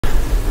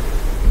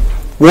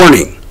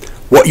Warning.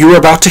 What you are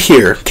about to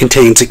hear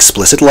contains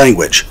explicit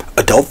language,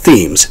 adult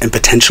themes, and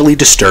potentially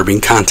disturbing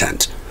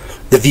content.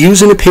 The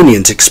views and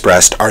opinions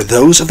expressed are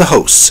those of the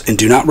hosts and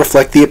do not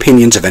reflect the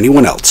opinions of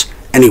anyone else,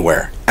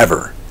 anywhere,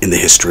 ever, in the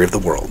history of the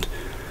world.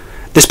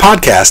 This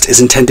podcast is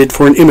intended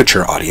for an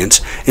immature audience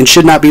and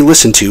should not be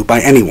listened to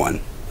by anyone,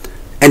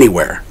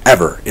 anywhere,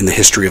 ever, in the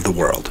history of the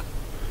world.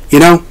 You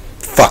know,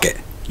 fuck it.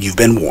 You've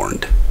been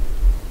warned.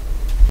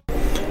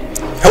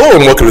 Hello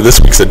and welcome to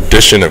this week's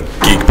edition of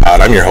Geek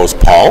Pod. I'm your host,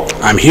 Paul.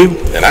 I'm Hugh.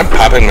 And I'm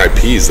popping my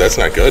peas. That's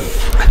not good.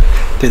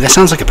 Dude, that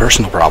sounds like a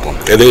personal problem.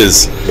 It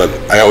is, but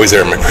I always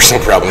air my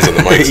personal problems on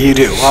the mic. You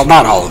do. Well,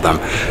 not all of them.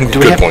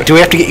 Good point. Do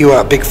we have to get you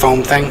a big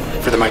foam thing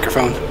for the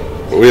microphone?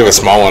 We have a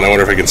small one. I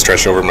wonder if I can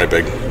stretch over my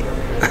big.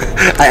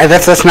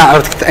 That's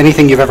not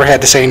anything you've ever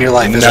had to say in your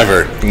life, is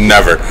it?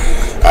 Never.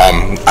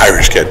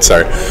 Irish kid,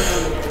 sorry.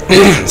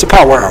 So,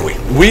 Paul, where are we?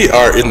 We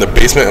are in the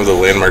basement of the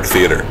Landmark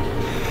Theater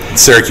in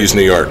Syracuse,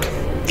 New York.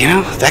 You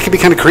know, that could be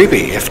kind of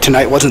creepy if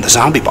tonight wasn't the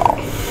zombie ball.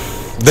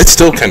 That's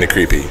still kind of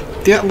creepy.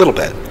 Yeah, a little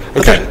bit.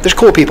 But Okay. There's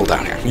cool people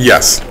down here.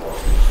 Yes.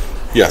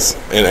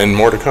 And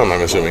more to come,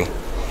 I'm assuming.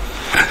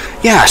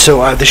 Yeah,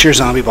 so this year's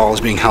zombie ball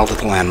is being held at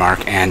the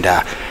Landmark, and,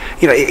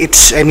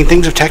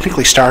 things have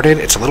technically started.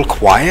 It's a little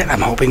quiet.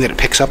 I'm hoping that it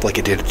picks up like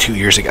it did 2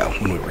 years ago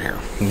when we were here.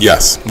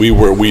 Yes,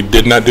 we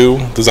did not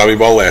do the zombie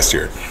ball last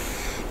year.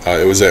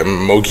 It was at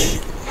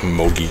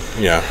Mogi,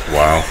 yeah,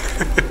 wow.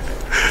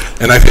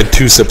 And I've had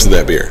 2 sips of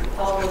that beer.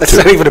 That's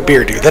not even a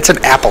beer, dude. That's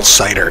an apple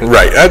cider.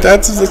 Right,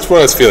 that's what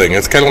I was feeling.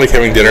 It's kind of like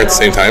having dinner at the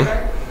same time.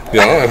 You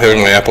know, I'm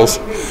having my apples.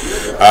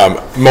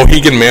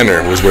 Mohegan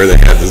Manor was where they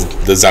had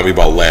the zombie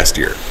ball last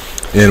year.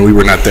 And we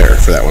were not there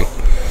for that one.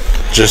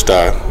 Just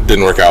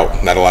didn't work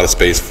out. Not a lot of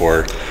space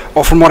for...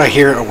 Well, from what I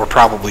hear, we're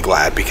probably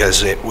glad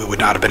because we would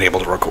not have been able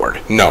to record.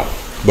 No,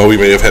 but we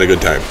may have had a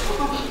good time.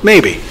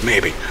 Maybe.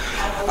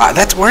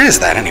 Where is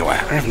that anyway?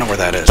 I don't even know where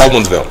that is.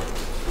 Baldwinsville.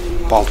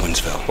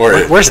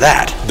 Or Where's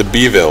that? The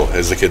Beeville,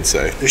 as the kids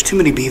say. There's too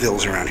many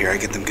Beevilles around here. I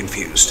get them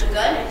confused.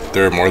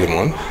 There are more than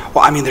one?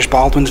 Well, there's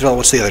Baldwinsville.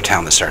 What's the other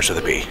town that starts with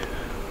a B?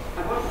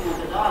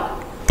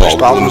 There's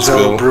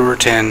Baldwinsville,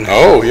 Brewerton.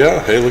 Oh,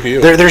 yeah. Hey, look at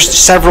you. There's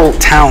several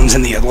towns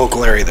in the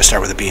local area that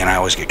start with a B, and I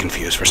always get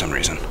confused for some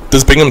reason.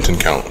 Does Binghamton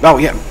count? Oh,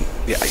 yeah.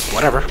 Yeah,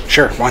 whatever.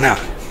 Sure, why not?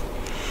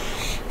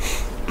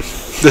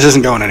 This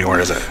isn't going anywhere,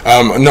 is it?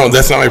 No,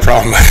 that's not my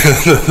problem.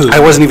 I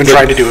wasn't even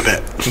trying to do a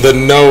bit. The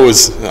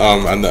nose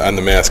on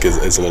the mask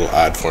is a little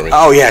odd for me.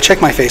 Oh, yeah.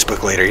 Check my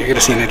Facebook later. You're going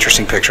to see an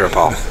interesting picture of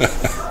Paul.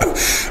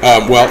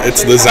 Well,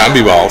 it's the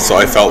zombie ball, so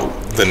I felt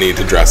the need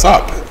to dress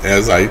up,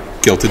 as I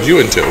guilted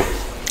you into.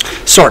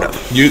 Sort of.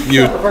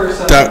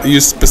 You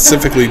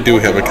specifically do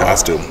have a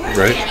costume,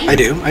 right? I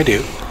do.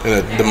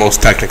 In the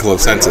most technical of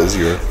senses,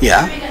 you're...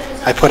 Yeah.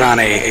 I put on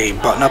a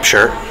button-up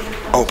shirt,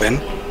 open,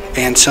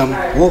 and some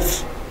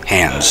wolf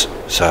hands,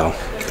 so...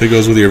 That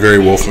goes with your very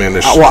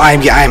wolfmanish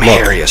I'm look.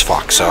 hairy as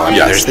fuck, so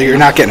Yes. you're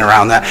not getting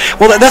around that.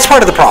 Well, that's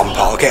part of the problem,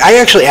 Paul, okay? I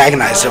actually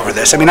agonized over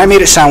this. I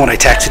made it sound when I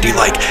texted you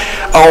like,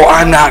 oh,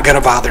 I'm not going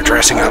to bother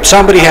dressing up.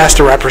 Somebody has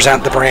to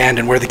represent the brand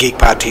and wear the Geek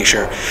Pod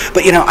t-shirt.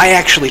 But, I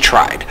actually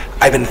tried.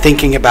 I've been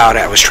thinking about it.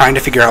 I was trying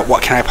to figure out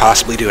what can I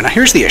possibly do. Now,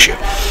 here's the issue.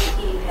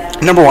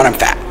 Number one, I'm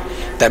fat.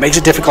 That makes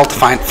it difficult to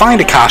find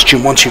a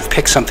costume once you've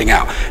picked something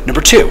out. Number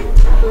two,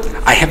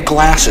 I have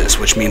glasses,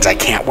 which means I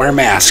can't wear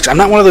masks. I'm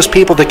not one of those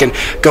people that can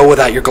go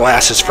without your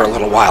glasses for a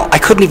little while. I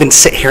couldn't even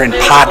sit here and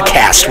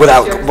podcast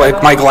without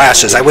my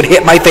glasses. I would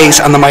hit my face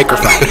on the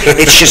microphone.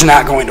 It's just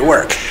not going to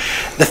work.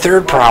 The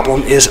third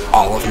problem is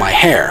all of my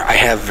hair. I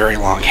have very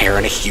long hair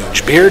and a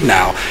huge beard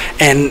now,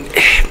 and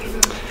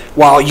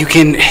while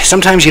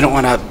sometimes you don't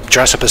want to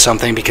dress up as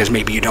something because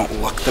maybe you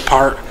don't look the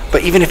part,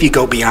 but even if you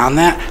go beyond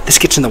that, this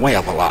gets in the way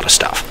of a lot of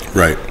stuff.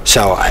 Right.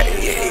 So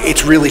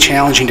it's really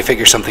challenging to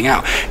figure something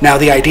out. Now,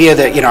 the idea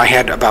that, I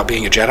had about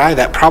being a Jedi,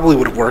 that probably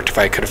would have worked if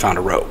I could have found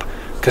a robe,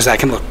 because I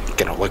can look,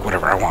 like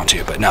whatever I want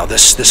to. But no,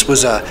 this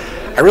was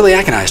I really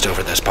agonized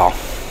over this, Paul.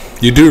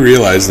 You do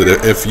realize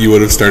that if you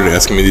would have started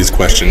asking me these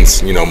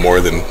questions, more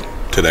than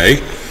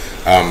today,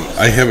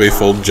 I have a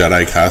full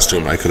Jedi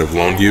costume I could have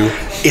loaned you.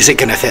 Is it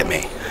going to fit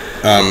me?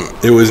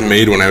 It was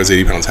made when I was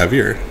 80 pounds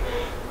heavier.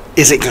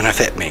 Is it going to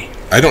fit me?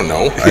 I don't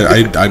know.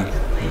 I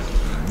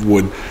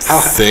would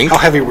think... How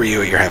heavy were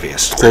you at your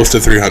heaviest? Close to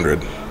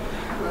 300.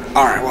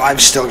 All right, well, I've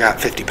still got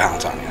 50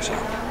 pounds on you, so...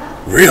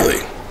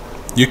 Really?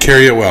 You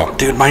carry it well.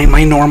 Dude,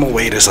 my normal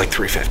weight is like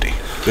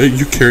 350.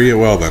 You carry it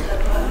well, then.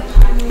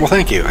 Well,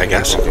 thank you, I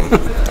guess.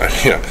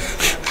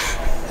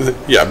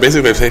 Yeah,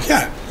 basically I'm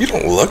saying, you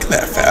don't look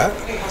that fat.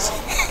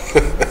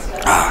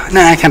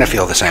 I kind of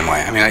feel the same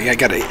way. I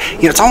got to...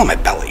 it's all in my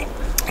belly.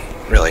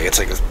 Really, it's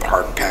like a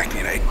hard packed.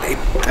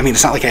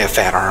 It's not like I have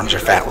fat arms or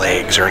fat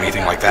legs or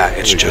anything like that.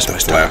 It's just my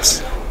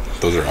flaps.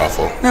 Those are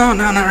awful. No,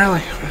 not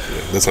really.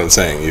 That's what I'm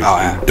saying. You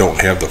yeah. don't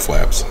have the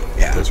flaps.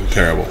 Yeah. Those are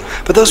terrible.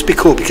 But those would be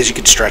cool because you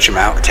could stretch them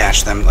out,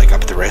 attach them like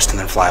up at the wrist, and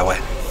then fly away.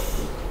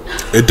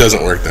 It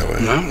doesn't work that way.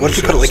 No? What if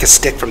you put like a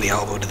stick from the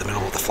elbow to the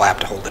middle of the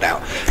flap to hold it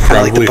out? Kind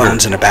of like the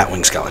bones in a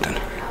batwing skeleton.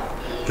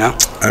 No?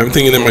 I'm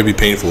thinking it might be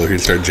painful if you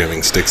start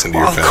jamming sticks into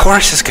your Of fat.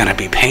 course it's going to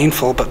be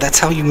painful, but that's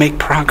how you make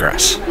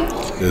progress.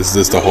 Is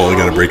this the whole, you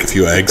got to break a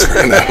few eggs for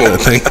that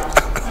thing?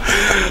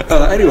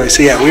 Anyway,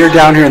 so yeah, we are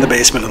down here in the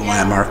basement of the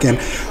Landmark, and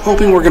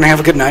hoping we're going to have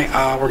a good night.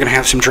 We're going to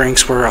have some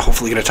drinks. We're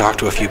hopefully going to talk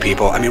to a few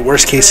people. I mean,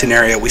 worst case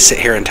scenario, we sit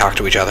here and talk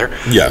to each other.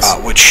 Yes.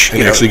 Which,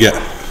 and actually get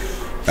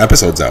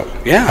episodes out.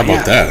 Yeah. How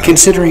about that?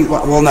 Considering,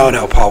 well,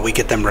 no, Paul, we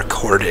get them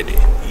recorded.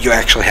 You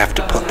actually have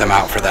to put them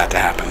out for that to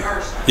happen.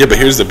 Yeah, but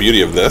here's the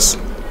beauty of this.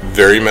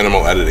 Very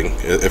minimal editing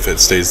if it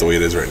stays the way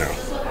it is right now.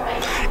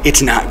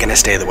 It's not going to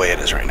stay the way it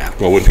is right now.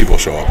 Well, when people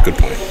show up, good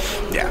point.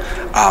 Yeah.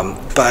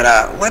 But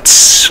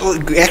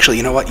actually,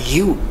 you know what?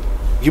 You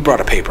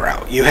brought a paper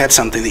out. You had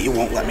something that you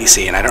won't let me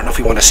see, and I don't know if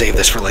you want to save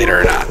this for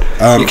later or not.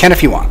 You can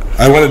if you want.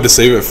 I wanted to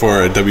save it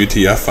for a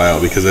WTF file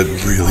because it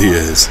really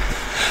is.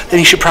 Then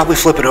you should probably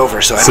flip it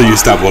over so you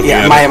stop looking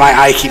at it. Yeah, my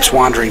eye keeps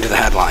wandering to the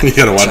headline. You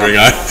got a wandering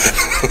eye?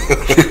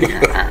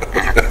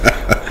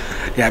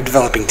 Yeah, I'm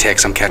developing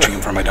tics. I'm catching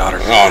them from my daughter.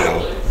 Oh,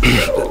 no.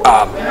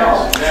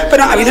 But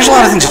no, I mean, there's a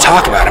lot of things to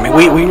talk about. I mean,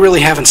 we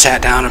really haven't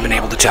sat down and been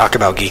able to talk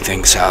about geek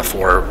things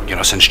for,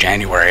 since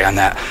January on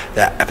that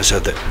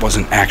episode that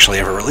wasn't actually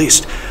ever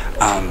released.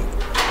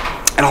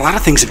 And a lot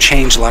of things have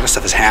changed. A lot of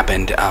stuff has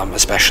happened,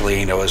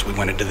 especially, as we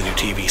went into the new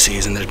TV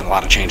season. There's been a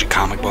lot of change in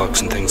comic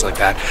books and things like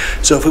that.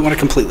 So if we want to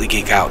completely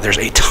geek out, there's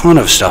a ton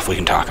of stuff we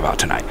can talk about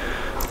tonight.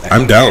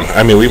 I'm down.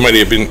 I mean, we might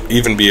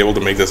even be able to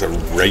make this a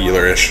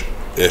regular-ish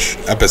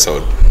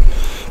episode.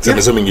 I'm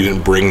assuming you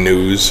didn't bring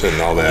news and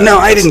all that. No,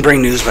 I didn't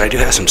bring news, but I do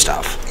have some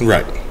stuff.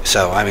 Right.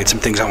 So, I mean, some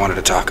things I wanted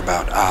to talk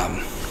about.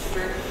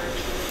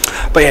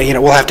 But yeah,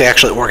 we'll have to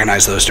actually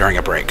organize those during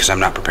a break because I'm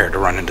not prepared to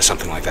run into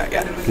something like that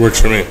yet.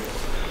 Works for me.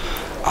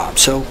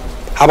 So,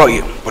 how about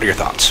you? What are your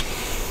thoughts?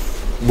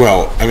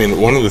 Well, I mean,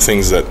 one of the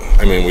things that,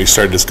 we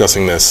started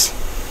discussing this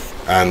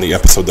on the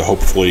episode that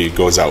hopefully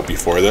goes out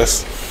before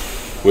this,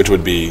 which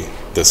would be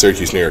the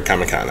Syracuse New York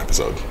Comic-Con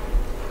episode.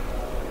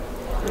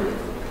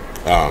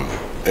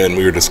 And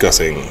we were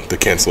discussing the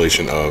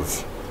cancellation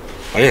of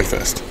Iron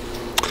Fist.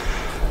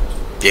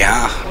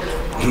 Yeah,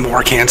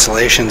 more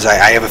cancellations.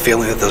 I have a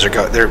feeling that those are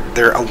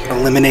they're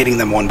eliminating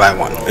them one by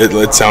one.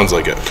 It sounds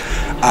like it.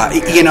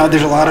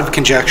 There's a lot of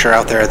conjecture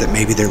out there that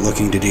maybe they're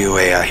looking to do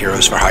a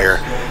Heroes for Hire,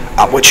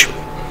 which,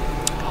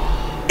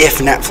 if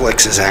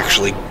Netflix is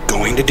actually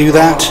going to do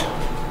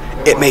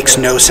that, it makes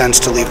no sense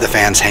to leave the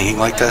fans hanging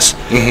like this.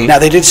 Mm-hmm. Now,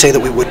 they did say that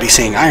we would be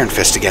seeing Iron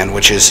Fist again,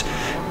 which is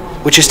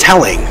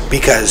telling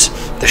because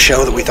the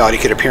show that we thought he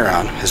could appear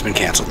on has been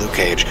canceled. Luke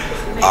Cage.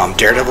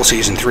 Daredevil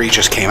season 3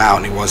 just came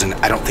out, and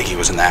I don't think he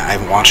was in that. I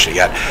haven't watched it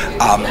yet.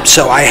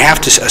 So I have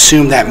to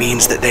assume that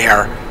means that they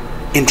are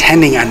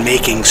intending on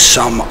making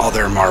some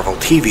other Marvel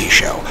TV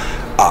show.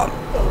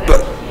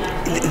 But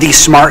the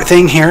smart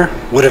thing here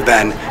would have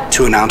been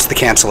to announce the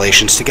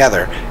cancellations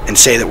together and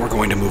say that we're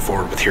going to move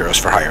forward with Heroes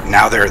for Hire.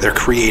 Now they're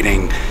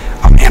creating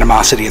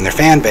animosity in their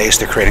fan base.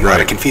 They're creating a lot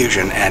of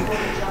confusion, and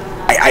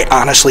I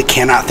honestly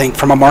cannot think,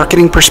 from a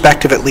marketing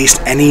perspective at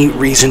least, any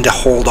reason to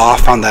hold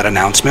off on that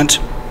announcement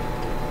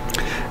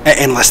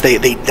unless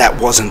that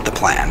wasn't the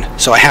plan.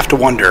 So I have to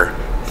wonder,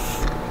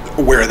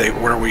 where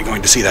are we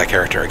going to see that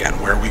character again?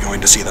 Where are we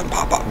going to see them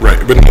pop up?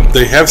 Right, but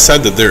they have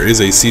said that there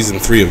is a season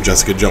 3 of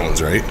Jessica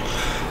Jones, right?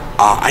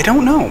 I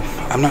don't know.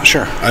 I'm not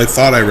sure. I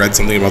thought I read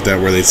something about that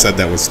where they said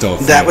that was still a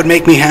thing. That would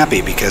make me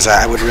happy because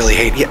I would really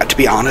hate... Yeah, to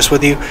be honest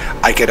with you,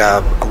 I could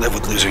live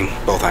with losing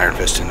both Iron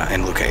Fist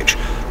and Luke Cage.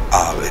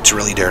 It's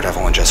really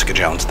Daredevil and Jessica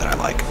Jones that I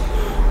like.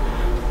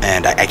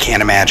 And I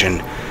can't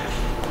imagine...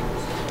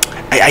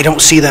 I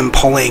don't see them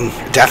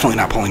definitely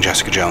not pulling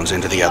Jessica Jones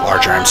into the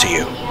larger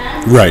MCU.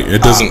 Right.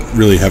 It doesn't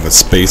really have a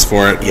space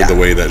for it with the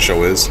way that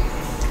show is.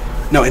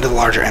 No, into the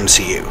larger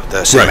MCU,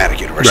 the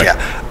cinematic universe, right.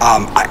 Yeah.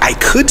 I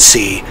could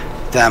see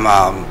them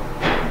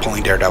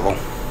pulling Daredevil.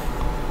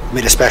 I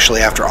mean,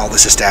 especially after all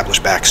this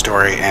established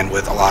backstory and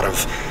with a lot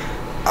of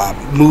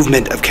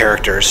movement of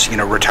characters,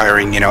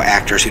 retiring,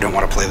 actors who don't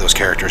want to play those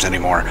characters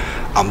anymore.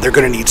 They're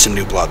going to need some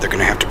new blood. They're going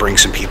to have to bring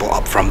some people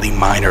up from the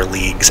minor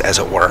leagues, as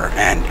it were.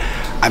 And,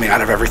 I mean,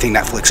 out of everything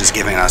Netflix is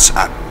giving us,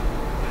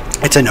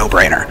 it's a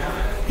no-brainer.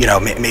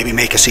 Maybe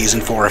make a season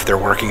 4 if they're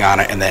working on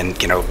it, and then,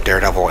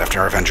 Daredevil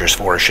after Avengers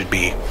 4 should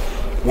be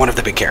one of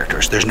the big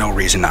characters. There's no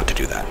reason not to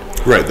do that.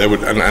 Right. That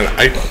would, and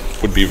I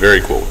would be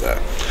very cool with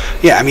that.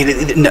 Yeah, I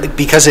mean,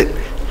 because it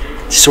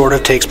sort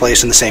of takes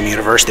place in the same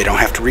universe. They don't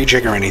have to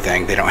rejigger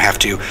anything. They don't have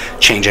to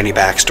change any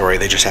backstory.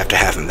 They just have to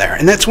have him there.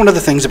 And that's one of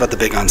the things about the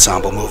big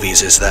ensemble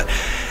movies is that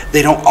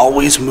they don't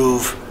always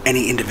move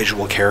any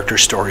individual character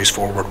stories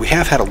forward. We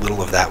have had a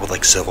little of that with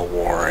like Civil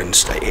War and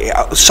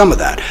some of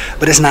that,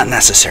 but it's not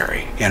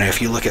necessary.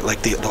 If you look at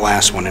like the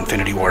last one,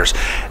 Infinity Wars,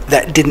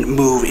 that didn't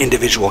move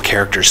individual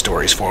character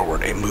stories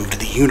forward. It moved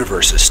the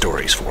universe's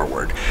stories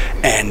forward.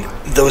 And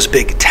those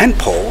big tent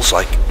poles,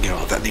 like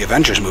the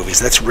Avengers movies,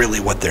 that's really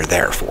what they're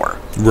there for.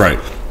 Right.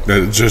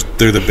 They're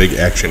the big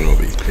action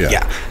movie.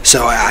 Yeah.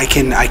 So I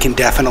can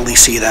definitely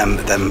see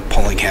them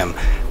pulling him,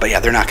 but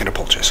yeah, they're not going to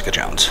pull Jessica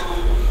Jones.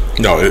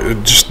 No,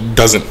 it just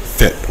doesn't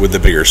fit with the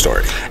bigger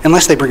story.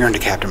 Unless they bring her into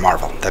Captain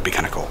Marvel. That'd be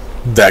kind of cool.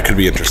 That could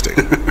be interesting.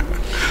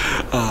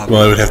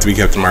 Well, it would have to be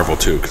Captain Marvel,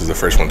 too, because the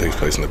first one takes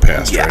place in the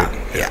past, right?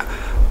 Yeah.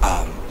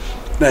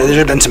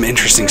 There's been some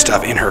interesting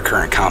stuff in her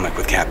current comic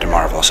with Captain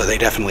Marvel, so they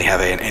definitely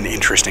have an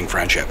interesting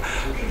friendship.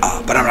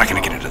 But I'm not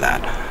going to get into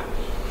that.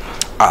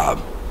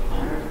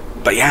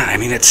 But yeah, I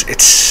mean,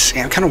 it's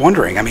I'm kind of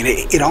wondering. I mean,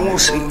 it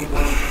almost...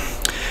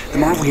 The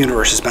Marvel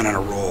Universe has been on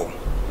a roll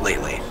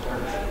lately.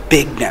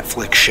 Big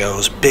Netflix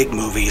shows, big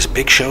movies,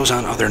 big shows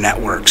on other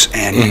networks,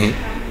 and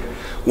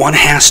one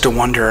has to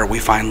wonder, are we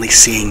finally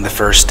seeing the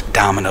first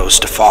dominoes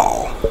to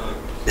fall?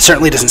 It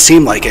certainly doesn't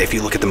seem like it if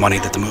you look at the money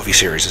that the movie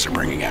series are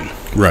bringing in.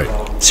 Right.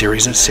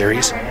 Series?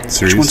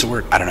 Which one's the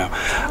word? I don't know.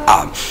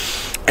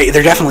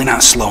 They're definitely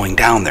not slowing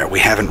down there. We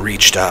haven't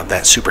reached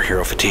that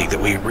superhero fatigue that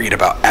we read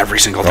about every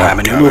single time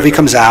a new movie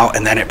comes out,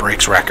 and then it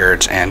breaks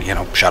records, and,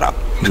 shut up.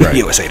 Right.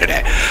 USA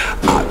Today.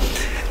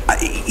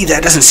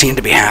 That doesn't seem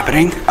to be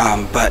happening,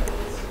 but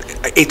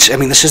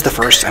this is the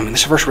first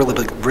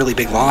really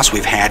big loss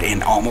we've had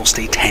in almost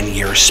a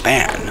 10-year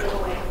span,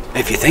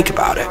 if you think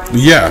about it.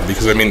 Yeah,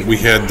 because, we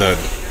had the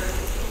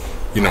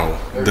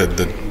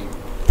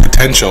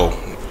potential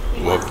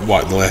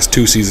of the last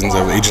 2 seasons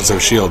of Agents of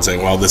S.H.I.E.L.D.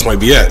 saying, well, this might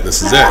be it,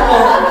 this is it.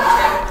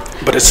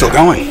 But it's still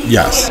going.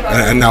 Yes,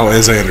 and now,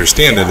 as I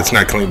understand it, it's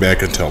not coming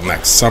back until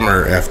next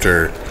summer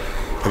after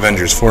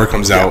Avengers 4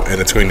 comes out, and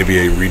it's going to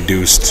be a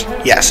reduced...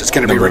 Yes, it's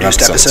going to be a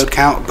reduced episode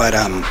count, but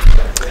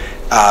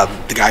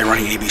the guy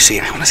running ABC,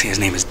 I want to say his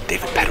name is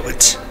David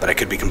Pedowitz, but I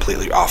could be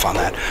completely off on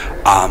that.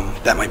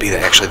 That might be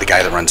actually the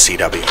guy that runs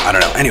CW. I don't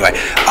know. Anyway,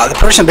 the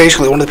person,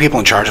 basically, one of the people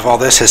in charge of all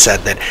this, has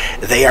said that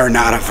they are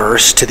not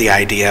averse to the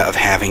idea of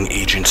having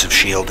Agents of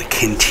S.H.I.E.L.D.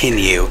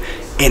 continue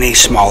in a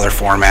smaller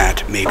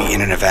format, maybe in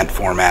an event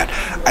format.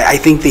 I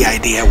think the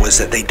idea was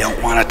that they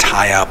don't want to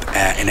tie up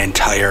an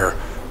entire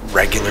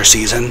regular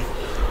season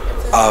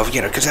of,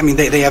 because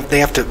they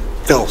have to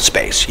fill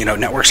space.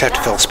 Networks have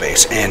to fill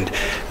space, and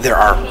there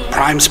are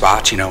prime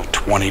spots,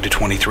 20 to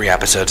 23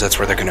 episodes. That's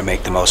where they're going to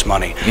make the most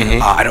money.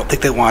 I don't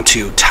think they want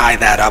to tie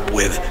that up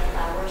with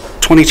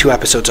 22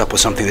 episodes up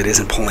with something that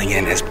isn't pulling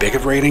in as big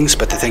of ratings.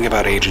 But the thing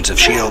about Agents of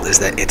S.H.I.E.L.D. is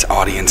that its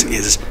audience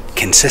is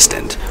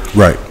consistent.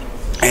 Right.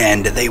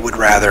 And they would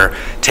rather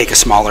take a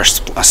summer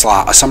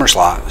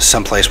slot,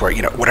 someplace where,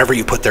 whatever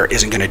you put there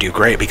isn't going to do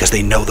great, because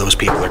they know those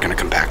people are going to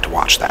come back to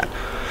watch that.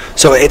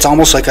 So it's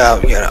almost like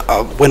a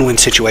win-win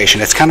situation.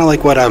 It's kind of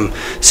like what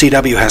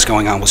CW has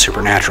going on with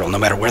Supernatural. No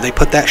matter where they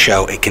put that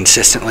show, it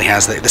consistently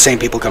has the same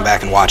people come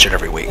back and watch it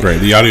every week. Right,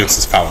 the audience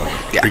is following,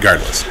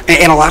 regardless.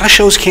 And a lot of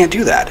shows can't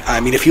do that.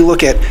 If you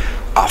look at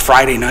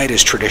Friday night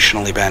has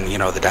traditionally been,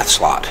 the death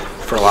slot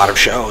for a lot of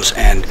shows,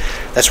 and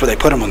that's where they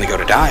put them when they go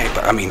to die.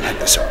 But, I'm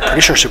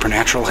pretty sure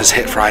Supernatural has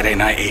hit Friday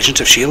night.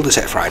 Agents of S.H.I.E.L.D. has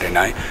hit Friday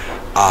night.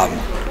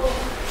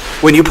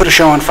 When you put a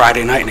show on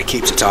Friday night and it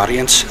keeps its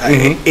audience,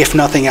 if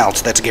nothing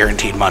else, that's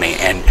guaranteed money.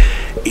 And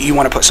you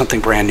want to put something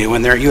brand new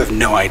in there, you have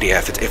no idea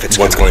if it's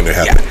what's going to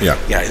happen. Yeah,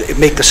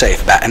 make the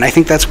safe bet. And I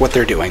think that's what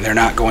they're doing. They're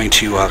not going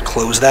to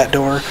close that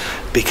door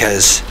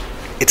because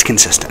it's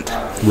consistent.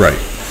 Right.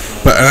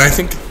 And I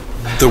think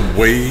the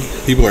way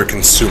people are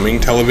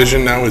consuming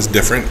television now is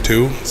different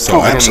too.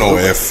 So I don't know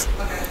if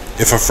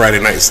a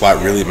Friday night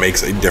slot really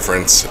makes a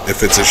difference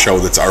if it's a show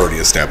that's already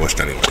established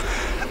anyway.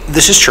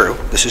 This is true.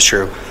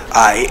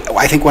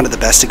 I think one of the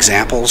best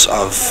examples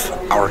of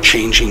our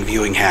changing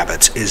viewing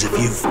habits is if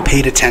you've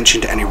paid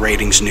attention to any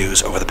ratings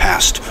news over the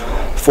past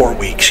 4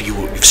 weeks,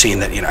 you've seen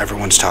that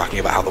everyone's talking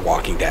about how The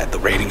Walking Dead, the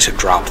ratings have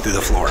dropped through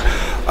the floor.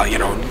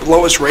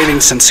 Lowest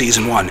ratings since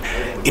season 1.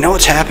 You know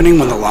what's happening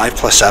when the Live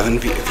Plus 7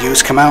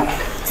 views come out?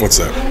 What's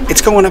that?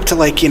 It's going up to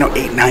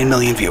 8-9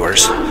 million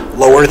viewers,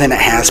 lower than it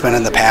has been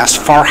in the past,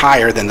 far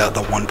higher than the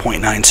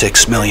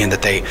 1.96 million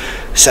that they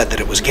said that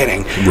it was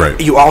getting. Right.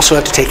 You also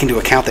have to take into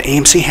account that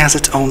AMC has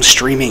its own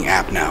streaming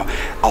app now.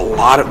 A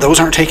lot of those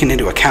aren't taken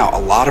into account. A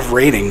lot of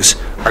ratings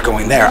are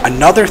going there.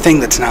 Another thing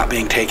that's not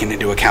being taken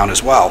into account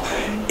as well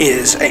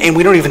is, and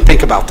we don't even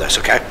think about this,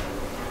 okay?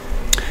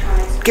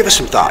 Give us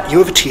some thought. You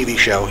have a TV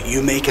show,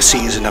 you make a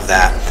season of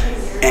that,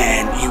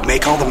 and you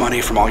make all the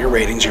money from all your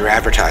ratings, your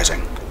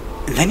advertising.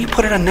 And then you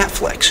put it on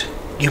Netflix.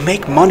 You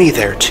make money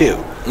there too.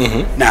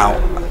 Now,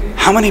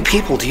 how many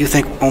people do you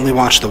think only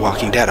watch The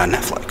Walking Dead on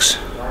Netflix?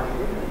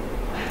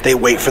 They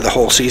wait for the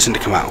whole season to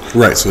come out.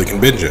 Right, so they can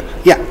binge it.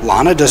 Yeah,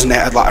 Lana doesn't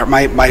have,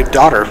 my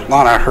daughter,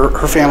 Lana,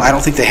 her family, I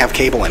don't think they have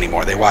cable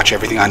anymore. They watch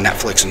everything on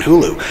Netflix and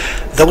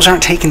Hulu. Those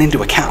aren't taken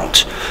into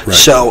account. Right.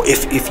 So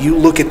if you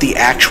look at the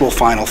actual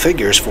final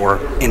figures, for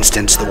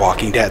instance, The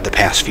Walking Dead, the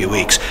past few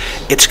weeks,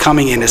 it's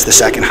coming in as the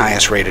second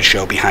highest rated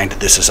show behind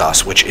This Is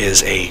Us, which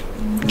is a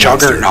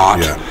juggernaut.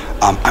 Yeah.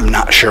 I'm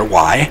not sure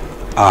why.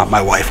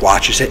 My wife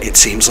watches it. It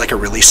seems like a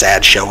really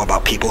sad show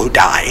about people who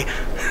die.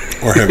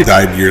 Or have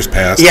died years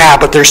past. Yeah,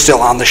 but they're still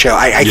on the show.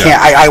 I can't.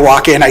 I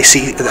walk in, I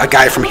see a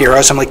guy from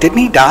Heroes. I'm like, didn't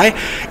he die?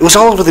 It was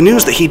all over the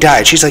news that he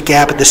died. She's like,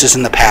 yeah, but this is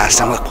in the past.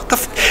 I'm like, what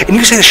the? And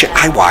you say the shit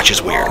I watch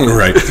is weird.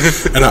 Right.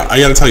 And I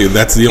got to tell you,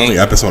 that's the only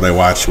episode I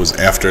watched was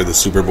after the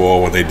Super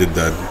Bowl when they did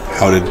the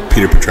How Did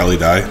Peter Petrelli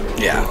Die?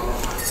 Yeah.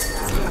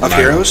 Of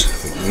Heroes?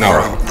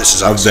 No. This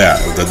Is Us. Of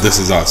that. This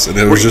Is Us. And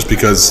it was just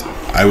because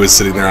I was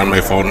sitting there on my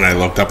phone and I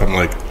looked up. I'm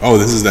like, oh,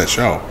 this is that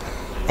show.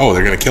 Oh,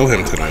 they're gonna kill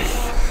him tonight.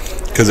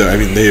 Because, I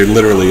mean, they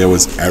literally, it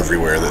was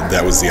everywhere.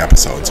 That was the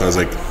episode. So I was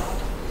like,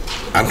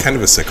 I'm kind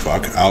of a sick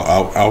fuck.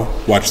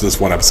 I'll watch this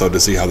one episode to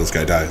see how this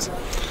guy dies.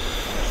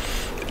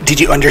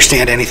 Did you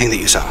understand anything that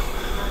you saw?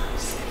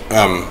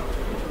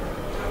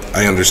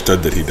 I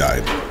understood that he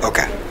died.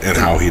 Okay. And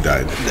how he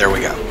died. There we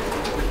go.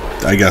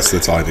 I guess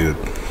that's all I needed.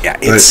 Yeah,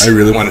 I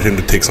really wanted him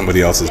to take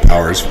somebody else's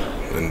powers,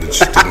 and it just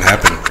didn't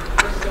happen.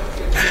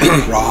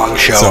 Wrong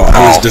show. So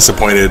I was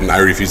disappointed, and I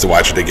refused to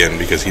watch it again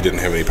because he didn't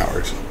have any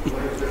powers.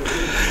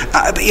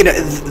 But,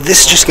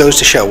 this just goes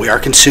to show we are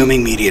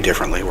consuming media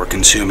differently. We're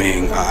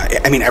consuming,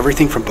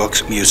 everything from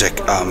books, music,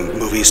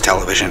 movies,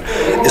 television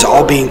is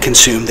all being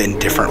consumed in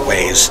different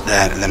ways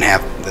than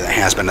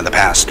has been in the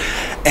past.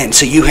 And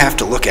so you have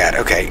to look at,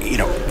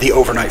 the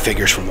overnight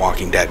figures from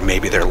Walking Dead,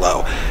 maybe they're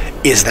low.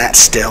 Is that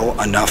still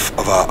enough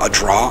of a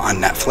draw on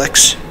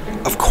Netflix?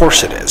 Of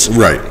course it is.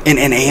 Right. And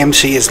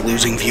AMC is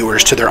losing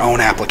viewers to their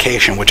own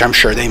application, which I'm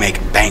sure they make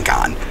bank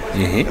on.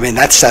 Mm-hmm. I mean,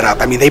 that's set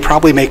up. I mean, they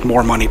probably make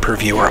more money per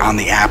viewer on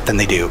the app than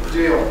they do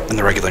in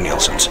the regular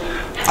Nielsen's.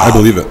 I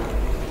believe it.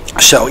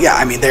 So, yeah,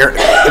 I mean,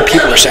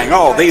 people are saying,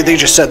 oh, they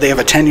just said they have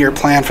a 10-year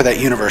plan for that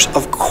universe.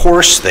 Of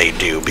course they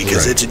do,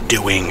 because It's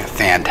doing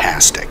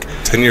fantastic.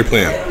 10-year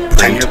plan.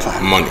 10-year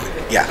plan. Money.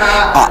 Yeah.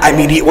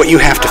 What you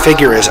have to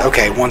figure is,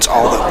 once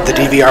all the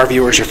DVR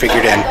viewers are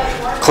figured in,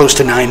 close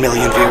to 9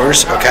 million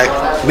viewers,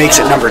 makes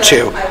it number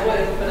 2.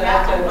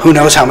 Who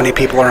knows how many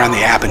people are on the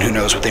app and who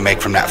knows what they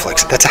make from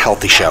Netflix. That's a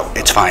healthy show.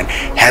 It's fine.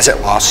 Has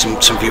it lost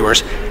some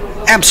viewers?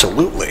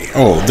 Absolutely.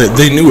 Oh,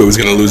 they knew it was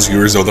going to lose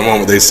viewers though the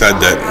moment they said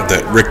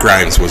that Rick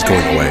Grimes was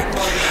going away.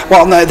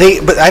 Well, no,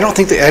 but I don't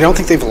think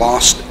they've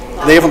lost.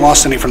 They haven't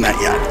lost any from that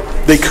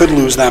yet. They could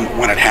lose them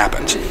when it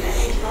happens.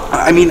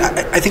 I mean,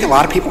 I think a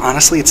lot of people,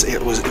 honestly,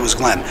 it was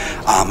Glenn,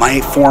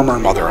 my former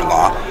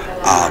mother-in-law.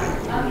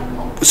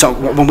 So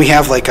when we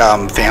have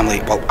family,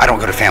 well, I don't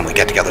go to family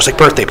get-togethers, like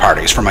birthday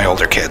parties for my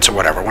older kids or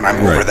whatever. When I'm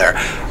over there,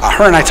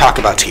 her and I talk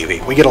about TV.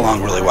 We get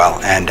along really well,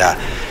 and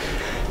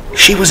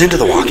she was into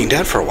The Walking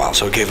Dead for a while,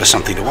 so it gave us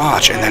something to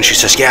watch. And then she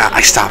says, "Yeah, I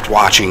stopped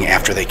watching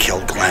after they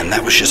killed Glenn.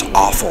 That was just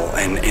awful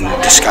and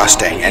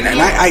disgusting." And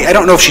I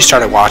don't know if she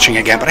started watching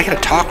again, but I had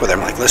to talk with her.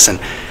 I'm like, "Listen,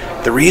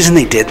 the reason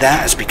they did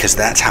that is because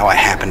that's how it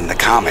happened in the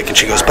comic." And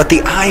she goes, "But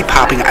the eye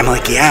popping," I'm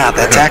like, "Yeah,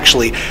 that's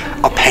actually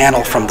a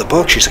panel from the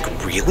book." She's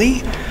like,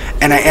 "Really?"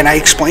 And I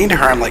explained to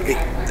her, I'm like,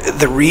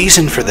 the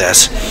reason for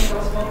this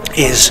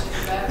is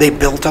they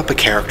built up a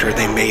character,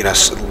 they made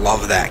us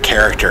love that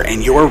character,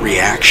 and your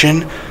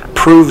reaction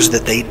proves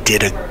that they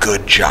did a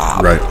good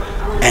job. Right.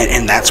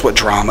 And that's what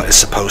drama is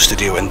supposed to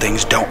do, and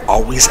things don't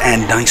always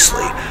end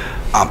nicely.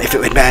 If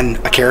it had been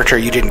a character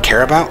you didn't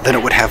care about, then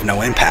it would have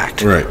no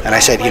impact. Right. And I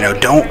said,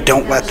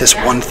 don't let this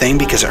one thing,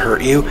 because it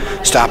hurt you,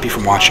 stop you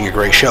from watching a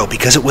great show,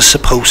 because it was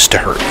supposed to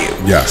hurt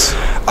you. Yes.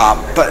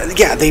 But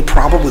yeah, they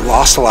probably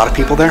lost a lot of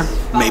people there.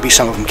 Maybe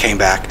some of them came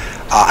back.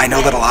 I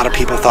know that a lot of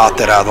people thought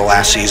that the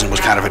last season was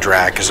kind of a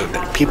drag because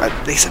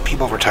they said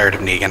people were tired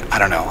of Negan. I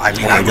don't know. I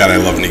mean, oh my God, I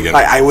love Negan.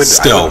 I would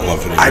love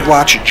Negan. I'd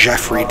watch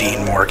Jeffrey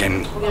Dean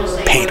Morgan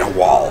paint a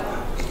wall.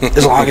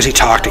 As long as he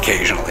talked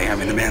occasionally. I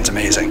mean, the man's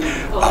amazing.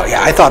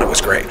 Yeah, I thought it was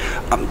great.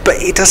 But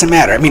it doesn't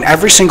matter. I mean,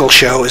 every single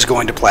show is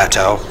going to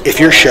plateau. If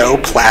your show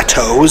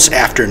plateaus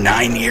after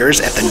 9 years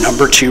at the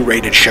number 2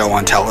 rated show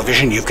on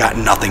television, you've got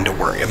nothing to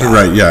worry about. You're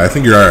right. Yeah, I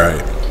think you're all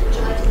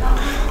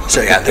right.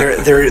 So yeah,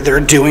 they're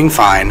doing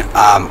fine.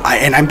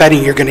 And I'm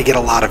betting you're going to get a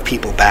lot of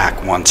people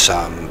back once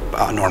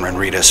Norman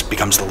Reedus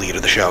becomes the lead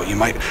of the show. You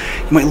might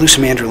lose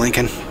some Andrew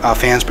Lincoln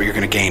fans, but you're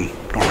going to gain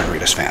Norman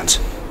Reedus fans.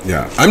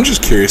 Yeah, I'm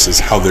just curious as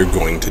how they're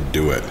going to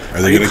do it.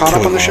 Are they going to caught kill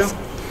up on him the off?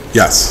 show?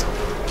 Yes,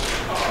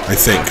 I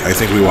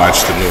think we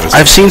watched the newest.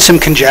 I've seen some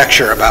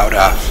conjecture about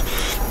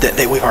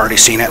that we've already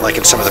seen it, like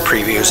in some of the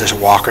previews. There's a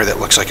walker that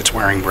looks like it's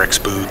wearing Rick's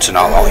boots, and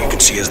all you can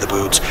see is the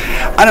boots.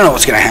 I don't know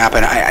what's going to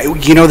happen.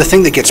 The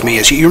thing that gets me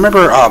is, you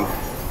remember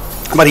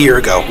about a year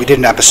ago, we did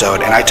an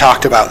episode, and I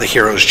talked about the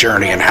hero's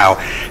journey and how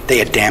they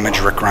had damaged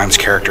Rick Grimes'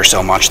 character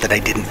so much that I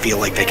didn't feel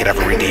like they could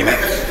ever redeem it.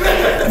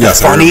 Yes,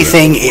 the funny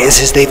thing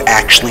is they've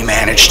actually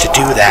managed to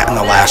do that in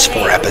the last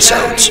 4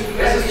 episodes.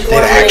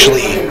 They've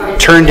actually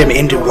turned him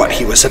into what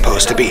he was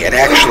supposed to be. And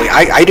actually,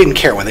 I didn't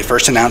care when they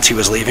first announced he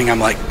was leaving. I'm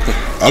like,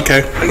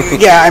 okay.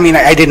 Yeah, I mean,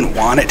 I didn't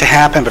want it to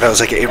happen, but I was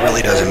like, it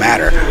really doesn't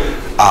matter.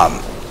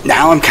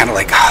 Now I'm kind of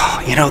like,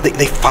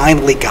 they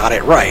finally got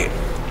it right.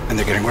 And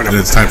they're getting rid of him.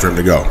 It's time for him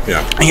to go.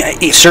 Yeah.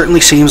 It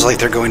certainly seems like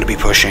they're going to be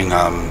pushing.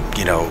 Or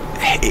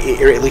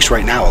at least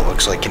right now, it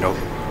looks like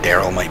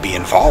Daryl might be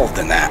involved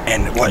in that.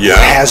 And what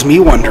has me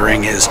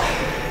wondering is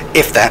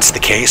if that's the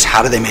case,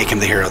 how do they make him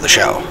the hero of the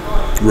show?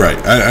 Right.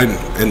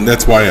 And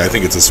that's why I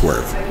think it's a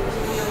swerve.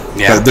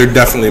 Yeah. But they're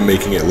definitely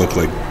making it look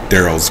like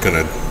Daryl's going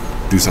to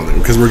do something.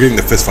 Because we're getting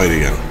the fist fight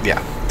again.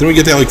 Yeah. Didn't we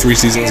get that like 3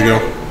 seasons ago?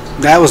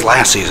 That was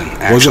last season,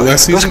 actually. Was it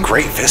last season? It was a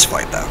great fist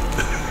fight, though.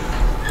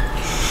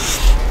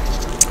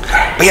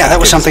 But yeah, that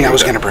was something I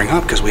was going to bring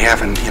up, because we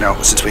haven't,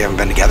 since we haven't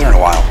been together in a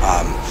while.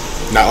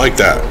 Not like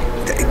that.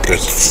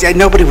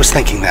 Nobody was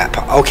thinking that.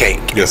 Okay.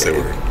 Yes, they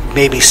were.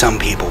 Maybe some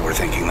people were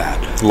thinking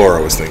that.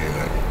 Laura was thinking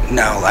that.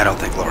 No, I don't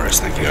think Laura's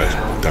thinking that.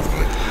 Yeah,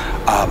 definitely.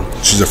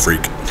 She's a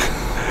freak.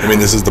 I mean,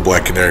 this is the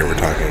Black Canary we're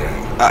talking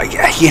about.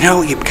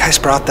 You guys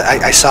brought that.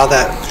 I saw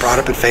that brought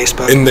up at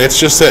Facebook. And that's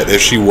just it.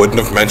 If she wouldn't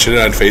have mentioned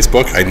it on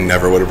Facebook, I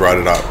never would have brought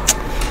it up.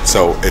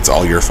 So it's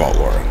all your fault,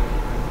 Laura.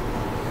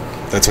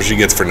 That's what she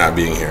gets for not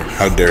being here.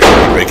 How dare you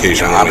on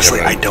vacation? Honestly,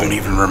 I don't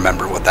even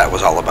remember what that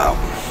was all about.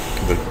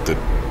 The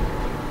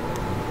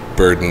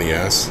bird in the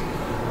ass.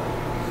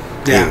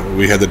 Yeah.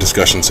 We had the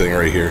discussion sitting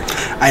right here.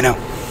 I know.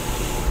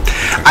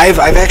 I've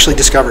actually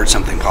discovered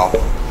something, Paul,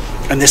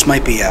 and this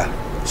might be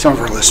some of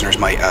our listeners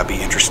might be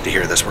interested to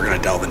hear this. We're going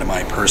to delve into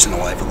my personal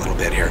life a little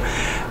bit here.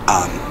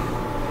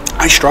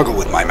 I struggle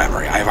with my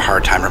memory. I have a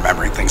hard time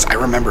remembering things. I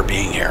remember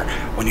being here.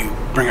 When you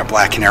bring up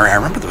Black Canary, I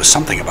remember there was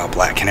something about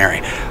Black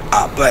Canary.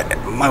 But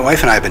my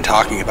wife and I have been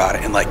talking about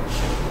it, and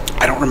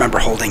I don't remember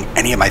holding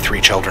any of my 3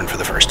 children for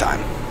the first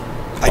time.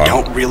 Wow. I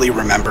don't really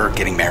remember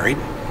getting married.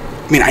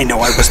 I mean, I know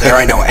I was there,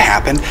 I know it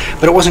happened,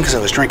 but it wasn't because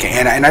I was drinking.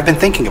 And I've been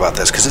thinking about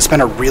this because it's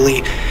been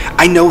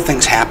I know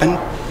things happen.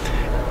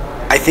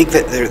 I think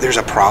that there's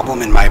a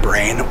problem in my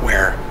brain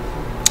where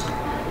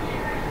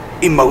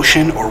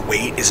emotion or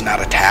weight is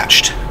not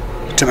attached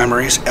to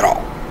memories at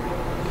all.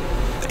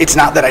 It's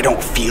not that I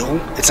don't feel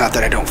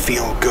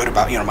good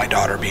about my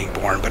daughter being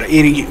born, but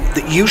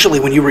usually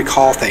when you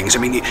recall things, I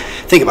mean,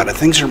 think about it.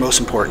 Things that are most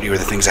important to you are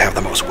the things that have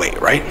the most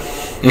weight, right?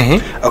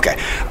 Mm-hmm. Okay.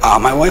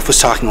 My wife was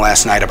talking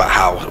last night about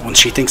how when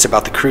she thinks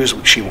about the cruise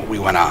we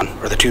went on,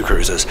 or the 2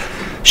 cruises,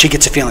 she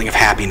gets a feeling of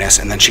happiness,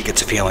 and then she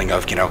gets a feeling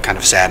of kind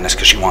of sadness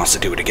because she wants to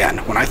do it again.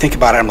 When I think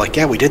about it, I'm like,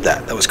 yeah, we did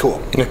that. That was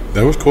cool. Yeah,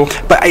 that was cool.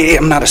 But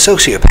I'm not a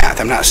sociopath.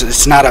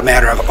 It's not a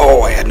matter of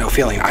I had no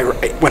feeling.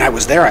 When I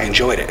was there, I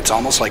enjoyed it. It's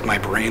almost like my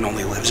brain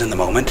only lives in the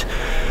moment,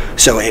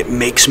 so it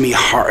makes it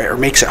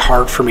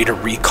hard for me to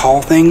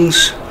recall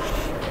things,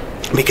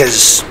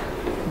 because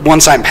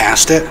once I'm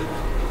past it,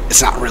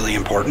 it's not really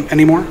important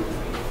anymore.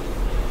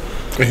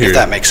 If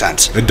that makes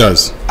sense. It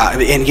does.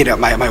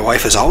 And my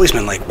wife has always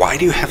been like, why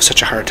do you have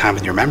such a hard time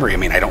with your memory? I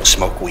mean, I don't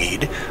smoke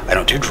weed, I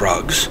don't do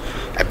drugs,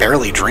 I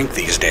barely drink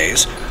these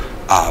days,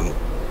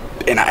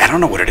 and I don't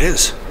know what it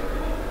is.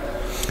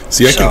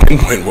 See, I can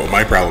pinpoint what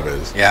my problem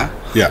is. Yeah?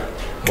 Yeah.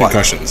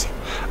 Concussions. What?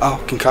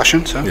 Oh,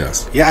 concussions? Huh?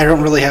 Yes. Yeah, I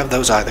don't really have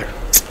those either.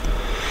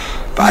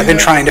 But I've been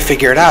trying to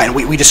figure it out, and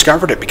we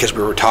discovered it because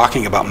we were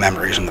talking about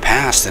memories in the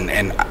past, and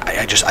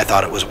I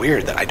thought it was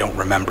weird that I don't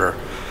remember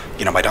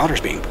my daughters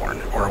being born,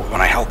 or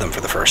when I held them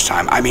for the first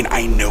time. I mean,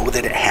 I know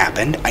that it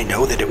happened. I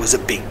know that it was a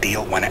big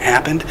deal when it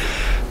happened,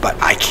 but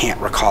I can't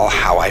recall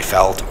how I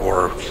felt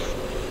or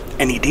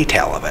any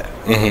detail of it.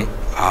 Mm-hmm.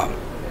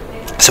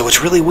 So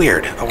it's really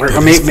weird.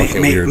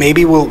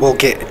 Maybe we'll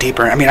get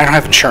deeper. I mean, I don't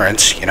have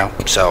insurance,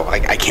 so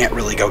I can't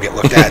really go get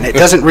looked at, and it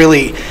doesn't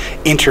really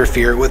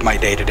interfere with my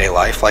day-to-day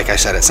life. Like I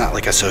said, it's not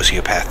like a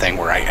sociopath thing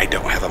where I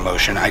don't have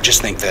emotion. I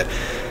just think that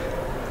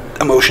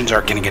emotions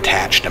aren't getting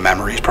attached to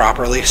memories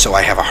properly, so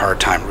I have a hard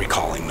time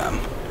recalling them.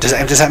 Does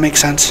that make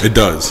sense? It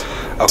does.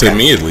 Okay. To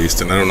me, at least,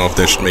 and I don't know if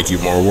that should make you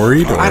more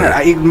worried. Or... I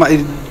don't know.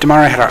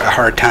 Damara had a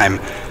hard time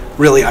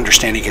really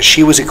understanding, because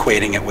she was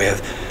equating it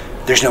with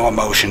there's no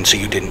emotion, so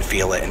you didn't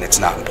feel it, and it's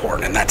not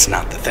important, and that's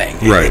not the thing.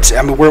 Right.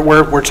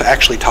 We're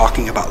actually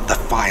talking about the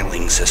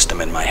filing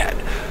system in my head.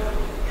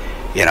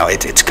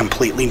 It's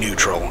completely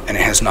neutral, and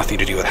it has nothing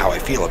to do with how I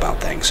feel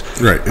about things.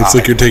 Right. It's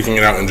like you're taking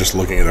it out and just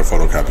looking at a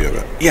photocopy of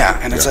it. Yeah,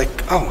 and it's like,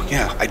 oh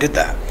yeah, I did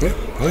that. Yeah.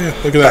 Oh yeah,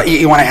 look at that.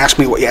 You want to ask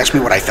me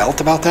what I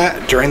felt about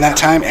that during that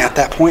time? At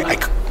that point, I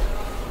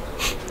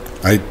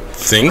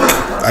think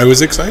I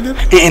was excited.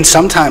 And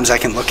sometimes I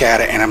can look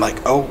at it and I'm like,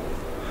 oh,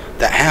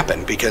 that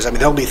happened, because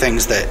there'll be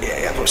things that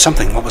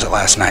what was it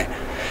last night?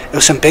 It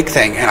was some big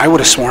thing, and I would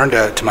have sworn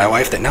to my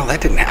wife that no,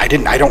 that didn't.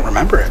 I don't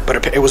remember it,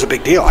 but it was a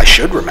big deal. I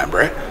should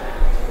remember it.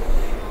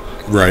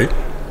 Right.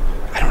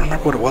 I don't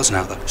remember what it was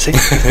now, though. See?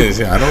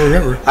 Yeah, I don't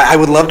remember. I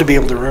would love to be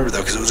able to remember, though,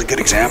 because it was a good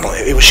example.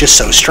 It was just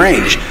so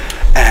strange,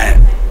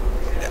 and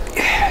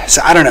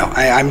so I don't know.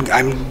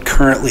 I'm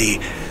currently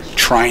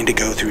trying to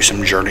go through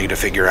some journey to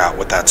figure out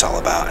what that's all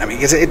about.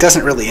 Because it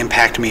doesn't really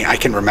impact me. I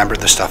can remember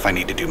the stuff I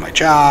need to do my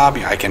job.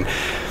 I can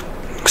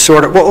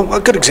sort of. Well, a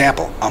good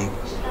example: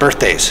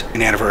 birthdays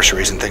and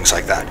anniversaries and things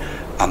like that.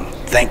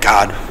 Thank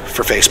God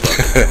for Facebook.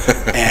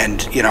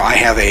 And I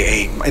have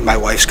in my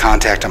wife's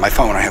contact on my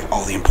phone, I have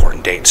all the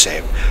important dates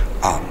saved.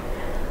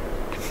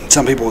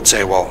 Some people would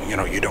say, well,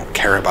 you don't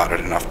care about it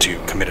enough to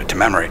commit it to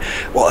memory.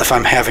 Well, if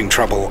I'm having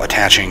trouble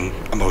attaching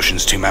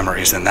emotions to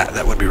memories, then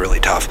that would be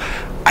really tough.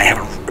 I have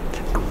a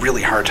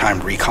really hard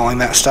time recalling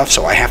that stuff,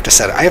 so I have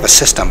a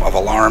system of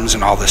alarms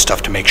and all this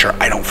stuff to make sure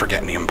I don't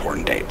forget any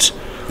important dates.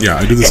 Yeah,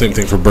 I do the same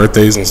thing for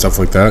birthdays and stuff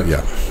like that.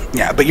 Yeah.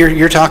 Yeah, but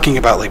you're talking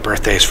about like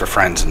birthdays for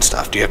friends and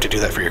stuff. Do you have to do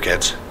that for your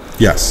kids?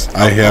 Yes,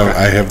 I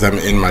have them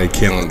in my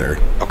calendar.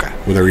 Okay.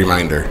 With a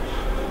reminder.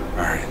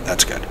 All right,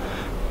 that's good.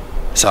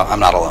 So I'm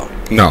not alone.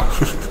 No.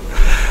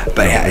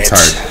 But yeah, it's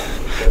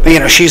hard.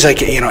 But she's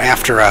like,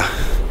 after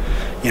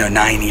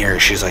 9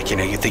 years, she's like,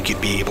 you think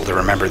you'd be able to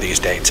remember these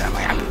dates? I'm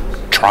like,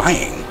 I'm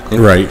trying.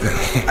 Right.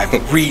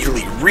 I'm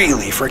really,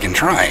 really freaking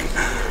trying.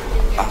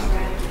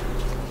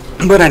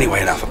 But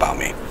anyway, enough about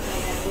me.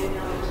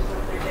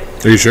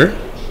 Are you sure?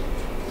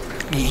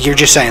 You're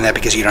just saying that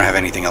because you don't have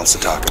anything else to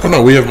talk about. Oh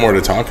no, we have more to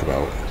talk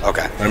about.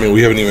 Okay. I mean,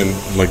 we haven't even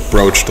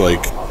broached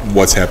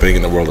what's happening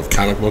in the world of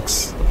comic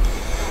books,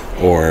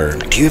 or.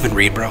 Do you even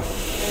read, bro?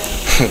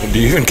 Do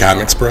you even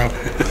comics, bro?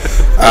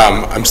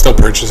 I'm still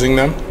purchasing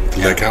them.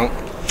 Does that count?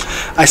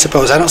 I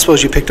suppose. I don't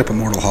suppose you picked up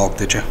Immortal Hulk,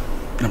 did you?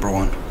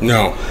 #1.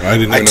 No, I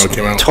didn't even know it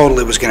came out.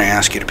 Totally was going to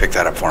ask you to pick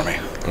that up for me.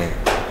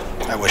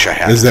 I wish I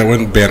had. Is that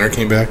when Banner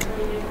came back?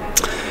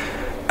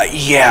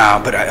 Yeah,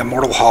 but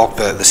Immortal Hulk,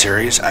 the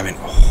series, I mean,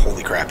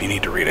 holy crap, you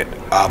need to read it.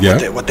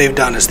 What they've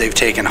done is they've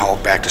taken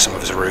Hulk back to some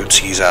of his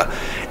roots.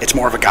 It's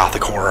more of a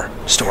gothic horror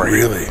story.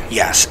 Really?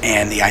 Yes,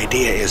 and the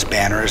idea is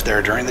Banner is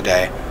there during the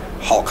day,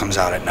 Hulk comes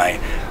out at night.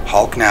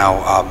 Hulk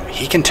now,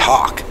 he can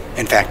talk.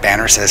 In fact,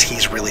 Banner says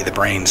he's really the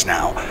brains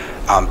now,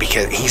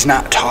 because he's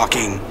not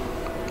talking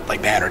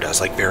like Banner does,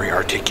 like very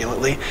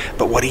articulately,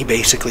 but what he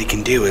basically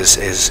can do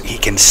is he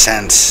can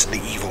sense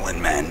the evil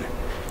in men.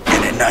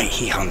 And at night,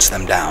 he hunts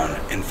them down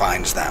and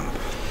finds them.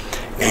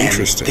 And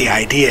interesting. The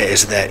idea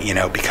is that,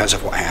 because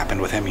of what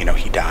happened with him,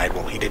 he died.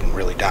 Well, he didn't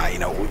really die.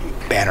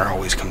 Banner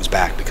always comes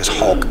back because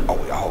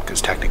Hulk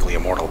is technically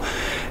immortal.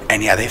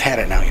 And yeah, they've had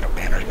it now.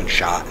 Banner's been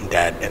shot and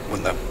dead. And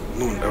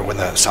when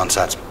the sun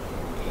sets,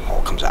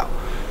 Hulk comes out.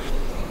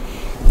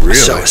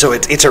 Really? So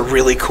it's a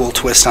really cool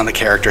twist on the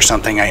character.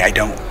 Something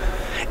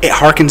it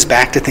harkens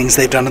back to things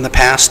they've done in the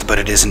past, but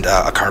it isn't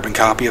a carbon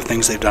copy of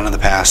things they've done in the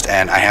past.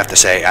 And I have to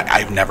say,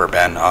 I've never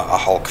been a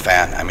Hulk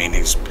fan. I mean,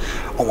 he's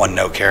a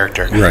one-note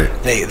character. Right.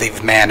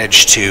 They've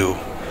managed to,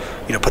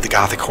 put the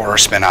gothic horror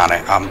spin on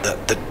it,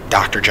 the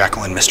Dr.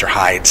 Jekyll and Mr.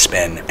 Hyde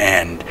spin,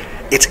 and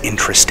it's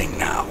interesting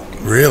now.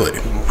 Really?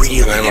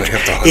 Really. I might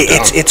have to hunt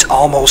down. It's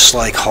almost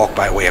like Hulk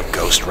by way of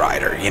Ghost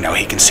Rider.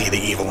 He can see the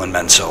evil in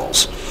men's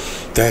souls.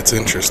 That's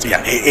interesting.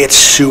 Yeah, it's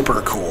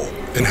super cool.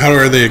 And how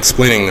are they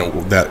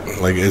explaining that?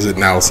 Is it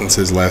now since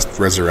his last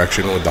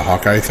resurrection with the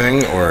Hawkeye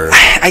thing, or?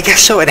 I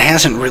guess so. It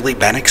hasn't really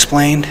been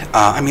explained.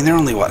 I mean, they're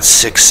only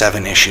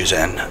 6-7 issues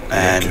in,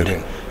 and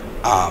kidding.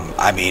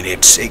 I mean,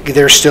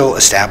 they're still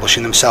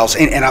establishing themselves.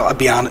 And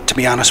to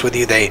be honest with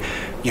you, they,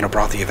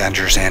 brought the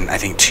Avengers in. I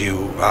think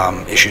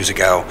 2 issues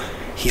ago.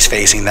 He's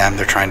facing them.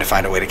 They're trying to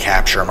find a way to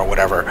capture him or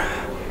whatever.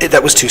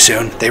 That was too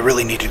soon. They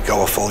really needed to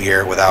go a full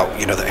year without,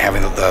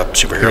 having the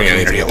superhero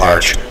community at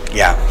large.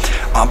 Yeah.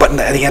 But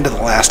at the end of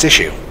the last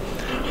issue,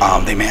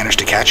 they managed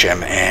to catch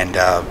him, and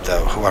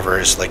whoever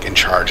is in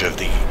charge of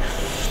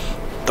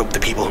the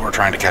people who are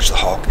trying to catch the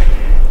Hulk,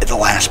 the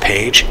last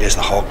page is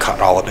the Hulk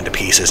cut all up into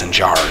pieces in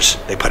jars.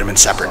 They put him in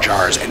separate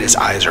jars, and his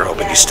eyes are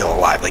open. He's still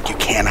alive. You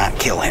cannot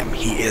kill him.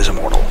 He is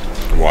immortal.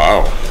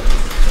 Wow.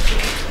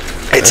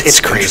 It's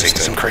crazy.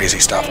 Some crazy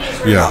stuff.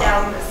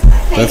 Yeah.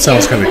 That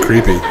sounds kind of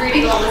creepy.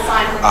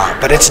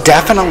 But it's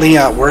definitely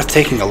worth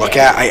taking a look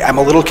at. I'm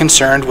a little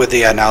concerned with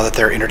now that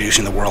they're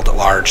introducing the world at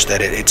large,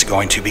 that it's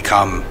going to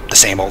become the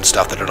same old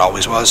stuff that it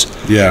always was.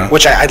 Yeah.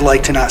 Which I'd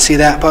like to not see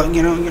that, but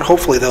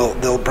hopefully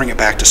they'll bring it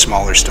back to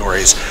smaller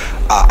stories.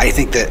 I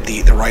think that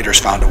the writers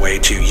found a way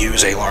to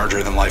use a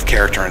larger than life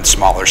character in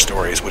smaller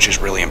stories, which is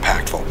really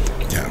impactful.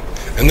 Yeah.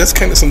 And that's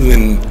kind of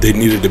something they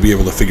needed to be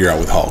able to figure out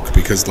with Hulk,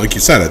 because like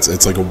you said,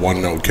 it's like a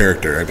one-note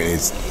character. I mean,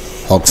 he's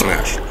Hulk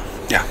smash.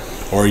 Yeah.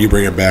 Or you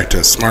bring it back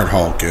to Smart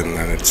Hulk, and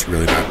then it's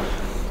really not.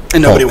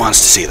 And nobody wants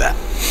to see that.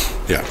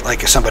 Yeah.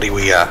 Like somebody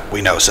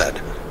we know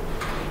said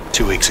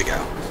 2 weeks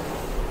ago.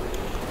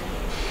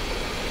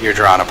 You're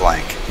drawing a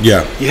blank.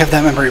 Yeah. You have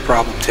that memory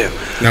problem too.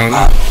 No.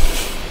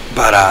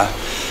 But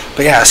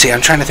yeah. See,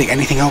 I'm trying to think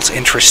anything else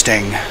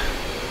interesting.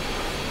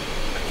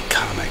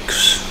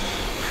 Comics.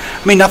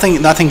 I mean,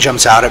 nothing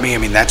jumps out at me. I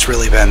mean, that's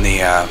really been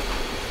the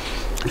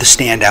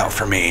standout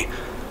for me.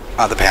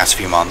 The past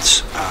few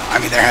months. I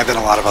mean, there have been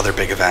a lot of other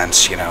big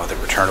events, the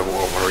return of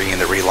Wolverine,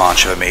 the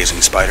relaunch of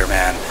Amazing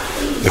Spider-Man.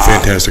 The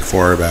Fantastic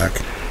Four are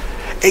back.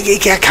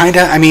 Yeah, kind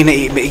of. I mean,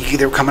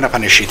 they're coming up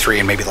on issue 3,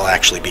 and maybe they'll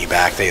actually be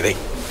back. They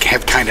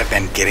have kind of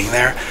been getting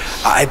there.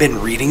 I've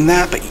been reading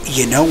that, but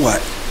you know what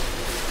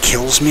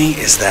kills me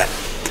is that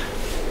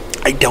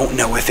I don't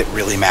know if it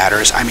really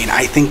matters. I mean,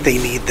 I think they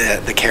need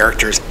the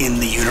characters in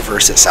the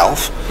universe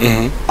itself.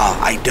 Mm-hmm.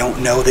 I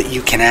don't know that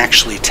you can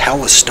actually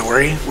tell a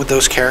story with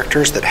those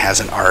characters that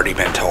hasn't already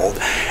been told.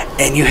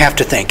 And you have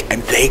to think,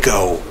 and they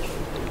go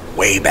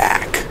way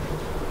back.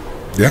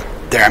 Yeah.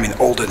 They're,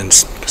 older than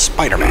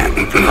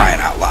Spider-Man, for crying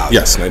out loud.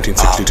 Yes,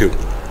 1962.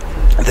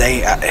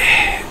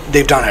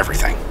 They've done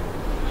everything.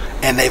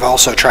 And they've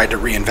also tried to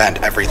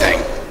reinvent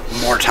everything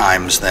more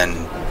times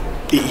than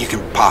you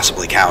can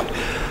possibly count.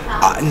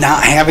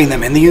 Not having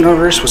them in the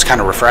universe was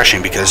kind of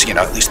refreshing because,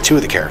 at least two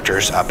of the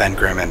characters, Ben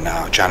Grimm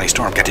and Johnny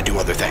Storm, get to do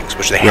other things,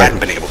 which they hadn't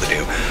been able to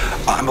do.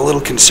 I'm a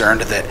little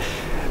concerned that,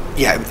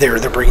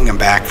 they're bringing them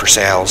back for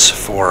sales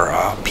for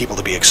people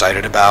to be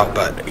excited about,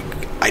 but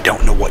I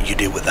don't know what you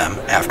do with them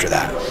after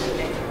that,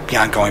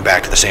 beyond going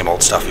back to the same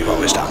old stuff you've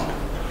always done.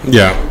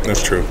 Yeah,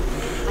 that's true.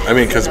 I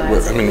mean, because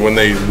when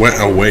they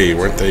went away,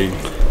 weren't they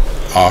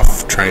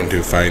off trying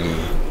to find?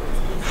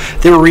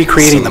 They were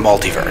recreating the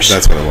multiverse.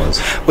 That's what it was.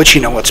 Which,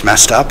 what's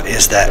messed up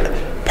is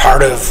that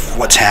part of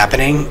what's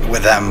happening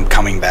with them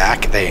coming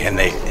back, they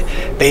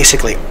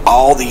basically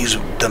all the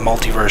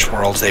multiverse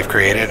worlds they've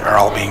created are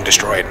all being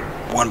destroyed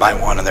one by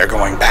one, and they're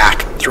going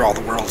back through all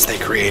the worlds they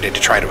created to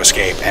try to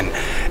escape. And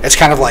it's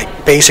kind of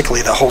like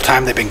basically the whole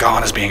time they've been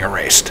gone is being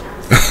erased.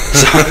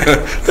 So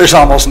there's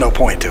almost no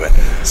point to it.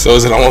 So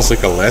is it almost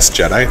like a Last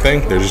Jedi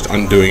thing? They're just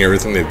undoing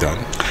everything they've done?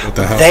 What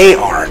the hell? They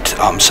aren't.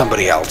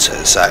 Somebody else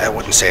is. I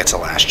wouldn't say it's a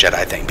Last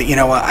Jedi thing. But you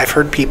know what? I've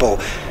heard people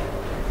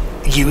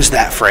use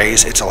that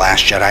phrase, it's a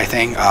Last Jedi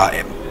thing,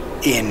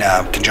 in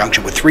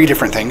conjunction with 3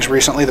 different things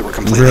recently that were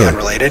completely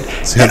unrelated.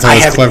 See, and I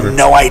have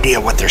no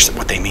idea what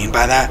they mean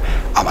by that.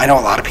 I know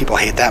a lot of people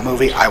hate that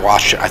movie. I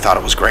watched it. I thought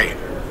it was great.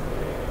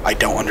 I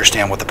don't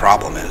understand what the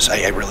problem is.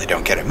 I really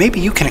don't get it. Maybe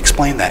you can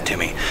explain that to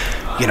me,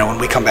 when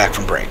we come back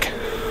from break.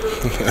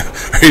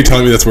 Are you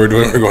telling me that's what we're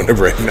doing? We're going to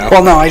break now?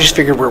 Well, no, I just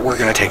figured we're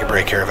going to take a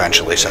break here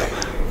eventually, so.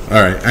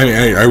 All right. I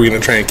mean, are we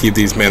going to try and keep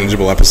these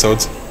manageable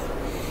episodes?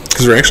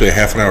 Because we're actually a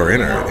half an hour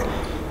in already.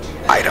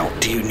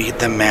 Do you need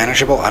them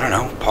manageable? I don't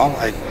know. Paul,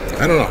 I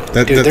don't know.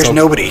 There's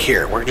nobody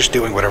here. We're just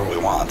doing whatever we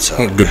want, so.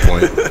 Good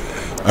point.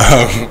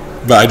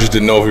 But I just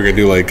didn't know if we were going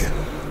to do, like,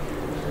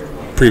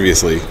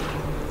 previously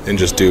and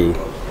just do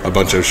a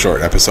bunch of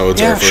short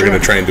episodes, or if we're going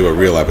to try and do a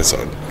real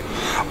episode.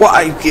 Well,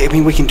 I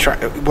mean, we can try.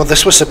 Well,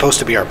 this was supposed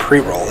to be our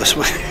pre-roll. This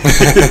was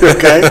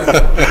okay.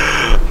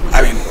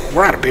 I mean,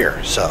 we're out of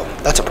beer, so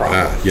that's a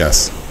problem.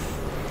 Yes,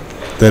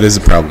 that is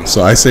a problem.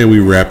 So I say we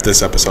wrap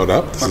this episode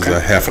up. This is a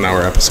half an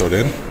hour episode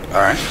in. All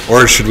right.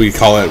 Or should we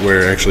call it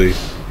we're actually,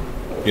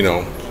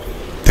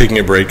 taking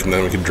a break and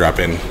then we can drop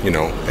in,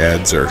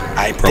 ads or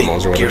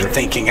promos or whatever? You're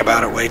thinking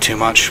about it way too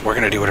much. We're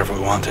going to do whatever we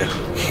want to.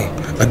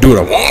 I do what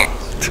I want.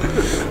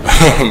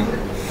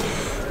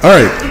 All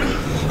right.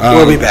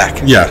 We'll be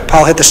back. Yeah.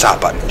 Paul, hit the stop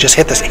button. Just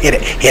hit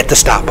it. Hit the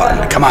stop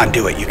button. Come on,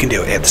 do it. You can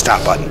do it. Hit the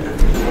stop button.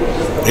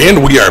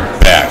 And we are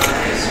back.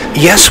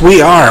 Yes,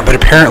 we are, but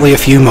apparently a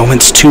few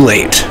moments too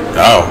late.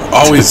 Oh,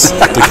 always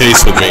the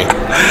case with me.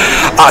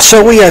 So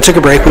we took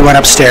a break. We went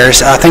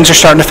upstairs. Things are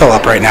starting to fill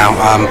up right now.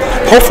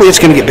 Hopefully it's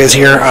going to get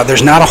busier.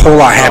 There's not a whole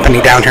lot happening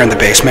down here in the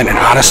basement, and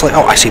honestly,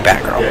 I see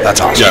Batgirl. That's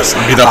awesome. Yes,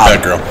 beat up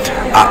Batgirl.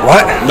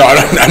 What? No,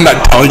 I'm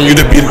not telling you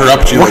to beat her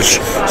up.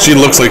 She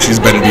looks like she's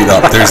been beat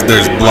up.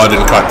 There's blood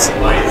and cuts.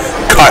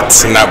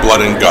 Cuts, not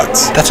blood and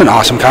guts. That's an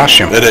awesome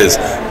costume. It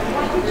is.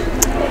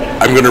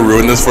 I'm going to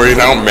ruin this for you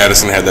now.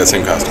 Madison had that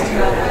same costume.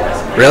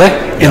 Really?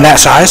 Yeah. In that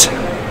size?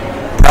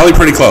 Probably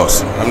pretty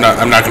close. I'm not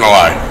going to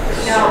lie.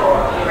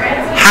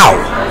 How?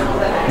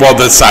 Well,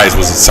 the size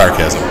was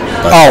sarcasm.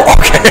 But,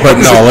 okay. But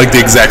no, like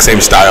the exact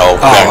same style.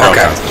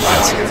 Okay. Costume,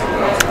 yes.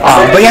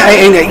 But yeah,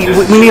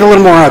 we need a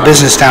little more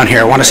business down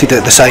here. I want to see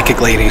the psychic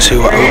ladies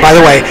who, by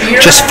the way,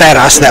 just fed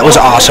us. That was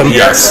awesome.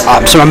 Yes.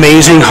 Some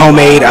amazing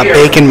homemade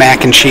bacon,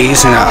 mac and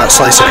cheese, and a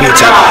slice of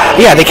pizza.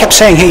 Yeah, they kept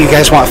saying, hey, you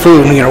guys want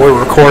food? And, we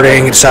were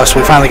recording and stuff, so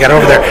we finally got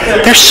over there.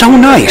 They're so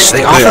nice.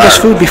 They offered us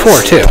food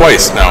before, too.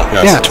 Twice now,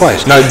 yes. Yeah,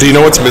 twice. Now, do you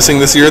know what's missing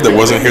this year that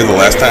wasn't here the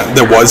last time?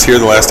 That was here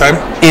the last time?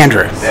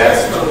 Andrew.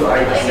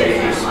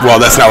 Well,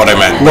 that's not what I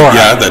meant. Laura.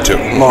 Yeah, that too.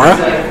 Laura?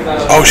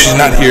 Oh, she's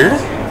not here?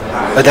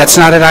 That's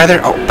not it either?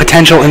 Oh,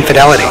 potential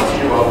infidelity.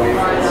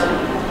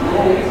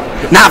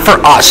 Not for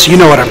us. You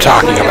know what I'm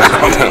talking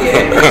about.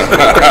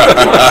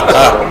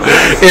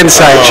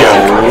 Inside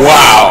joke.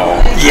 Wow.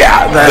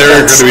 Yeah. There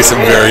are going to be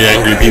some very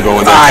angry people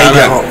with that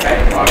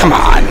comment. Come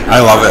on. I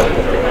love it.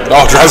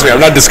 Oh, trust me, I'm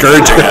not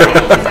discouraging it.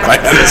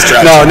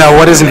 No,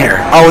 what isn't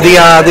here? Oh, the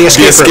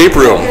escape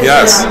room.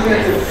 Yes.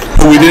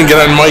 We didn't get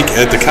on mic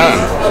at the con,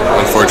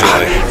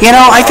 unfortunately.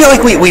 I feel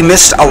like we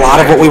missed a lot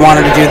of what we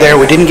wanted to do there.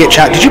 We didn't get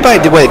John. Did you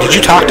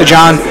talk to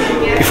John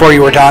before you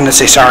were done and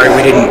say sorry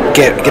we didn't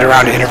get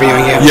around to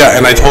interviewing you? Yeah,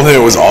 and I told him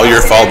it was all your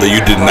fault that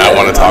you did not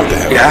want to talk to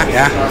him.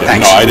 Yeah,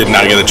 thanks. No, I did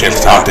not get a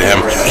chance to talk to him.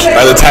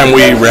 By the time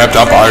we wrapped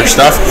up our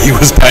stuff, he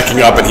was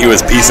packing up and he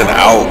was peacing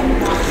out.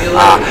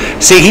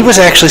 See, he was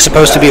actually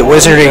supposed to be at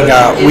Wizarding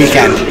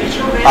weekend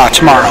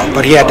tomorrow,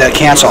 but he had to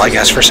cancel, I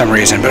guess, for some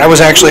reason. But I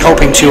was actually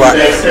hoping to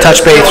touch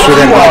base with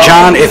him.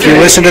 John, if you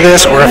listen to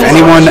this, or if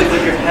anyone,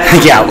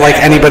 like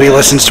anybody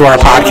listens to our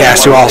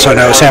podcast who also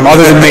knows him,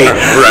 other than me.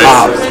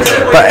 Right.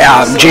 But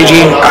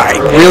JG,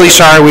 I'm really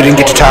sorry we didn't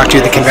get to talk to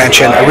you at the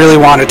convention. I really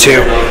wanted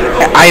to.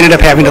 I ended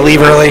up having to leave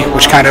early,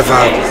 which kind of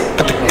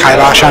put the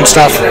kibosh on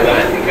stuff.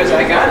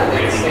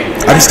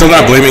 I'm still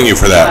not blaming you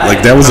for that.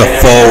 Like, that was a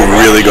full,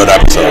 really good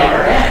episode.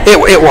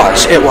 It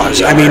was.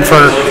 I mean,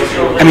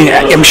 I mean,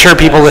 I'm sure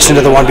people listened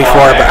to the one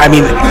before, but I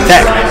mean,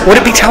 that would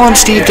it be telling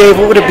Steve Dave?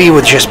 What would it be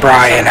with just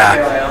Brian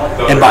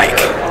and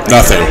Mike?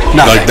 Nothing.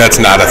 Like, that's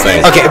not a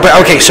thing.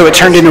 Okay, so it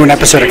turned into an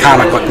episode of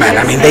Comic Book Men.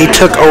 I mean, they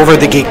took over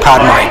the Geek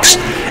Pod mics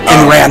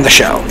and ran the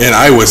show. And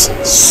I was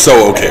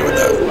so okay with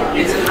that.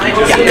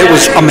 Yeah, it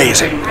was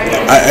amazing.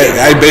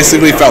 I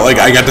basically felt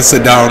like I got to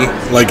sit down,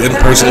 like, and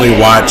personally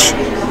watch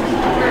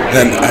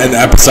an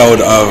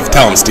episode of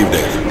Telling Steve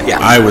Dave. Yeah.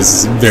 I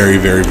was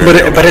very, very,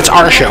 very But it's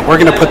our show. We're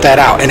going to put that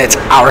out, and it's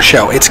our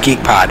show. It's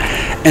Geek Pod,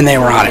 and they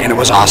were on it, and it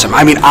was awesome.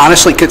 I mean,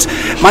 honestly, because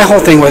my whole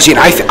thing was,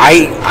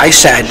 I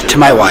said to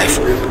my wife,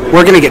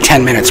 we're going to get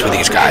 10 minutes with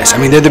these guys. I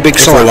mean, they're the big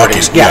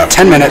celebrities. Yeah,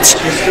 10 minutes.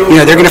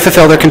 They're going to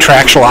fulfill their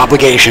contractual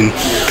obligation,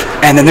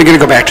 and then they're going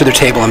to go back to their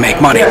table and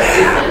make money.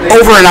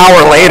 Over an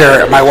hour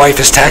later, my wife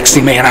is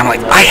texting me, and I'm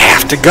like, I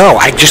have to go.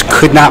 I just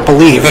could not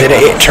believe that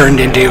it turned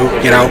into,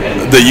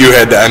 That you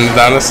had to end it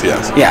on us?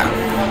 Yes. Yeah.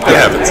 It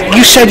happens.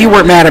 You said you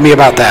weren't mad at me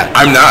about that.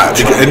 I'm not.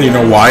 And you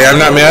know why I'm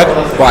not mad?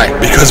 Why?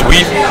 Because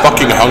we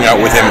fucking hung out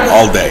with him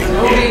all day.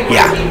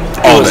 Yeah.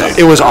 All day.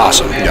 It was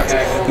awesome. Yes.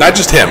 Not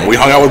just him. We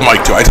hung out with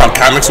Mike, too. I talked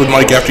comics with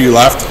Mike after you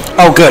left.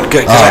 Oh, good.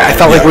 Because I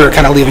felt like we were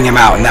kind of leaving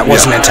him out, and that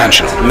wasn't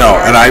intentional. No,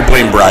 and I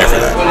blame Bri for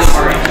that.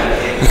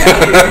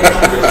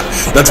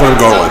 That's what I'm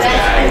going with.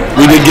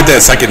 We did get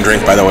that second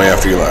drink, by the way,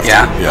 after you left.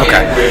 Yeah?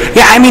 Okay.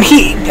 Yeah, I mean,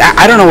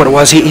 I don't know what it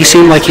was. He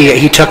seemed like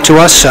he took to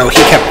us, so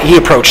he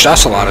approached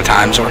us a lot of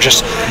times, or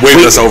just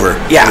waved us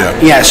over.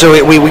 Yeah. So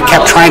we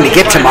kept trying to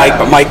get to Mike,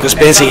 but Mike was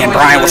busy, and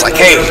Brian was like,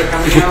 "Hey,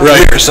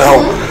 right."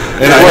 So,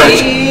 and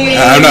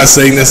I'm not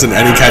saying this in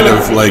any kind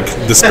of like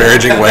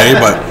disparaging way,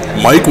 but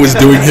Mike was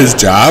doing his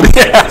job.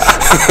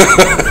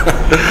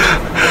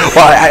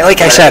 Well,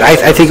 like I said,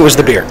 I think it was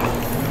the beard.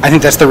 I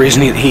think that's the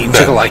reason he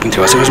took a liking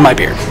to us. It was my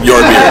beard.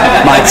 Your beard.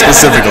 Mine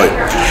specifically.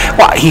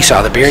 Well, he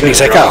saw the beard and he's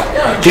like, oh,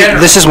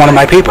 this is one of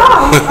my people.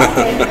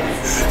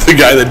 The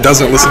guy that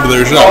doesn't listen to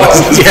their show.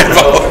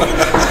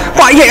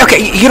 Well, yeah,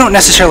 okay. You don't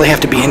necessarily have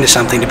to be into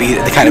something to be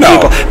the kind of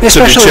people.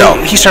 Especially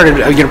he started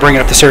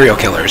bringing up the serial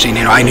killers. And,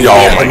 I knew.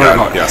 Oh my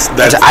God! Yes,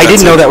 I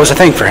didn't know that was a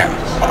thing for him.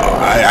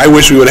 I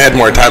wish we would have had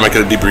more time. I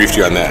could have debriefed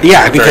you on that.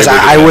 Yeah, because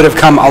I would have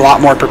come a lot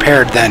more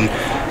prepared than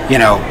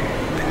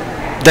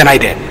I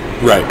did.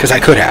 Right. Because I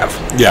could have.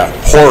 Yeah.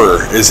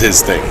 Horror is his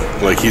thing.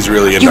 Like, he's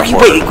really into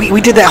horror. Wait, we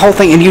did that whole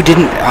thing and you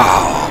didn't.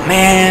 Oh,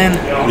 man.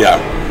 Yeah.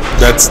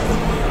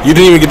 You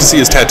didn't even get to see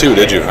his tattoo,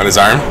 did you? On his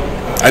arm?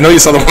 I know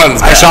you saw the one on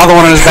his back. I saw the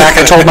one on his back.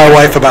 I told my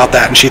wife about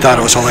that and she thought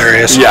it was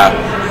hilarious. Yeah.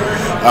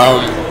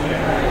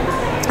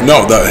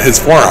 No, his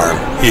forearm,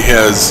 he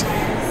has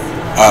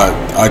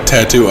a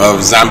tattoo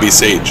of Zombie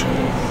Sage.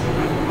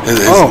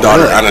 His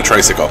daughter on a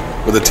tricycle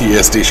with a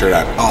TSD shirt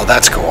on. Oh,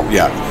 that's cool.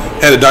 Yeah.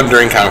 Had it done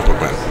during Comic Book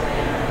Men.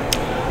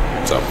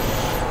 So,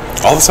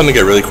 all of a sudden I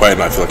get really quiet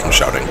and I feel like I'm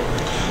shouting.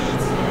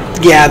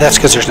 Yeah, that's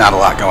because there's not a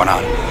lot going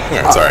on.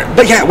 Yeah, it's all right.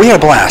 But yeah, we had a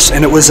blast,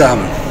 and it was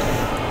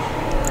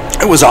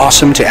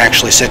awesome to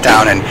actually sit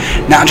down and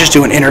not just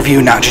do an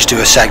interview, not just do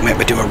a segment,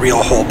 but do a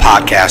real whole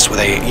podcast with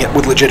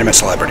legitimate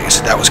celebrities.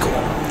 That was cool.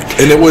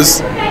 And it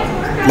was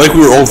like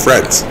we were old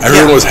friends.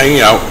 Everyone was hanging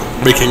out,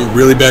 making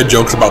really bad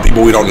jokes about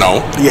people we don't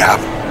know. Yeah.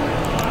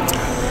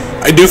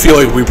 I do feel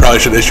like we probably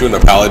should issue an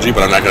apology,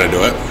 but I'm not going to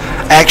do it.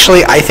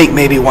 Actually, I think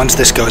maybe once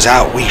this goes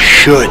out, we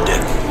should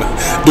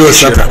do a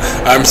separate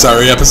I'm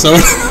sorry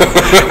episode.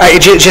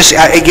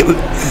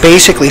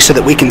 Basically so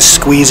that we can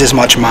squeeze as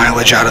much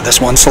mileage out of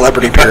this one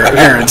celebrity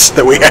appearance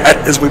that we had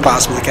as we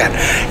possibly can.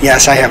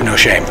 Yes, I have no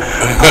shame.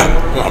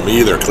 Well,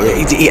 me either,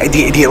 clearly. Do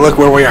you look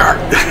where we are?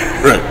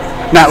 Right.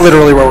 Not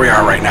literally where we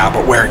are right now,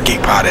 but where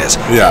Geek Pod is.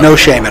 Yeah. No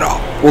shame at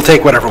all. We'll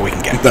take whatever we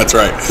can get. That's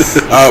right.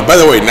 By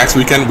the way, next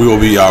weekend we will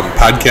be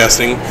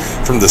podcasting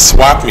from the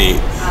swap meet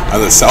on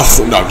the south.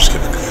 No, I'm just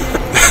kidding.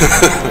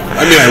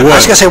 I mean, I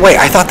was going to say, wait,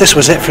 I thought this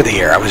was it for the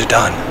year. I was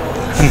done.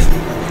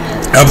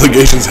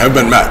 Obligations have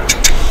been met.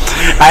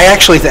 I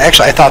actually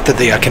I thought that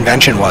the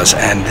convention was,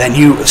 and then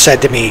you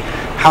said to me,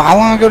 how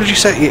long ago did you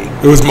say?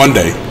 It was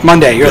Monday.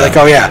 Monday. You're like,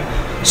 oh yeah.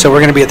 So we're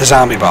going to be at the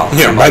Zombie Ball.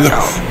 Yeah,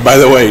 by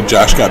the way,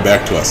 Josh got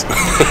back to us.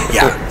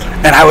 Yeah.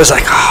 And I was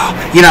like,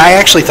 I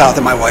actually thought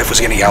that my wife was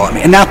going to yell at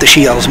me. And not that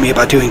she yells at me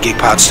about doing Geek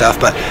Pod stuff,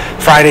 but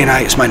Friday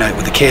night is my night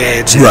with the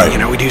kids. And,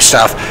 we do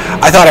stuff.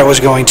 I thought I was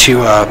going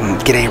to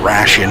get a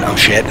ration of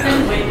shit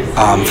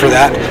for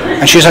that.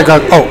 And she's like,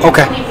 oh,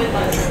 okay.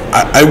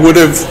 I would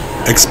have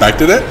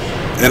expected it,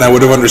 and I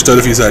would have understood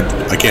if you said,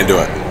 I can't do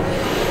it.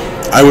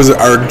 I was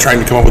already trying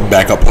to come up with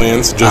backup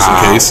plans just in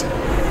case.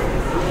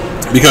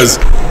 Because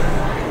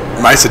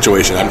my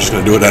situation, I'm just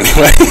going to do it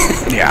anyway.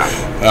 Yeah.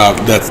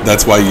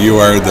 That's why you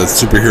are the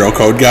superhero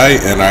code guy,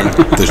 and I'm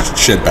the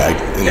shitbag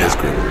in this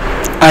group.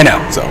 I know.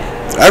 So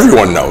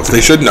everyone knows.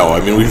 They should know. I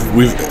mean,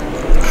 we've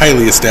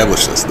highly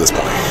established this at this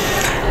point.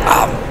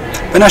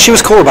 But no, she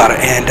was cool about it,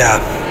 and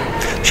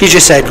she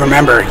just said,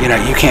 "Remember,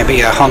 you can't be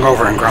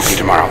hungover and grumpy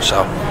tomorrow."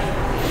 So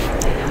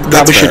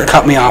probably should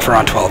cut me off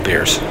around 12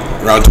 beers.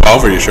 Around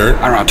 12? Are you sure?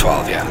 Around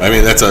 12, yeah. I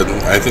mean, I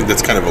think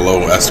that's kind of a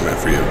low estimate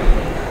for you.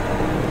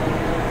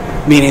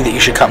 Meaning that you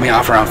should cut me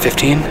off around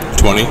 15?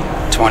 20?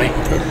 20?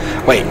 Okay.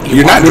 Wait,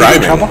 You're not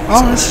driving. Trouble?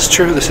 Oh, this is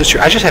true. This is true.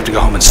 I just have to go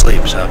home and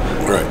sleep. So.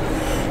 Right.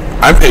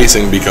 I'm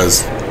pacing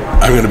because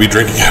I'm going to be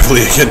drinking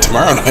heavily again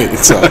tomorrow night.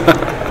 So.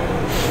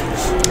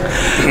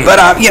 But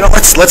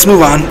let's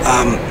move on.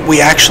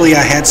 We actually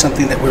had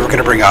something that we were going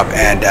to bring up,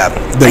 and that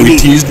we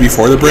teased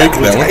before the break.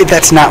 Yeah,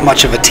 that's not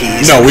much of a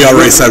tease. No, we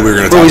already said we were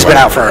going to talk about it. Movie's been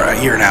out for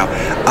a year now.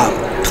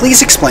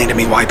 Please explain to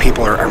me why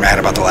people are mad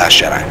about The Last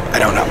Jedi. I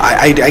don't know.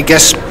 I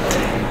guess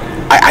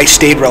I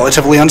stayed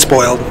relatively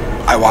unspoiled.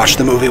 I watched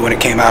the movie when it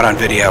came out on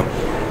video.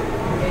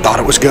 Thought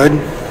it was good.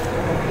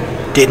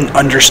 Didn't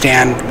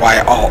understand why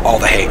all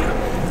the hate.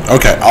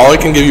 Okay, all I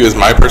can give you is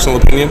my personal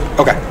opinion.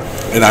 Okay.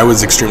 And I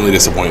was extremely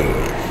disappointed in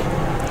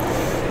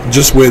it.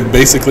 Just with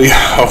basically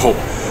how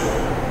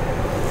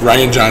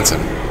Ryan Johnson,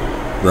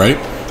 right?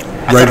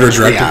 Writer or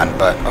director? Ryan,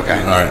 but okay.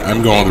 All right,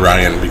 I'm going with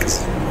Ryan because,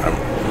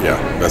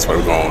 that's what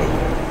I'm going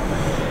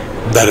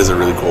with. That is a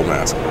really cool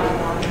mask.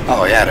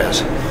 Oh, yeah, it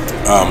is.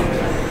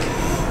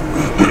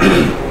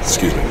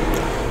 Excuse me.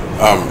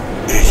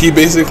 He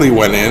basically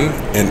went in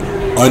and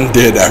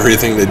undid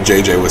everything that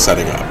JJ was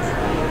setting up.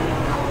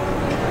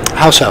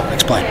 How so?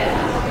 Explain.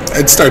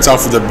 It starts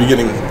off with the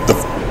beginning.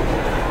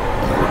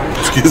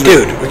 Excuse me.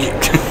 Dude,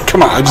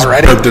 come on. I just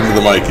burped into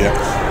the mic,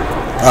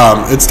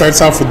 yeah. It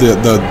starts off with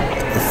the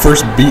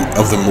first beat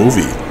of the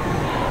movie.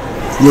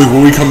 Like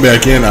when we come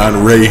back in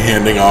on Rey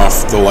handing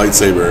off the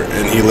lightsaber,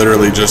 and he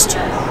literally just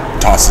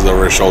tosses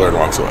over his shoulder and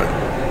walks away.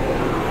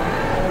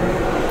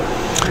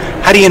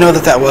 How do you know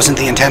that wasn't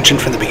the intention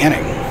from the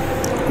beginning?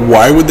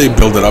 Why would they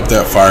build it up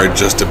that far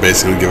just to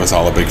basically give us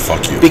all a big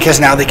fuck you? Because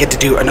now they get to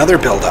do another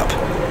build-up.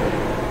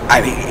 I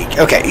mean,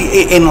 okay,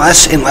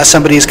 unless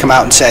somebody has come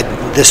out and said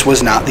this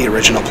was not the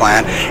original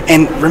plan.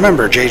 And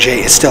remember,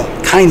 JJ is still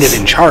kind of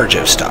in charge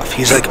of stuff.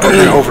 He's like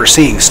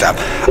overseeing stuff.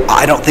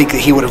 I don't think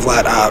that he would have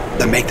let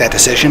them make that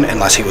decision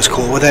unless he was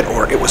cool with it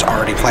or it was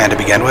already planned to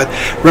begin with.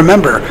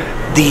 Remember,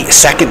 the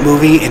second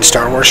movie in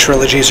Star Wars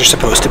trilogies are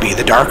supposed to be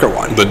the darker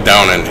one. The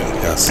down ending,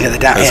 yes. Yeah, the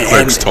down. As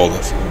Craigs told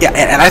us. Yeah,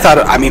 and I thought,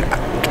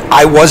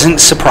 I wasn't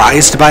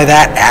surprised by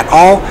that at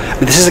all.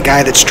 This is a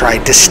guy that's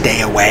tried to stay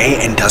away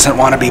and doesn't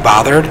want to be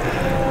bothered.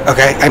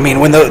 Okay? I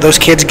mean, when those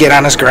kids get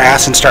on his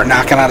grass and start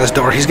knocking on his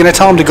door, he's going to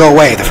tell them to go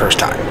away the first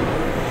time.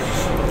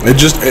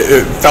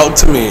 It felt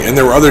to me, and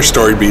there were other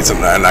story beats,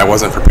 and I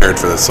wasn't prepared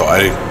for this, so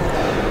I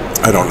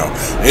don't know.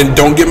 And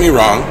don't get me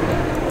wrong,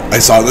 I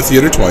saw it in the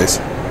theater twice,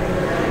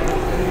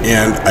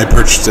 and I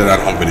purchased it on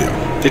home video.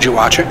 Did you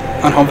watch it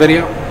on home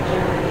video?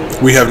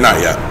 We have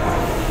not yet.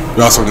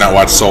 We also have not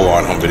watched Solo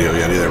on home video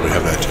yet either. We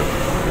have that too.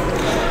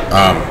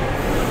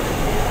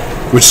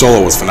 Which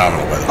Solo was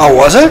phenomenal, by the way. Oh,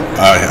 was it?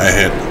 I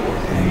had.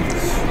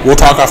 We'll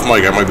talk off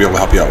mic. I might be able to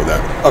help you out with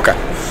that. Okay.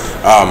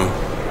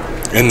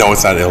 And no,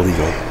 it's not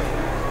illegal.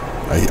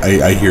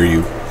 I hear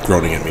you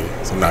groaning at me,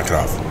 so knock it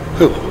off.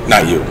 Who?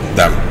 Not you.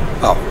 Them.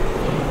 Oh.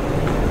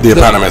 The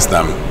eponymous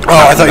them.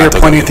 Oh, I thought you were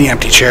pointing at the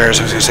empty chairs.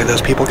 I was going to say,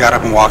 those people got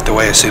up and walked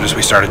away as soon as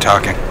we started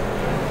talking.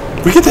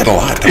 We get that a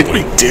lot, don't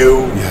we? We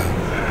do. Yeah.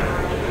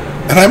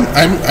 And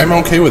I'm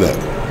okay with it.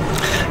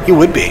 You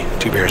would be,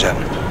 2 beers in.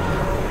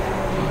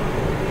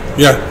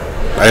 Yeah.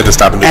 I had to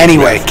stop and do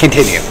Anyway,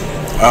 continue.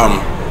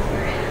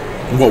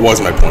 What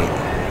was my point?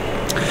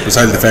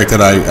 Besides the fact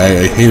that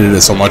I hated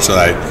it so much that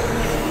I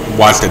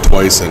watched it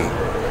twice and...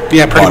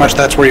 Yeah, pretty much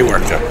that's where you were.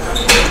 Okay.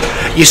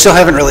 You still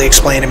haven't really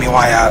explained to me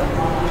why,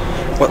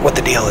 what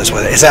the deal is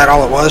with it. Is that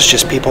all it was?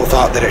 Just people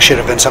thought that it should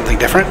have been something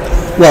different?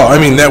 Well, I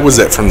mean, that was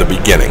it from the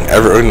beginning.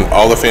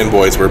 All the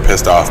fanboys were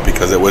pissed off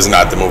because it was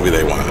not the movie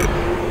they wanted.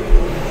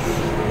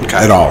 Okay.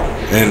 At all.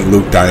 And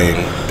Luke dying,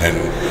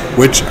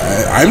 which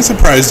I'm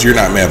surprised you're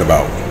not mad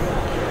about.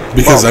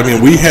 Because,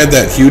 we had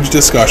that huge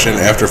discussion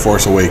after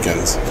Force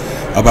Awakens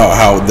about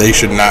how they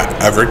should not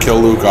ever kill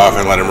Luke off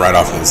and let him ride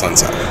off into the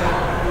sunset.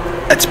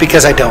 That's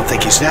because I don't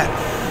think he's dead.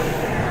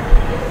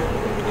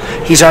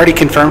 He's already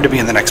confirmed to be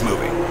in the next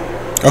movie.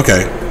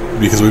 Okay,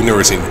 because we've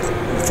never seen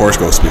Force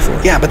Ghosts before.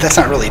 Yeah, but that's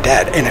not really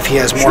dead. And if he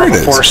has more of a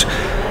Force...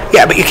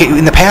 Yeah, but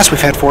in the past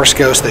we've had Force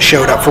Ghosts that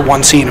showed up for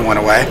one scene and went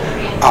away.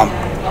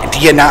 Do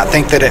you not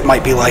think that it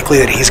might be likely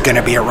that he's going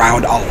to be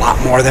around a lot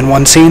more than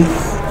one scene?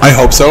 I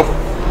hope so.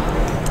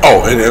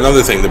 Oh, and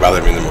another thing that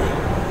bothered me in the movie.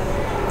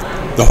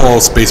 The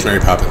whole Space Mary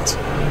Poppins.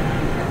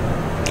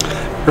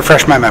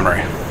 Refresh my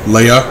memory.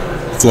 Leia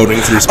floating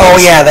through space. Oh,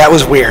 yeah, that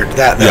was weird.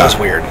 That was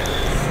weird.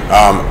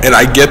 And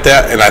I get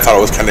that, and I thought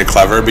it was kind of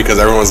clever because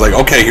everyone was like,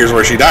 okay, here's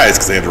where she dies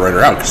because they had to write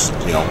her out because,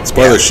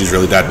 spoilers, she's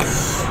really dead.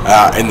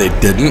 And they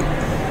didn't.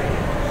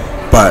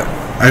 But,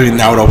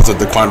 now it opens up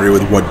the quandary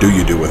with what do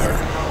you do with her?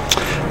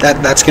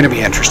 That's going to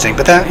be interesting,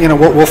 but that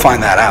we'll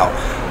find that out.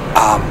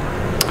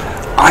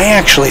 I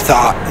actually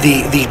thought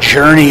the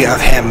journey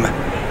of him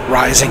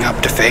rising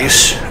up to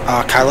face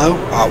Kylo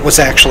was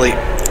actually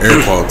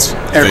air quotes.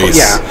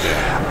 Yeah.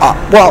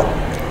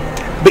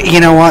 But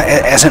you know what?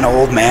 As an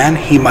old man,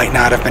 he might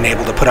not have been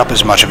able to put up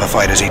as much of a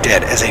fight as he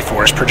did as a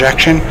Force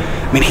projection.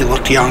 He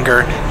looked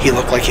younger. He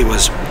looked like he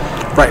was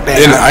right back.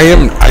 And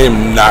I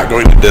am not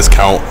going to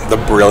discount the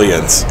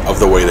brilliance of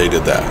the way they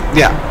did that.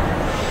 Yeah.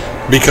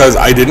 because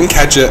I didn't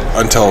catch it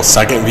until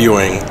second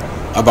viewing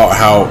about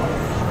how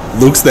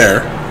Luke's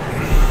there,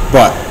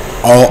 but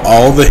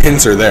all the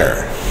hints are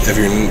there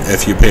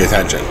if you pay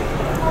attention.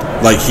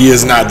 Like, he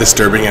is not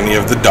disturbing any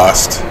of the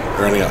dust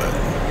or any of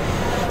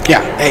it.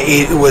 Yeah,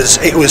 it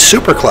was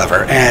super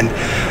clever. And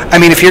I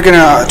mean, if you're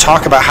gonna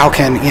talk about how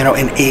can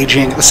an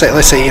aging,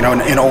 let's say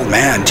an old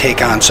man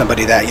take on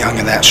somebody that young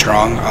and that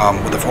strong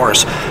with the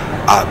Force,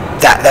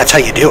 that's how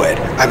you do it.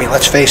 I mean,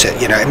 let's face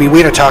it. I mean,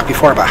 we had talked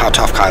before about how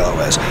tough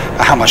Kylo is,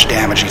 how much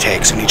damage he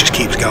takes, and he just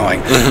keeps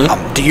going.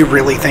 Mm-hmm. Do you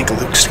really think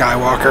Luke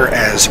Skywalker,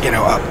 as a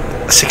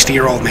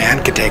 60-year-old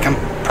man, could take him?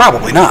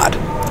 Probably not.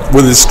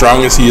 With as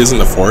strong as he is in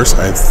the Force,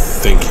 I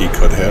think he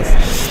could have.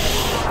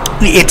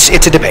 It's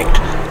a debate.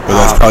 But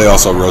that's probably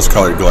also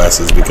rose-colored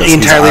glasses because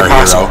entirely he's our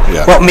possible. hero.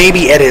 Yeah. Well,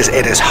 maybe at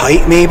his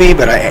height, maybe,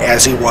 but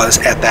as he was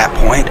at that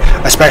point,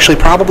 especially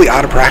probably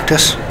out of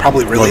practice,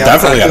 probably really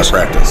definitely out of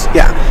practice.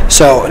 Yeah.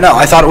 So no,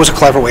 I thought it was a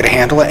clever way to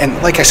handle it,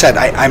 and like I said,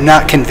 I'm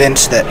not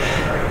convinced that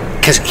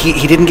because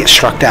he didn't get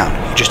struck down,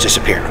 he just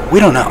disappeared. We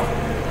don't know.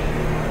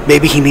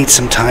 Maybe he needs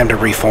some time to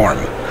reform.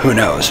 Who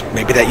knows?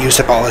 Maybe that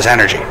used up all his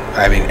energy.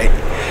 I mean,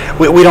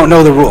 we don't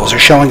know the rules. They're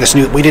showing us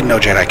we didn't know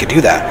Jedi could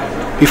do that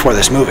before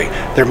this movie.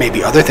 There may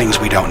be other things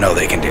we don't know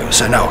they can do.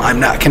 So no, I'm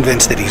not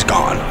convinced that he's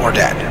gone or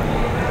dead.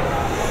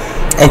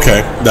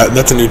 Okay,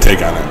 that's a new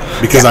take on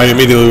it. Because I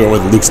immediately went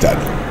with Luke's dead.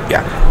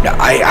 Yeah, no,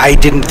 I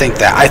didn't think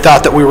that. I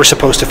thought that we were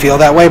supposed to feel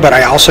that way, but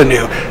I also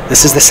knew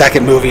this is the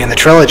second movie in the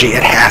trilogy.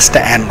 It has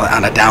to end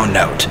on a down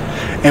note.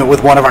 And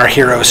with one of our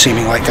heroes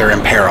seeming like they're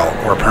in peril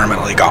or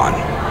permanently gone.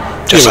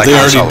 Just but like they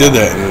already did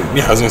that.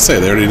 I was going to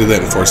say, they already did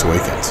that in Force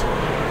Awakens.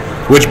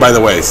 Which, by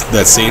the way,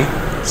 that scene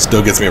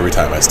still gets me every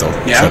time. I still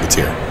shed a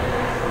tear.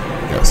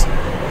 Yes.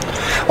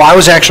 Well, I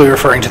was actually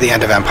referring to the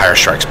end of Empire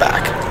Strikes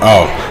Back.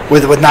 Oh.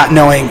 With not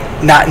knowing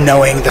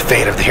the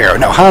fate of the hero.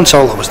 No, Han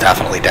Solo was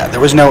definitely dead. There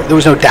was no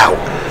doubt.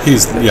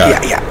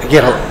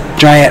 Yeah.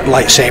 Giant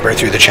lightsaber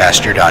through the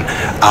chest. You're done.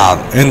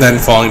 And then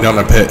falling down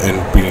a pit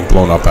and being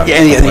blown up. And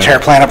the entire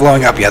planet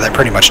blowing up. Yeah, that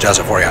pretty much does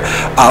it for you.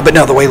 But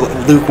no, the way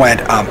Luke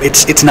went,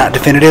 it's not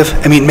definitive.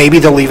 I mean, maybe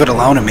they'll leave it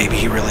alone, and maybe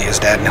he really is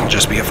dead, and he'll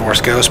just be a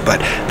Force ghost.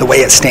 But the way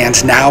it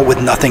stands now,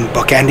 with nothing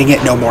bookending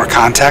it, no more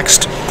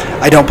context,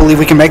 I don't believe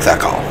we can make that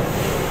call.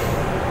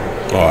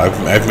 Well,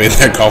 I've made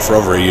that call for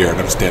over a year, and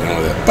I'm standing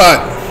with it. But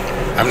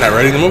I'm not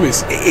writing the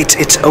movies.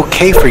 It's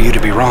okay for you to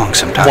be wrong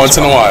sometimes. Once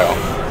in a while.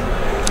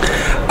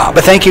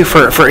 But thank you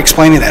for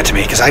explaining that to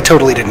me, because I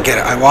totally didn't get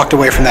it. I walked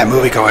away from that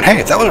movie going,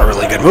 hey, that was a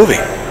really good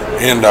movie.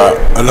 And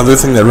another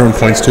thing that everyone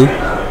points to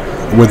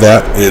with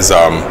that is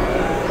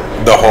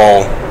the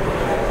whole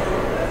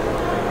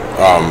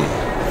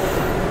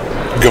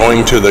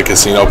going to the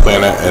casino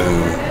planet,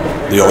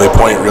 and the only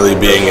point really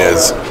being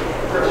is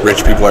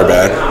rich people are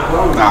bad.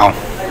 No.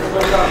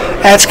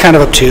 That's kind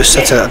of obtuse.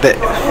 That's a bit...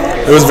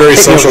 It was very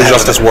social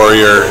justice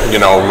warrior,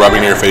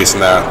 rubbing your face in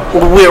that.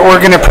 We're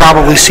going to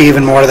probably see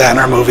even more of that in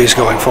our movies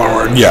going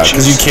forward. Yeah,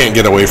 because you can't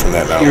get away from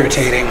that now.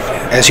 Irritating.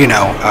 As you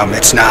know,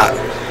 it's not...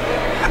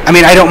 I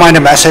mean, I don't mind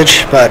a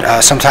message,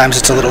 but sometimes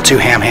it's a little too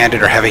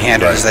ham-handed or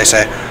heavy-handed, as they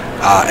say.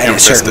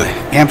 Ham-fisted.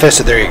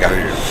 Ham-fisted, there you go.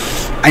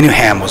 I knew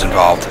ham was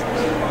involved.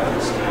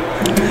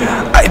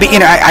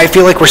 I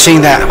feel like we're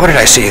seeing that... What did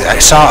I see? I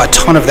saw a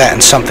ton of that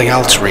in something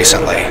else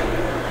recently.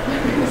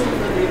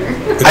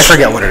 I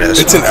forget what it is.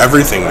 It's in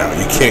everything now.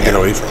 You can't get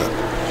away from it.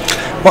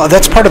 Well,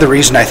 that's part of the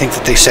reason I think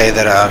that they say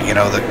that,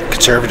 the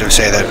conservatives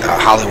say that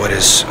Hollywood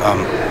is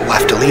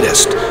left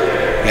elitist,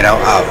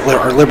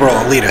 or liberal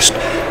elitist.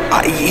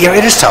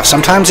 It is tough.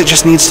 Sometimes it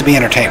just needs to be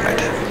entertainment.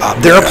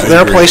 There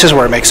are places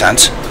where it makes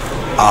sense.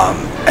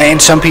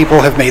 And some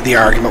people have made the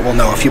argument, well,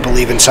 no, if you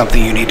believe in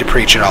something, you need to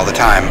preach it all the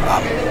time.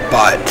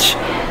 But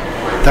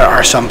there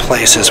are some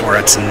places where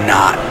it's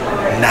not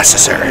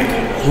necessary.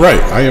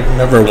 Right. I have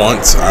never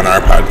once on our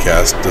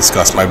podcast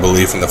discussed my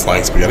belief in the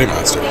flying spaghetti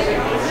monster.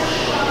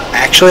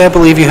 Actually, I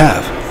believe you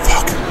have.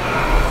 Fuck.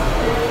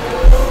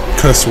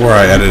 Could have swore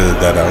I edited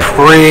that out.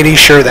 Pretty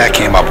sure that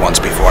came up once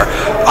before.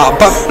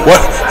 But what?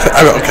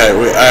 Okay,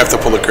 wait, I have to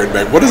pull the curtain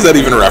back. What does that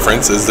even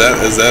reference? Is that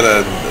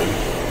a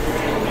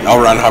L.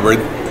 Ron Hubbard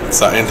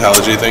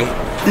Scientology thing?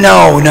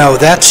 No.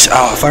 That's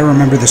if I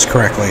remember this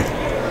correctly.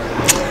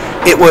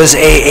 It was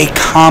a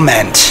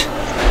comment,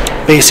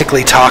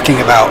 basically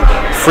talking about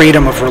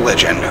freedom of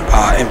religion,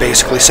 and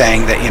basically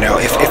saying that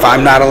if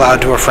I'm not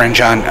allowed to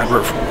infringe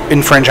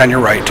on your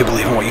right to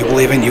believe in what you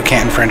believe in, you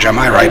can't infringe on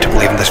my right to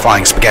believe in this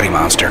flying spaghetti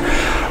monster.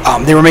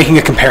 They were making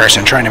a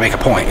comparison, trying to make a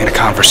point in a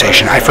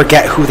conversation. I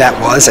forget who that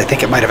was. I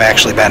think it might have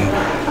actually been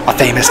a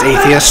famous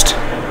atheist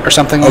or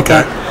something like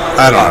that.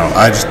 I don't know.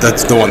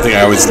 That's the one thing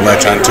I always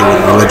latch onto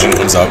when religion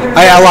comes up.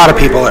 A lot of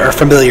people are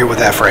familiar with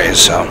that phrase.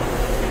 So,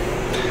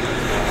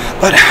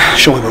 but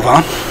shall we move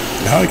on?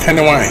 Now I kind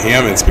of want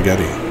ham and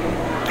spaghetti.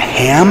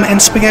 Ham and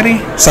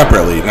spaghetti?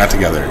 Separately, not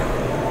together.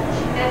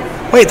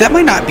 Wait, that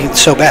might not be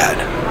so bad.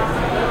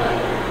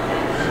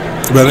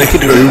 But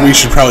we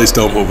should probably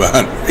still move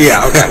on.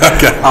 Yeah, okay.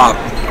 Okay.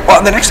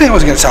 Well, the next thing I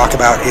was going to talk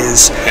about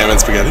is... Ham and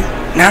spaghetti?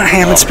 Not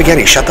ham and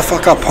spaghetti. Shut the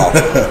fuck up, Paul.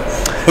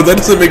 Well, that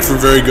doesn't make for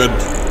very good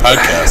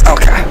podcast.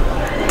 Okay.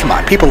 Come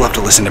on, people love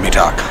to listen to me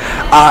talk.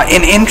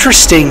 An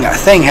interesting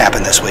thing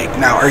happened this week.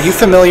 Now, are you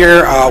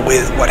familiar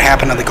with what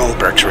happened on the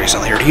Goldbergs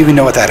recently, or do you even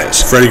know what that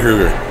is? Freddy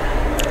Krueger.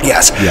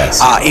 Yes.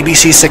 Yes.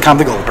 ABC's sitcom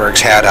The Goldbergs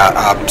had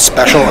a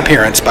special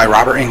appearance by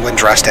Robert Englund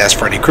dressed as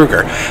Freddy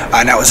Krueger.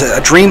 Now, it was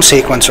a dream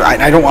sequence.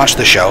 I don't watch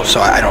the show,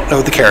 so I don't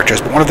know the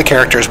characters, but one of the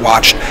characters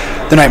watched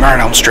The Nightmare on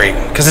Elm Street,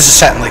 because this is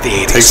set in like the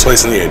 80s. Takes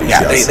place in the 80s,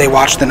 Yeah, yes. they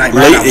watched The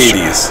Nightmare on Elm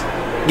Street. Late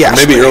 80s. Yes.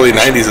 Maybe early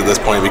 90s at this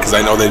point, because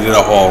I know they did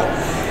a whole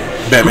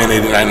Batman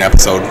 89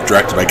 episode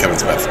directed by Kevin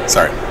Smith.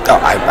 Sorry. Oh,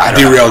 I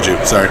don't know. Derailed you.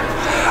 Sorry.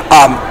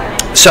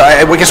 So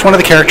I guess one of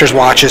the characters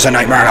watches A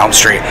Nightmare on Elm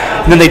Street,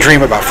 and then they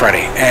dream about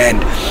Freddy.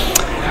 And,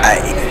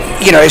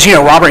 as you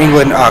know, Robert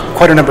Englund,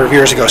 quite a number of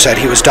years ago, said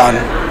he was done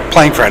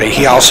playing Freddy.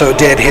 He also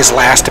did his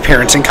last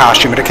appearance in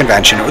costume at a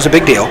convention. It was a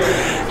big deal.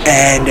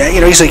 And,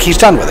 he's like, he's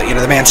done with it.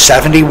 The man's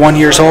 71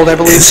 years old, I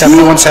believe.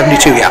 71,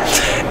 72, yeah.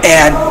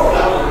 And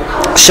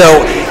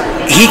so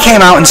he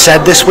came out and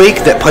said this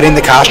week that putting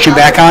the costume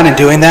back on and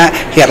doing that,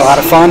 he had a lot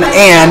of fun,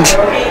 and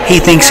he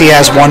thinks he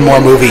has one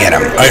more movie in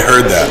him. I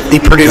heard that.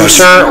 The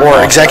producer or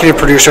executive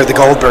producer of the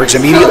Goldbergs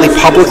immediately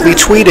publicly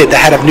tweeted the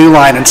head of New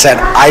Line and said,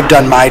 "I've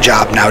done my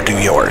job, now do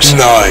yours."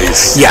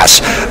 Nice.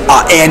 Yes.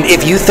 And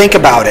if you think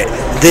about it,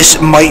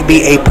 this might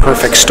be a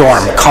perfect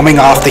storm coming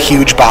off the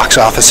huge box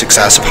office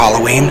success of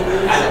Halloween.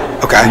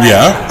 Okay.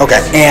 Yeah.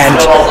 Okay. And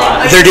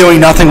they're doing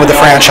nothing with the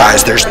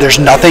franchise. There's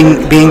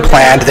nothing being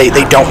planned.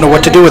 They don't know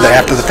what to do with it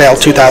after the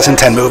failed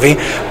 2010 movie.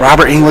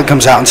 Robert Englund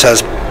comes out and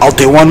says, "I'll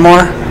do one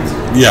more."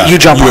 Yeah. You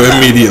jump on that.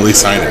 Immediately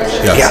sign it.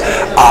 Yes.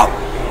 Yeah.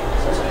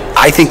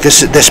 I think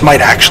this might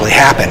actually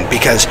happen,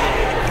 because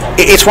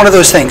it's one of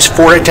those things.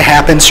 For it to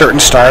happen, certain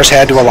stars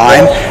had to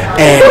align,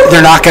 and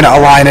they're not going to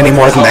align any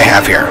more than they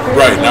have here.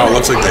 Right. Now it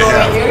looks like they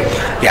have.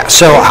 Yeah.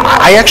 So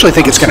I actually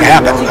think it's going to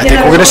happen. I think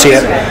we're going to see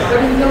it.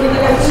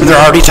 They're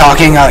already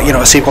talking,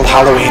 a sequel to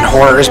Halloween.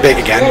 Horror is big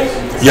again.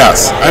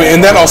 Yes.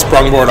 And that all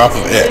sprung board off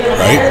of it,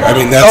 right?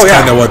 That's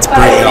kind of what's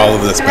bringing all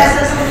of this back.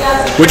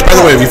 Which, by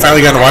the way, have you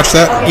finally gotten to watch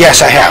that?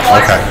 Yes, I have.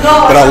 Okay.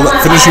 But I'll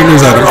finish your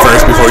news item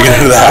first before we get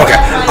into that. Okay.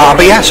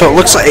 But yeah, so it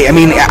looks like,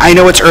 I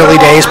know it's early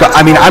days, but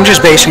I'm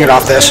just basing it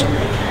off this.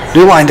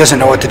 New Line doesn't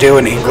know what to do,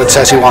 and Englund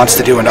says he wants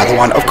to do another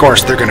one. Of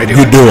course, they're going to do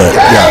it. You do it,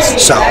 yes.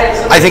 So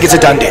I think it's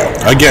a done deal.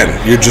 Again,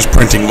 you're just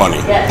printing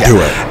money. Yeah. Do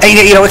it. And,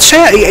 it's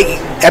sad.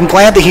 I'm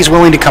glad that he's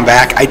willing to come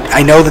back.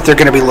 I know that they're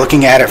going to be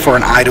looking at it for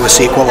an eye to a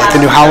sequel. Like the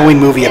new Halloween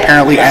movie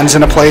apparently ends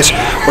in a place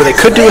where they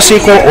could do a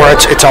sequel or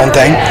it's its own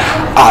thing.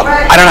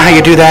 I don't know how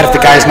you do that if the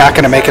guy's not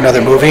going to make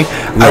another movie.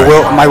 Right.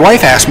 My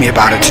wife asked me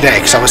about it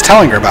today because I was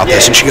telling her about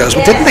this, and she goes,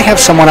 "Well, didn't they have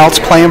someone else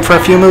play him for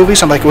a few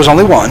movies?" I'm like, "It was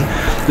only one.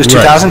 It was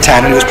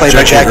 2010, and it was played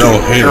by Jackie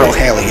Earle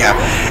Haley." Yeah,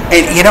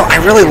 and I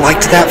really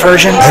liked that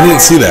version. I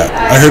didn't see that.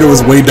 I heard it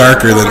was way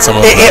darker than some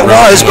of the It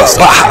was, but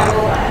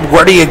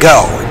where do you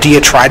go? Do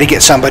you try to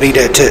get somebody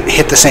to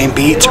hit the same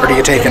beats, or do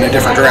you take in a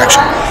different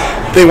direction?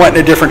 They went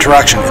in a different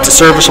direction. It's a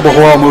serviceable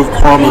horror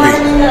movie.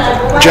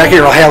 Jackie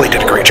Earle Haley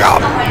did a great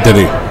job. Did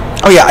he?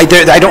 Oh yeah, I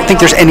don't think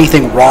there's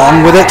anything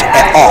wrong with it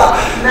at all.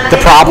 The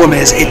problem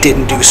is it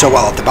didn't do so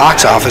well at the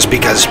box office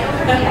because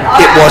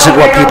it wasn't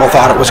what people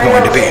thought it was going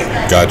to be.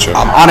 Gotcha.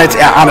 On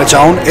its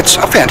own, it's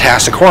a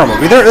fantastic horror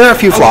movie. There are a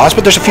few flaws,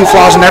 but there's a few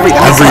flaws in every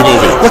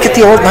movie. Look at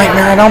the old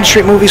Nightmare on Elm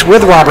Street movies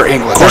with Robert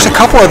Englund. There's a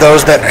couple of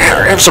those that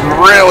have some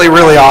really,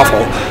 really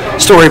awful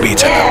story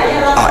beats in them.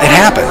 It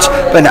happens,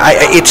 but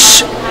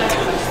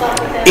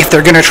if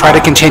they're going to try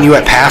to continue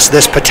it past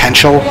this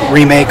potential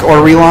remake or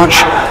relaunch,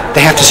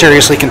 they have to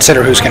seriously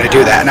consider who's going to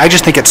do that. And I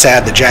just think it's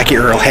sad that Jackie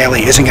Earle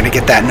Haley isn't going to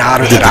get that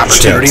nod or that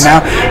opportunity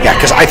now. Yeah,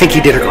 because I think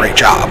he did a great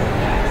job.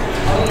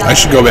 I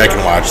should go back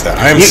and watch that.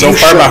 I am so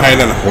far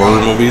behind on horror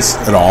movies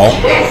at all.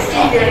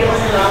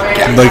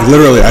 Yeah. Like,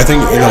 literally, I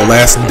think in the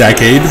last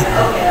decade,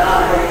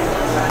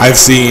 I've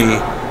seen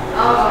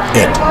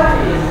it.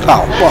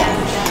 Oh, well.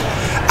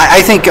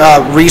 I think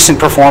recent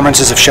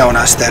performances have shown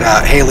us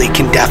that Haley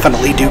can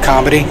definitely do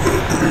comedy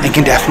and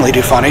can definitely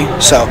do funny.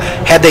 So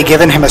had they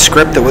given him a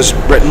script that was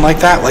written like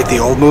that, like the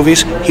old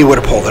movies, he would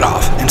have pulled it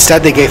off.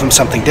 Instead, they gave him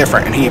something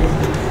different, and he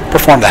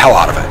performed the hell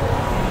out of it.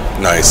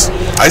 Nice.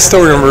 I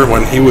still remember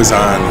when he was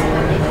on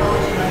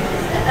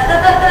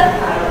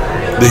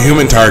The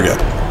Human Target.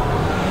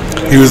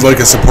 He was like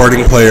a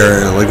supporting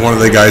player, like one of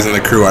the guys in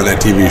the crew on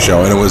that TV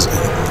show, and it was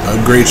a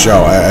great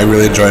show. I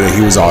really enjoyed it.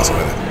 He was awesome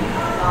in it.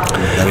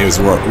 And he was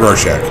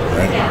Rorschach,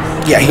 right?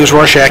 Yeah, he was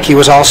Rorschach. He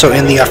was also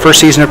in the first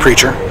season of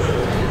Preacher,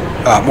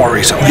 more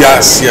recently.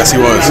 Yes, he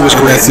was. He was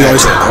great. That's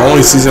the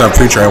only season of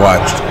Preacher I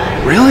watched.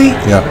 Really?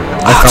 Yeah.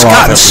 It's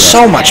gotten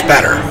so much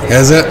better.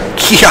 Has it?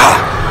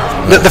 Yeah.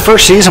 The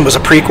first season was a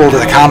prequel to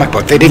the comic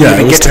book. They didn't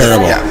even get to it.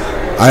 Terrible. Yeah.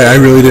 I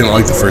really didn't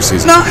like the first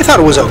season. No, I thought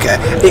it was okay.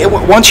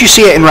 Once you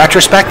see it in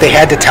retrospect, they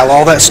had to tell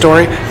all that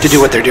story to do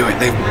what they've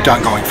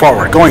done going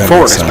forward. Going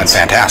forward has been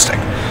fantastic.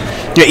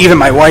 Yeah, even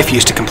my wife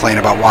used to complain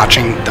about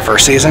watching the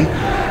first season,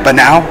 but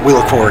now we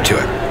look forward to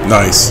it.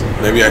 Nice.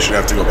 Maybe I should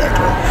have to go back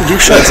to it. You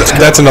should.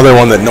 That's another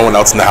one that no one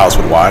else in the house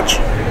would watch.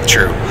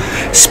 True.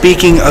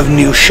 Speaking of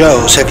new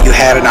shows, have you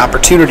had an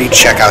opportunity to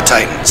check out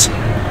Titans?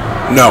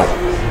 No,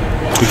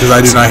 because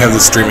I do not have the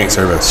streaming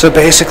service. So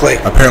basically,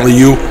 apparently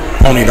you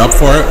ponied up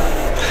for it.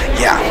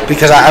 Yeah,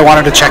 because I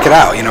wanted to check it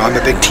out. You know, I'm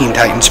a big Teen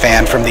Titans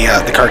fan from the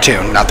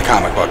cartoon, not the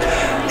comic book.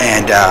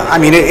 And, I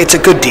mean, it's a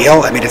good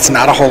deal. I mean, it's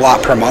not a whole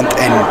lot per month.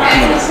 And, I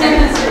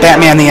mean,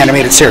 Batman the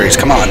Animated Series,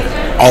 come on.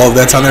 All of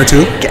that's on there,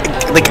 too?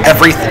 Like,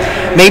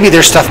 maybe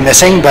there's stuff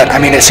missing, but, I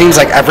mean, it seems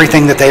like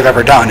everything that they've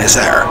ever done is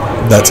there.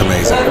 That's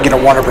amazing. You know,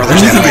 Warner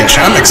Brothers Animation.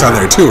 Animation. Comics on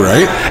there, too,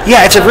 right?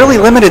 Yeah, it's a really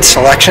limited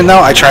selection, though.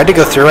 I tried to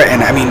go through it,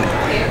 and, I mean,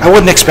 I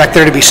wouldn't expect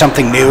there to be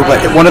something new,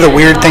 but one of the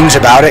weird things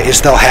about it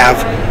is they'll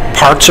have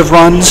parts of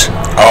runs.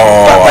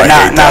 Oh, but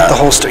not the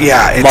whole story.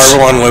 Yeah,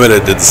 Marvel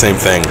Unlimited did the same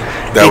thing.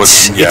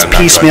 It's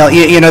piecemeal.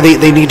 You know,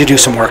 they need to do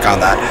some work on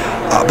that.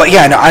 But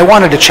yeah, no, I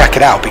wanted to check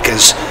it out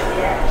because,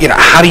 you know,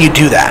 how do you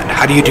do that?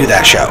 How do you do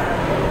that show?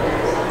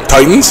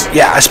 Titans?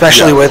 Yeah,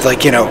 especially with,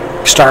 like, you know,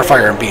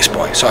 Starfire and Beast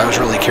Boy. So I was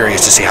really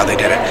curious to see how they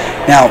did it.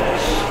 Now,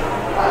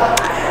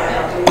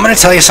 I'm going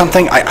to tell you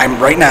something. I'm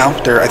right now.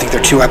 I think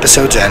they're 2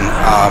 episodes in.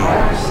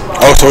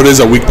 So it is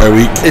a week by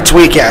week. It's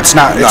week, yeah. It's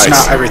not. Nice. It's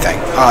not everything.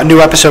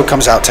 New episode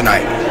comes out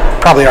tonight.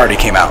 Probably already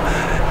came out.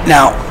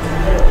 Now,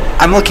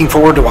 I'm looking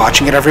forward to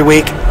watching it every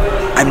week.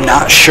 I'm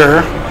not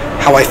sure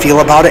how I feel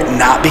about it.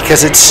 Not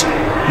because it's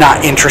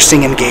not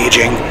interesting,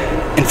 engaging,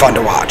 and fun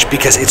to watch.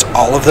 Because it's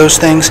all of those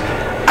things.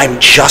 I'm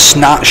just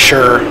not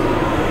sure.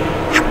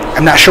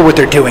 I'm not sure what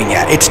they're doing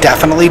yet. It's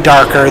definitely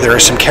darker. There are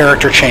some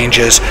character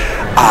changes.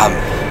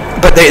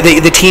 But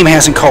the team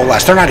hasn't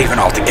coalesced. They're not even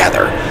all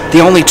together. The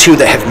only 2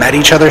 that have met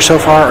each other so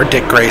far are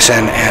Dick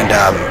Grayson and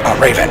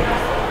Raven.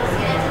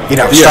 You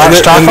know,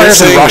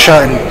 Starfire's in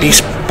Russia, and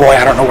Beast Boy,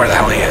 I don't know where the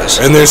hell he is.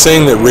 And they're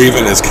saying that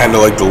Raven is kind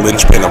of like the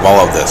linchpin of all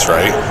of this,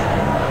 right?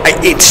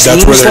 It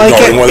seems like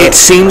it. It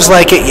seems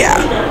like it, yeah.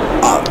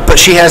 But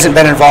she hasn't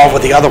been involved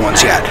with the other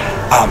ones yet.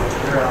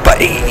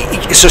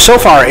 So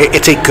far,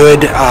 it's a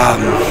good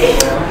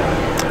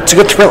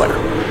thriller.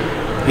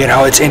 You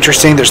know, it's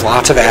interesting. There's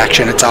lots of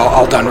action. It's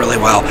all done really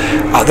well.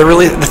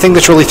 The thing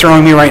that's really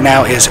throwing me right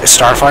now is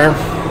Starfire.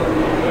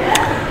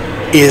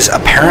 Is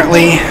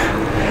apparently,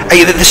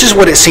 this is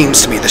what it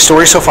seems to me. The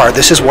story so far,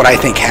 this is what I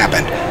think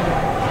happened.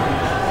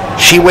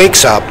 She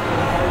wakes up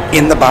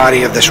in the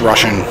body of this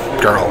Russian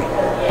girl,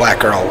 black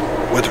girl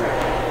with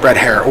red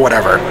hair or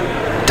whatever.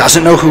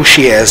 Doesn't know who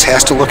she is.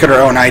 Has to look at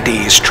her own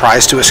IDs.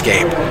 Tries to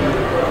escape,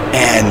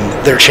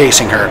 and they're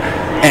chasing her.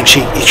 And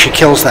she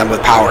kills them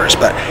with powers.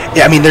 But,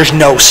 yeah, I mean, there's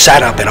no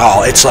setup at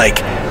all. It's like,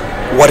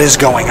 what is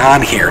going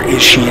on here?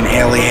 Is she an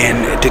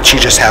alien? Did she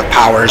just have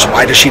powers?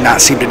 Why does she not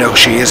seem to know who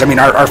she is? I mean,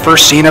 our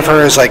first scene of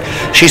her is like,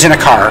 she's in a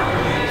car,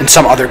 and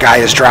some other guy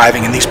is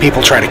driving, and these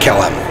people try to kill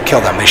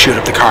them. They shoot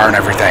up the car and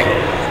everything.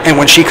 And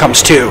when she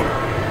comes to,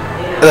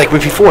 like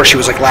before, she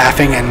was like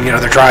laughing, and, you know,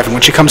 they're driving.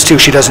 When she comes to,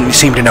 she doesn't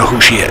seem to know who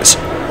she is.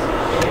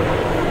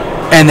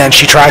 And then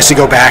she tries to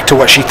go back to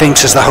what she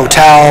thinks is the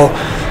hotel,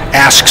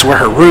 asks where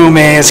her room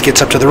is,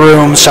 gets up to the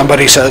room.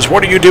 Somebody says,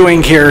 "What are you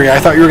doing here? I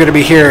thought you were going to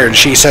be here." And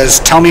she says,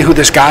 "Tell me who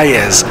this guy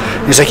is."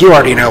 And he's like, "You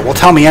already know." "Well,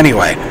 tell me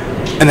anyway."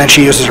 And then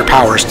she uses her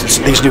powers,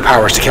 these new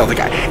powers, to kill the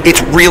guy.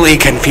 It's really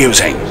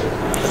confusing.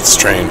 It's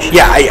strange.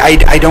 Yeah,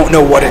 I don't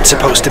know what it's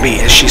supposed to be.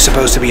 Is she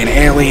supposed to be an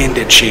alien?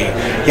 Did she?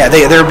 Yeah,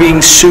 they're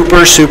being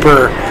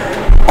super,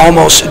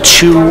 almost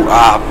too,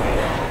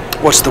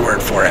 what's the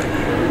word for it?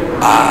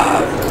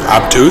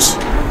 Obtuse?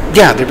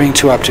 Yeah, they're being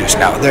too obtuse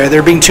now.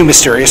 They're being too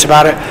mysterious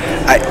about it.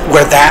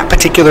 Where that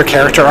particular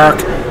character arc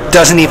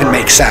doesn't even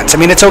make sense. I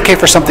mean, it's okay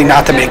for something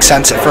not to make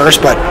sense at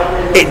first, but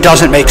it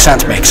doesn't make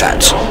sense.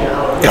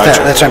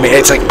 Gotcha. That's what I mean.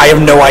 It's like I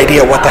have no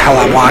idea what the hell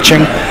I'm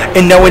watching,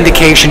 and no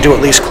indication to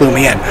at least clue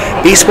me in.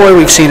 Beast Boy,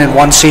 we've seen in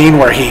one scene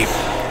where he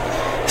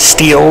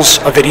steals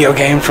a video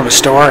game from a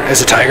store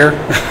as a tiger.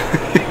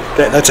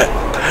 That's it.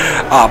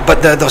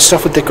 But the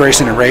stuff with Dick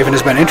Grayson and Raven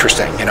has been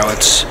interesting. You know,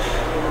 it's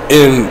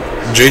in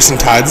Jason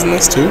Todd's in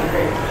this too.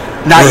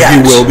 Not yet.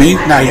 He will be.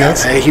 Not yet.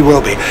 He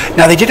will be.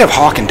 Now they did have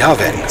Hawk and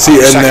Dove in.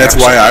 See, and that's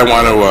why I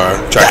want to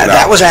check it out.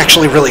 That was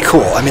actually really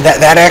cool. I mean,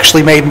 that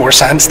actually made more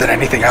sense than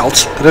anything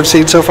else that I've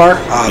seen so far.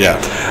 Yeah.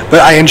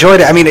 But I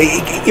enjoyed it. I mean,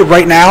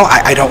 right now,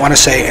 I don't want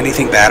to say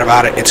anything bad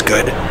about it. It's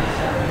good.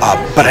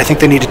 But I think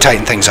they need to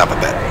tighten things up a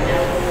bit.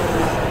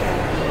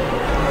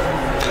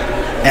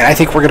 And I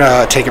think we're going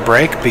to take a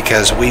break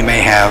because we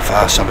may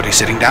have somebody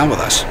sitting down with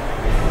us.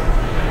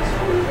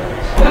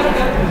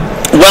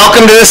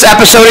 Welcome to this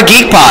episode of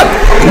Geek Pod.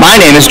 My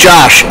name is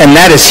Josh, and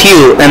that is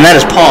Hugh, and that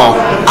is Paul.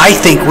 I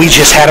think we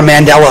just had a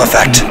Mandela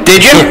effect.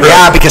 Did you?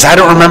 Yeah, because I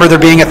don't remember there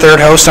being a third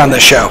host on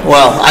this show.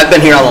 Well, I've been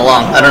here all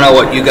along. I don't know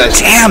what you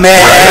guys... Damn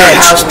it!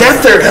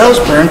 That third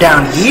host burned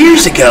down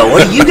years ago.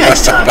 What are you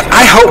guys talking about?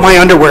 I hope my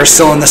underwear is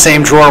still in the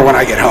same drawer when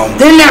I get home.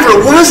 There never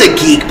was a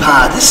Geek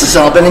Pod. This has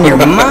all been in your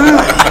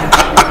mind.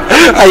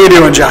 How you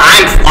doing, John?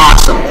 I'm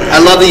awesome.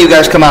 I love that you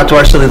guys come out to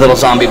our silly little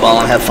zombie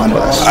ball and have fun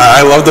with us.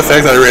 I love the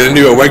fact that I ran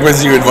into a Wegmans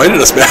and you invited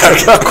us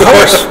back. Of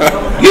course.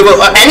 You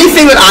have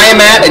anything that I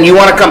am at and you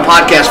want to come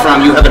podcast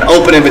from, you have an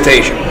open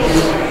invitation.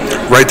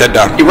 Write that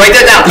down. You write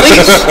that down,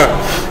 please.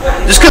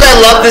 Just because I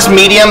love this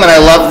medium and I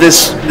love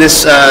this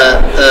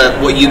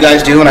what you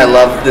guys do, and I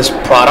love this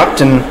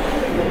product, and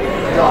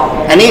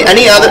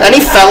any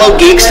fellow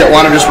geeks that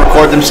want to just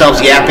record themselves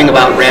yapping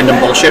about random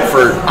bullshit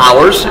for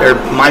hours are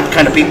my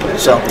kind of people.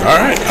 So all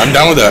right, I'm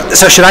down with that.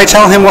 So should I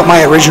tell him what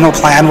my original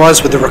plan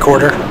was with the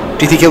recorder?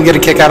 Do you think he'll get a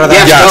kick out of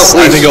that? Yes,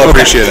 I think he'll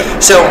appreciate it.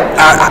 So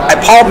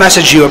Paul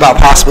messaged you about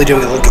possibly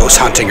doing a little ghost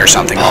hunting or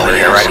something over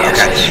here, right? Yes,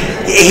 okay. yes.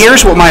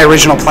 Here's what my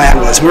original plan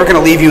was. We were going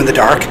to leave you in the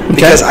dark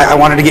because I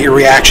wanted to get your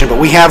reaction,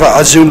 but we have a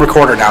Zoom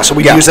recorder now, so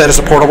we'd use that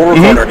as a portable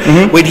recorder.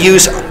 We'd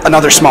use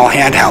another small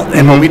handheld,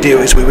 and what we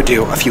do is we would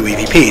do a few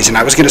EVPs. And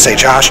I was going to say,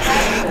 Josh,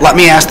 let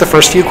me ask the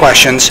first few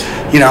questions,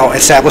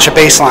 establish a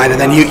baseline,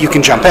 and then you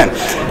can jump in.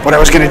 What I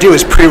was going to do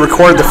is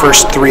pre-record the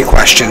first 3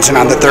 questions, and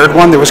on the third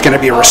one, there was going to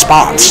be a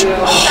response.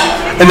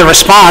 And the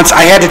response,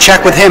 I had to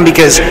check with him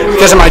because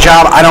of my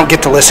job, I don't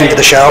get to listen to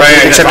the show,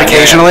 except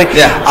occasionally.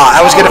 Yeah.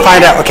 I was going to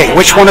find out, okay,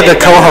 which one of the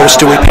co-hosts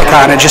do we pick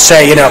on and just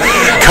say,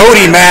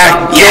 Cody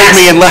Mack killed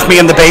me and left me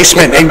in the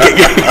basement. And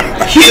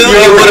Hugh,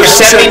 you would have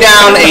sent me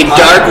down a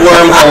dark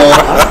wormhole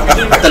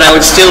that I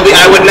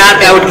would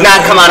not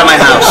come out of my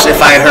house if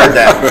I had heard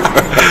that.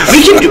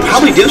 We can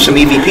probably do some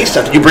EVP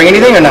stuff. Did you bring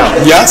anything or no?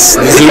 Yes,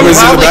 the We Zoom can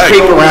is in the probably bag.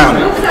 creep around.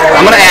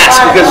 I'm going to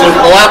ask because there's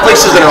a lot of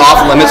places that are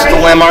off limits at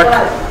the Landmark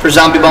for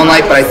Zombie Ball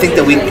Night, but I think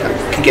that we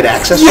can get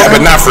access to Yeah, it.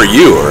 but not for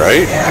you,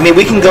 right? I mean,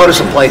 we can go to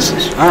some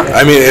places.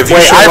 I mean, if you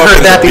Wait, show I've up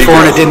heard in that the big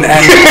before and it room- didn't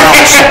end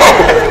well.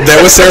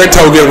 That was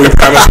Saratoga. We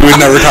promised we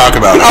would never talk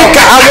about it. Oh,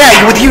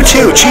 yeah, with you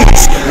too.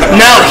 Jeez.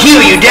 No,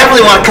 Hugh, you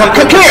definitely want to come.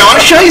 Come here, I want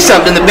to show you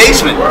something in the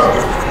basement.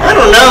 I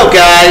don't know,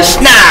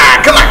 guys. Nah,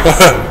 come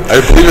on.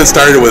 I believe it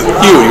started with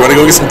Hugh. You want to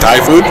go get some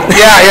Thai food?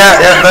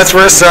 Yeah. That's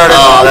where it started.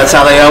 Oh, that's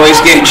how they always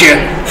get you.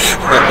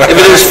 If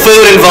there's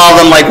food involved,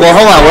 I'm like, well,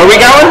 hold on, where are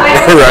we going?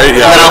 Right,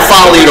 yeah. And then I'll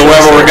follow you to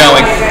wherever we're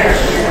going.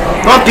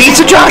 Want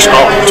pizza, Josh?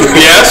 Oh,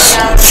 yes.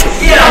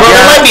 Well,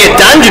 there might be a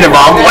dungeon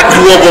involved. What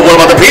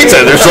about the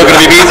pizza? There's still going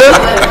to be pizza?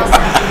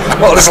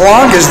 Well, as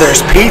long as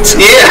there's pizza.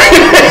 Yeah.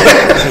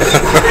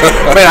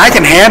 I mean, I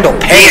can handle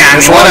pain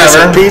as long as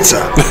there's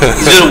pizza.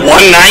 Just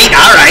one night?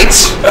 All right.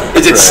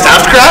 Is it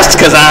stuffed crust?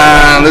 Because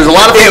there's a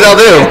lot of things I'll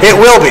do. It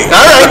will be.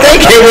 All right, thank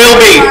you. It will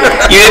be.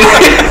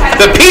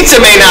 The pizza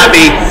may not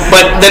be,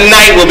 but the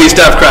night will be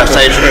stuffed crust,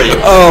 I assure you.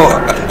 Oh,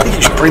 I think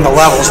you should bring the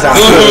levels down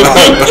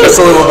just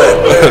a little bit.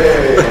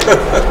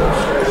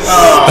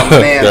 Oh,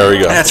 man. There we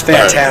go. That's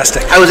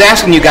fantastic. I was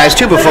asking you guys,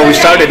 too, before we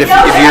started, if you're...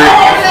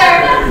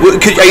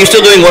 Are you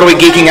still doing What Are We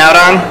Geeking Out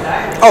On?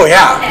 Oh,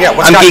 yeah.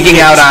 I'm geeking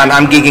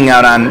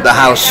out on The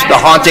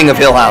Haunting of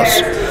Hill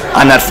House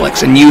on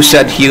Netflix. And you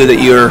said, Hugh,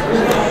 that you're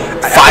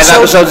 5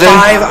 episodes in?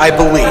 5, I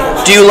believe.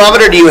 Do you love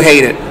it or do you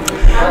hate it?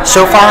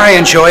 So far, I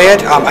enjoy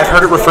it. I've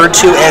heard it referred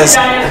to as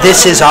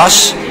This Is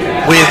Us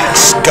with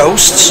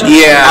ghosts.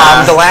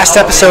 Yeah. The last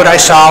episode I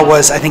saw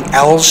was, I think,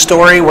 Elle's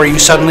story, where you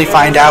suddenly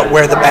find out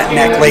where the bent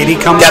neck lady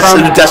comes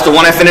from. That's the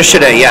one I finished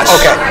today, yes.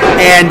 Okay.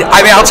 And,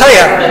 I mean, I'll tell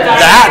you,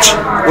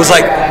 that was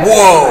like,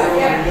 whoa.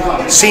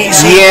 See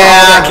where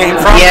that came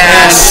from?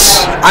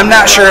 Yes. And I'm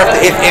not sure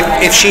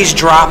if she's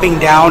dropping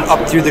down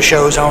up through the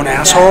show's own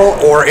asshole,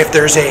 or if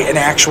there's an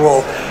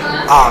actual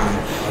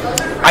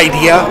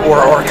idea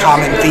or a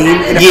common theme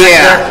in effect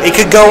there. It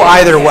could go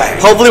either way.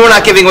 Hopefully we're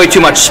not giving away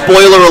too much.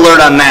 Spoiler alert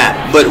on that.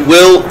 But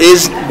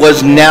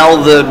was Nell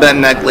the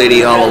bent neck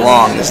lady all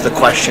along is the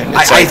question.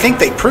 I think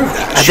they proved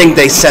that. I think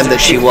they said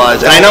that she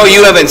was. And I know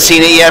you haven't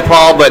seen it yet,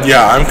 Paul, but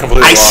Yeah, I'm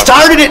completely I lost.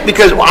 started it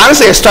because,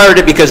 honestly,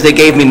 they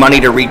gave me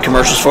money to read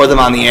commercials for them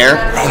on the air.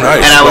 Oh,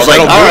 nice. And I was Well,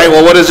 like, that'll all do right, it.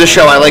 well, what is this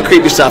show? I like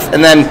creepy stuff. And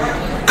then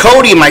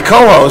Cody, my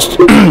co-host,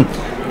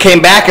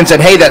 came back and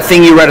said, hey, that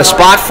thing you read a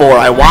spot for,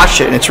 I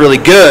watched it, and it's really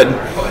good.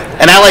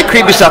 And I like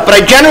creepy stuff, but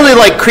I generally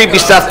like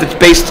creepy stuff that's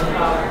based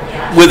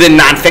within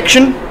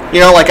nonfiction.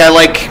 Like I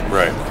like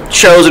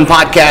shows and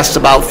podcasts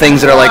about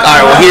things that are like, all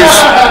right, well, here's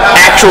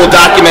actual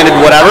documented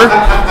whatever.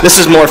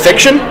 This is more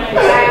fiction.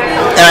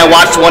 And I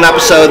watched one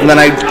episode, and then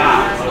I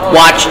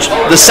watched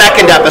the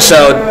second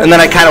episode, and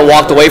then I kind of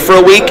walked away for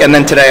a week, and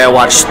then today I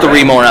watched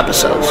 3 more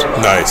episodes.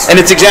 Nice. And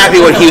it's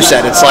exactly what Hugh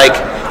said. It's like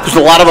there's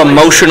a lot of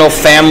emotional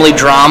family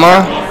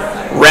drama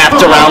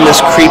wrapped around this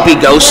creepy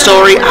ghost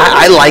story.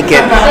 I like it.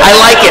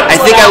 I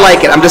think I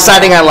like it. I'm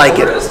deciding I like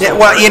it. Yeah,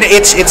 well,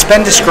 it's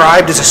been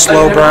described as a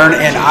slow burn,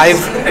 and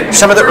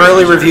some of the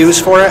early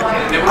reviews for it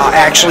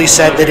actually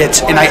said that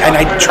it's, and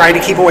I try to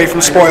keep away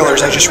from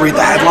spoilers. I just read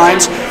the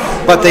headlines,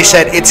 but they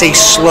said it's a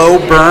slow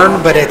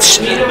burn, but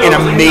it's an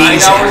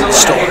amazing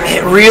story.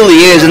 It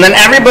really is. And then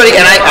everybody,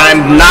 and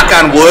I'm knock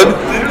on wood,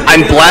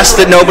 I'm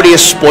blessed that nobody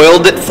has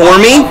spoiled it for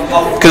me,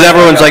 because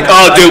everyone's like,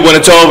 oh, dude, when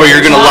it's over,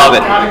 you're going to love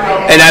it.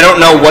 And I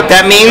don't know what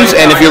that means,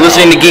 and if you're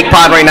listening to Geek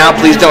Pod right now,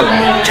 please don't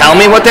tell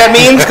me what that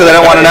means, because I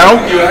don't want to know.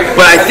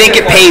 But I think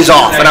it pays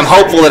off, and I'm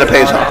hopeful that it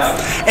pays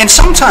off. And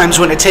sometimes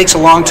when it takes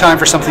a long time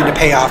for something to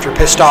pay off, you're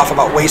pissed off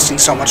about wasting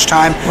so much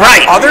time.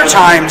 Right. Other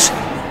times,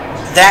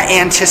 that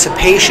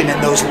anticipation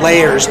and those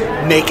layers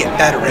make it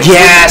better. It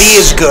Yes. wouldn't be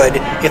as good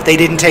if they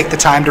didn't take the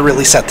time to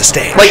really set the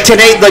stage. Like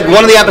today, like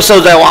one of the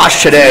episodes I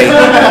watched today,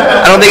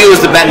 I don't think it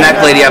was the Bet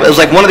Neck Lady episode. It was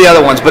like one of the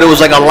other ones, but it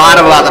was like a lot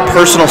about the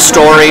personal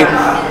story.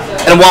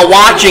 And while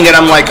watching it,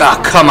 I'm like, oh,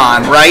 come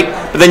on, right?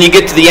 But then you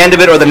get to the end of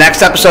it or the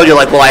next episode, you're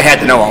like, well, I had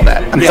to know all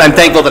that. I'm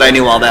thankful that I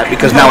knew all that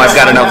because now I've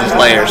got to know these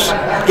layers.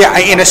 Yeah,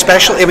 and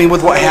especially, I mean,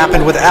 with what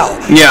happened with Elle.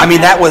 Yeah. I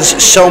mean, that was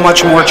so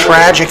much more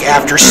tragic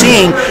after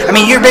seeing, I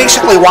mean, you're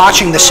basically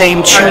watching the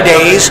same 2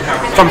 days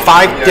from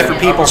 5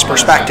 different people's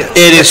perspectives.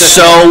 It is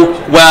so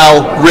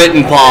well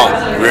written, Paul.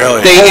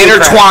 Really? They Holy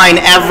intertwine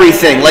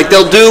everything. Like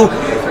they'll do.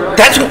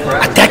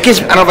 That gives.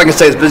 I don't know if I can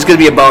say this, but it's going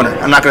to be a boner.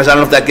 I'm not going to. I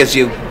don't know if that gets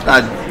you.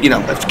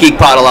 If Geek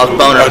Pod allows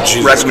boner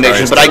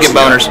recommendations, but I get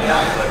boners.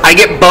 I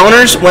get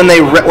boners when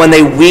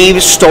they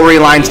weave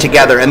storylines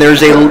together. And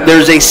there's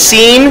a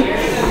scene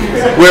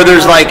where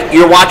there's like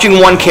you're watching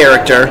one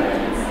character,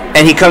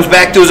 and he comes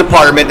back to his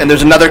apartment, and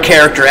there's another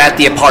character at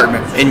the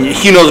apartment, and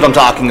Hugh knows what I'm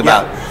talking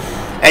about.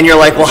 And you're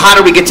like, well, how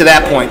did we get to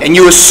that point? And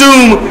you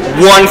assume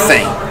one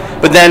thing.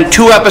 But then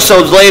 2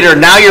 episodes later,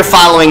 now you're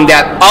following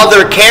that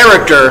other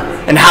character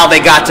and how they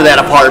got to that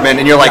apartment,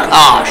 and you're like,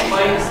 oh,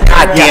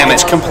 god damn it.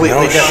 It's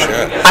completely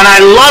different. Shit. And I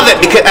love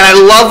it, and I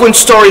love when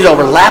stories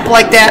overlap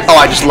like that.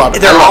 Oh, I just love it.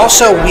 They're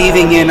also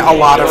weaving in a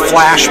lot of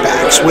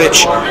flashbacks,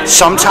 which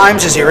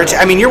sometimes is irritating.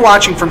 I mean, you're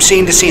watching from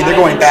scene to scene. They're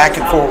going back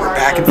and forward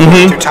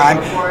through time,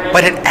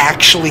 but it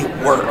actually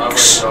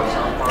works.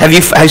 Have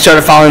you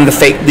started following the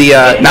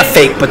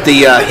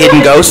hidden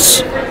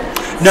ghosts?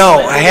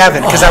 No, I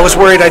haven't, because I was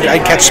worried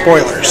I'd catch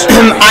spoilers.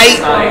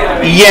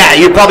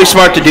 You're probably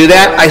smart to do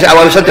that. I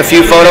sent a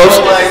few photos.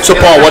 So,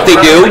 Paul, what they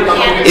do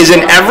is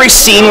in every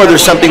scene where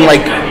there's something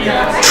like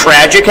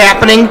tragic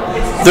happening,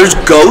 there's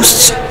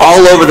ghosts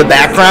all over the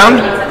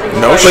background.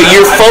 No But shit.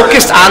 you're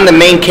focused on the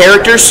main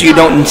characters, so you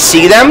don't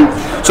see them.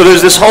 So there's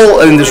this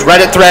there's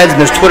Reddit threads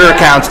and there's Twitter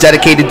accounts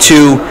dedicated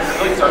to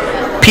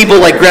people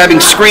like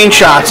grabbing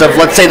screenshots of,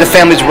 let's say, the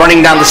family's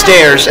running down the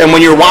stairs, and when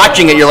you're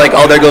watching it, you're like,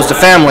 oh, there goes the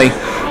family.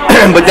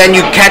 But then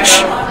you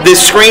catch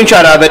this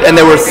screenshot of it, and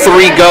there were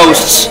 3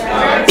 ghosts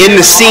in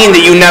the scene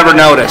that you never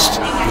noticed.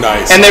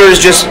 Nice. And there was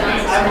just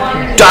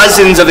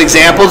dozens of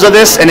examples of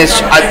this, and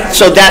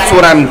so that's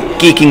what I'm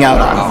geeking out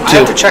on, I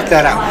too. have to check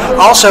that out.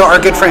 Also, our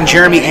good friend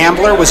Jeremy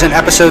Ambler was in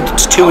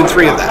episodes 2 and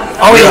 3 of that.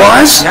 Oh, he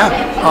was? Yeah.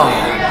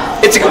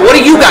 What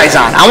are you guys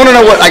on? I want to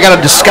know what I got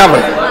to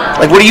discover.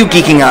 Like, what are you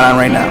geeking out on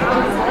right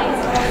now?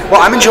 Well,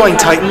 I'm enjoying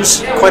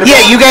Titans quite a bit.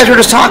 Yeah, you guys were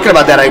just talking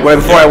about that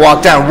before I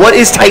walked down. What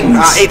is Titans?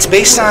 It's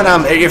based on,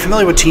 you're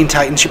familiar with Teen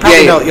Titans. You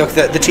probably know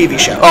the TV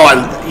show. Oh,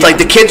 like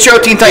the kids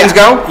show Teen Titans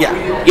Go? Yeah.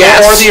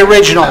 Yes. Or the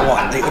original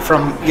one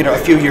from a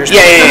few years ago.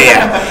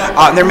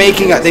 Yeah.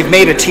 They've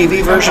made a TV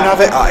version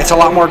of it. It's a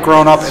lot more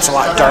grown up. It's a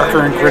lot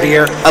darker and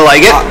grittier. I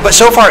like it. But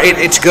so far,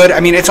 it's good.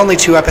 I mean, it's only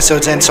 2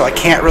 episodes in, so I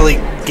can't really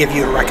give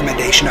you a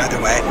recommendation either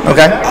way.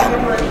 Okay.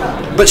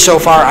 But so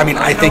far, I mean,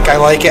 I think I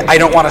like it. I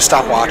don't want to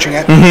stop watching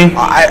it.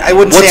 I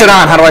wouldn't. What's say it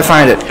on? How do I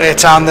find it?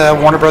 It's on the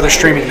Warner Brothers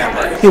streaming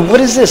network. Hey, what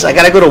is this? I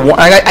gotta go to.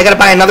 I gotta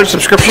buy another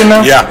subscription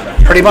now. Yeah.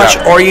 Pretty much.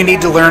 Yeah. Or you need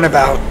to learn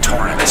about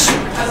torrents.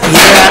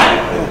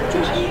 Yeah.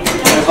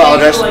 I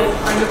apologize.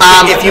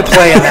 If you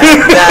play in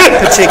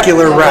that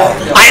particular realm.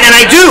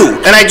 I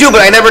do,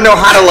 but I never know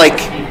how to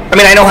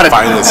I know how to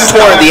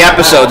torrent the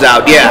episodes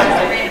out. Yeah.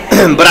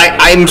 But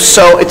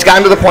it's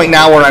gotten to the point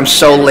now where I'm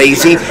so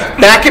lazy.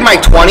 Back in my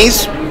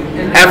 20s,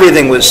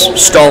 everything was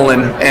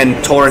stolen and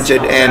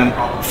torrented and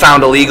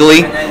found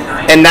illegally.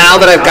 And now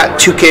that I've got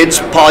 2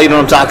 kids, Paul, you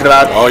know what I'm talking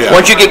about. Oh, yeah.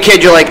 Once you get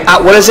kids, you're like,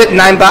 what is it? $9?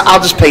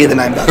 I'll just pay you the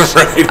 $9.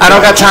 Right. I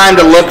don't got time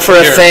to look for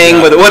a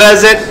thing with what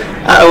is it?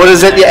 What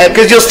is it? Yeah,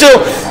 because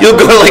you'll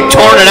go to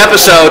torrent an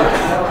episode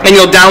and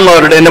you'll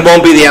download it and it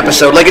won't be the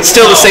episode. Like it's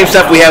still the same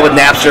stuff we had with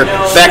Napster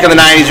back in the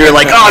 90s. You're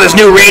like, oh, this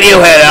new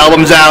Radiohead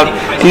album's out,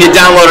 and you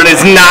download it.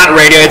 It's not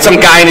Radiohead. It's some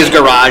guy in his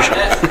garage.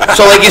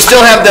 So you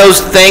still have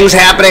those things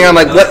happening. I'm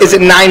like, what is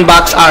it? $9?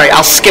 All right,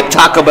 I'll skip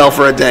Taco Bell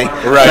for a day.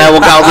 Right. And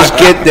I'll just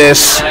get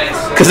this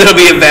because it'll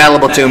be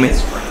available to me.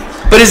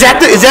 But is that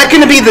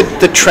going to be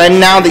the trend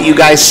now that you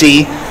guys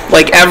see?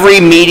 Like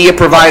every media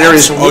provider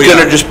is going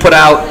to just put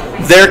out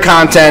their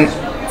content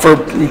for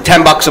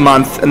 $10 a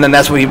month, and then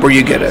that's where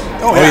you get it.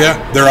 Oh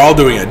yeah, they're all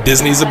doing it.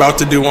 Disney's about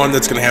to do one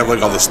that's going to have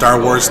all the Star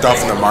Wars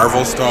stuff and the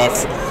Marvel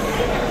stuff,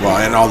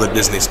 and all the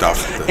Disney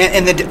stuff.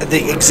 And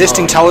the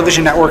existing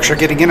television networks are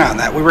getting in on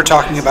that. We were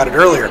talking about it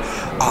earlier.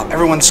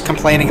 Everyone's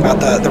complaining about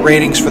the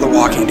ratings for The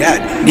Walking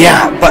Dead.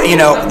 Yeah. But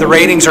the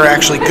ratings are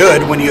actually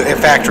good when you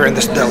factor in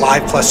the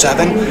Live Plus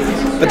 7.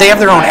 But they have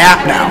their own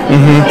app now,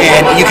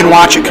 and you can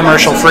watch it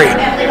commercial free.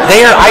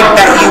 I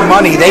bet you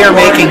money, they are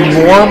making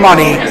more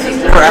money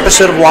per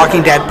episode of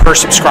Walking Dead per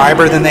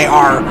subscriber than they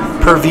are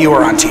per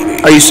viewer on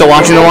TV. Are you still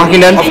watching The Walking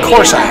Dead? Of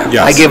course I am.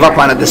 Yes. I gave up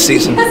on it this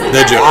season.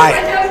 Did you?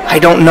 I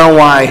don't know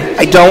why.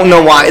 I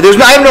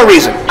have no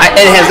reason.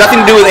 It has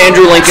nothing to do with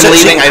Andrew Lincoln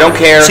leaving. I don't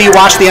care. So you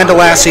watched the end of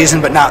last season,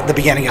 but not the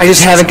beginning of I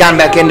just haven't gotten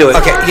back into it.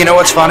 Okay, you know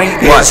what's funny?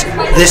 What?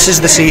 This is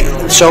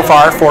so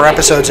far 4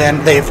 episodes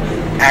in, they've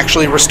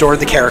actually restored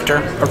the character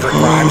of Rick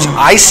Grimes.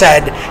 I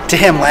said to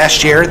him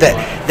last year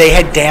that they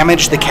had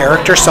damaged the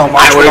character so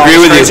much. I would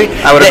agree with you.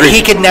 That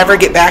he could never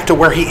get back to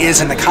where he is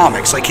in the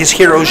comics. Like, his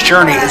hero's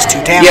journey is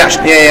too damaged.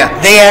 Yeah.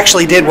 They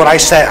actually did what I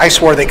said. I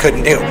swore they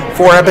couldn't do.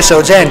 4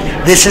 episodes in,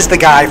 this is the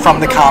guy from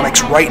the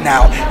comics right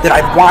now that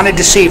I've wanted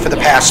to see for the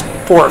past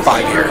 4 or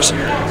 5 years.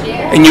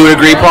 And you would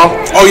agree, Paul?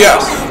 Oh,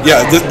 yeah.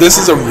 Yeah, this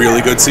is a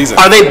really good season.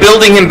 Are they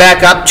building him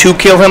back up to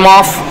kill him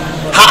off?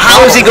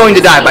 How is he going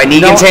to die? By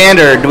Negan's hand,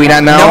 or do we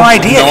not know? No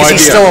idea, because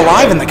he's still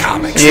alive in the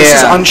comics. Yeah. This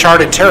is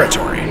uncharted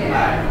territory.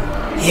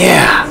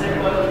 Yeah.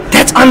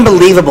 That's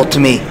unbelievable to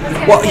me.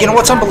 Well, you know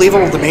what's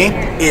unbelievable to me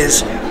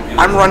is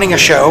I'm running a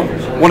show,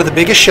 one of the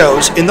biggest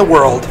shows in the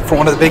world, for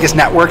one of the biggest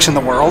networks in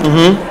the world,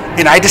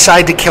 and I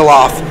decide to kill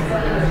off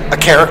a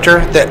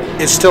character that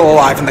is still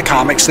alive in the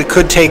comics that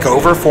could take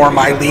over for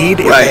my lead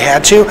if they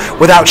had to,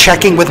 without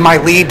checking with my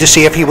lead to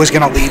see if he was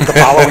going to leave the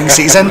following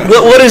season.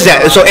 What is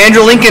that? So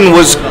Andrew Lincoln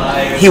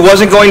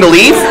wasn't going to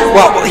leave?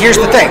 Well, here's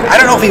the thing. I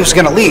don't know if he was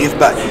going to leave,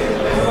 but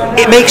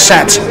it makes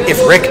sense. If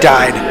Rick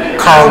died,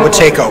 Carl would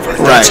take over.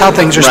 That's how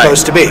things are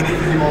supposed to be.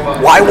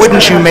 Why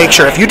wouldn't you make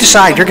sure, if you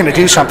decide you're going to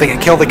do something and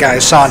kill the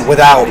guy's son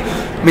without,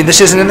 I mean,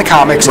 this isn't in the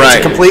comics,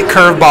 it's a complete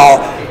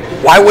curveball.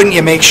 Why wouldn't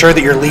you make sure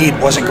that your lead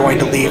wasn't going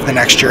to leave the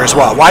next year as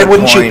well? Why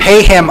wouldn't you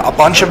pay him a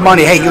bunch of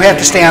money? Hey, you have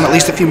to stay on at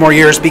least a few more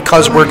years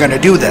because we're going to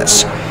do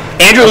this.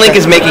 Andrew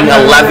Lincoln's making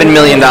 $11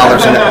 million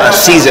in a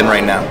season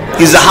right now.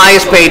 He's the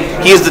highest paid.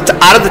 He is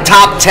out of the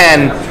top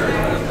 10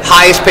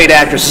 highest paid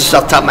actors. This is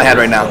off the top of my head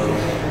right now.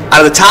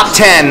 Out of the top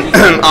 10,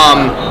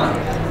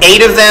 8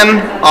 of them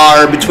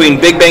are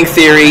between Big Bang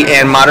Theory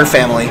and Modern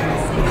Family.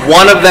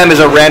 1 of them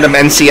is a random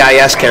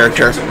NCIS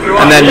character,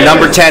 and then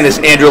number 10 is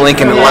Andrew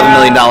Lincoln at $11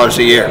 million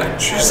a year.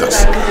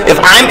 Jesus. If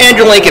I'm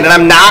Andrew Lincoln, and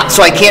I'm not,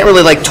 so I can't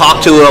really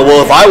talk to,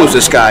 well, if I was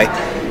this guy,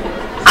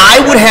 I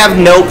would have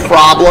no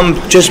problem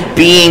just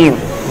being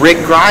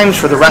Rick Grimes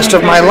for the rest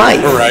of my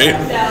life. Right.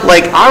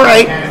 All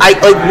right,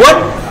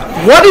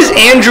 what is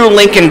Andrew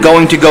Lincoln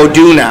going to go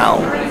do now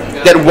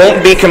that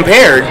won't be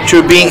compared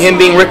to him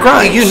being Rick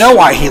Grimes? You know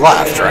why he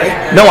left,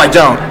 right? No, I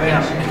don't.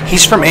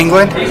 He's from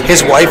England.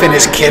 His wife and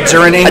his kids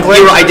are in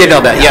England. I did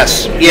know that,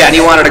 yes. Yeah, and he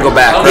wanted to go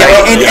back.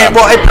 Right? Yeah,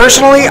 well,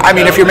 personally, I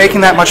mean, if you're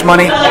making that much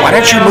money, why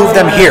don't you move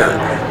them here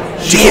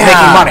to keep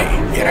making money,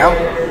 you know?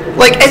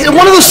 It's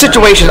one of those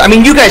situations, I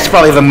mean, you guys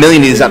probably have a million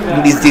of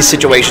these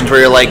situations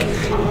where you're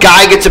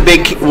guy gets a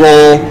big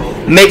role,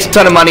 makes a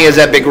ton of money as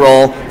that big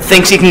role,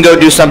 thinks he can go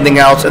do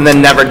something else, and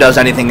then never does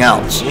anything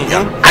else.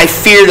 Yeah. I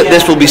fear that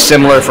this will be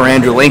similar for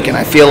Andrew Lincoln.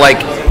 I feel like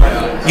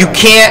you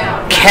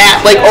can't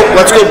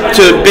let's go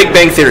to Big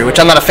Bang Theory, which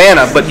I'm not a fan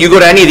of, but you go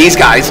to any of these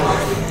guys,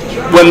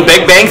 when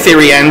Big Bang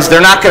Theory ends,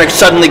 they're not going to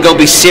suddenly go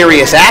be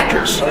serious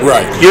actors.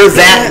 Right. You're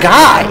that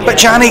guy. But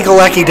Johnny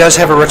Galecki does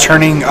have a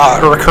recurring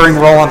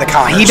role on the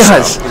Connors. He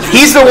does. So.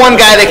 He's the one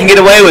guy that can get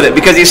away with it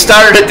because he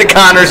started at the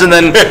Connors and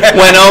then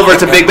went over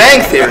to Big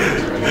Bang Theory.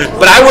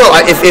 But I will,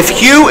 if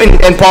Hugh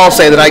and Paul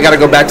say that I got to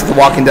go back to The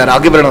Walking Dead, I'll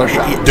give it another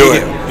shot. Do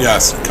it.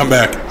 Yes, come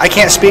back. I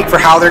can't speak for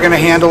how they're going to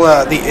handle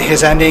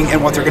his ending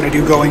and what they're going to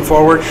do going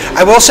forward.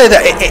 I will say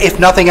that if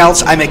nothing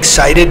else, I'm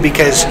excited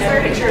because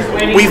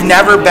we've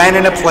never been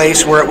in a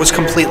place where it was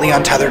completely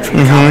untethered from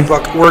the comic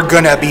book. We're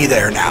going to be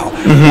there now.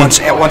 Once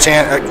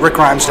Rick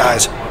Grimes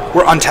dies,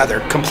 we're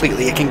untethered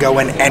completely. It can go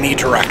in any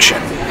direction.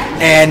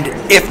 And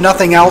if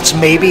nothing else,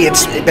 maybe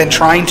it's been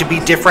trying to be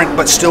different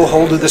but still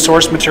hold to the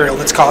source material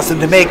that's caused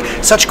them to make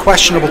such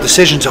questionable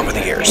decisions over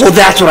the years. Well,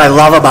 that's what I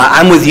love about it.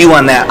 I'm with you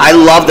on that. I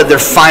love that they're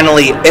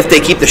finally, if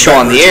they keep the show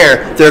on the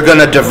air, they're going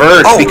to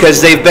diverge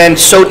because they've been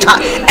so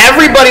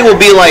everybody will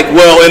be like,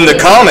 well, in the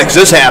comics,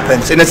 this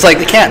happens. And it's like,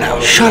 they can't now.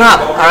 Shut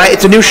up, all right?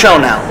 It's a new show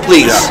now,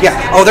 please. Yeah.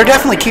 Oh, they're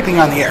definitely keeping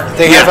on the air.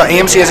 They have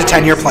AMC has a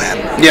 10-year plan.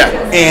 Yeah.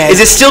 And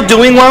is it still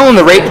doing well and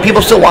the rate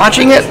people still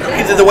watching it?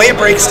 The way it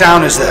breaks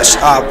down is this.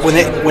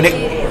 When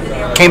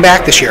it came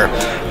back this year,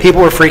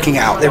 people were freaking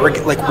out. They were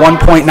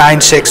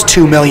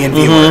 1.962 million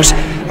viewers.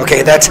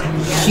 Okay, that's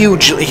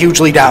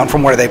hugely down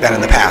from where they've been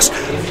in the past.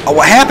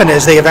 What happened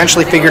is they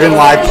eventually figured in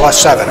Live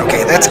Plus 7.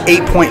 Okay, that's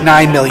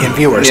 8.9 million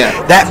viewers.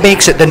 Yeah. That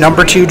makes it the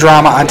number 2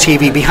 drama on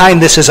TV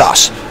behind This Is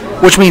Us,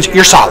 which means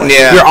you're solid.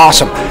 Yeah. You're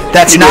awesome.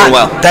 That's you're doing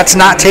well. That's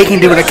not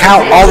taking into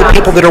account all the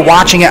people that are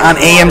watching it on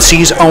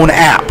AMC's own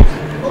app.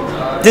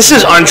 This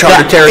is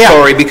uncharted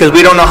territory because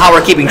we don't know how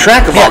we're keeping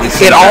track of all these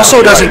things. It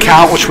also doesn't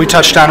count, which we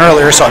touched on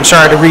earlier, so I'm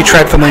sorry to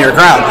retread familiar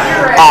ground.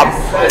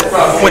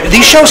 When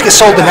these shows get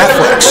sold to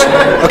Netflix,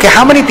 okay,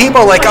 how many people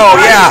are like, oh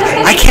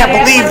yeah, I can't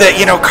believe that,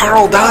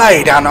 Carl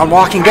died on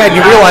Walking Dead, and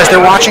you realize they're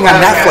watching on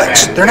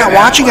Netflix. They're not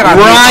watching it on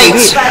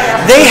TV.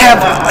 They have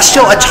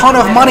still a ton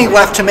of money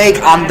left to make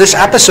on this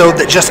episode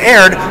that just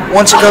aired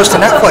once it goes to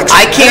Netflix.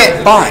 I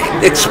can't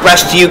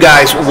express to you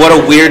guys what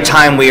a weird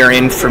time we are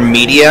in for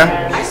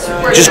media.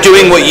 Just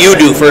doing what you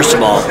do, first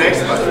of all,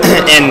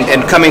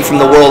 and coming from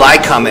the world I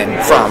come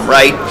in from,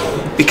 right?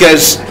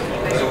 Because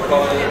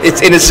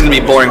and this is going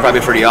to be boring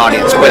probably for the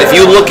audience, but if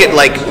you look at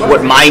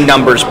what my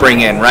numbers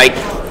bring in, right?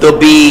 There'll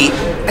be,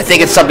 I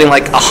think it's something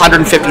like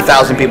 150,000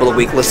 people a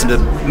week listen to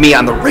me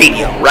on the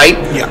radio, right?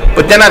 Yeah.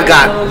 But then I've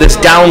got this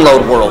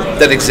download world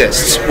that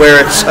exists where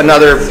it's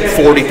another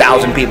 40,000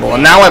 people.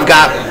 And now I've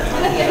got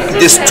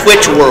this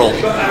Twitch world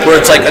where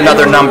it's like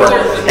another number.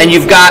 And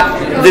you've got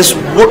this,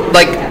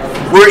 like,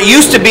 where it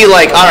used to be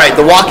like, all right,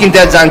 The Walking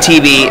Dead's on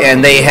TV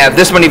and they have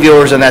this many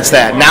viewers and that's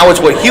that. Now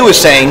it's what Hugh is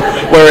saying,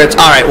 where it's,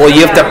 all right, well,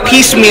 you have to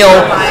piecemeal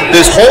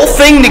this whole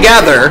thing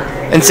together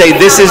and say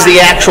this is the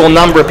actual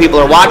number of people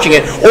that are watching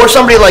it. Or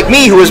somebody like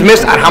me who has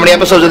missed, how many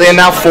episodes are they in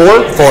now? 4?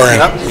 4.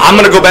 I'm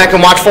going to go back and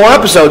watch 4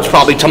 episodes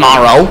probably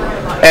tomorrow.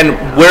 And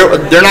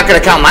they're not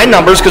going to count my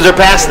numbers because they're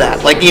past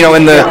that. Like, you know,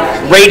 in the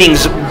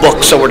ratings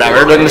books or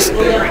whatever.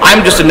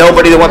 I'm just a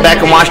nobody that went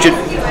back and watched it,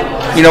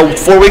 you know,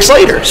 4 weeks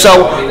later.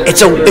 So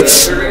it's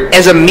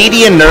as a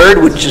media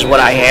nerd, which is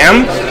what I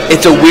am,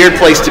 it's a weird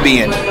place to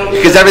be in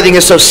because everything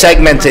is so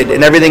segmented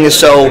and everything is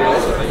so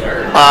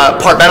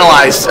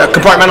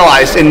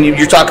compartmentalized, and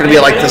you're talking to me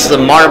like this is the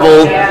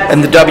Marvel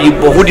and the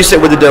what would you say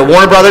with the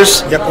Warner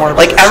Brothers? Yep, Warner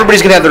Like Brothers.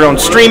 everybody's gonna have their own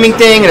streaming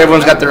thing, and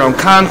everyone's got their own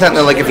content. And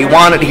they're like, if you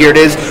want it, here it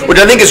is, which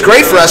I think is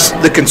great for us,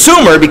 the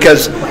consumer,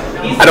 because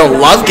I don't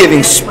love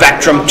giving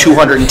Spectrum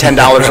 $210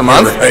 a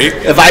month. Right.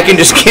 If I can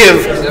just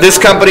give this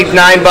company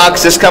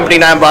 $9, this company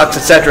 $9,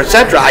 etc.,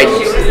 etc., I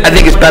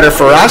think it's better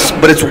for us.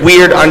 But it's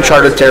weird,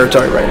 uncharted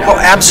territory right now. Oh,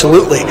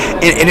 absolutely.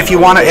 And if you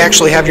want to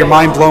actually have your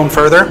mind blown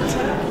further,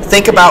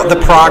 think about the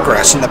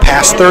progress in the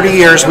past 30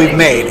 years we've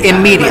made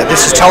in media.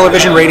 This is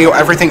television, radio,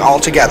 everything all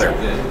together.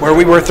 Where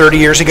we were 30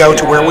 years ago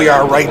to where we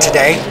are right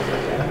today.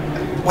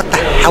 What the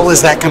hell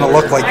is that going to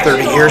look like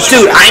 30 years from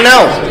Dude, now? I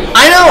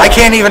know. I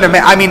can't even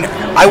imagine. I mean,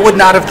 I would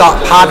not have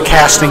thought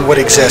podcasting would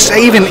exist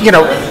even,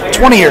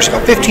 20 years ago,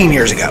 15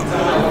 years ago.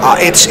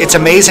 It's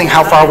amazing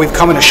how far we've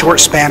come in a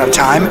short span of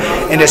time,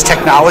 and as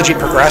technology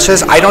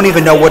progresses, I don't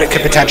even know what it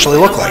could potentially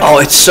look like. Oh,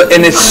 it's so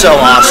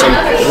awesome.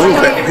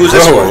 Who's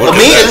this? Whoa, look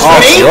Me? at Is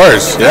that. this me? It's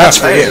yours. Yeah. That's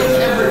for you.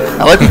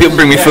 I like when people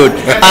bring me food.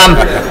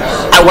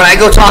 When I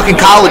go talk in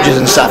colleges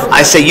and stuff,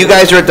 I say you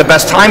guys are at the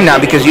best time now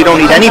because you don't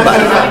need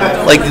anybody.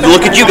 Like,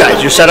 look at you guys.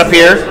 You're set up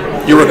here.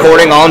 You're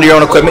recording all into your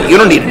own equipment. You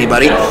don't need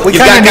anybody. We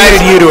kind of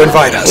needed you to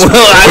invite us. Well,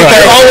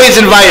 I'm always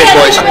invited,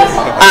 boys.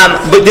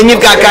 But then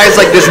you've got guys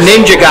like this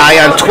ninja guy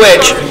on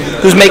Twitch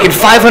who's making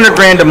 $500,000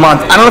 a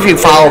month. I don't know if you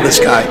follow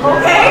this guy.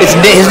 His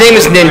name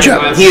is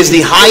Ninja. He is the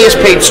highest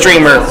paid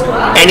streamer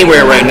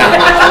anywhere right now.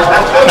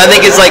 I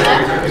think it's like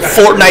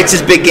Fortnite's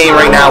his big game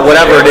right now,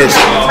 whatever it is.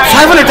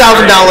 $500,000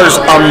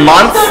 a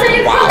month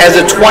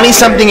as a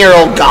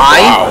 20-something-year-old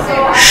guy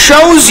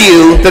shows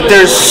you that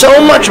there's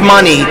so much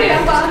money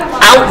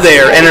out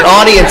there and an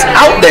audience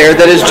out there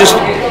that is just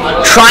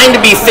trying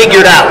to be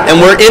figured out,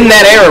 and we're in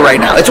that era right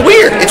now. It's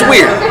weird.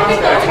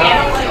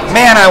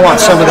 Man, I want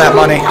some of that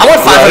money. I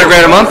want $500,000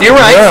 a month. You're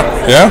right.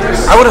 Yeah.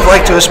 I would have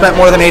liked to have spent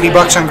more than $80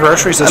 on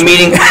groceries this A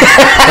week, meeting.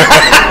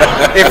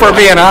 if we're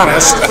being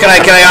honest. Can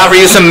I offer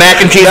you some mac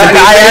and cheese? and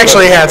I pizza?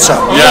 actually had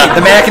some. Yeah. The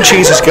mac and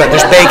cheese is good.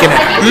 There's bacon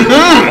in it.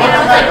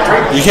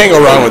 You can't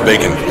go wrong with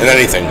bacon in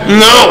anything.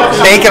 No.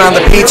 Bacon on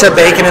the pizza,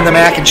 bacon in the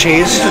mac and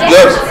cheese.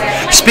 Good.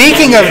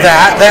 Speaking of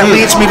that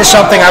leads me to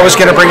something I was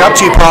going to bring up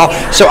to you, Paul.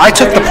 So I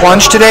took the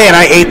plunge today and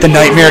I ate the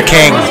Nightmare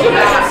King.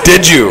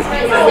 Did you?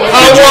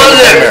 How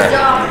was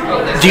it?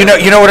 Do you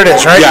know what it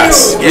is, right?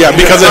 Yes. Yeah,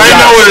 because of I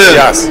know what it is.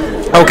 Yes.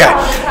 Okay.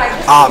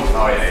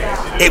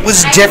 It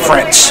was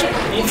different.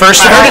 First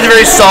I of all, heard it's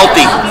very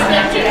salty.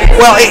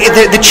 well,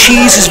 the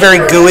cheese is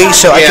very gooey,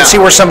 so I Yeah. can see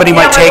where somebody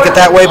might take it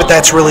that way, but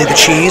that's really the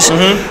cheese.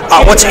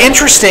 What's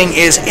interesting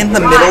is in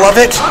the middle of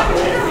it,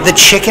 the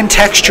chicken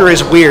texture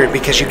is weird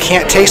because you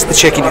can't taste the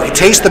chicken. You can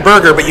taste the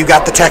burger, but you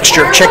got the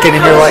texture of chicken,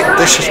 and you're like,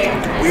 this is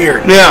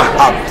weird. Yeah.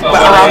 But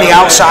around the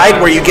outside,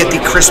 where you get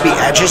the crispy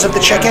edges of the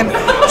chicken,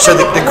 so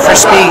the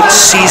crispy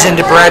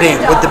seasoned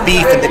breading with the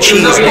beef and the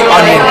cheese and the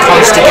onion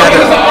comes together,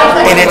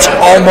 and it's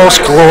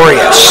almost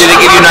glorious. Did it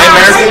give you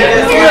nightmares?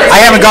 I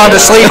haven't gone to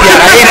sleep yet.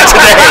 I ate it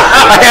today.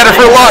 I had it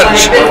for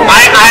lunch.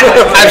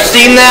 I've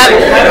seen that,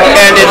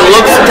 and it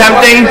looks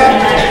tempting,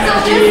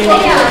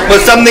 but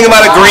something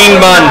about a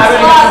green bun.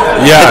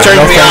 Yeah. It turns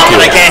no, me thank off, you.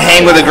 and I can't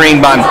hang with a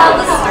green bun.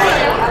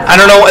 I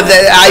don't know.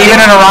 Even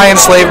an Orion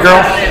slave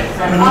girl?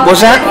 What's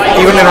that?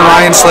 Even an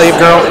Orion slave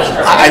girl?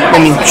 I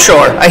mean,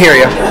 sure, I hear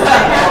you.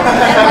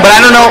 But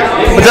I don't know.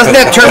 But doesn't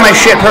that turn my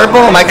shit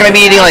purple? Am I going to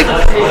be eating like?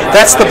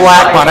 That's the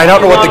black bun. I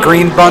don't know what the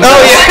green bun is. Oh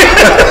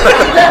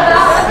yeah.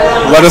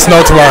 Let us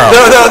know tomorrow.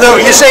 No.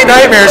 You say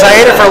nightmares. I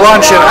ate it for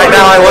lunch, and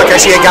now I look. I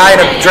see a guy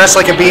dressed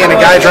like a bee and a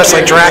guy dressed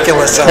like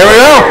Dracula. So. Here we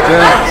go.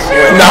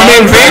 Now I'm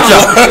eating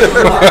pizza.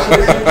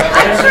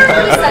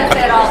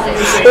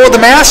 Well,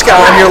 the mask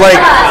on, you're like,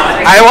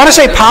 I want to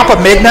say Papa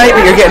Midnight,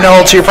 but you're getting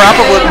old, so you're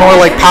probably more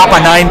like Papa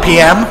 9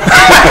 p.m.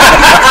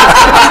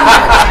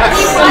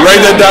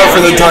 Write that down for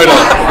the title.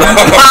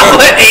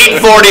 Papa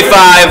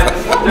 8:45.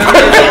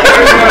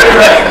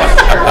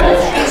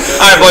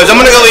 All right, boys. I'm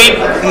gonna go eat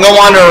and go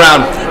wander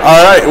around.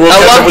 All right. We'll I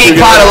catch love up with Geek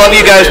you Pod. I guys. love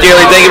you guys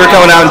dearly. Thank you for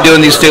coming out and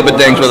doing these stupid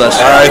things with us.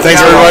 All right.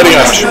 Thanks for inviting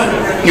us.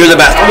 You're the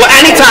best. Well,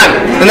 anytime,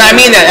 and I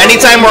mean that.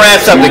 Anytime we're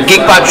at something,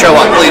 GeekPod, show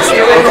up, please.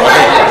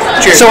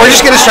 Cheers. So we're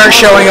just gonna start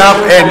showing up,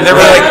 and they're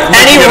like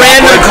any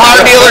random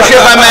car dealership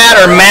I'm at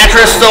or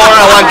mattress store,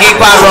 I want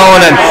GeekPod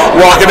rolling and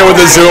walking in with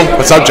a Zoom.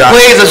 What's up, Josh?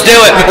 please, let's do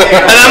it.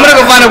 And I'm gonna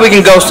go find out if we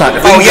can ghost hunt.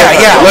 Oh yeah.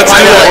 Let's do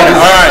it.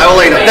 All right. I will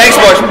later. Thanks,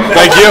 boys.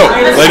 Thank you,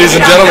 ladies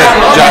and gentlemen.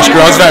 Josh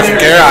Grosvent from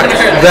KRock.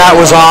 That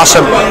was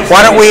awesome.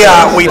 Why don't we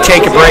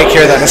take a break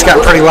here then? It's got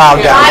pretty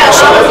loud down here.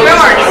 So.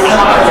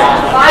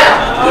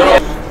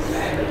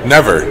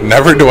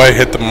 Never do I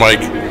hit the mic,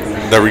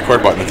 the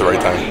record button at the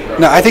right time.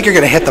 No, I think you're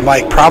going to hit the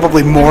mic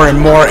probably more and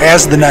more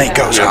as the night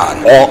goes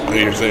on.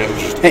 You're saying?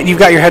 And you've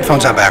got your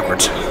headphones on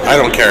backwards. I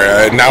don't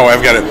care. Now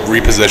I've got it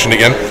repositioned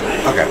again.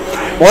 Okay.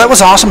 Well, that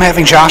was awesome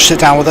having Josh sit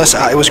down with us.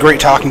 It was great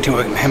talking to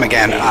him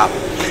again.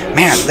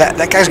 Man,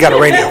 that guy's got a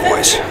radio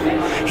voice.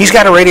 He's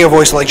got a radio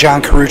voice like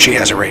John Carucci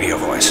has a radio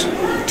voice.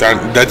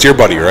 John, that's your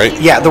buddy, right?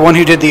 Yeah, the one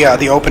who did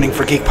the opening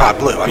for GeekPod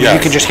Blue. I mean, yes.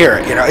 You can just hear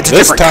it. You know, it's a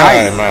this different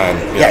time, kind. man.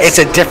 Yes. Yeah, it's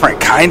a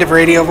different kind of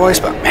radio voice,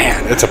 but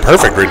man, it's a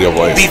perfect radio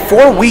voice.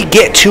 Before we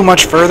get too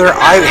much further,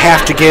 I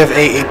have to give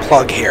a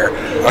plug here.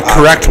 A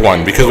correct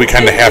one, because we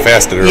kind of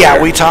half-assed it earlier. Yeah,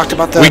 we talked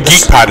about we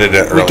geek-potted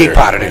it earlier. We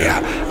geek-potted it,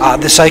 yeah.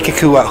 The psychic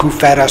who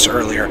fed us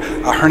earlier,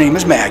 her name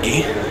is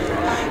Maggie.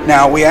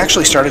 Now, we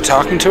actually started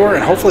talking to her,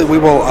 and hopefully we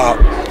will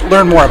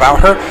learn more about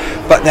her,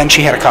 but then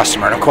she had a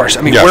customer, and of course,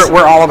 I mean, yes.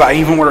 we're all about,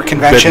 even when we're at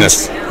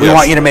conventions, we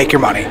want you to make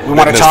your money. We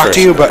want to talk to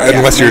you, but...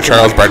 Unless you're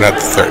Charles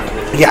Barnett III.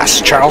 Yes,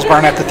 Charles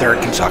Barnett III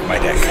can suck my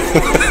dick.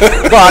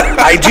 But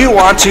I do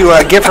want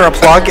to give her a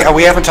plug.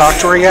 We haven't talked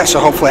to her yet, so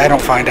hopefully I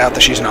don't find out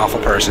that she's an awful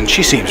person.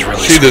 She seems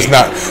really sweet. She does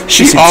not.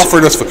 She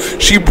offered us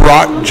food. She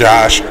brought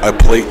Josh a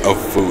plate of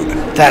food.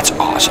 That's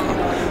awesome.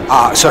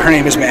 So her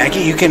name is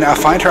Maggie. You can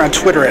find her on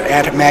Twitter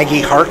at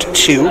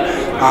MaggieHart2,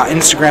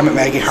 Instagram at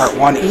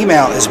MaggieHart1.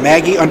 Email is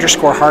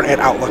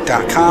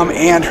Maggie_Hart@Outlook.com,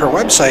 and her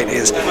website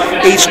is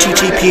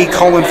http://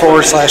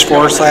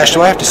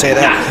 do I have to say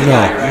that?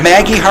 No.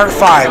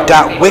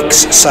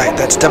 MaggieHart5.wix site.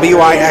 That's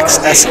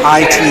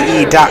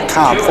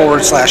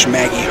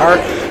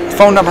WIXSITE.com/MaggieHart.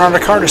 Phone number on the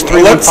card is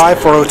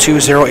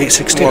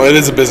 315-402-0862. Well, it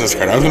is a business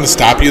card. I was going to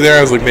stop you there.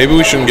 I was like, maybe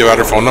we shouldn't give out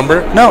her phone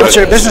number. No, it's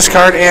her business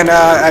card, and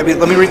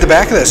let me read the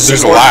back of this.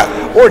 There's a lot.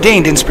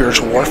 Ordained in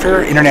spiritual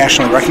warfare,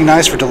 internationally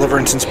recognized for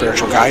deliverance and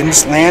spiritual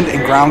guidance, land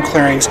and ground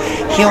clearings,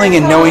 healing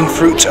and knowing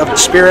fruits of the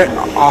spirit,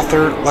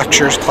 author,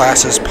 lectures,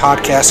 classes,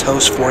 podcast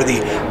host for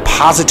the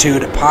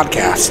Positude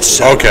podcasts.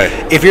 So okay.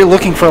 If you're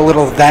looking for a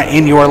little of that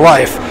in your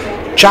life,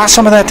 jot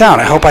some of that down.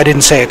 I hope I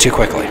didn't say it too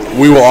quickly.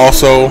 We will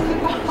also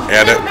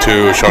add it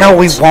to show No,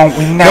 notes. we won't.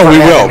 We never. No, we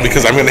will, anything.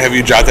 because I'm going to have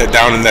you jot that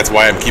down, and that's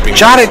why I'm keeping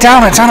Jot it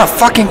down. It's on a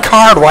fucking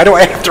card. Why do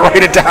I have to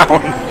write it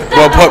down?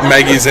 Well, put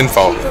Maggie's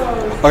info.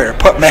 Okay,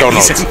 put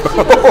Maggie's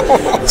info.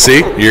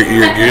 See,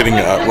 you're getting.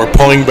 We're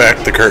pulling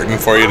back the curtain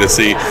for you to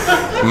see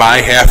my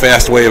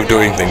half-assed way of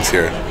doing things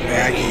here.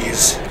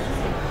 Maggie's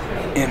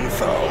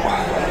info.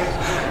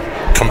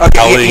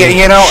 Compelling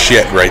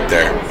shit right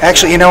there.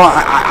 Actually,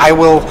 I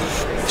will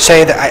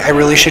say that I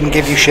really shouldn't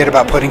give you shit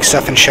about putting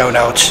stuff in show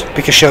notes,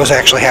 because shows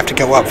actually have to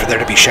go up for there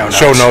to be show notes.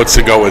 Show notes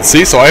to go with.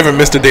 See, so I haven't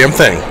missed a damn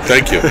thing.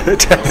 Thank you.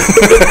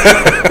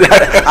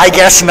 I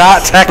guess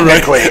not,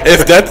 technically. Right.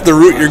 If that's the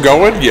route you're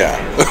going, yeah.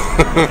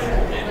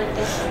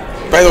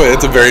 By the way,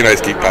 that's a very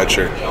nice GeekPod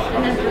shirt.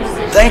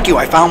 Thank you.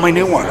 I found my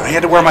new one. I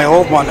had to wear my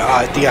old one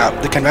at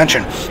the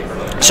convention.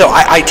 So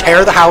I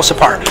tear the house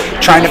apart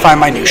trying to find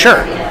my new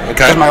shirt.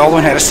 Because my old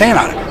one had a stain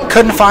on it.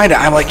 Couldn't find it.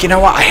 I'm like, you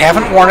know what? I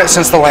haven't worn it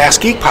since the last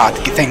GeekPod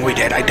thing we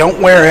did. I don't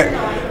wear it,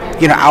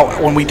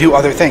 out when we do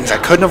other things. I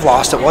couldn't have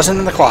lost it. Wasn't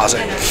in the closet.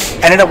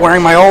 Ended up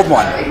wearing my old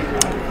one.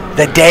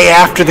 The day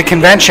after the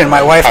convention,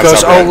 my wife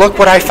goes, "Oh, look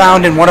what I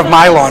found in one of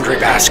my laundry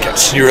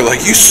baskets." You were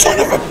like, "You son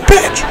of a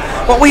bitch!"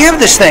 Well, we have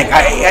this thing.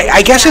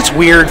 I guess it's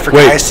weird for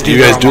guys to do.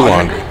 You guys do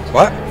laundry?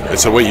 What?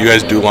 So wait, you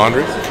guys do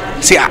laundry?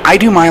 See, I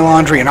do my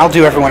laundry, and I'll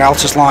do everyone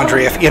else's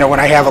laundry. If when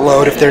I have a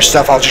load, if there's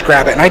stuff, I'll just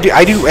grab it. And I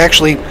do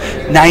actually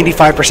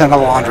 95% of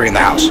the laundry in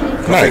the house.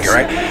 Nice. Figure,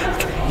 right?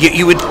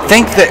 You would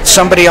think that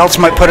somebody else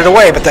might put it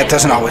away, but that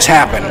doesn't always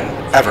happen,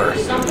 ever.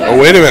 Oh,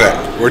 wait a minute.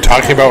 We're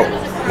talking about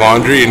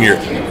laundry, and you're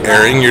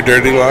airing your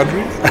dirty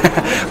laundry?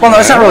 Well, no,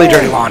 it's not really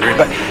dirty laundry,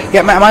 but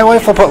yeah, my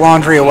wife will put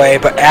laundry away,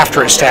 but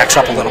after it stacks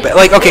up a little bit.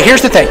 Like, okay,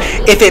 here's the thing: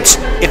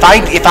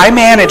 if I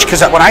manage,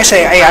 because when I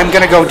say, hey, I'm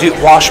gonna go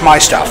wash my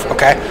stuff,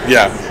 okay?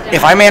 Yeah.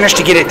 If I manage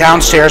to get it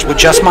downstairs with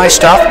just my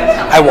stuff,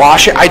 I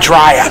wash it, I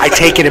dry it, I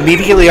take it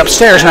immediately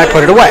upstairs, and I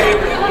put it away.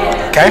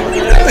 Okay?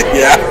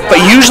 Yeah. But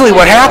usually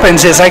what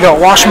happens is I go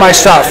wash my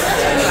stuff.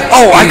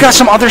 Oh, I've got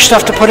some other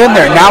stuff to put in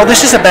there. Now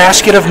this is a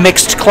basket of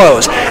mixed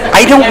clothes.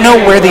 I don't know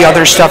where the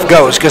other stuff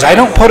goes because I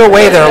don't put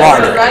away their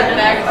laundry.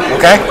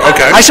 Okay?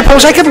 Okay. I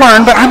suppose I could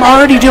learn, but I'm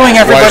already doing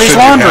everybody's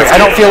laundry. I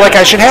don't feel like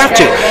I should have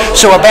to.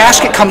 So a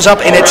basket comes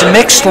up and it's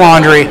mixed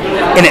laundry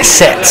and it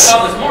sits.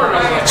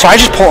 So I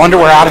just pull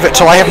underwear out of it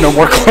till I have no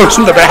more clothes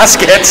in the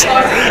basket,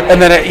 and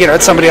then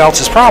it's somebody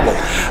else's problem.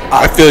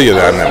 I feel you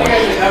on that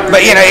one. But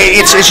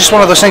it's just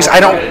one of those things. I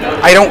don't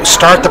I don't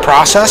start the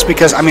process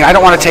because, I mean, I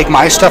don't want to take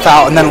my stuff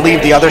out and then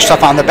leave the other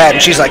stuff on the bed.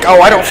 And she's like,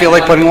 oh, I don't feel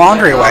like putting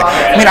laundry away.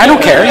 I mean, I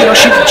don't care. You know,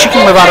 she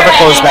can live out of a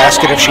clothes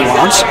basket if she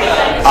wants.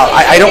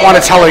 I don't want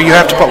to tell her you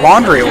have to put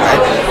laundry away.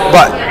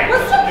 But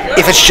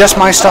if it's just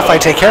my stuff, I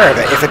take care of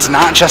it. If it's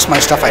not just my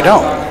stuff, I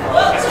don't.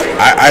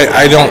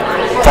 I don't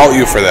fault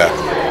you for that.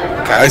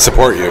 Okay. I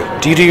support you.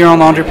 Do you do your own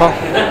laundry, Paul?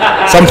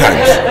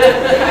 Sometimes.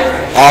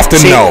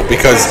 Often no,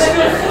 because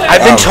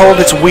I've been told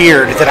it's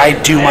weird that I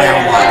do my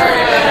own laundry.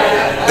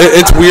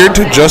 It's weird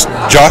to just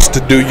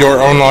do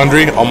your own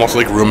laundry, almost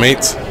like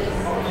roommates.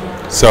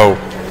 So.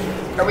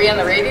 Are we on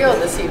the radio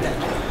this evening?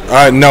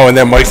 No, and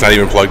that mic's not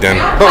even plugged in.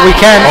 But we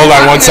can. Hold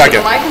on 1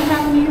 second.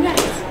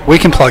 We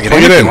can plug it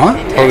in if you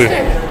want.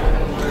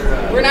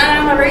 We're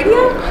not on the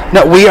radio?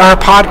 No, we are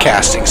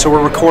podcasting, so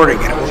we're recording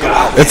it. We'll go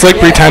out. It's like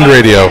pretend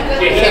radio.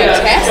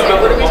 Fantastic.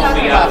 What are we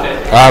talking about?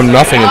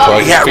 Nothing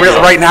until I Yeah, really,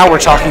 right now we're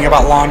talking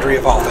about laundry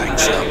of all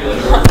things.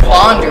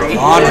 Laundry.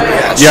 Laundry,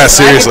 yes. Yeah,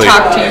 seriously. I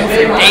could talk to you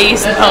for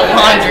days about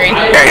laundry.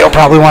 Yeah, you'll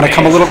probably want to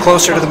come a little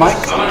closer to the mic.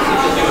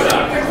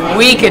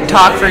 We could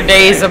talk for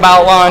days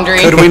about laundry.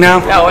 Could we now?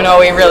 No,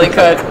 we really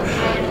could.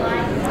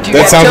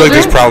 That sounds like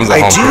there's problems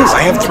at I home. do.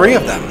 I have 3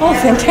 of them. Oh,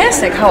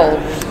 fantastic. How old?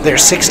 They're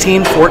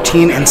 16,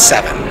 14, and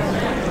 7.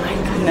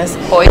 Goodness.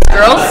 Boys,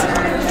 girls?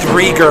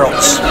 3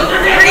 girls.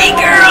 3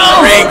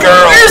 girls. 3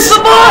 girls. Where's the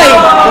boy?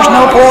 There's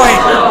no boy.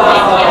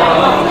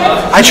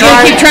 I You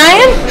tried. gonna keep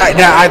trying?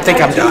 I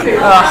think I'm done.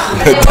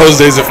 Those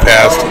days have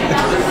passed.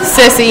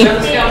 Sissy.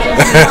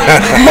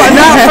 But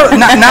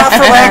not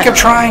for lack of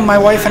trying. My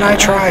wife and I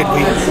tried.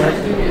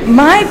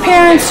 My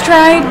parents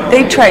tried.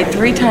 They tried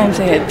 3 times.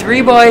 They had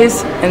 3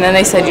 boys, and then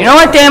they said, you know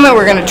what, damn it,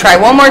 we're going to try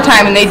one more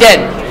time, and they did.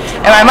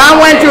 And my mom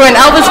went through an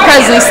Elvis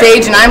Presley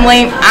stage, and I'm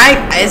lame.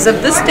 As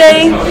of this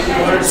day,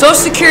 Social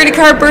Security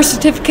card, birth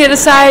certificate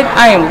aside,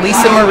 I am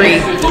Lisa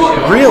Marie.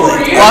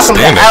 Really? Welcome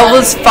to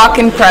Elvis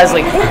fucking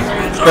Presley.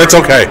 That's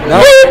okay.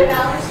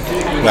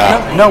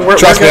 No,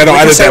 Trust me, I don't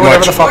edit that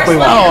whatever much. the fuck we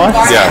want.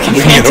 Oh, Yeah, we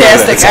can get over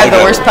that. fantastic. It's I have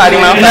the all worst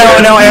potty mouth.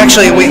 No,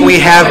 actually, we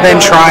have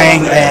been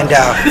trying, and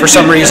for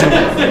some reason,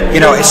 you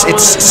know,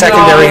 it's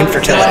secondary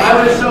infertility.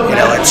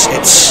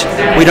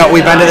 You know,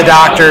 we've been to the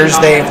doctors,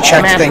 they've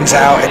checked things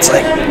out. It's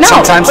like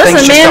sometimes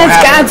things just don't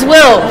happen. God's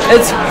will.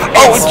 It's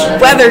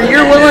whether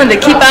you're willing to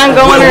keep on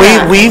going or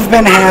not. We've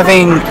been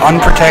having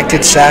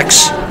unprotected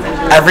sex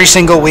every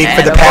single week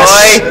for the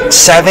past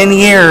 7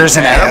 years,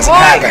 and it hasn't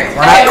happened.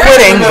 We're not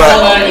quitting, but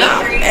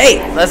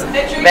hey, listen,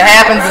 if it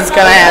happens, it's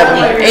gonna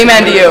happen.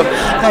 Amen to you.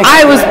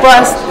 I was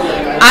blessed.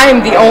 I'm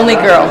the only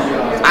girl.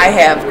 I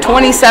have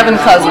 27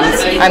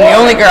 cousins. I'm the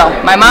only girl.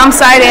 My mom's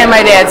side and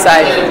my dad's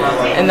side.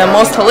 And the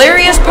most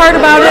hilarious part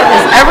about it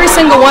is every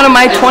single one of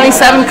my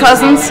 27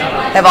 cousins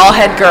have all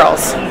had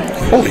girls.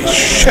 Holy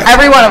shit.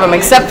 Every one of them,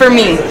 except for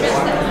me.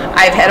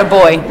 I've had a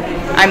boy.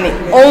 I'm the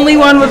only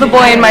one with a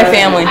boy in my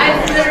family.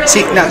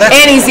 see,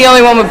 And he's the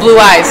only one with blue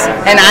eyes.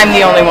 And I'm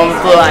the only one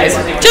with blue eyes.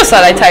 Just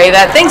thought I'd tell you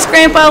that. Thanks,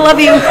 Grandpa. Love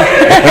you.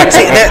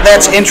 see,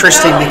 that's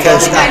interesting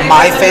because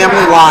my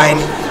family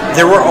line,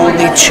 there were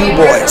only 2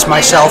 boys,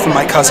 myself and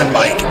my cousin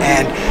Mike.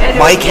 And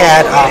Mike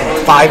had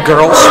 5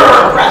 girls.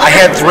 I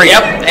had 3.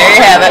 Yep, there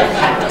you have it.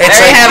 It's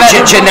like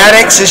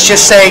genetics is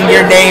just saying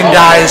your name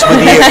dies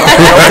with you. I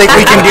don't think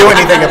we can do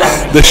anything about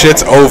it. The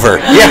shit's over.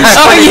 Yes.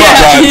 Oh,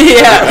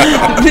 yeah.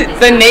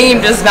 The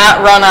name does not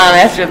run on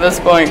after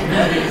this point.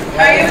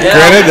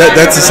 Granted,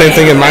 that's the same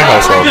thing in my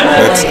household.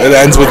 It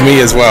ends with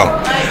me as well.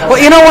 Well,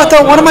 you know what,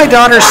 though? One of my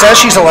daughters says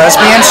she's a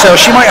lesbian, so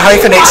she might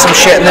hyphenate some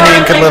shit and the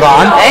name could live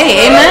on.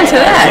 Hey, amen to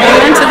that.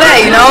 Amen to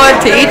that. You know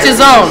what? To each his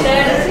own.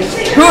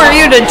 Who are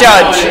you to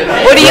judge?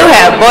 What do you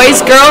have?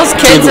 Boys, girls,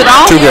 kids at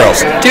all? 2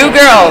 girls. 2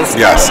 girls.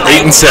 Yes,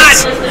 8 and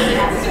 6.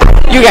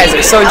 You guys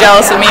are so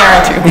jealous of me,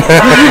 aren't you?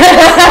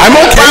 I'm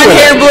okay Blonde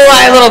with hair, it. blue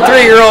eye, little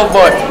 3-year-old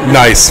boy.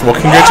 Nice. Well,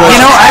 congratulations.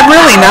 You know, I'm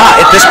really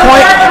not. At this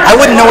point, I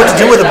wouldn't know what to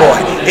do with a boy.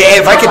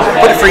 If I could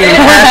put it for you in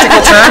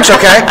practical terms,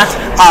 okay?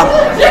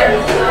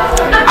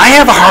 I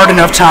have a hard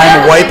enough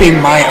time wiping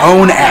my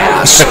own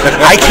ass.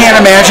 I can't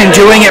imagine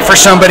doing it for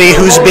somebody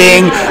who's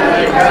being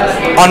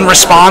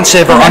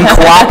unresponsive or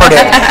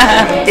uncooperative.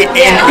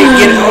 And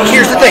you know,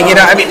 here's the thing, you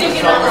know, I mean,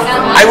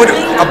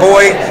 a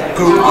boy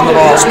poop on the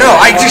balls. No,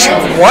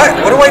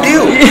 what do I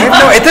do?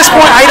 At this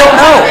point, I don't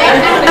know.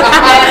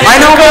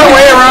 I know my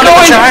way around a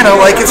vagina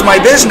like it's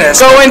my business.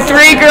 Going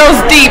 3 girls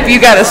deep,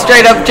 you got a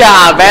straight up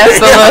job,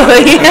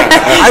 absolutely.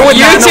 I would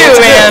you not know too,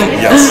 what to do.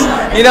 man. Yes.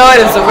 You know what?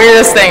 It's the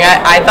weirdest thing.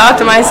 I thought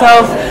to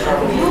myself,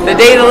 the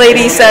day the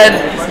lady said,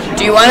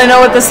 "Do you want to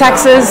know what the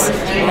sex is?"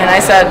 And I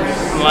said,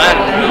 "What?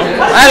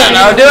 I don't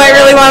know. Do I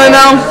really want to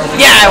know?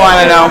 Yeah, I want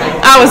to know.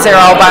 I was there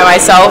all by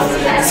myself,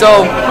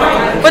 so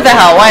what the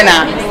hell? Why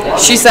not?"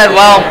 She said,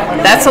 "Well,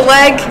 that's a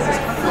leg.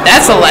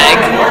 That's a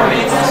leg,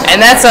 and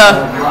that's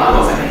a."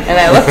 And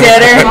I looked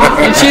at her,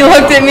 and she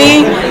looked at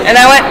me, and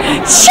I went,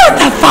 "Shut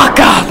the fuck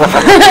up!"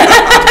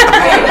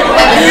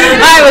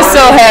 I was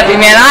so happy,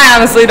 man. I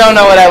honestly don't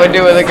know what I would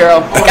do with a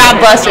girl. God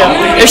bless you.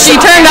 If she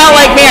turned out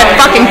like me, I'd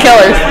fucking kill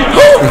her.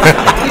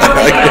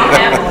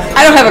 I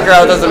I don't have a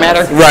girl, it doesn't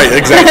matter. Right,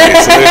 exactly.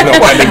 So there's no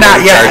pending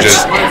Not yet.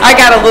 charges. I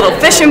got a little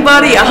fishing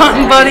buddy, a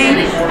hunting buddy.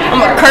 I'm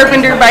a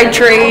carpenter by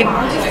trade.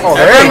 Oh,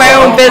 I run my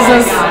own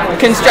business,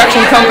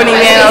 construction company,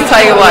 man. I'll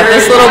tell you what,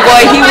 this little boy,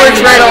 he works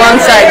right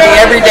alongside me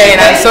every day, and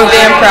I'm so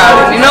damn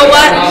proud. And you know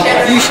what?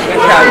 You should be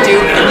proud too.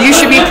 And you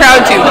should be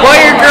proud too. Boy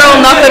or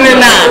girl, nothing or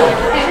not.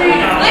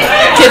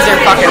 Kids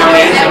are fucking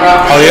amazing.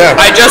 Oh, yeah.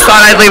 I just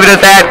thought I'd leave it at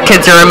that.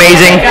 Kids are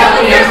amazing.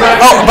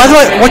 Oh, by the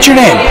way, what's your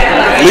name?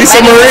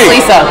 Lisa My name is Marie.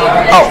 Lisa.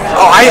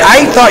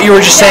 I thought you were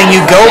just saying you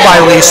go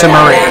by Lisa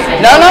Marie.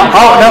 No.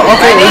 Oh, no,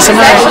 okay, Lisa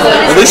Marie.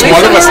 At least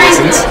one of us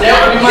listens.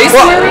 Lisa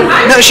Marie?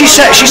 No, she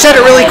said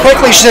it really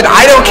quickly. She said,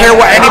 I don't care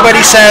what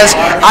anybody says.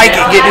 I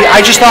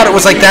just thought it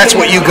was like that's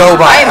what you go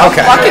by. I am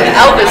Okay. a fucking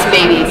Elvis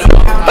baby.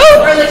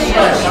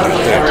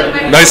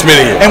 Nice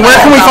meeting you. And where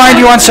can we find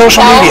you on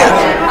social media?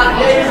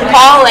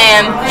 Paul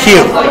and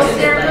Hugh.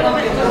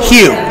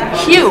 Hugh.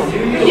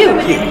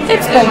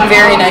 It's been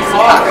very nice to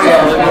talk to you.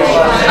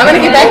 I'm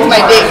gonna get back to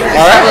my date.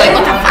 All right. Like,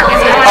 what the fuck is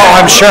this? Oh,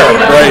 I'm sure.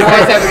 Right.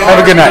 Have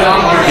a good night.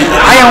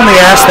 I only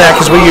asked that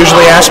because we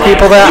usually ask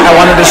people that. I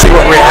wanted to see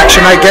what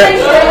reaction I get.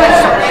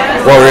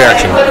 What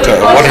reaction? To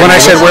what When I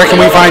said, where can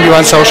we find you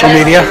on social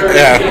media?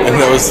 Yeah, and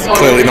that was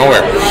clearly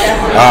nowhere.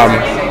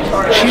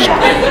 She's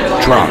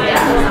drunk.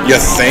 You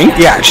think?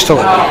 Yeah, just a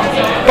little.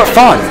 But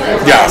fun.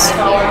 Yes.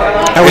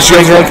 That And was she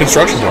owns her own great.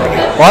 construction company.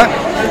 What?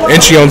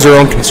 And she owns her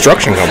own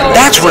construction company.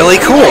 That's really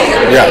cool.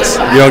 Yes.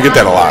 You don't get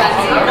that a lot.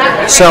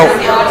 So,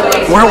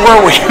 where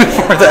were we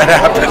before that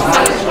happened?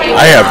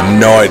 I have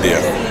no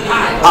idea.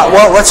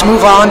 Well, let's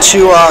move on to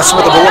some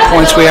of the bullet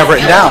points we have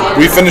written down.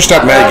 We finished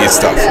up Maggie's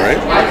stuff, right?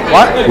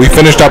 What? We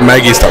finished up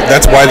Maggie's stuff.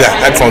 That's why the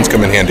headphones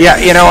come in handy. Yeah,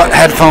 you know what?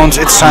 Headphones,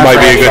 it's time Might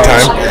for be a good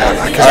headphones. time. Yeah,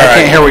 because All I right.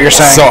 can't hear what you're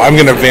saying. So I'm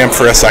going to vamp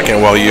for a second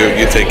while you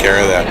take care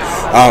of that.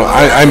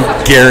 I'm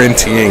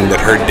guaranteeing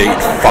that her date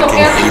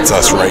fucking hates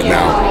us right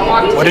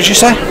now. What did you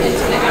say?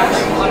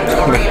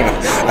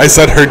 I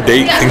said her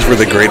date thinks we're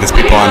the greatest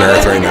people on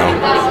earth right now.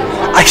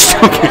 I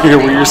still can't hear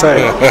what you're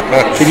saying.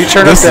 Can you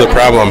turn This is up the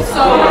problem.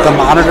 the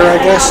monitor, I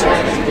guess?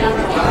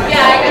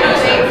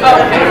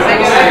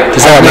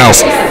 Does that now?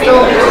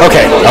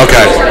 Okay.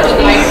 Okay.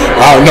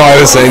 No, I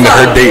was saying that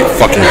her date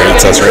fucking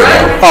hates us right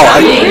now. Oh,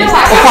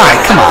 why?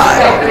 Come on.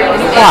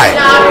 Why?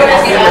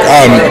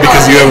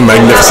 Because you have a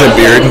magnificent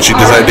beard and she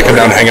decided to come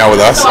down and hang out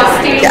with us.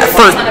 Yeah,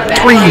 for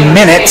 3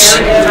 minutes.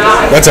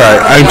 That's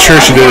alright. I'm sure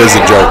she did it as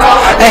a joke.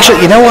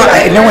 Actually, you know what?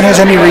 No one has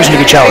any reason to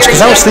be jealous,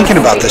 because I was thinking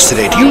about this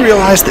today. Do you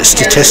realize that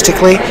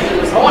statistically,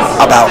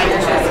 about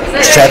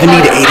 70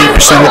 to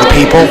 80% of the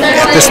people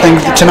at this thing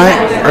tonight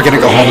are going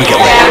to go home and get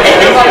laid?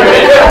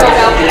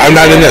 I'm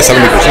not in that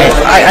 70%.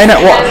 I know.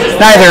 Well,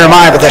 neither am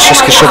I, but that's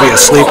just because she'll be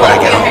asleep when I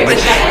get home. But,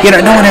 you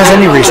know, no one has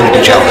any reason to be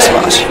jealous of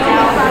us.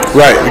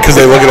 Right, because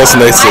they look at us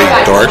and they say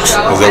dorks.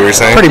 Is that what you're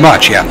saying? Pretty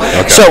much, yeah.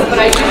 Okay. So,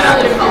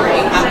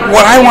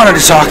 what I wanted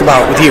to talk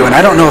about with you, and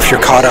I don't know if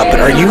you're caught up, but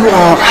are you?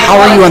 How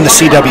are you on the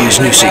CW's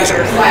new season?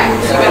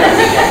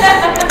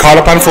 Caught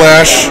up on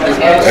Flash.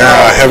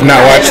 Have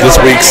not watched this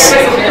week's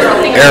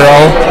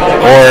Arrow,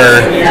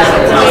 or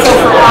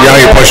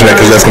you're pushing it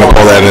because that's going to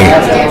pull that in.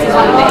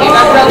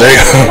 There you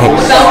go.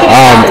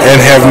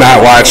 And have not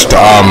watched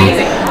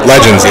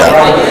Legends yet.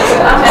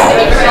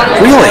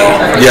 Really?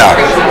 Yeah.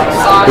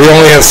 We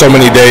only have so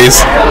many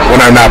days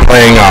when I'm not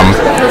playing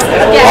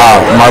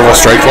Marvel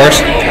Strike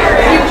Force.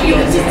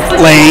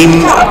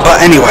 Lame. But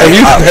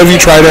anyway, Have you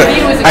tried it?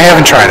 I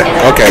haven't tried it.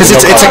 Okay, Because no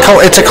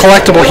it's a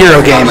collectible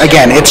hero game.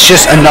 Again, it's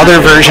just another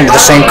version of the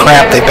same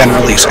crap they've been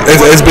releasing.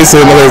 It's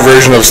basically another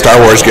version of Star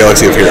Wars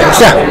Galaxy of Heroes.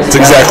 Yeah. It's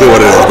exactly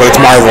what it is, but it's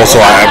Marvel, so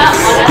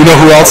you know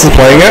who else is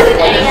playing it?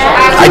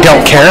 I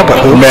don't care, but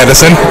who?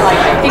 Madison.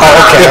 Oh,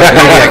 okay.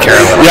 Maybe I care a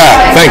little.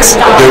 Yeah, thanks,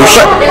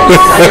 douche.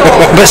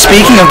 But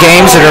speaking of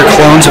games that are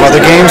clones of other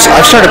games,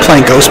 I've started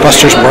playing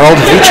Ghostbusters World.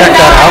 Have you checked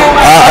that out?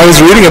 I was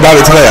reading about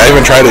it today. I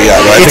haven't tried it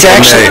yet, but I It's think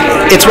actually,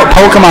 I may. it's what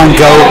Pokemon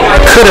Go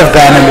could have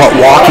been and what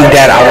Walking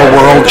Dead Our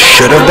World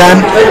should have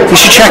been. You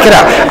should check it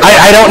out.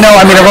 I don't know.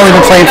 I mean, I've only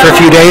been playing for a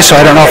few days, so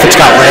I don't know if it's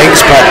got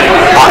legs, but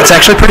it's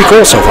actually pretty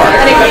cool so far.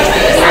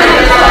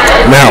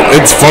 Now,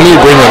 it's funny you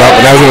bring that up,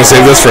 and I was going to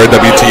save this for a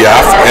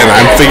WTF, and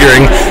I'm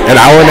figuring an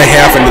hour and a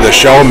half into the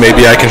show,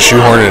 maybe I can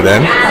shoehorn it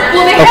in.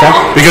 Okay.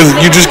 Because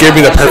you just gave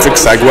me the perfect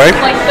segue.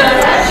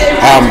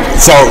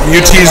 So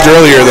you teased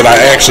earlier that I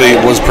actually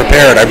was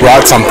prepared. I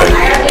brought something.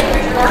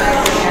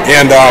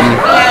 And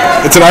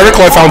it's an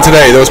article I found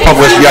today that was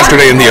published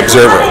yesterday in The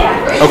Observer.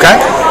 Okay.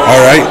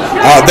 All right.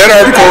 That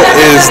article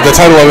the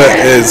title of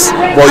it is,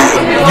 well,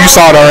 you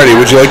saw it already.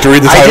 Would you like to read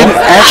the I title? didn't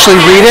actually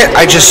read it.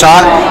 I just saw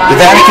it. The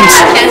Vatican.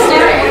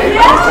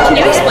 Can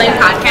you explain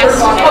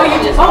podcasts?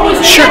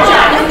 Sure.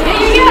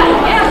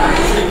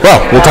 Well,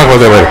 we'll talk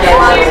about that later.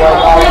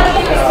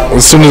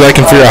 As soon as I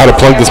can figure out how to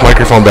plug this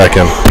microphone back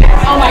in.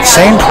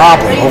 Same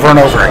problem over and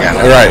over again.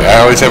 All right. I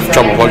always have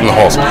trouble plugging the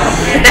holes.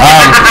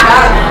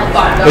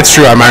 It's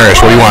true. I'm Irish.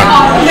 What do you want?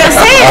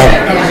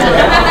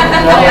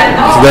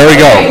 So there we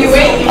go.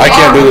 I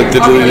can't do it.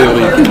 You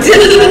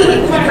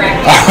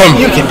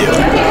can do it.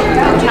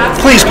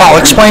 Please, Paul,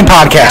 explain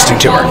podcasting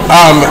to her.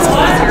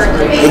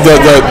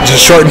 The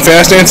short and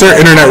fast answer: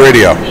 internet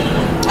radio.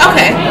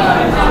 Okay.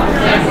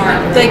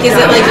 Like, is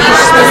it like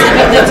each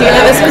specific? Like, do you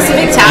have a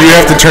specific topic? You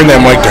have to turn that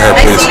mic to her,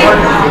 please.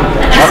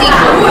 I see.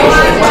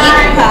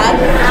 Geek pod.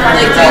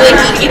 Like, do you like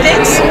geeky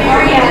things?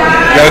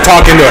 You gotta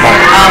talk into it,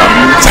 honey.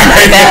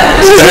 Sorry.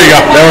 There you go.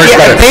 That works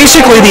better.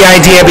 Basically, the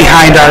idea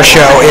behind our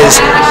show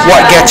is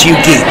what gets you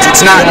geeked.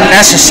 It's not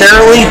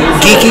necessarily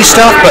geeky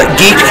stuff, but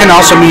geek can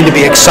also mean to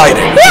be excited.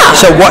 Yeah.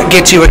 So what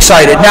gets you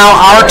excited? Now,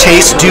 our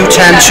tastes do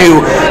tend to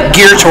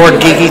gear toward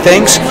geeky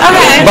things,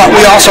 Okay. but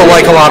we also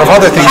like a lot of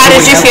other things. How So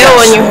did we you have feel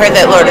guests. when you heard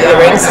that Lord of the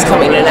Rings is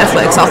coming to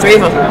Netflix? All three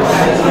of them.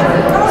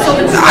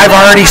 I've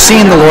already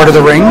seen The Lord of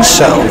the Rings,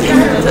 so...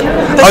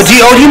 Oh, do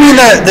you mean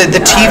the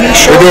TV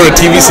show? We're doing a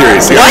TV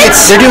series. Yeah. What?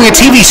 They're doing a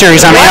TV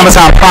series on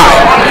Amazon Prime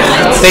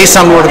based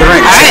on Lord of the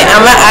Rings. All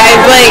right,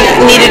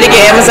 I needed to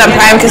get Amazon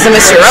Prime because of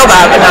Mr.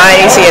 Robot, but now I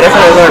need to get it for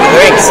the Lord of the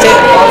Rings too.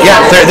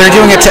 Yeah, they're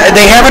doing it.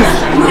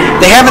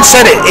 They haven't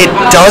said it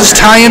does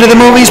tie into the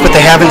movies, but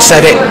they haven't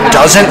said it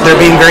doesn't. They're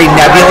being very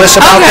nebulous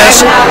about Okay.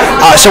 this.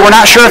 So we're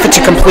not sure if it's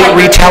a complete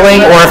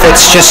retelling or if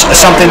it's just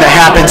something that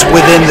happens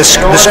within the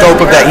scope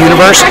of that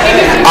universe.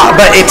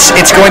 But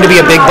it's going to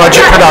be a big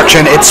budget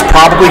production. It's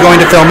probably going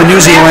to film in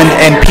New Zealand,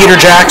 and Peter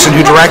Jackson,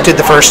 who directed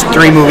the first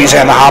 3 movies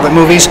and the Hobbit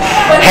movies,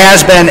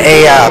 has been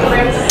a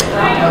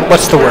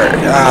what's the word?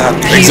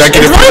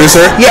 Executive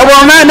producer. Yeah,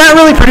 well, not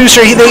really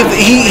producer. He's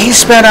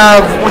been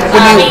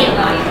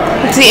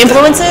Does he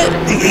influence it?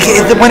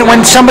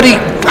 when somebody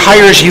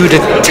hires you to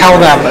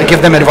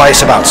give them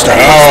advice about stuff.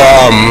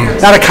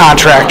 Not a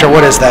contractor.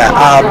 What is that?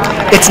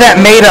 It's that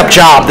made-up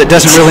job that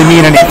doesn't really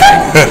mean anything.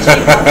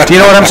 Do you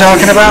know what I'm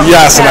talking about?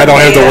 Yes, and I don't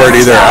have the word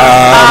either.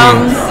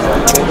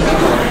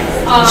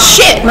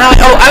 Shit. No,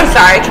 I'm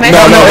sorry. Can I?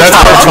 No, that's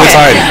perfectly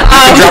fine.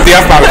 You can drop the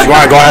F-bomb if you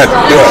want. Go ahead.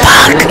 Do it.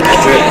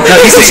 No,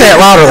 you can say it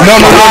louder.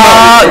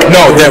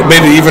 No, that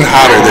made it even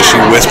hotter that she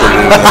whispered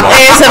it into the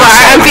mic.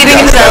 ASMR. I'm feeding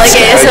into that like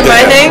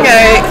ASMR thing.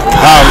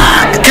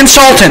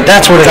 Consultant.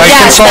 That's what it is.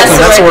 Yes, Consultant. that's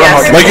the That's word, what I'm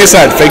yes. looking Like you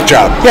said, fake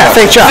job. for. Yeah,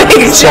 fake job.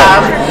 Good So,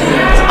 job.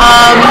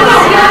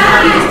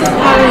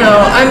 I don't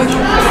know.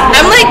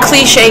 I'm like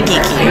cliche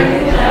geeky.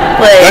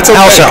 Like That's okay.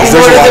 Also, 'Cause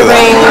there's Lord a lot of of the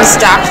that. Rings,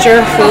 Doctor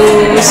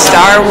Who,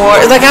 Star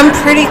Wars. Like I'm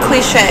pretty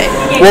cliche.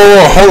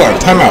 Whoa, hold on,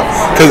 time out.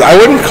 Because I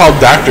wouldn't call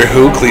Doctor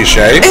Who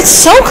cliche. It's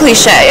so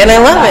cliche, and I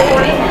love it.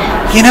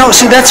 you know,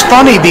 see, that's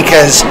funny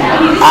because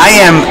I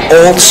am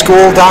old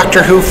school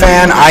Doctor Who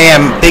fan. I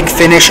am Big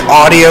Finish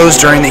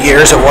audios during the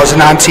years it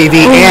wasn't on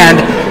TV,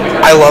 and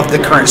I love the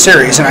current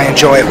series and I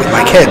enjoy it with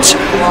my kids.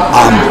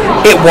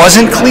 It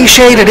wasn't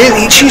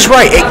cliched. She's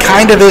right. It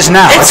kind of is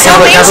now. It's so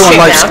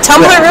mainstream now.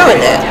 Tumblr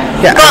ruined it.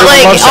 Yeah, But everyone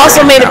like, loves it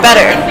also it made now. it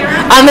better.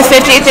 On the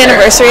 50th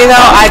anniversary,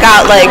 though, I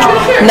got like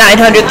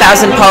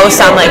 900,000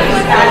 posts on like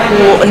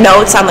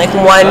notes on like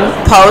one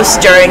post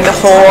during the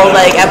whole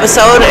like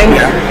episode, and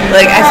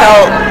like I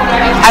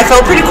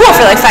felt pretty cool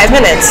for like 5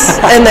 minutes,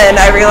 and then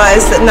I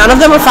realized that none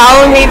of them were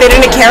following me. They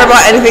didn't care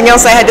about anything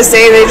else I had to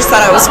say. They just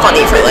thought I was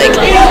funny for like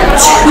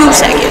 2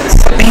 seconds.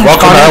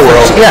 Welcome to our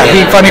world. Yeah,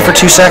 being funny for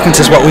 2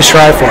 seconds is what we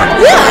strive for.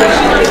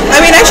 Yeah,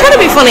 I mean I try to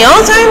be funny all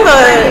the time,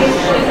 but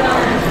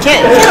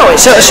can't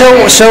always.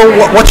 So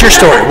what's your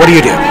story? What do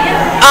you do?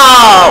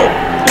 Oh,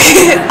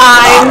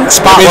 I'm.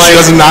 I mean, she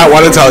does not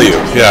want to tell you.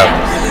 Yeah.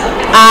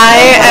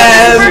 I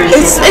am.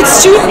 It's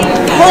 2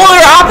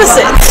 polar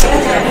opposites.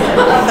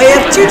 I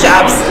have 2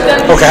 jobs.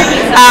 Okay.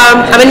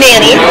 I'm a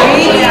nanny.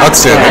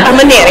 Outstanding. I'm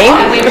a nanny,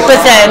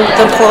 but then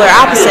the polar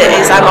opposite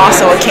is I'm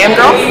also a cam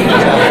girl.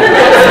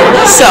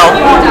 So,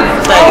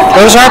 like,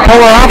 Those are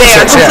polar they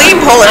are opposites. Yeah. complete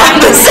polar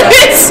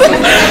opposites.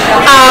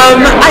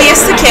 I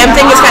guess the cam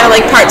thing is kind of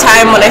like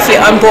part-time when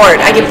I'm bored.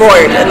 I get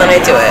bored and then I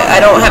do it. I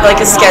don't have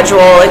like a schedule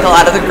like a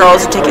lot of the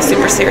girls who take it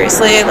super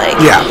seriously. Like,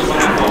 Yeah.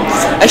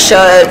 I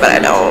should, but I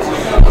don't.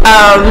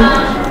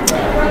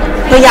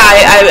 But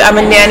yeah, I'm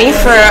a nanny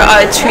for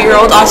a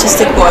 2-year-old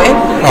autistic boy.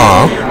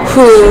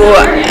 Who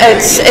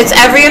it's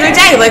every other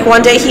day. Like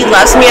one day he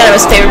loves me and I'm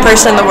his favorite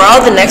person in the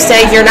world. The next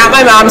day you're not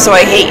my mom, so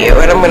I hate you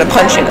and I'm gonna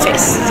punch you in the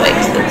face.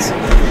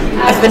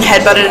 I've been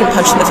headbutted and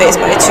punched in the face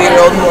by a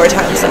 2-year-old more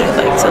times than I'd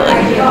like to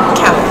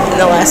count in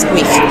the last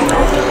week.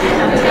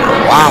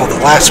 Wow, the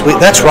last week.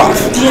 That's rough.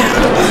 Yeah,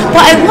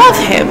 well I love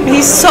him.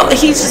 He's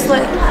just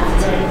like.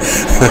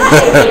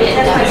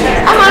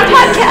 I'm on a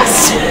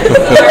podcast.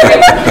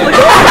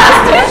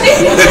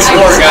 It's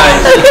more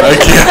guys. I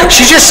can't.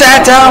 She just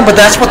sat down, but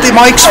that's what the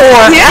mic's for.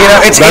 Yeah. You know,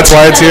 That's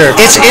why it's here.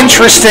 It's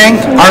interesting.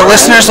 Our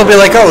listeners will be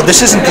like, "Oh,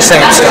 this isn't the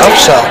same stuff."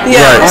 So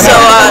Yeah. Right.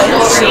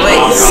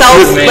 So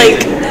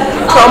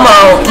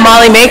promo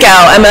Molly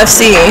Makeout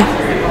MFC.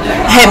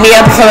 Hit me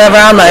up if I'm ever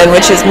online,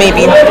 which is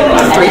maybe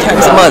 3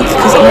 times a month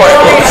because I'm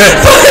horrible.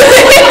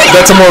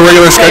 That's a more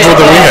regular schedule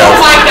than we have.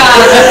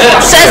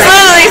 So that's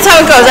literally how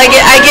it goes. I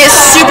get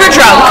super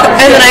drunk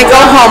and then I go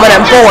home and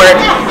I'm bored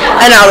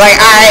and I'm like,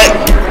 alright.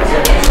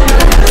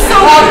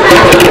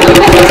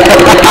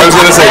 I was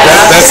gonna say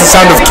that's the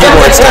sound of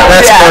keyboard stuff.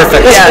 that's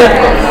perfect. Yeah.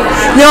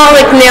 No,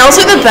 like nails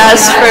are the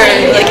best for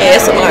like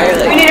ASMR.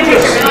 Like,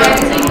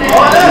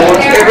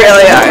 They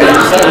really are.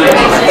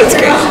 It's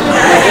great.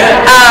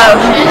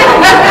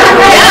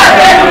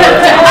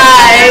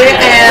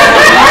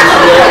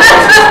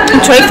 I'm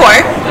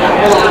 24.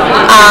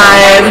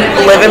 I'm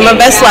living my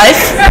best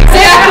life,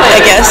 I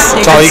guess.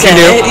 That's all you can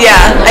do? Yeah,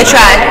 I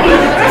try.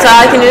 That's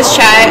all I can do is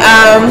try.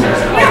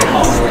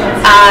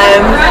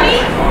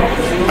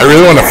 I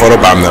really want to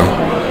photobomb them.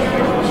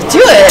 Do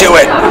it. Do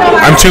it.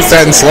 I'm too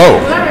fat and slow.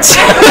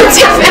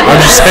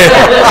 I'm just saying.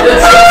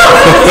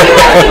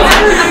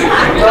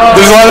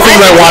 There's a lot of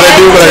things I want to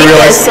do, but I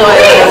realize.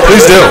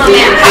 Please do.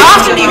 How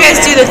often do you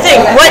guys do the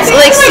thing? What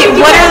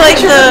are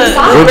like the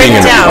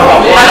breakdown?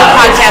 How do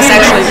podcasts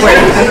actually work?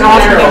 How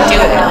often do you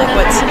do it? Like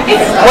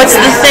what's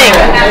the thing?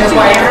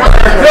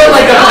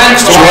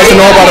 She wants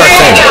to know about our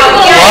thing.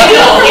 What?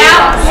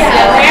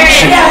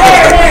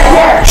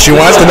 She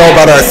wants to know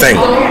about our thing.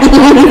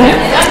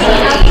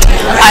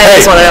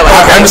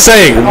 I'm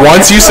saying,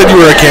 once you said you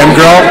were a cam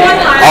girl,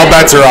 all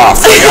bets are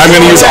off. I'm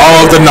going to use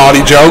all of the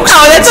naughty jokes.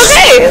 Oh, that's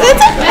okay. That's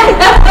okay.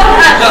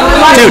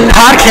 Dude,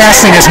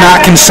 podcasting is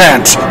not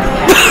consent.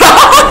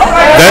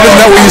 That is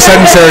not what you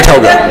said in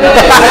Saratoga.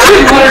 Are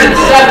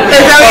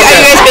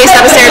you guys based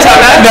out of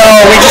Saratoga? No,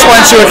 we just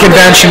went to a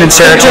convention in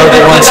Saratoga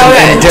once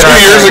and did 2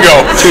 years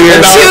ago. 2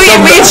 years.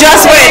 We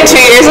just went 2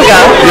 years ago.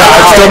 Yeah,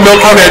 I'm still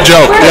milking that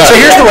joke. Yeah. So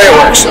here's the way it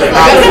works.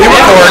 We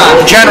record,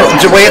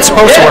 the way it's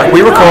supposed to work,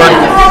 we record,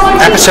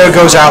 episode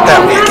goes out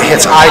that week. It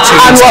hits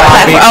iTunes,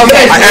 Podbean.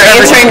 Okay, you're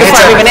answering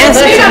before I even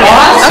asked you.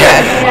 Okay.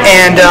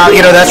 And,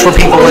 that's where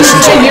people listen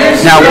to.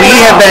 Now, we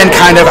have been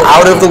kind of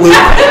out of the loop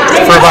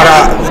for about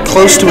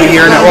close to a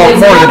year now. Well,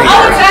 more than a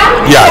year.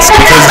 Yes,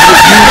 because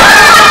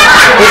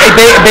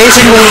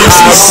basically,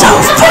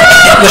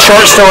 the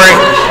short story,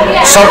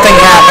 something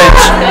happened.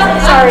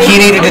 He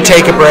needed to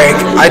take a break.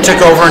 I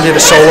took over and did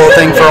a solo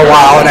thing for a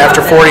while, and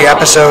after 40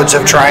 episodes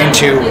of trying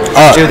to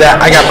do that,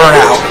 I got burnt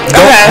out.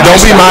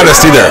 Don't be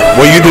modest either.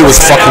 What you did was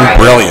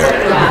fucking brilliant.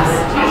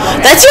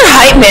 That's your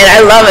hype, man. I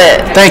love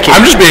it. Thank you.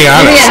 I'm just being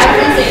honest.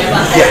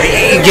 Yeah,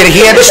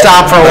 he had to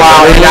stop for a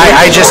while, and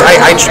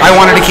I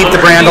wanted to keep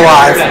the brand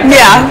alive.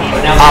 Yeah.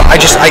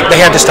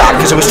 They had to stop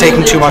because it was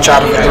taking too much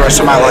out of the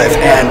rest of my life,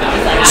 and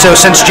so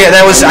since the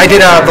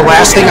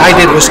last thing I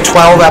did was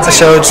 12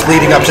 episodes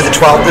leading up to the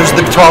 12. It was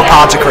the 12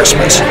 pods of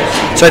Christmas,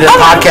 so I did a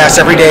podcast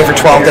every day for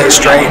 12 days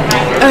straight,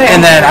 and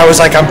then I was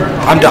like,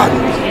 I'm done,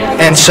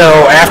 and so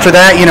after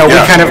that, we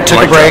kind of took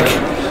a break.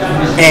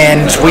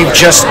 And we've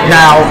just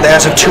now,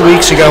 as of 2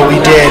 weeks ago, we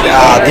did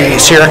the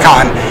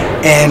Syracon,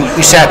 and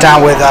we sat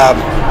down with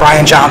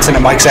Brian Johnson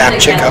and Mike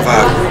Zapchik of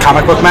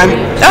Comic Book Men.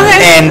 Okay.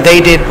 And they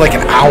did like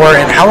an hour,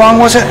 and how long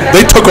was it?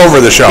 They took over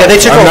the show. Yeah, they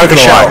took over the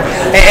show.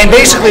 And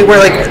basically,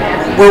 we're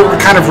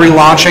kind of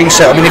relaunching.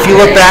 So, I mean, if you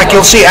look back,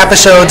 you'll see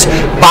episodes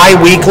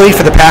bi-weekly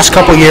for the past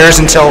couple years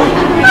until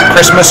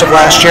Christmas of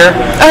last year.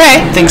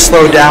 Okay. Things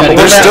slowed down, but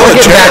we're still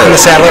getting back in the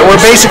satellite.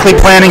 We're basically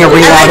planning a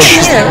relaunch.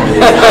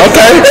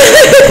 Okay.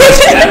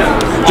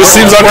 Just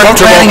seems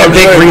uncomfortable. We're planning a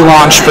big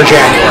relaunch for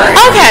January.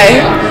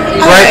 Okay.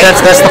 Right, that's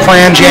the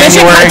plan.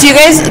 January. Do you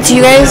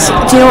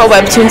know what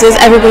Webtoons is?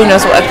 Everybody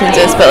knows what Webtoons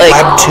is, but like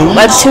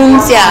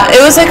Webtoons, yeah. It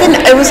was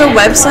a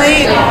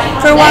website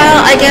for a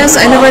while, I guess.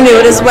 I never knew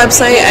it as a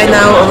website. I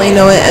now only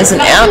know it as an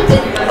app.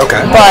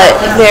 Okay. But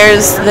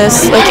there's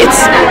this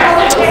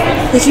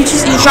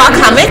you draw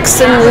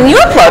comics and you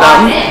upload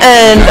them,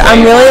 and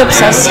I'm really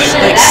obsessed,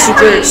 like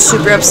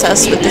super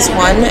obsessed with this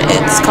one.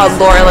 It's called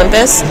Lore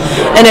Olympus,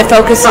 and it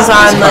focuses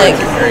on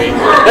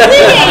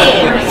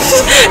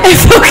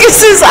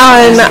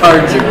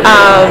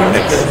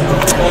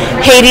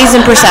Hades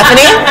and Persephone.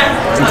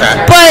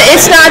 Okay. But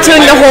it's not doing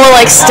the whole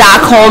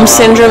Stockholm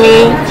syndrome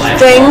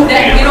thing.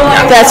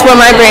 That's where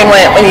my brain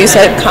went when you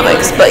said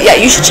comics. But yeah,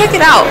 you should check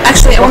it out.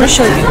 Actually, I want to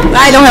show you.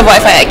 I don't have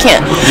Wi-Fi. I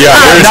can't. Yeah,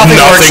 there's nothing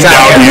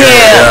down here.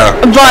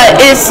 Yeah, but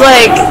it's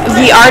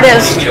the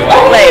artist.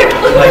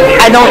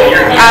 I don't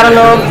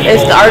know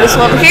if the artist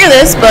will ever hear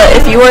this, but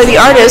if you are the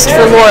artist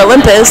for Lore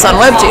Olympus on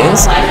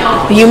Webtoons,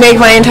 you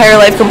make my entire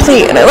life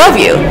complete, and I love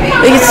you.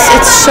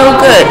 It's so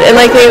good, and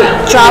they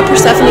draw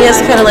Persephone as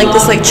kind of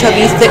this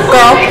chubby, thick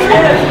girl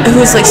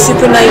who's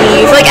super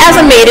naive, as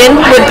a maiden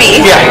would be,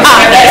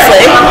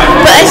 obviously.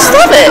 But I just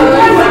love it,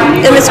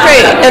 and it's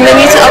great. And they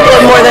need to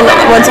upload more than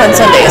once on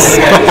Sundays.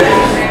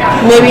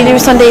 Maybe do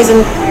Sundays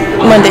and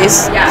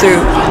Mondays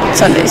through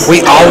Sundays.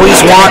 We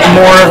always want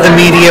more of the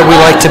media we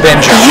like to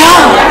binge on.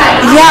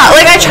 Yeah.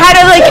 I try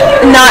to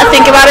not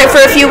think about it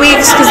for a few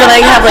weeks because then I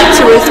have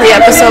 2 or 3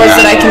 episodes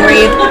that I can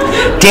read.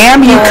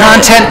 Damn you,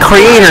 content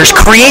creators!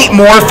 Create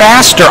more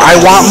faster. I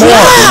want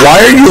more.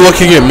 Why are you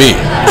looking at me?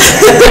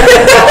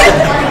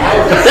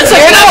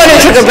 You're the one who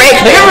took a break.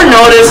 Have you ever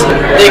noticed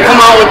they come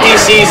out with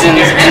these seasons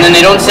and then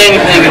they don't say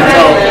anything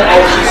until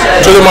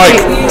To the mic.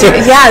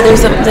 Yeah,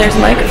 there's a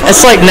microphone.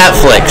 It's like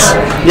Netflix.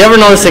 You ever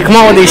notice they come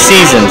out with these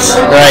seasons,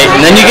 right?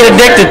 And then you get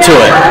addicted to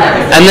it.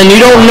 And then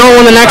you don't know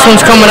when the next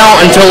one's coming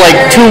out until like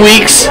 2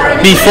 weeks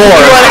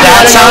before.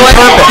 That's on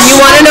purpose. You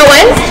want to know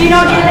when?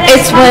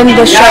 It's when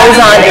the show's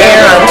on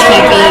air on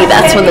TV.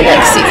 That's when the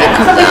next season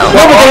comes out.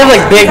 No, but they have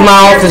like Big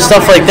Mouth and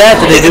stuff like that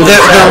they do.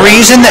 The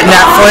reason that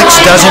Netflix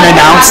doesn't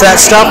announce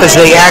that stuff is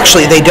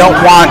they don't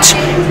want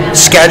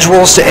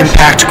schedules to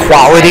impact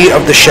quality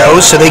of the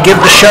shows, so they give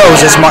the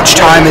shows as much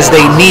time as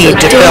they need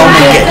to film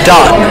and get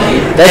done.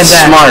 That's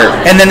smart.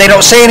 And then they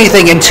don't say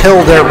anything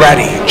until they're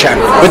ready,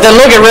 generally. But then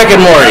look at Rick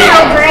and Morty.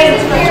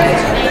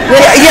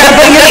 Yeah,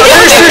 but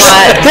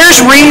there's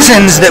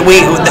reasons that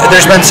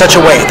there's been such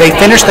a wait. They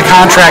finished the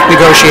contract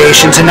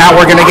negotiations, and now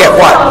we're going to get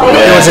what?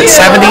 Was it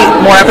 70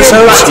 more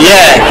episodes?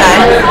 Yeah.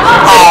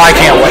 Oh, I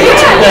can't wait.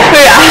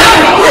 Yeah.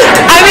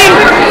 I mean,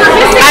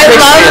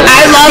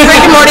 I love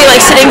Rick and Morty, like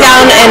sitting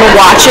down and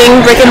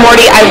watching Rick and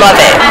Morty, I love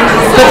it.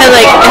 But then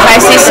like if I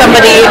see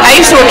somebody, I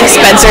used to work at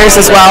Spencer's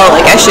as well,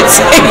 like I should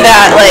say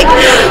that, like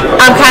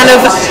I'm kind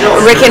of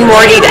Rick and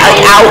Morty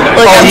out.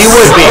 Like, you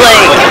would be.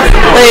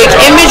 Like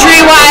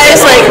imagery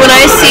wise, like when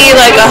I see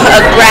like a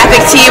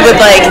graphic tee with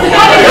like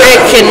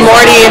Rick and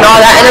Morty and all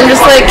that, and I'm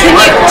just like, can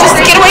you just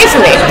get away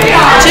from me?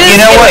 You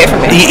know what?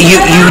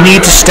 You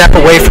need to step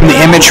away from the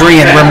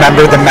imagery and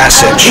remember the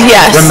message.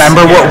 Yes.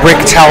 Remember what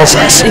Rick tells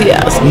us.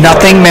 Yes.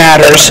 Nothing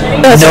matters.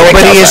 That's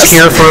Nobody is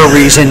here for a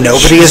reason.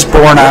 Nobody is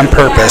born on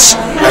purpose.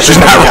 She's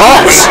not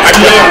wrong.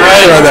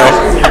 Right though.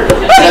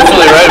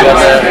 Absolutely right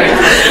about that.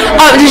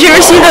 Did you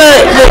ever see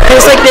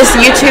there's like this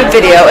YouTube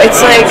video? It's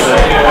like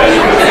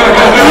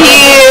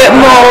the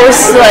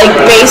most like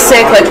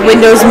basic like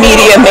Windows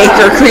Media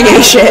Maker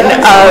creation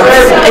of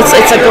it's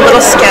like a little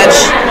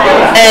sketch,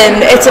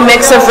 and it's a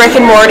mix of Rick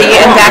and Morty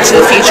and Back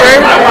to the Future,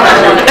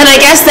 and I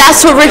guess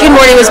that's what Rick and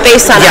Morty was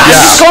based on. Yes.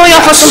 I'm just going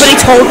off what somebody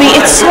told me.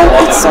 It's so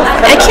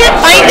I can't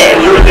find it.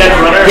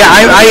 Yeah,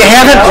 I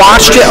haven't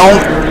watched it.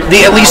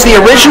 At least the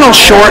original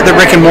short that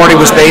Rick and Morty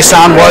was based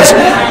on was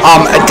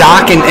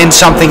Doc and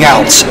something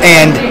else,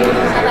 and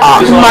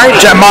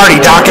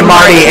Doc and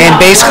Marty, and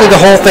basically the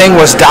whole thing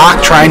was Doc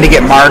trying to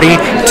get Marty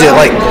to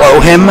like blow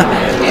him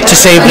to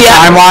save the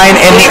timeline,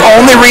 and the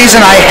only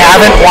reason I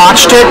haven't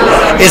watched it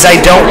is I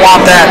don't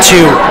want that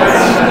to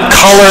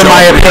color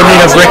my opinion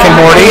of Rick and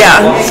Morty.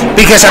 Yeah.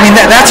 Because I mean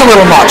that's a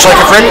little much. Like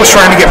if Rick was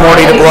trying to get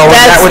Morty to blow him,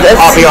 that would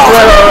be off.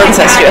 A little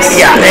incestuous.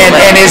 Yeah,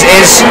 and as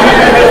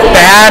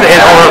bad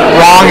or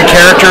wrong a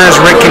character as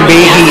Rick can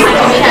be, he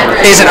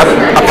isn't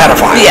a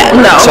pedophile. Yeah,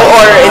 no, so,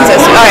 or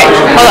incestuous. All right,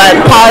 hold on.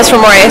 Pause for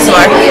more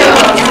ASMR.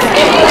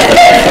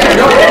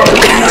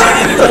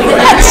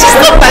 That's just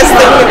the best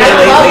thing to do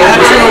lately. I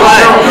don't know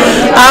why.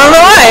 I don't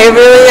know why. It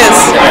really is.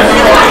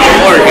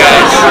 Poor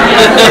guys.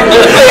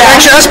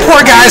 Actually, us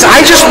poor guys,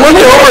 I just looked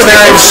over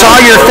there and saw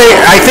your fake,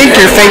 I think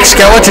your fake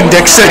skeleton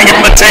dick sitting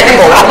on the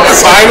table.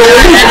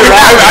 Finally?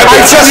 I've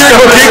been sitting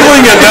here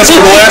giggling at this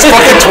for the last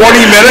fucking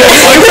 20 minutes.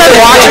 You've been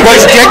watching my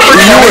dick for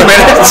 20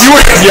 minutes?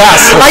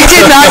 Yes. I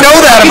did not know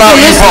that about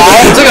you, Paul.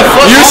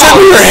 You said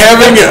we were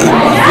having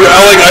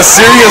like a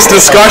serious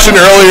discussion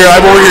earlier.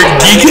 I'm over here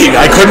geeking.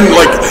 I couldn't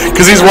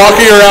because he's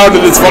walking around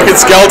and his fucking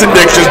skeleton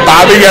dick's just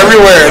bobbing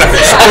everywhere.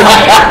 And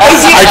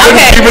I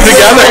couldn't keep it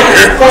together.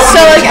 So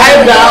like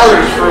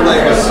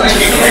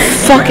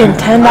fucking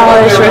 $10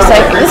 for a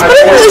second. This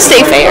wouldn't really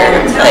stay fair.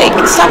 Like,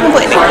 stop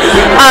complaining.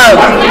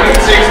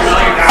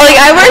 Like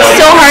I worked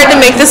so hard to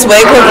make this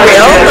wig look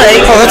real.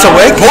 Like, oh, that's a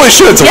wig? Holy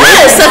shit, it's a wig.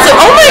 Yes, that's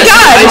oh my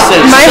god.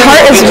 My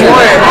heart is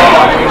warm.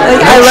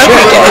 Like I love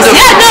you guys.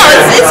 Yeah, no,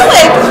 it's a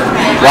wig.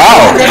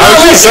 Wow. I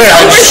was just saying,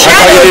 I thought you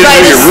didn't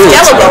do your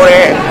roots.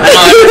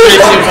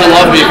 Everybody seems to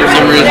love me for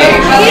some reason.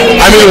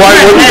 I mean, why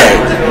wouldn't they?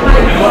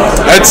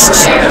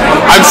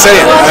 I'm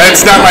saying,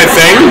 that's not my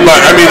thing, but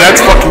I mean,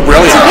 that's fucking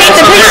brilliant. Paint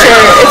the picture.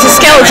 It's a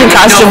skeleton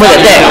costume with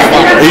a dick.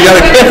 You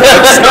gotta,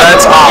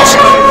 that's awesome.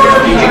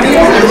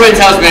 Everybody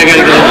tells me I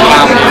gotta get into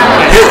comedy.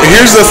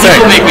 Here's the thing.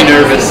 People make me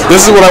nervous.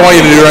 This is what I want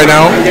you to do right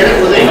now.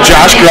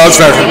 Josh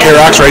Grosvent from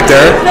KRock's right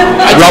there.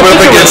 Rub it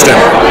up against him.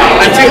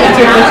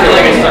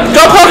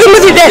 Go poke him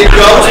with your dick.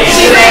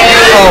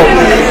 Oh,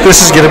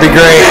 this is gonna be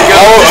great.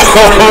 All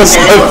of a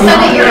sudden,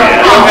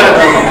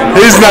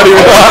 he's not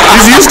even.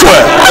 He's used to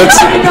it.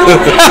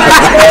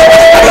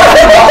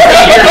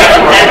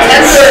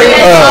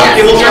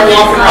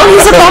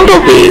 He's a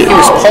bumblebee. He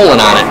was pulling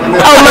on it.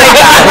 Oh my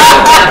god.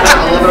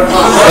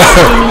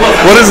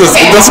 What is this?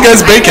 This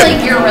guy's bacon.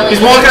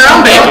 He's walking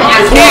around bacon.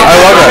 I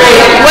love it.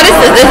 What is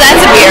this?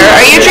 That's a beer.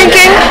 Are you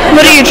drinking?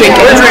 What are you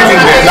drinking?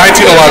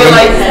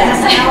 1911.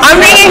 I'm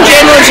drinking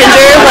gin with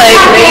ginger. Like,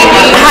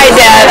 hi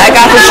Dad, I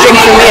got this drink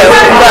from you.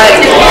 But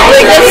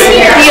like, that's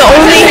the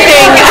only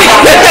thing.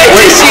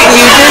 Wait, you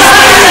just.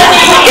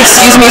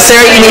 Excuse me,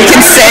 sir. You need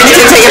consent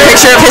to take a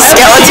picture of his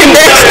skeleton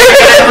dick.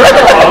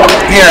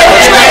 Here.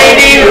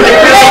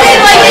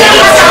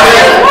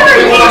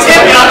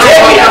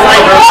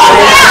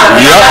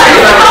 Yep.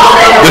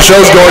 The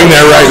show's going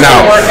there right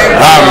now.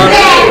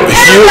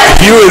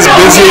 Hugh is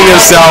busying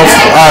himself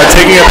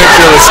taking a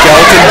picture of a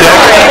skeleton dick,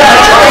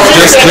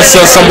 just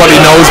so somebody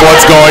knows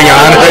what's going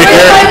on right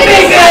here.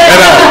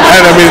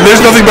 And I mean,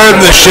 there's nothing better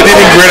than the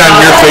shit-eating grin on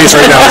your face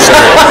right now, sir.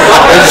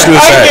 I'm just gonna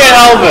say. I can't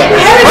help it.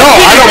 No,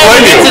 I don't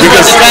blame you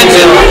because right?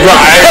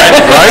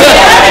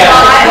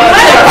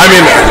 I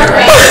mean.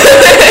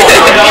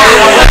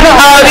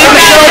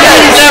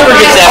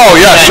 Oh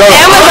yeah, shut up.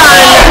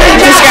 Amazon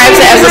describes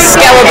it as a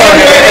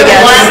skeleton, I guess.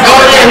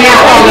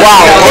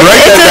 Wow.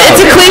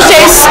 It's a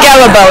cliche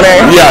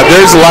skeleton. Yeah,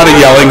 there's a lot of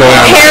yelling going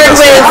on. Paired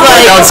with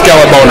like a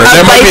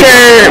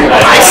biker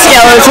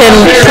skeleton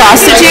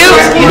prostitute.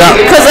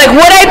 Because like,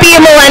 would I be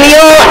a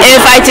millennial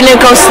if I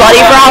didn't go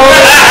slutty for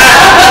Halloween?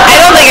 I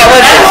don't think I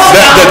would.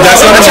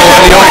 That's not a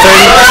millennial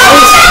thing.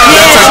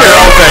 That's a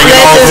girl thing.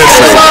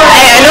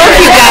 I know a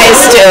few guys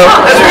do.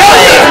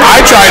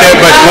 I tried it,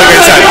 but like I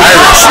said,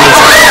 Irish.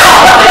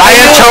 I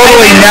have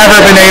totally never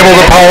been able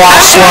to pull off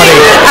slutty.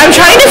 I'm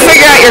trying to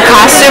figure out your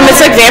costume. It's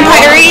like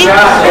vampire-y,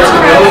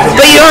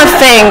 but you don't have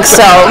fangs,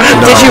 so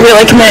did you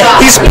really commit?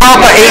 He's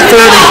Papa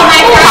 830.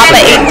 Papa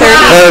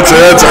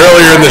 830? It's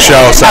earlier in the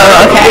show, so.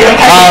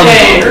 Oh,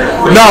 okay.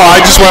 No,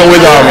 I just went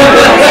with,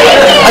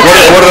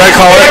 what did I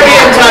call it?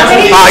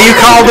 You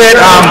called it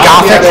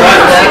Gothic.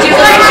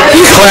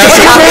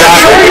 Classic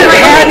Gothic.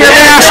 Your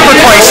mask, for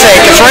Christ's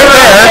sake. It's right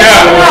there.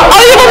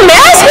 Oh, you have a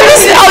mask?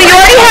 Oh, you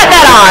already had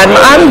that on.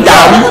 I'm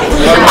dumb.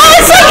 Oh,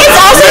 it's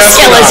also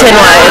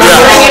skeleton-wise.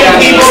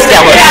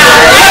 Skeleton.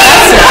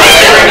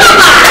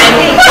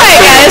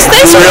 Alright, guys.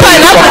 Thanks for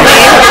putting up with me.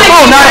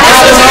 Oh, not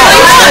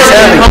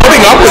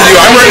Putting up with you,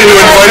 I'm ready to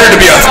invite her to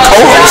be a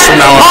co-host from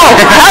now on. Oh,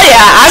 hell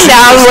yeah. I'm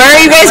down. Where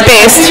are you guys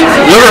based?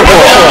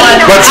 Liverpool.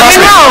 But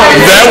trust me,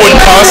 that would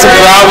cause some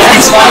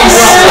problems.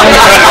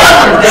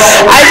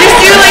 I just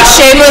do like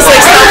shameless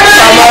like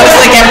self-promos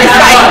like every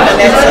 5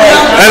 minutes.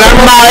 Like,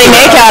 Molly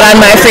Makeout on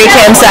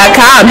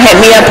myfreecams.com. Hit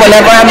me up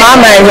whenever I'm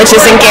online, which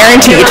isn't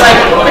guaranteed.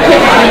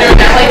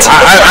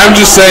 I'm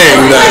just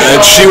saying that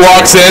if she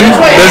walks in,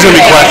 there's going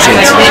to be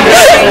questions.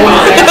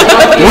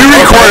 We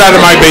record out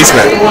of my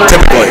basement,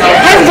 typically.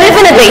 I live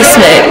in a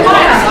basement.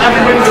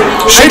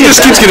 She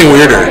just keeps getting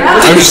weirder.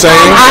 I'm just saying.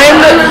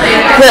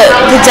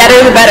 The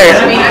deader the better.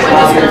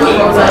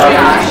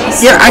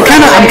 Yeah, I'm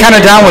kind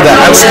of down with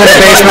that. I was in the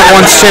basement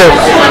once too.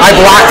 I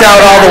blocked out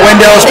all the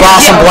windows,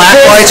 bought some black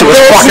lights. It was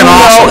fucking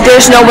awesome.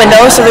 There's no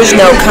windows, so there's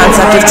no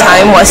concept of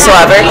time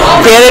whatsoever.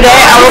 The other day,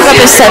 I woke up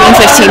at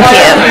 7:15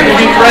 p.m.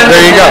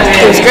 There you go.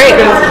 It was great.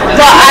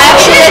 Well, I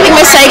think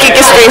my psychic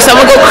is free, so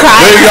I'm gonna go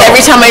cry.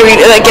 Every time I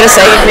read, get a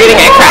psychic reading,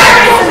 I cry.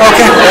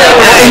 Okay.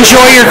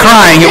 Enjoy your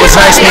crying. It was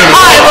nice meeting you.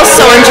 Oh, I will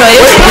so enjoy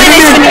it.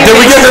 Did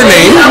we get her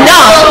name?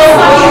 No.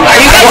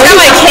 You guys got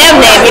my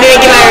cam name. You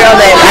didn't get my real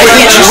name.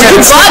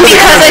 But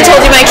because I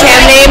told you my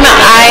cam name,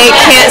 I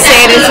can't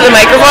say it into the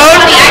microphone.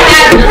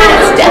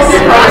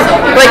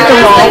 Like the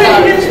wall.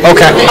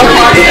 Okay. Okay.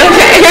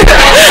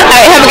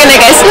 Alright, have a good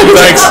night, guys.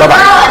 Thanks. Bye-bye.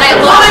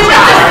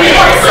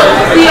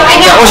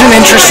 That was an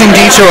interesting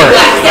detour.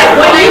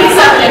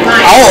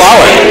 I'll allow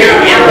it.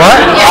 What?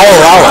 I'll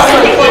allow it.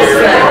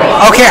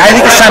 Okay, I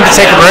think it's time to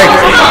take a break.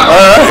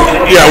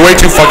 Yeah, way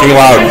too fucking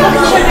loud.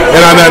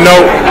 And on that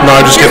note, no,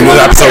 I'm just kidding.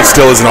 The episode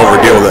still isn't over.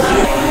 Deal with it.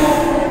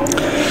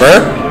 Burr?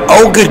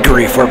 Oh, good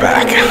grief, we're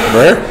back.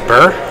 Burr?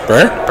 Burr?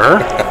 Burr? Burr?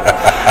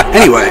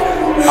 Anyway,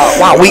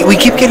 wow, we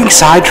keep getting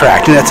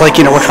sidetracked, and it's like,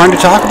 we're trying to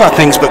talk about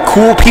things, but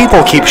cool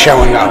people keep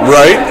showing up.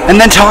 Right. And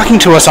then talking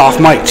to us off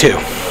mic, too.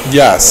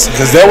 Yes,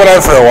 because that went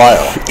on for a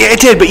while. Yeah, it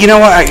did, but you know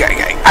what?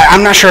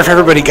 I'm not sure if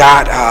everybody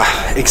got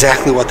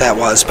exactly what that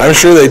was. But I'm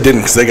sure they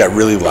didn't, because they got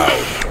really loud.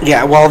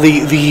 yeah, well,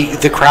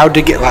 the crowd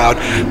did get loud,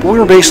 but we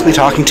were basically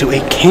talking to a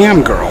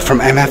cam girl from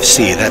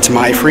MFC. That's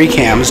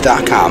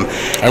myfreecams.com.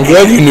 I'm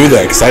glad you knew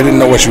that, because I didn't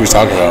know what she was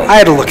talking about. I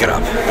had to look it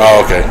up.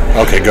 Oh, okay.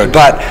 Okay, good.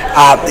 But,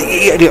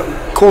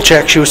 cool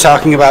chick. She was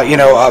talking about,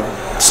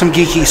 some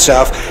geeky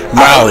stuff.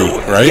 Molly,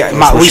 right?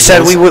 Yeah, we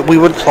said we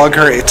would plug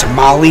her. It's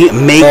Molly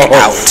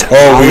Makeout.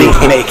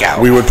 Makeout.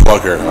 We would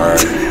plug her. All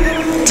right.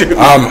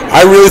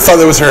 I really thought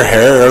that was her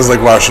hair. I was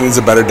like, wow, she needs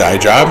a better dye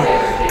job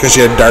because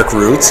she had dark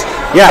roots.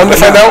 Yeah. Come to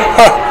find out,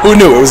 who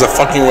knew? It was a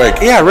fucking wig.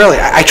 Yeah, really.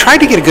 I tried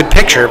to get a good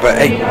picture, but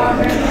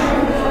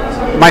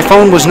my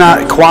phone was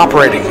not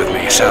cooperating with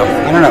me. So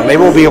I don't know.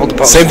 Maybe we'll be able to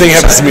post. Same thing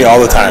happens to me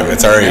all the time.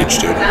 It's our age,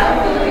 dude.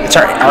 It's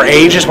our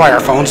age is why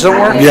our phones don't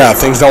work? Yeah,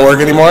 things don't work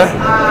anymore?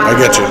 I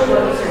get you.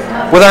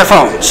 With our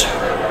phones.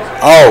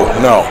 Oh,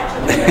 no.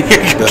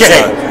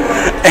 Okay.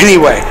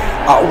 Anyway,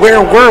 where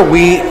were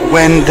we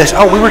when this...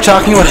 Oh, we were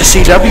talking about the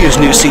CW's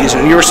new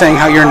season. You were saying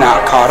how you're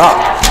not caught up.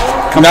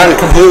 Not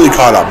completely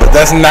caught up, but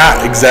that's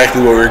not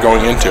exactly what we were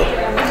going into.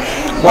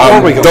 What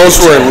were we going those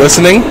into? who are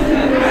listening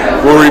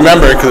will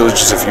remember, because it was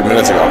just a few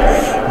minutes ago,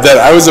 that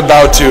I was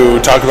about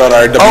to talk about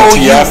our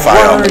WTF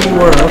file. You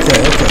were. Okay.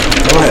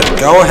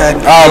 Go ahead.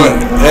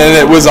 And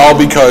it was all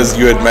because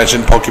you had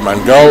mentioned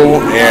Pokemon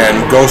Go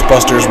and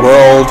Ghostbusters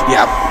World.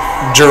 Yep.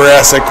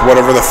 Jurassic,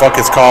 whatever the fuck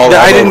it's called.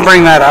 I didn't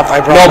bring that up.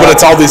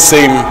 It's all the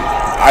same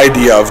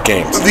idea of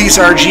games. These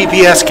are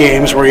GPS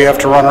games where you have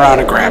to run around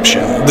and grab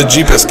shit. The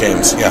GPS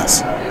games,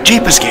 yes.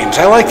 Jeepus games.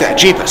 I like that.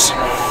 Jeepus.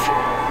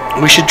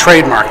 We should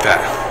trademark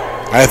that.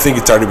 I think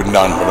it's already been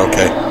done, but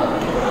okay.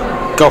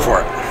 Go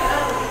for it.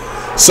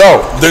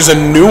 So, there's a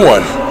new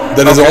one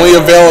that is only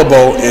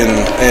available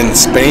in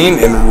Spain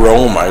and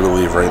Rome, I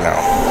believe, right now.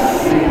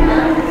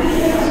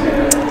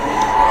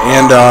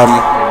 And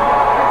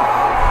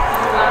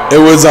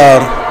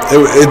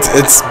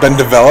it's been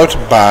developed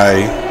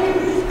by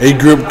a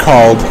group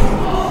called.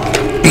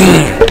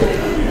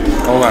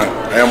 Hold on,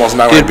 I almost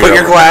knocked my Dude, put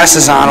your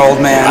glasses on, old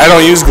man. I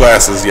don't use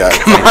glasses yet.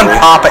 Come on,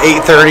 Papa,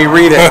 8:30.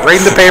 Read it.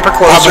 Read the paper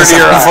closer to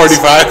your eyes.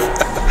 45.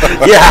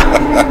 Yeah.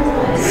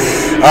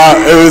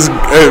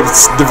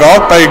 It's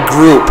developed by a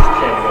group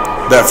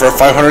that for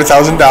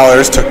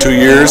 $500,000 took 2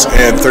 years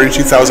and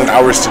 32,000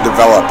 hours to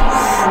develop.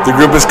 The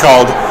group is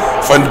called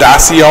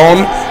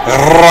Fundación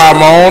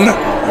Ramón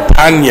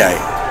Pañe.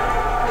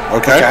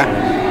 Okay.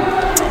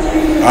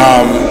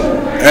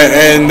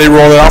 And they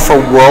rolled it out for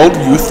World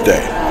Youth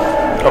Day.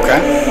 Okay.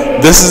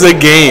 This is a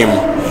game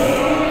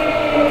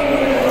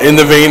in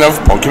the vein of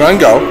Pokemon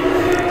Go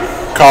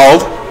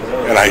called,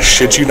 and I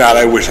shit you not,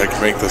 I wish I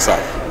could make this up,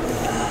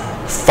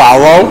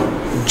 Follow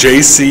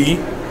JC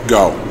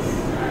Go.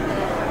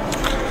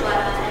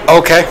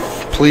 Okay.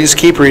 Please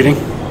keep reading.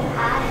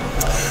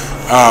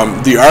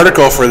 The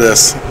article for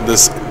this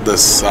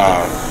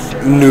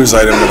news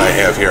item that I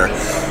have here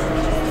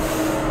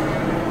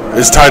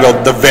is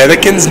titled "The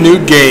Vatican's New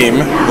Game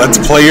Lets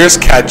Players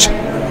Catch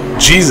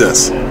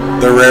Jesus,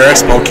 the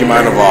rarest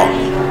Pokemon of all."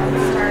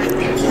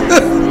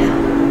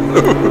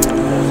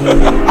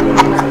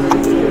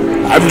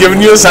 I'm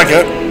giving you a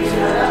second.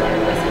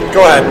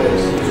 Go ahead.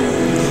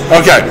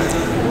 Okay,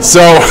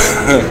 so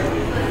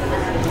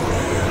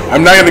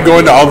I'm not going to go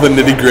into all the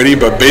nitty-gritty,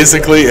 but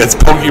basically it's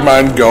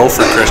Pokemon Go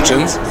for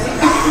Christians.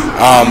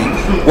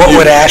 What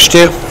would Ash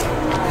do?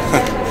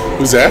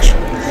 Who's Ash?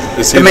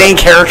 Is he The main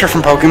character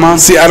from Pokemon?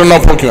 See, I don't know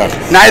Pokemon.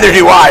 Neither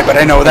do I, but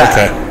I know that.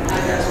 Okay.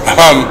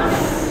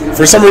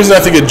 For some reason, I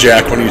think of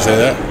Jack when you say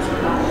that.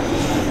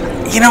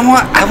 You know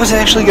what? I was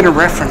actually going to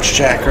reference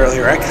Jack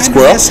earlier. I kind of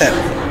Squirrel? miss him.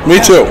 Me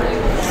too.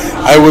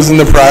 I was in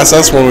the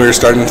process when we were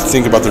starting to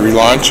think about the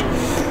relaunch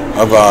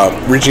of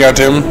reaching out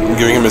to him and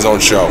giving him his own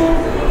show.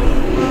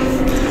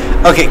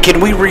 Okay, can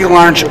we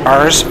relaunch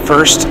ours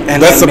first?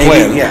 And That's then the maybe,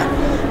 plan. Yeah.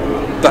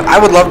 But I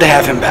would love to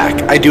have him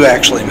back. I do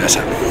actually miss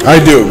him. I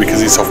do,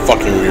 because he's so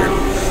fucking weird.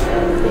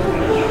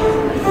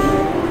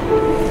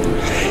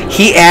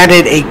 He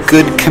added a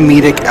good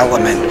comedic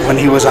element when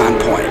he was on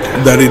point.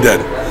 That he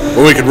did.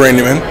 Well, we could rein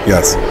him in?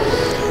 Yes.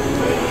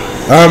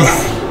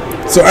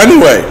 So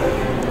anyway,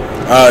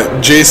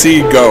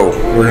 JC Go,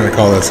 we're going to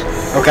call this.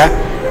 Okay.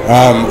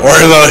 Or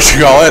as I like to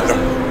call it,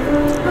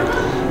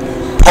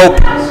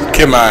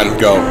 Pokemon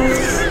Go.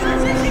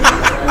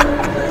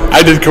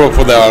 I did come up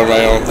with that on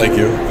my own, thank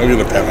you. I'm going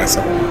to pat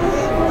myself.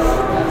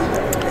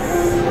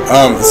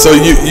 So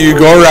you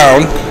go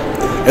around,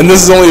 and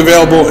this is only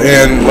available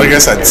in, like I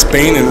said,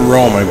 Spain and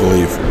Rome, I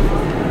believe.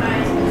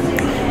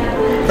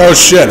 Oh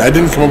shit, I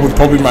didn't come up with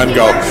Pokemon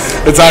Go.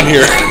 It's on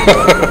here.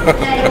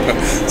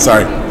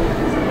 Sorry.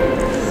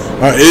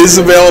 It is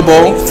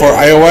available for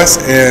iOS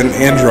and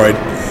Android.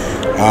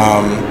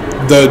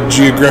 The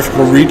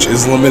geographical reach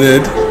is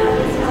limited.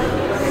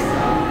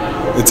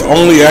 It's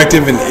only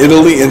active in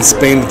Italy and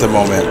Spain at the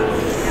moment,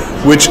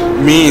 which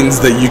means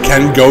that you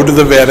can go to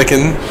the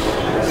Vatican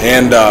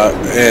and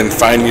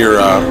find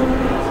your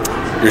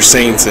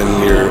saints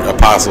and your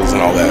apostles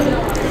and all that.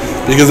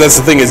 Because that's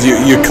the thing is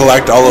you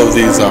collect all of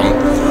these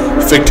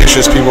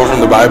fictitious people from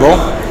the Bible.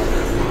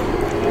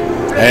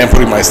 I am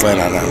putting my slant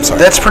on that, I'm sorry.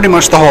 That's pretty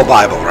much the whole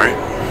Bible, right?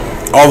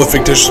 All the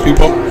fictitious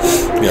people?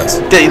 Yes.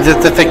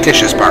 The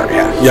fictitious part,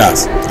 yeah.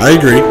 Yes, I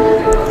agree.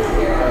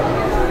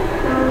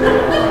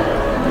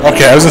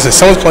 Okay, I was going to say,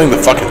 someone's playing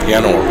the fucking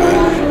piano over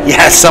there.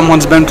 Yeah,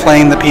 someone's been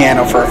playing the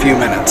piano for a few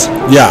minutes.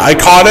 Yeah, I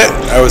caught it.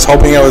 I was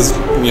hoping I was,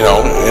 in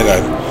a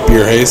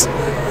beer haze.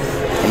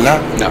 I'm not.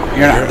 No,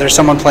 you're not. There's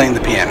someone playing the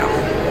piano.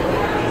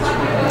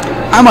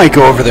 I might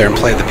go over there and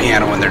play the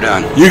piano when they're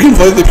done. You can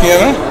play the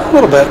piano? A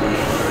little bit.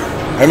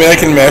 I mean, I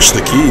can mash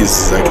the keys.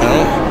 Does that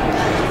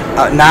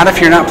count? Not if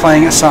you're not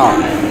playing a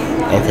song.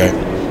 Okay.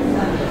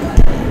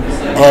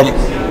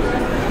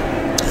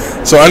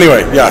 So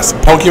anyway, yes,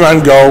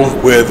 Pokemon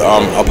Go with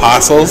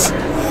apostles,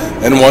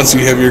 and once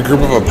you have your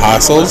group of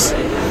apostles,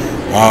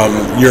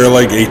 you're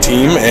like a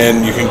team,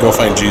 and you can go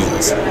find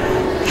Jesus.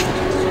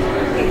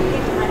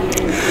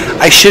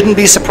 I shouldn't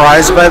be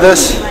surprised by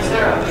this.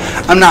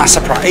 I'm not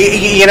surprised.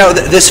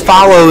 This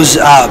follows.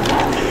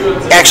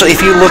 Actually,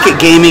 if you look at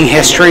gaming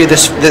history,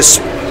 this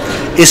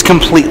is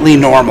completely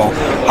normal.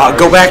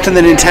 Go back to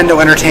the Nintendo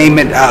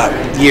Entertainment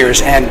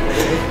years, and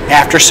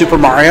after Super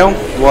Mario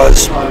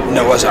was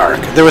Noah's Ark.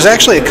 There was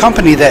actually a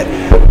company that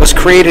was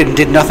created and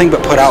did nothing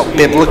but put out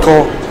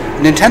biblical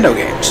Nintendo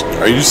games.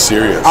 Are you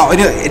serious? Oh,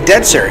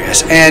 dead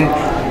serious. And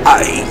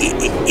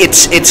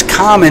it's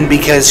common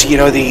because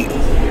the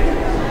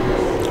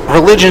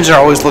religions are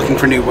always looking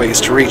for new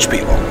ways to reach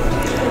people.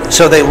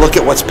 So they look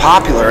at what's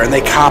popular and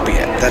they copy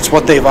it. That's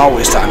what they've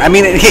always done. I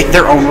mean,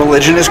 their own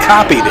religion is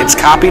copied. It's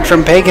copied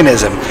from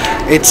paganism.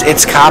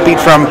 It's copied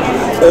from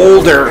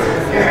older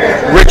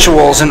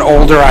rituals and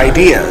older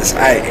ideas.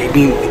 I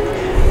mean,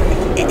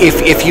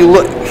 if you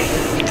look,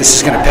 this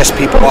is going to piss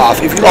people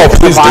off. If you look at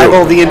the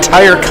Bible, the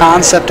entire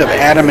concept of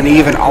Adam and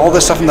Eve and all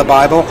this stuff in the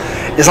Bible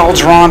is all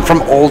drawn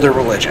from older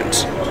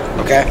religions.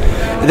 Okay,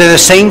 they're the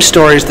same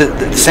stories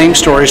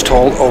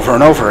told over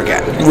and over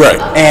again. Right.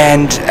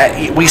 And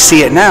we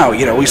see it now.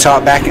 You know, we saw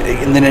it back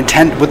in the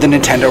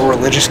Nintendo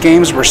religious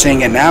games. We're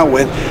seeing it now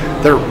with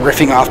they're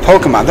riffing off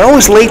Pokemon. They're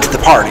always late to the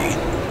party.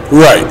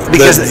 Right.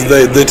 Because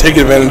they take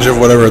advantage of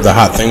whatever the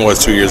hot thing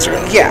was 2 years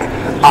ago. Yeah.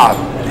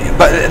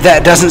 But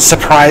that doesn't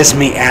surprise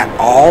me at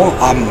all.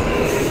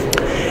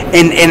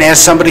 And as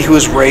somebody who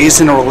was raised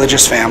in a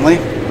religious family,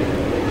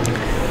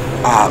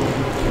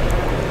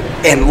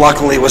 and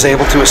luckily was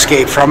able to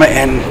escape from it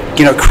and,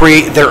 you know,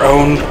 create their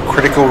own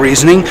critical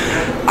reasoning,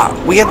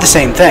 we had the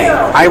same thing.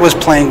 I was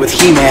playing with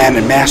He-Man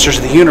and Masters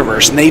of the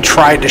Universe, and they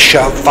tried to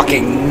shove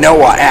fucking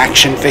Noah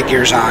action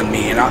figures on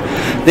me, you know.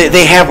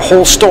 They have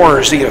whole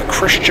stores, you know,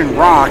 Christian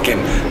rock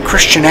and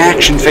Christian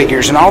action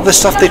figures and all this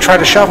stuff they try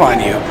to shove on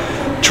you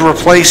to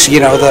replace, you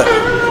know,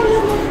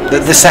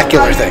 the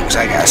secular things,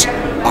 I guess.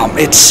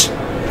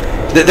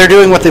 They're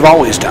doing what they've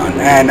always done,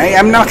 and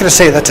I'm not going to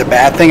say that's a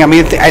bad thing. I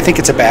mean, I think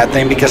it's a bad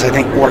thing because I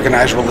think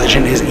organized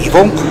religion is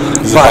evil.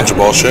 It's a bunch of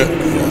bullshit.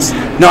 Yes.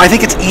 No, I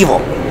think it's evil.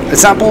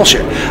 It's not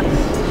bullshit.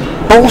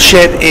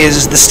 Bullshit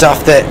is the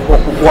stuff that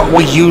what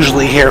we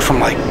usually hear from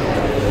like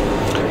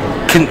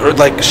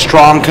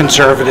strong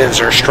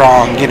conservatives or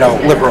strong, you know,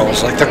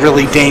 liberals, like the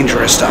really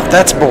dangerous stuff.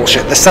 That's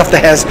bullshit. The stuff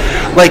that has,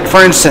 like,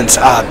 for instance,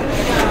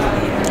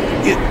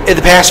 in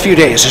the past few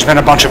days, there's been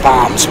a bunch of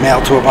bombs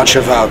mailed to a bunch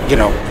of, you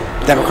know,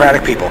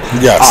 Democratic people.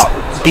 Yes.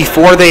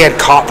 Before they had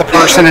caught the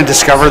person and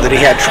discovered that he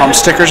had Trump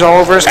stickers all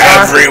over his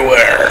car.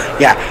 Everywhere.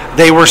 Yeah,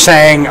 they were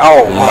saying,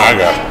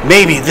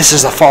 maybe this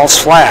is a false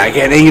flag.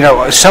 And, you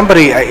know,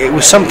 it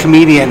was some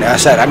comedian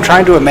said, I'm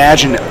trying to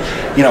imagine,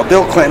 you know,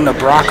 Bill Clinton,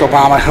 Barack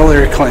Obama,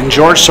 Hillary Clinton,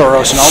 George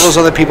Soros, and all those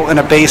other people in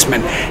a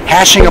basement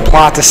hashing a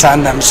plot to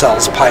send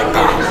themselves pipe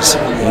bombs.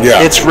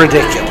 Yeah. It's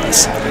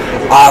ridiculous.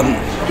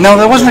 No,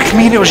 that wasn't a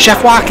comedian. It was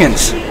Jeff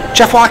Watkins.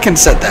 Jeff Watkins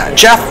said that.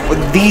 Jeff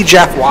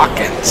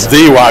Watkins.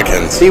 The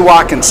Watkins. The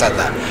Watkins said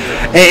that.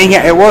 And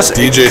yeah, it was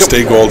DJ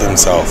Stay Gold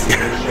himself.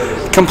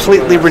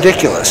 Completely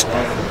ridiculous.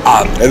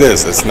 It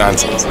is. It's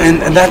nonsense.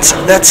 And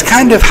that's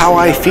kind of how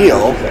I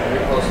feel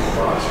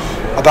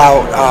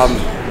about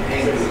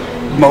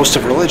most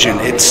of religion.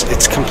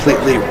 It's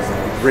completely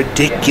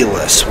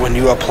ridiculous when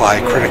you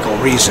apply critical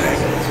reasoning.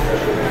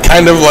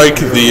 Kind of like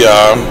the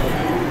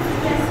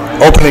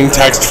opening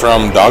text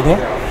from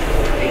Dogma.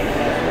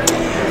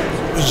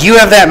 You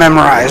have that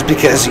memorized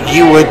because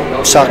you would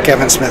suck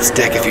Kevin Smith's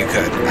dick if you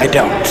could. I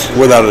don't.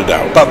 Without a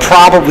doubt. But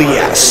probably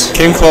yes.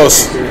 Came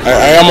close.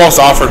 I almost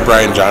offered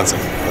Brian Johnson.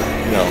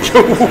 No.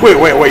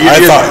 wait.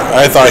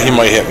 I thought he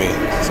might hit me.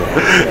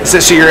 So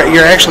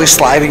you're actually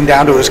sliding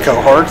down to his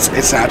cohorts?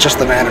 It's not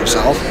just the man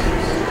himself?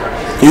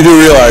 You do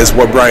realize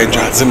what Brian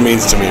Johnson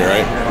means to me,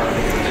 right?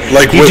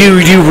 Like you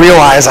do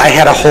realize I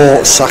had a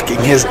whole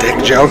sucking his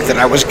dick joke that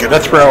I was going to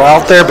throw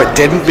out there but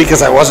didn't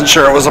because I wasn't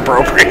sure it was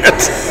appropriate.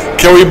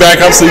 Can we back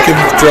up so you can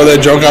throw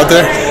that joke out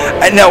there?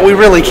 No, we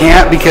really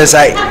can't because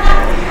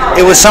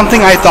it was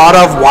something I thought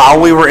of while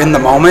we were in the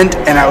moment,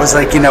 and I was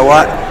like, you know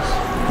what?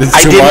 It's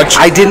too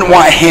much? I didn't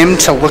want him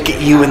to look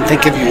at you and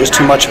think of you as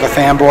too much of a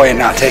fanboy and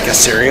not take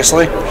us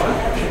seriously.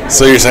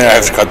 So you're saying I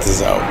have to cut this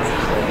out?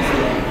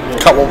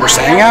 Cut what we're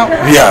saying out?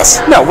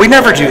 Yes. No, we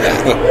never do that.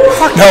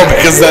 No,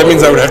 because that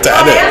means I would have to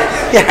edit.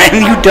 Yeah,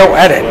 and you don't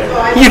edit.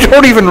 You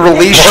don't even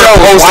release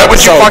shows. Why would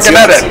you fucking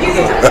edit?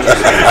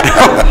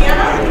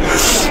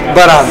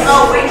 But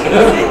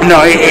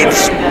no,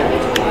 it's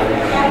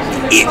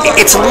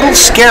a little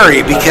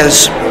scary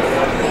because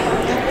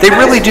they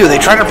really do. They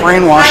try to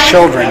brainwash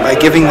children by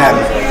giving them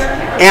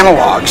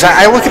analogs.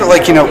 I look at it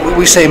like, you know,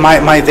 we say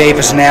my vape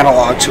is an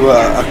analog to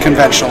a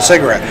conventional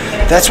cigarette.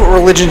 That's what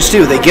religions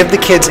do. They give the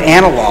kids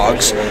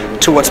analogs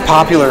to what's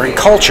popular in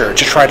culture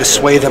to try to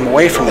sway them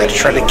away from that, to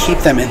try to keep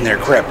them in their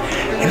grip.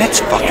 And it's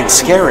fucking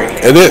scary.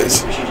 It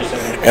is.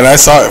 And I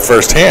saw it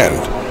firsthand.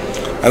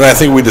 And I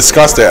think we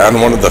discussed it on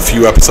one of the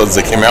few episodes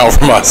that came out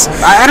from us.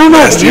 I don't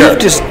know if you've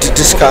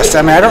discussed.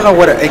 I mean, I don't know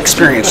what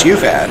experience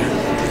you've had.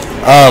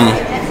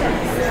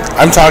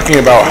 I'm talking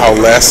about how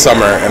last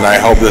summer, and I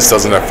hope this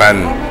doesn't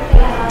offend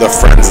the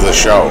friends of the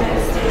show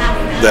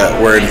that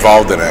were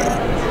involved in it,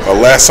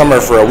 but last summer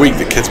for a week,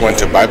 the kids went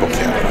to Bible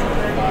camp.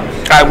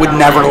 I would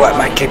never let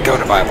my kid go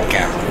to Bible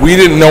camp. We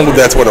didn't know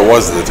that's what it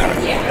was at the time.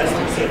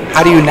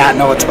 How do you not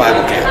know it's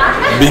Bible camp?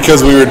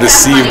 Because we were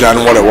deceived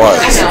on what it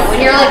was. When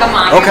you're like a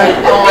mom. Okay.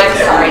 Oh, I'm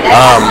sorry.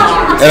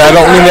 And I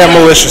don't mean that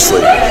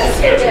maliciously.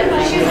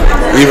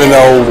 Even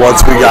though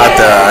once we got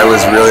there, I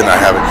was really not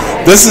having.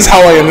 This is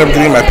how I ended up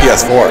getting my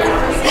PS4.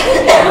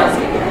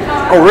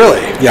 Oh,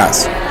 really?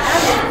 Yes.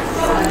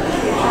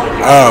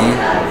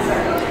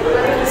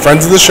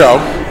 Friends of the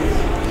show,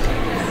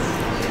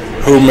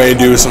 who who may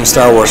do some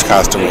Star Wars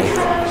costuming.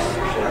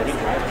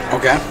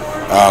 Okay.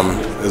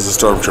 Is a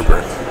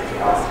stormtrooper.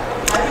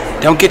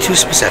 Don't get too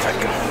specific.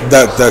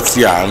 That's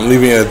I'm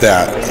leaving it at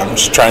that. I'm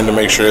just trying to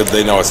make sure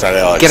they know it's not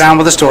Alex. Get on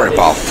with the story,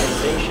 Paul.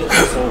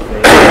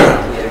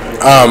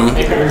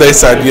 They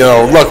said,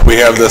 look, we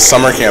have this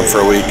summer camp for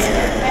a week.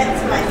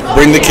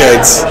 Bring the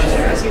kids.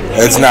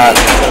 It's not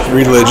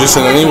religious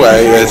in any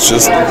way. It's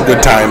just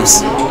good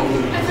times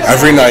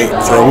every night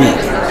for a week.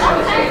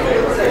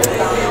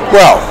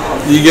 Well,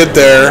 you get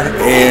there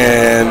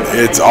and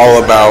it's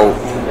all about,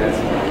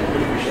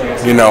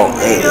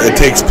 it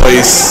takes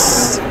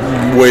place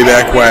way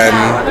back when,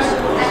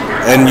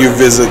 and you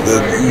visit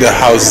the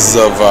houses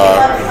of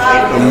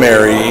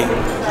Mary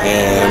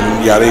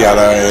and yada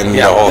yada and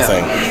the whole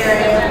thing.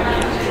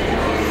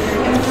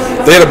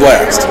 They had a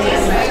blast.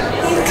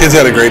 Kids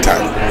had a great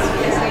time.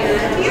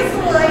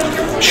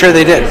 Sure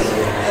they did.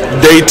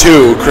 Day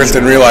 2,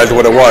 Kristen realized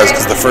what it was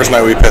because the first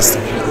night we picked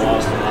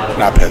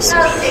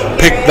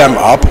them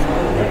up.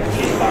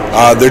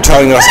 They're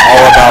telling us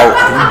all about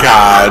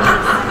God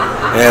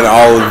and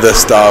all of this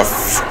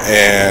stuff,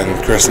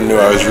 and Kristen knew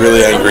I was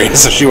really angry,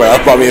 so she went out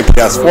and bought me a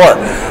PS4.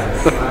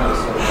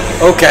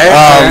 Okay.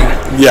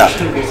 Yeah,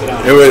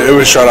 it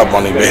was shut up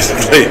money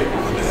basically,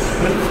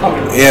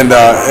 and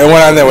it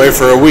went on that way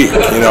for a week.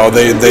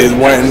 They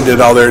went and did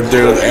all their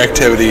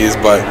activities,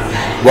 but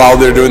while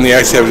they're doing the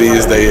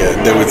activities,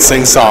 they would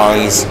sing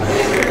songs,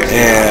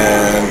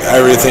 and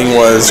everything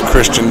was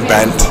Christian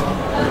bent,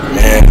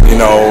 and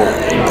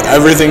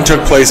everything took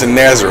place in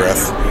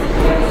Nazareth.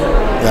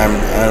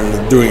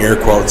 I'm doing air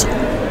quotes,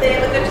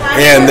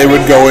 and they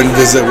would go and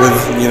visit with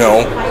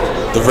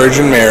the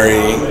Virgin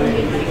Mary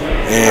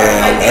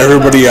and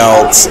everybody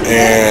else,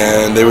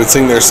 and they would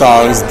sing their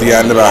songs at the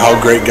end about how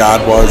great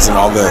God was and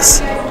all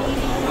this.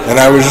 And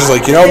I was just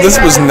like, this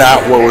was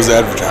not what was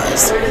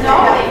advertised.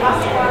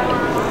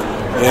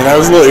 And I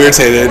was a little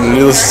irritated, and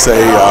needless to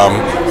say,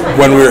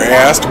 when we were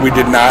asked, we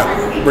did not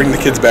bring the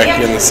kids back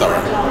again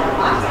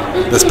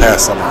this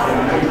past summer.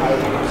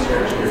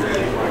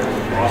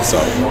 So,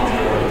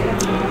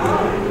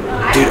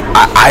 dude,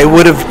 I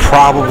would have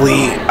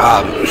probably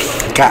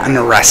gotten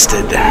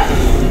arrested.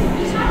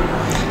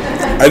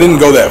 I didn't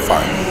go that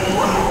far.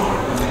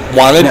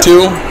 Wanted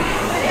to,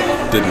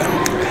 did not.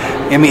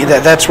 I mean,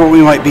 that's where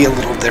we might be a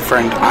little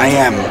different. I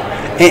am,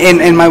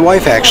 and my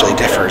wife actually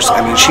differs.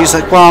 I mean, she's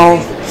like, well,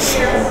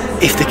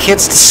 if the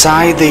kids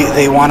decide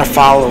they want to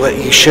follow it,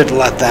 you should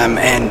let them.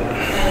 And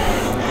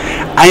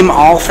I'm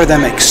all for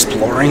them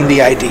exploring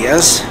the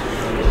ideas.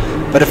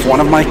 But if one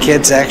of my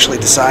kids actually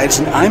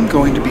decides, I'm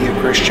going to be a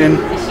Christian,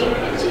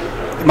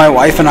 my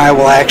wife and I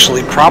will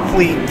actually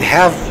probably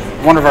have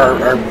one of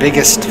our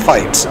biggest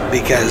fights,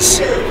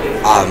 because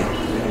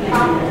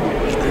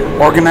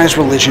organized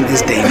religion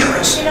is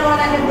dangerous.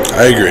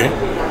 I agree.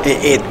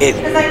 It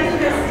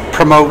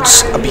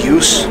promotes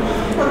abuse.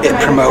 It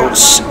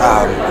promotes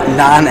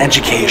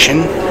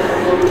non-education.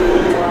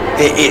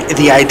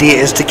 The idea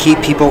is to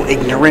keep people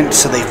ignorant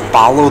so they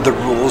follow the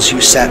rules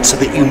you set so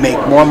that you make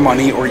more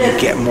money or you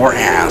get more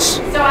ass.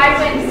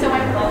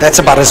 That's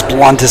about as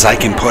blunt as I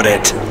can put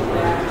it.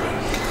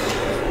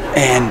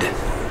 And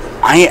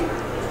I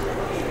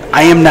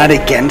am not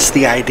against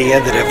the idea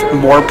that if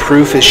more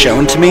proof is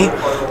shown to me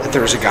that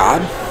there is a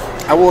God,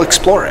 I will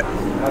explore it.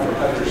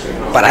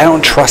 But I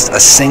don't trust a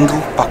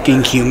single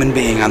fucking human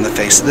being on the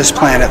face of this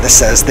planet that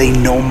says they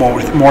know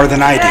more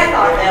than I do.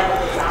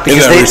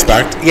 Because in that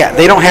respect? Yeah,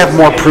 they don't have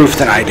more proof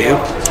than I do.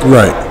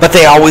 Right. But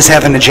they always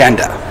have an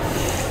agenda.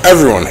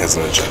 Everyone has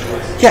an agenda.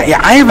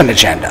 Yeah, I have an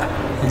agenda.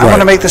 I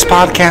want to make this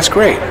podcast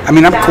great. I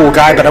mean, I'm a cool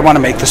guy, but I want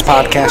to make this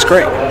podcast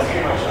great.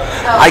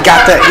 I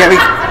got that.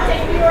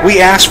 Yeah,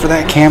 we asked for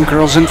that cam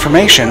girl's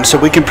information so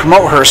we can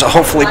promote her, so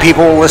hopefully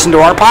people will listen to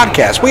our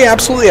podcast. We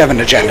absolutely have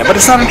an agenda, but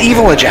it's not an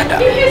evil agenda.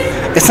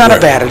 It's not a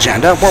bad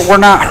agenda. We're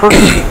not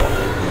hurting people.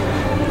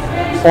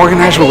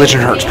 Organized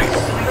religion hurts people.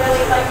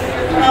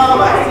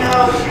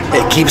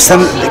 It keeps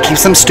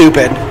them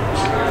stupid.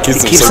 It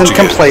keeps them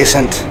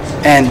complacent.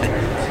 And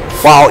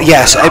while,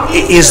 yes,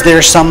 is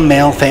there some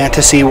male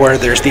fantasy where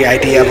there's the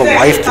idea of a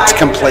wife that's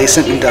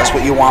complacent and does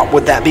what you want?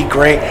 Would that be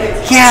great?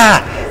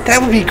 Yeah,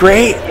 that would be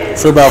great.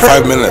 For about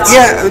 5 minutes.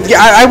 Yeah,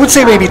 I would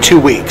say maybe 2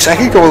 weeks. I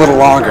could go a little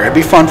longer. It'd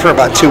be fun for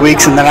about 2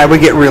 weeks, and then I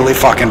would get really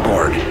fucking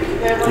bored.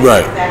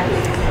 Right.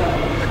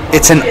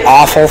 It's an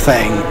awful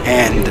thing,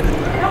 and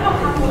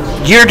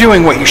you're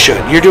doing what you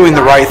should. You're doing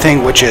the right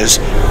thing, which is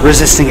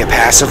resisting it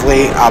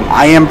passively.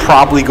 I am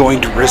probably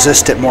going to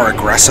resist it more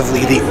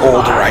aggressively the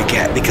older I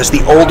get, because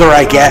the older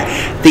I get,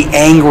 the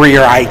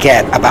angrier I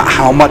get about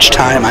how much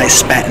time I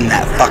spent in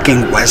that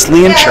fucking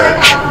Wesleyan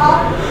church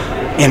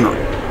in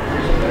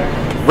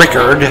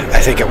Rickard,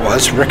 I think it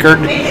was, Rickard,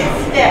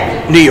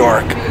 New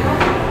York,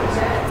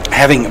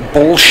 having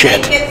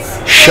bullshit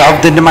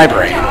shoved into my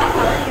brain.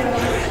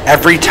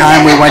 Every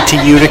time we went to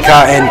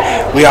Utica, and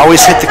we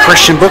always hit the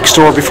Christian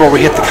bookstore before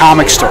we hit the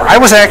comic store. I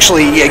was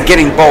actually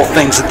getting both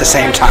things at the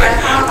same time.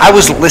 I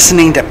was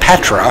listening to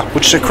Petra,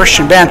 which is a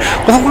Christian band,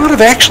 with a lot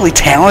of actually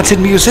talented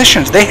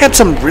musicians. They had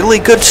some really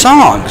good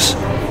songs.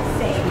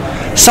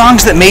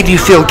 songs that made you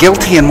feel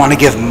guilty and want to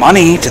give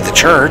money to the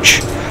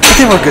church, but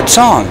they were good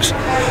songs.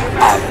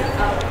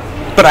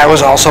 But I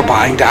was also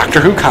buying Doctor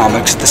Who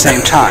comics at the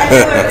same time.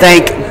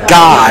 Thank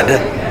God.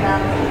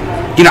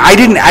 You know, I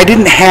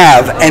didn't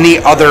have any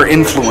other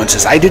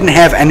influences. I didn't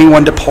have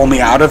anyone to pull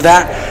me out of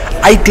that.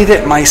 I did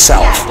it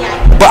myself.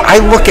 But I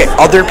look at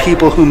other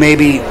people who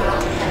maybe,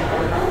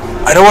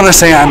 I don't want to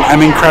say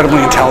I'm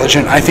incredibly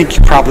intelligent. I think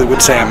you probably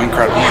would say I'm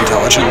incredibly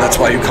intelligent. That's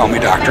why you call me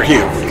Dr.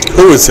 Hugh.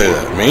 Who would say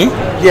that? Me?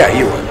 Yeah,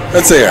 you would.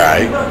 I'd say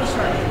I.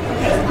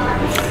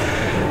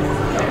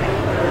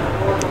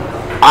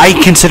 I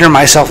consider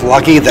myself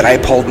lucky that I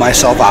pulled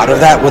myself out of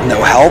that with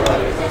no help,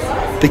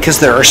 because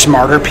there are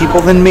smarter people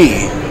than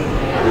me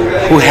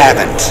who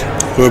haven't.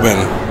 Who have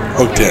been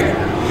hooked in.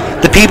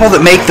 The people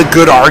that make the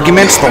good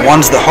arguments, the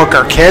ones that hook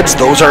our kids,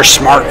 those are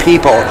smart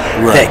people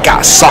that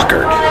got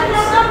suckered.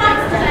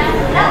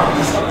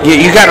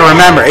 You got to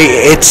remember,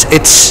 it's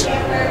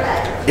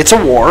a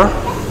war.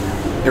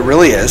 It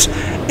really is.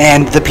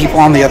 And the people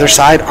on the other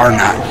side are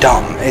not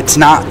dumb. It's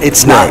not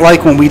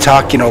like when we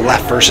talk,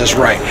 left versus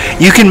right.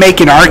 You can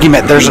make an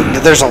argument.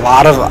 There's a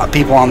lot of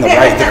people on the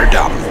right that are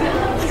dumb.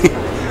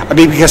 I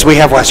mean, because we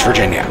have West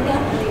Virginia.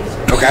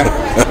 Okay?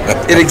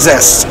 It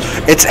exists.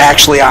 It's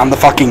actually on the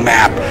fucking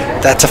map.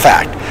 That's a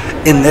fact.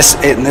 In this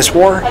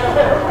war,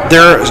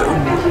 there are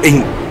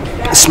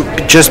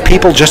just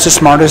people just as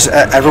smart as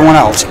everyone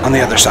else on the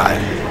other side.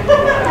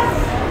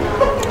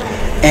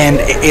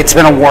 And it's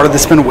been a war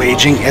that's been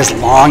waging as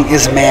long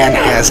as man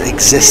has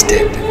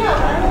existed.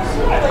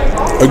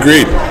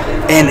 Agreed.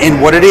 And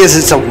what it is,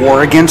 it's a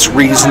war against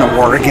reason, a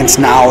war against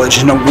knowledge,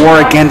 and a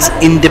war against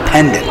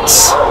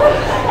independence.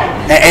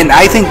 And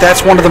I think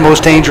that's one of the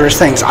most dangerous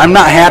things. I'm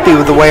not happy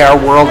with the way our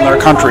world and our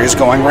country is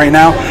going right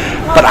now,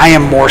 but I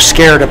am more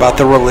scared about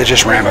the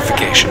religious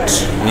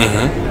ramifications.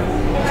 Mm-hmm.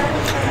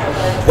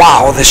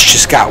 Wow, this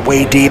just got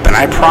way deep, and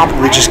I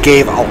probably just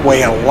gave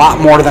away a lot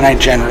more than I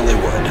generally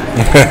would.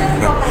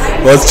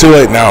 Well, it's too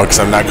late now because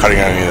I'm not cutting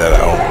any of that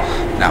out.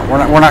 No,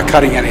 we're not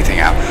cutting anything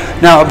out.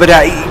 No, but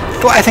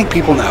I think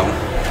people know.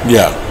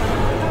 Yeah.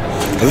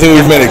 I think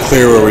we've made it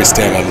clear where we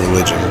stand on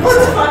religion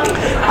before.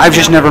 I've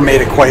just never made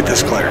it quite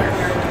this clear.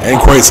 And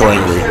quite so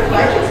angry.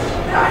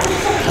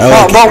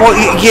 Well,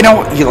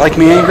 you like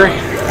me angry?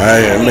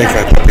 I make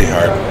my puppy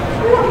hard.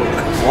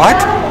 What?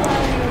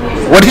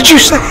 What did you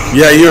say?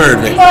 Yeah, you heard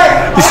me.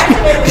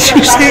 Did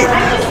you say?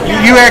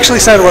 You actually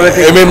said what I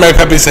think. It made my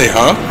puppy say,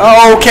 huh?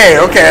 Oh, okay.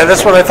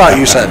 That's what I thought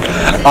you said.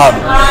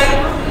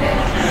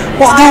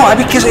 Well, no,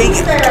 because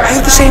I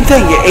have the same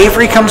thing.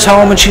 Avery comes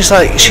home and she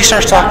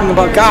starts talking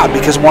about God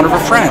because one of her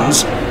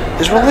friends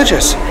is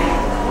religious.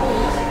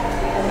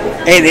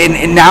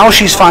 And now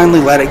she's finally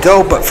let it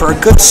go, but for a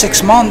good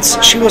 6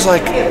 months, she was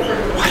like,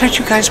 why don't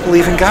you guys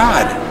believe in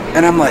God?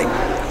 And I'm like,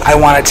 I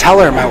want to tell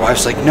her. My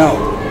wife's like, no.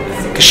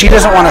 Because she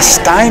doesn't want to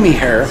stymie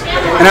her.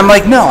 And I'm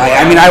like, no.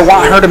 I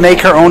want her to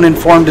make her own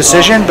informed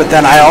decision, but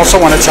then I also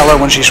want to tell her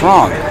when she's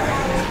wrong.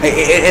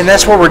 And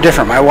that's where we're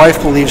different. My wife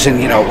believes in,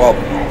 well,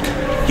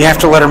 you have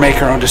to let her make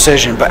her own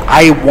decision, but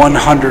I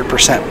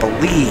 100%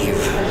 believe.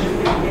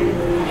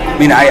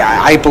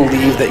 I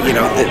believe that,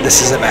 that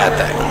this is a bad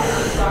thing.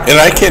 And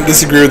I can't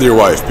disagree with your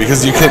wife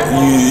because you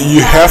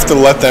have to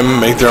let them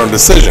make their own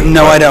decision.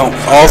 No, I don't.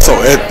 Also,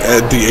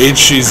 at the age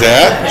she's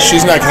at,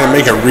 she's not going to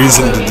make a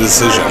reasoned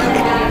decision.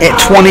 At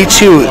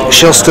 22,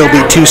 she'll still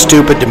be too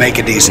stupid to make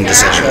a decent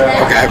decision.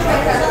 Okay.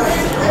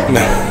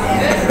 No.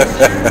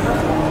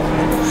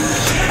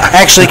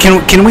 Actually,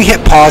 can we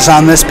hit pause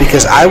on this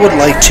because I would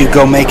like to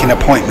go make an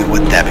appointment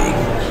with Debbie.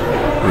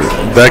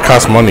 That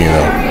costs money,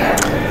 though.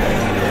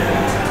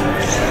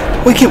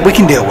 We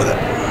can deal with it.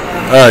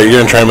 All right, you're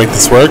gonna try and make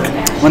this work?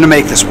 I'm gonna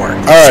make this work.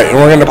 All right, and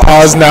we're gonna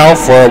pause now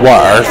for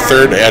what? Our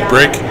third ad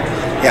break?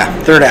 Yeah,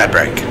 third ad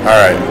break. All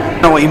right. I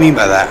don't know what you mean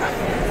by that.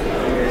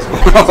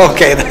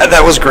 Okay,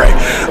 that was great.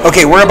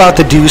 Okay, we're about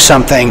to do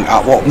something.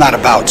 Well, not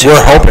about to.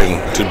 We're hoping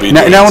to be.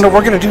 No,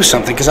 we're gonna do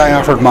something because I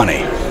offered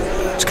money.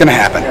 It's gonna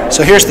happen.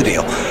 So here's the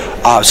deal.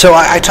 So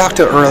I talked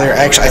to her earlier.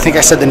 Actually, I think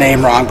I said the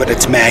name wrong, but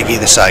it's Maggie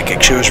the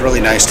psychic. She was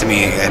really nice to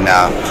me and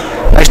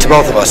nice to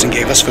both of us and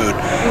gave us food.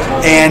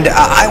 And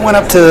I went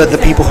up to the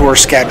people who are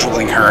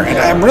scheduling her, and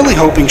I'm really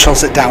hoping she'll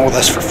sit down with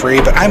us for free,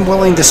 but I'm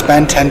willing to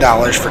spend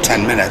 $10 for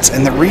 10 minutes.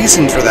 And the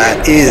reason for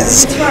that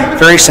is,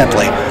 very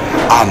simply,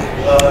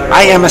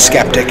 I am a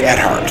skeptic at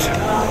heart.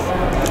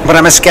 But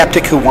I'm a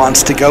skeptic who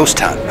wants to ghost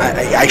hunt.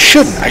 I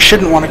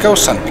shouldn't want to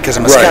ghost hunt because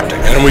I'm a skeptic.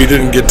 And we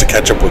didn't get to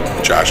catch up with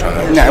Josh on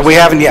that. No, we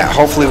haven't yet.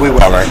 Hopefully we will.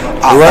 We're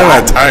running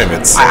out of time.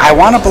 I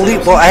want to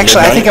believe. Well,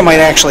 actually, I think it might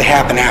actually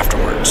happen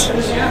afterwards.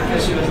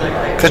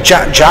 Because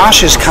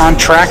Josh is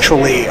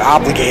contractually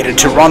obligated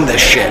to run this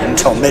shit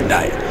until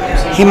midnight.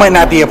 He might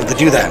not be able to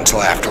do that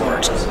until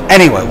afterwards.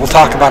 Anyway, we'll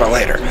talk about it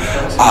later.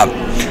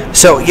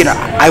 So,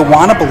 I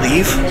want to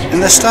believe in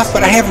this stuff,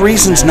 but I have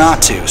reasons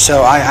not to.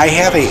 So I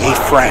have a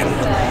friend,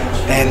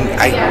 and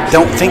I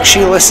don't think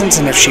she listens,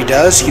 and if she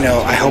does,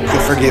 I hope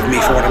you'll forgive me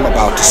for what I'm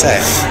about to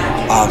say.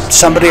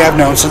 Somebody I've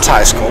known since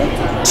high school,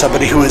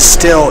 somebody who is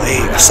still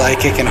a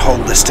psychic and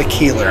holistic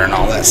healer and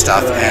all that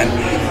stuff, and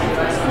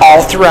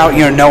all throughout,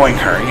 knowing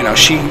her,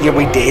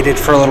 we dated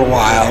for a little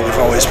while. We've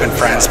always been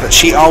friends, but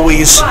she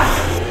always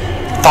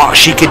thought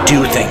she could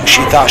do things.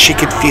 She thought she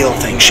could feel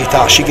things. She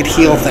thought she could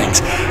heal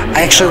things.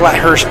 I actually let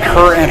her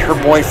and her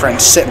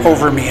boyfriend sit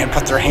over me and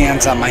put their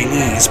hands on my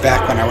knees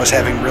back when I was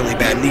having really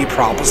bad knee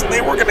problems.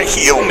 They were going to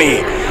heal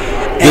me.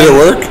 Did it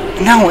work?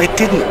 No, it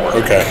didn't work.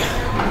 Okay.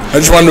 I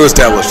just wanted to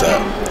establish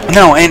that.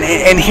 No,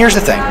 and here's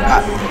the thing.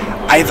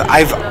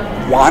 I've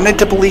wanted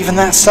to believe in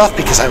that stuff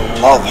because I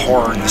love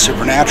horror and the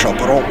supernatural,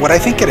 but what I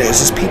think it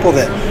is people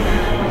that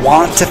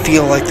want to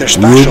feel like they're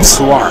special Rubes?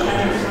 who aren't.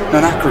 No,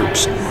 not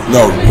groups.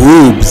 No,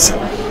 rubes.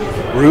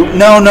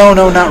 No,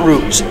 not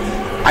rubes.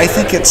 I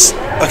think it's,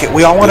 okay,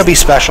 we all want to be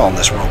special in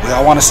this world. We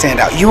all want to stand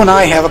out. You and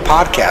I have a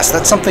podcast.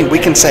 That's something we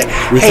can say,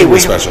 Think we're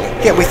special.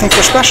 Yeah, we think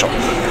we're special.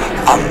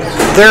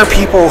 There are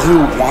people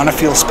who want to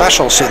feel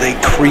special, so they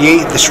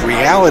create this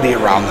reality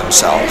around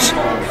themselves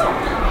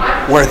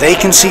where they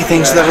can see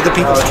things that other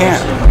people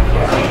can't.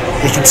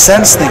 They can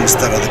sense things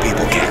that other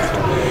people can't.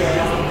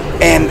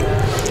 And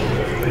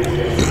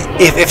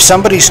if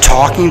somebody's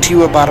talking to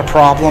you about a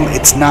problem,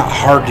 it's not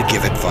hard to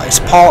give advice.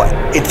 Paul,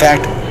 in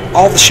fact,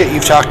 all the shit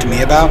you've talked to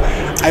me about,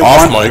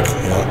 Off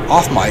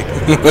mic,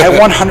 I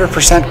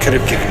 100% could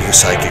have given you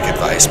psychic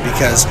advice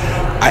because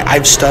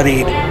I've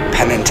studied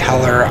Penn and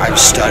Teller, I've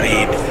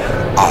studied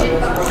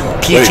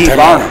P.T.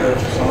 Barnum.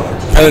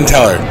 Penn and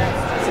Teller.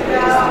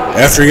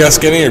 After he got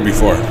skinny or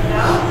before?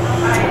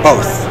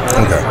 Both.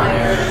 Okay.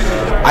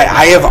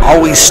 I have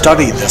always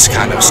studied this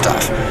kind of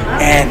stuff.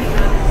 And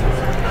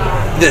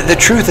the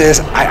truth is,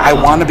 I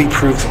want to be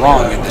proved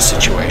wrong in this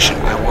situation.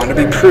 I want to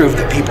be proved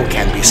that people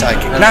can be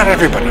psychic. Not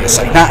everybody is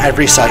psychic. Not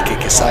every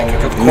psychic is psychic.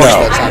 Of course,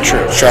 that's not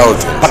true.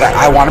 Charlatans. But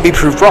I want to be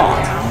proved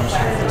wrong.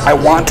 I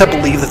want to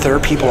believe that there are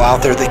people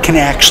out there that can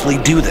actually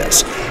do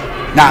this.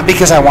 Not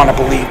because I want to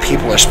believe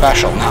people are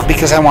special. Not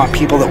because I want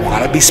people that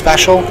want to be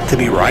special to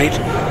be right.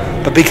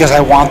 But because I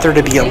want there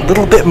to be a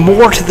little bit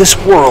more to this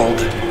world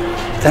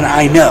than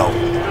I know.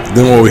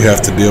 Then what we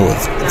have to deal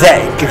with.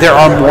 There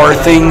are more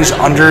things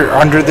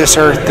under this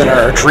earth that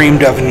are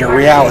dreamed of in your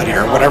reality,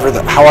 or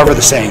however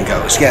the saying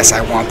goes. Yes,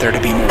 I want there to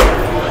be more.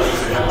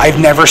 I've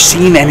never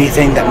seen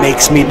anything that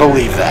makes me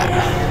believe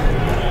that.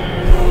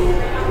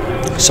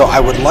 So I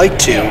would like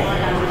to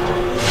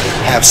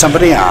have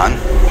somebody on.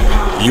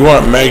 You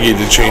want Maggie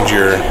to change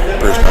your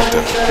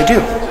perspective. I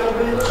do.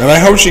 And I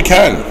hope she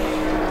can.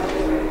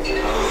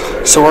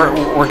 So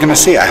we're going to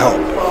see, I hope.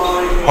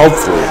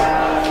 Hopefully.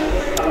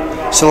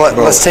 So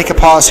let's take a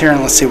pause here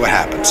and let's see what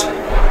happens.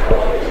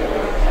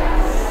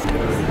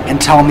 And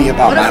tell me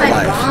about my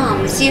life.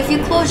 Bomb? See, if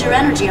you close your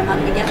energy, I'm not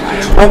going to get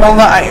much. Well,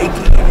 no,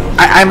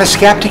 I'm a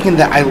skeptic in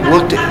that I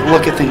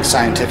look at things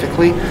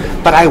scientifically,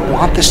 but I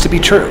want this to be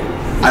true.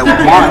 I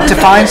want to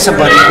find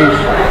somebody who...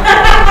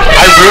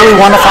 I really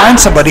want to find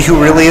somebody who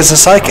really is a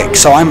psychic,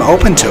 so I'm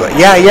open to it.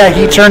 Yeah,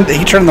 he turned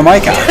the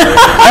mic on.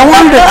 I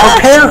wanted to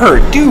prepare her,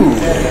 dude.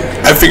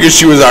 I figured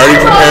she was already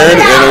prepared,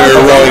 and we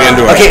were rolling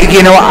into it. Okay,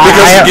 you know what?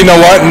 Because you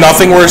know what?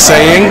 Nothing we're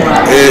saying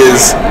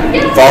is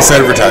false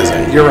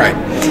advertising. You're right.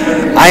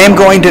 I am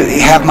going to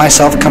have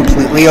myself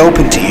completely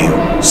open to you,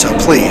 so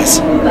please,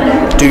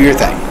 do your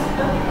thing.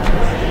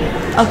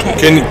 Okay.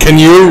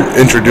 Can you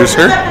introduce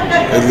her,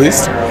 at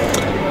least?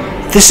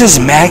 This is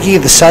Maggie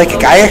the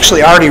Psychic. I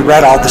actually already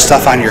read all the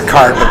stuff on your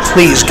card, but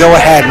please go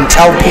ahead and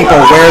tell people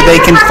where they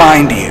can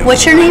find you.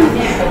 What's your name?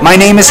 My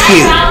name is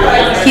Hugh.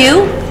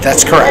 Hugh?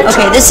 That's correct.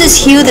 Okay, this is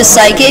Hugh the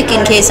Psychic,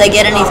 in case I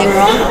get anything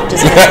wrong.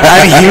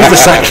 I'm Hugh the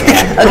Psychic.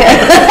 Okay.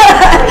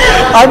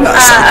 All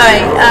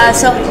right.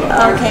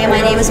 Okay,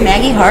 my name is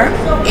Maggie Hart,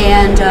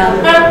 and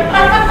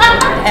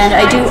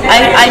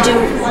I do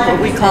what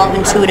we call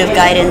intuitive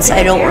guidance.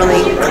 I don't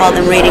really call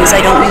them readings.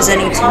 I don't use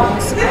any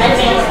tools.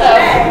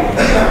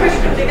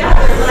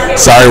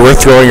 Sorry, we're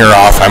throwing her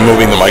off. I'm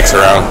moving the mics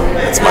around.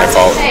 It's my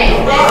fault.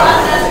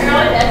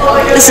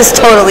 This is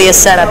totally a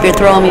setup. You're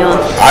throwing me off.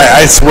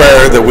 I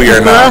swear that we are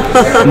not.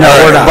 No,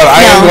 we're not. But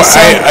I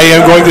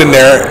am going to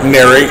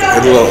narrate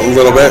a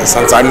little bit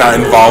since I'm not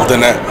involved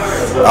in it.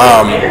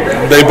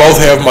 They both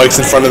have mics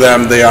in front of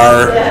them. They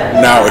are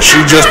now. She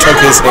just took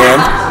his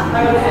hand.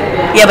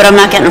 Yeah, but I'm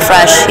not getting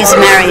fresh. He's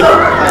married.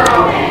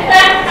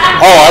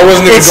 Oh, I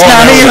wasn't even going.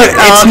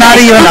 It's not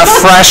even a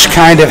fresh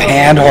kind of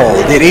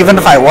handhold. Even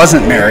if I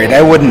wasn't married,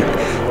 I wouldn't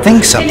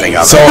think something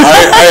of it. So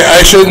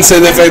I shouldn't say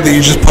the fact that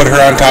you just put her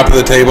on top of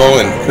the table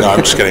and no,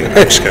 I'm just kidding.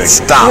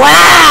 Stop.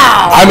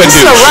 Wow. I'm a this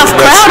douche. is a rough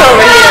crowd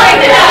over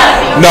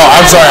here. No,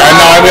 I'm sorry.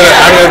 I'm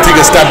gonna take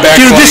a step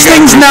back. Dude, this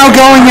thing's now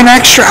going an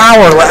extra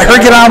hour. Let her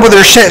get on with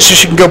her shit so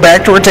she can go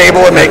back to her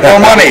table and make more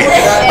money.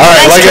 All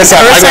right, like I said,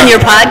 curse on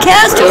your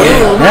podcast?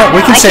 Ooh. Yeah, we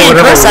can say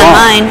whatever we curse on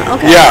want. mine.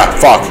 Okay. Yeah,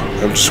 fuck.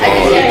 I'm just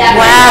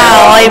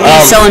Wow, I'd be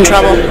so in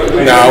trouble.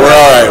 No, we're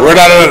all right. We're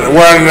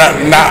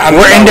not.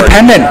 We're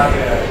independent.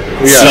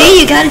 Yeah.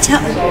 See, you gotta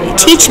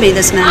teach me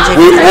this magic.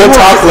 We'll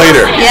talk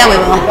later. Yeah, we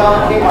will.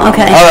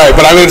 Okay. All right,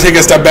 but I'm gonna take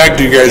a step back.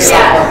 Do you guys?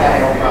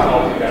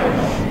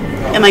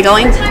 Am I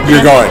going?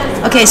 You're going.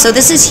 Okay, so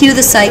this is Hugh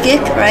the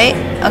Psychic, right?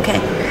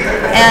 Okay.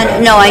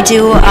 And no, I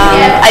do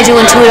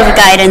intuitive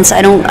guidance.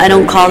 I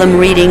don't call them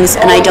readings,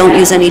 and I don't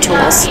use any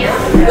tools.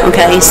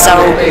 Okay,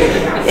 so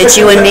it's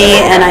you and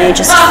me, and I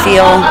just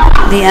feel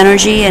the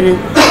energy and.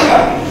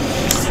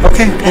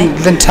 Okay. And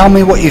then tell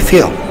me what you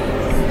feel.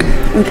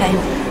 Okay.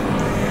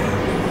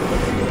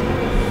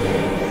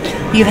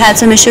 You've had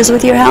some issues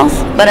with your health,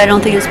 but I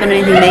don't think it's been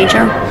anything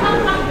major.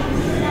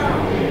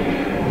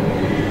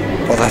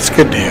 Well, that's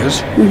good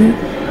news.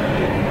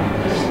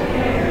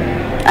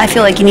 I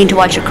feel like you need to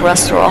watch your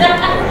cholesterol.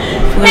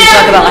 We're going to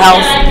talk about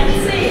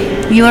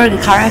health. You were in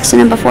a car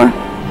accident before?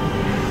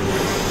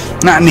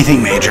 Not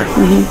anything major.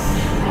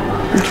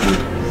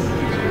 Okay.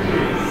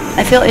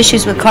 I feel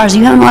issues with cars.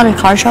 You having a lot of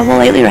car trouble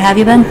lately, or have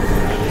you been?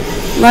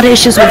 A lot of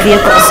issues with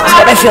vehicles is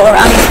what I feel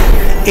around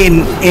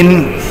you.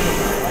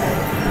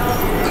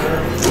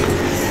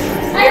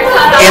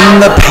 In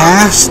the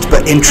past,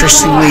 but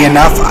interestingly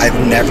enough, I've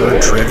never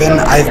driven.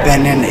 I've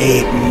been in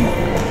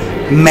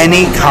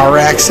many car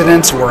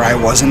accidents where I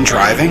wasn't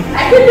driving.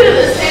 How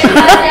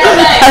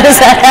does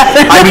that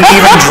happen? I mean,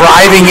 even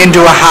driving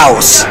into a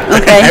house.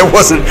 Okay. I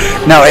wasn't.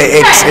 No,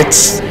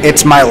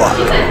 it's my luck.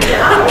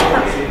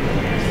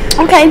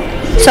 Okay.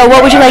 So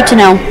what would you like to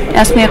know?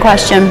 Ask me a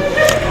question.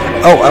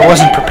 Oh, I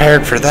wasn't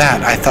prepared for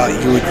that. I thought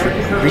you would.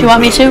 Do you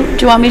want me to? Do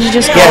you want me to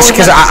just? Yes,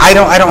 because I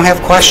don't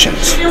have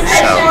questions.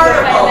 So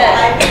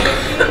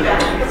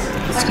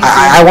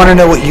I want to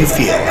know what you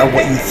feel or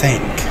what you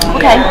think.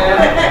 Okay.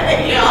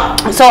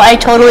 So I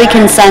totally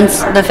can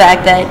sense the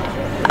fact that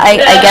I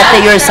get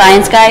that you're a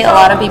science guy. A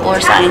lot of people are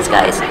science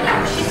guys.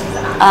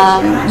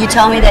 You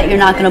tell me that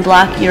you're not going to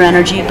block your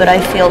energy, but I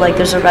feel like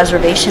there's a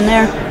reservation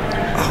there.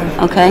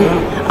 Okay.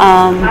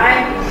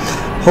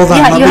 Hold on.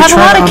 Yeah, you have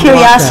a lot of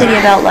curiosity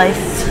about life.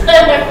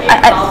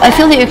 I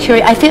feel that you're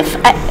curious.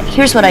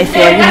 Here's what I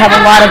feel. You have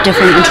a lot of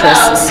different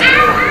interests,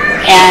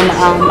 and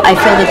I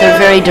feel that they're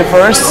very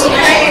diverse.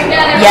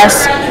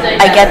 Yes,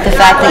 I get the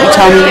fact that you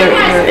tell me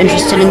you're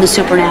interested in the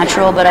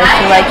supernatural, but I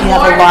feel like you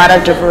have a lot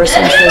of diverse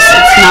interests.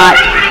 It's not,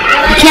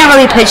 you can't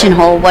really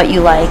pigeonhole what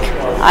you like,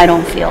 I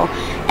don't feel.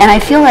 And I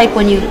feel like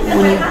when you're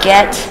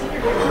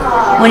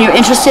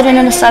interested in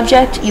a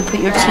subject, you put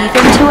your teeth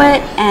into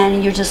it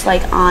and you're just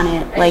like on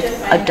it, like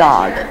a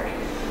dog.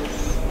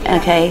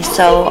 Okay,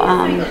 so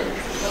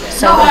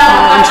if you're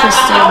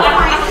interested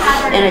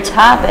in a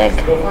topic,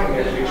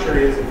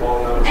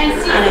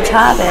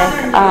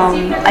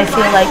 I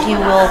feel like you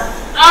will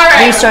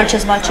research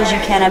as much as you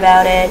can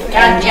about it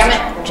and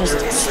just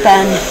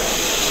spend,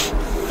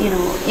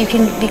 you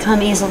can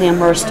become easily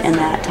immersed in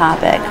that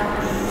topic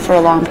for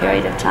a long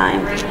period of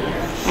time.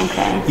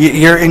 Okay.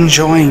 You're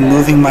enjoying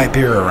moving my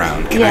beer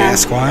around. Can I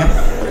ask why?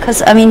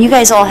 Because, you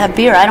guys all have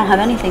beer. I don't have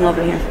anything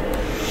over here.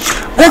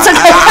 That's okay.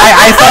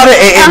 I thought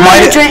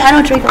I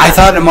don't drink. I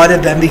thought it might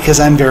have been because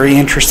I'm very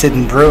interested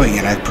in brewing,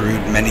 and I've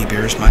brewed many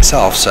beers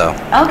myself. So.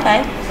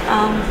 Okay.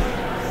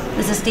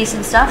 Is this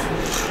decent stuff?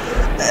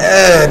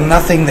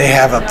 Nothing they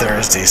have up there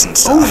is decent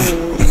stuff.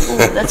 Ooh,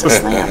 that's a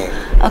slam.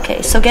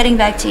 Okay, so getting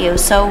back to you.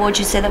 So would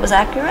you say that was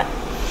accurate?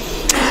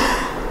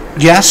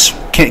 Yes.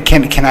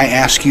 Can I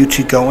ask you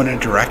to go in a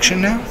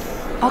direction now?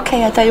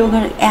 Okay, I thought you were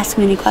going to ask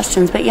me any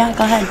questions, but yeah,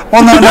 go ahead.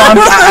 Well, no,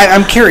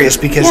 I'm curious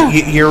because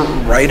you're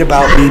right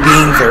about me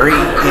being very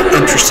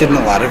interested in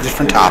a lot of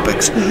different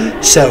topics.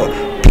 Mm-hmm. So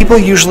people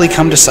usually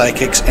come to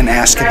psychics and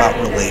ask about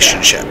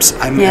relationships.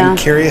 I'm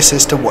curious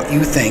as to what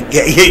you think.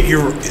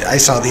 I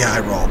saw the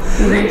eye roll.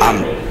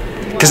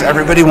 Mm-hmm. Because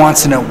everybody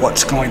wants to know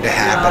what's going to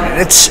happen.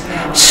 And it's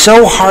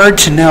so hard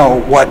to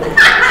know what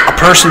a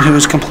person who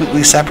is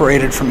completely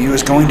separated from you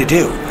is going to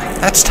do.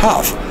 That's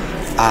tough.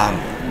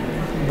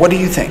 What do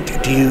you think?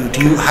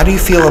 How do you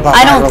feel about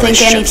I my don't think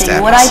anything.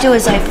 status? What I do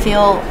is I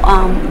feel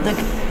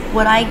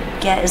what I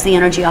get is the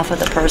energy off of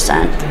the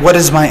person. What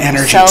does my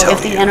energy tell you? So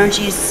if the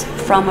energy's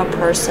from a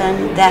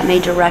person, that may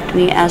direct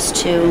me as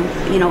to,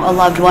 a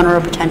loved one or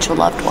a potential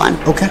loved one.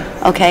 Okay.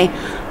 Okay.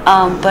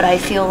 But I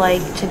feel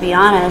like, to be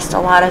honest, a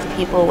lot of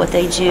people, what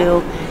they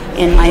do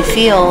in my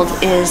field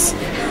is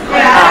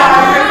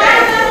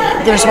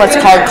there's what's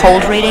called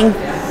cold reading.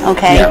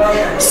 Okay.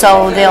 Yeah.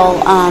 So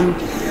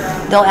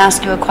they'll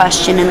ask you a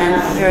question and then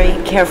very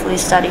carefully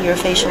study your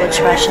facial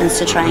expressions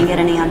to try and get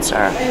an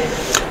answer.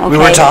 Okay? We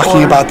were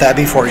talking about that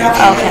before you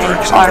came over.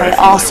 Okay, all right.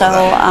 Also,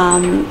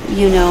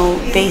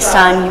 based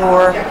on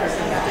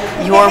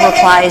your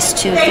replies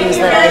to things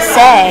that I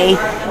say,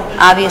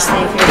 obviously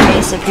if your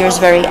face appears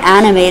very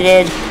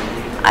animated,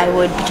 I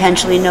would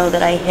potentially know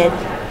that I hit,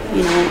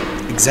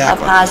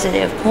 exactly. a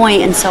positive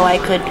point, and so I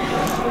could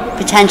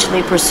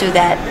potentially pursue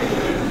that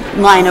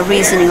line of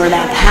reasoning or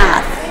that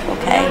path,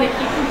 okay?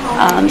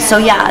 So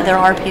yeah, there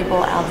are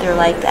people out there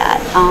like that.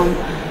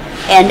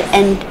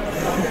 And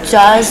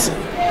does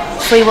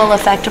free will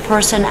affect a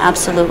person?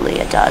 Absolutely,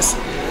 it does.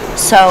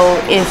 So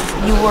if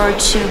you were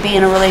to be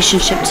in a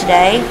relationship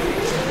today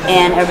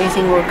and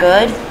everything were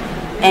good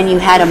and you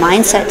had a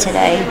mindset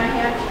today,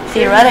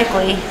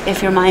 theoretically,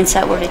 if your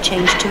mindset were to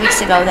change 2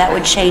 weeks ago, that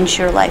would change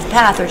your life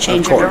path or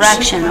change your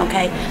direction,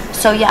 okay?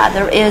 So yeah,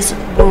 there is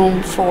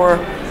room for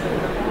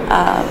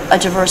a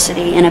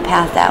diversity and a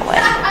path that way.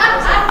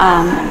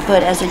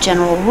 But as a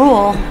general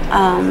rule,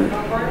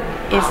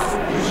 if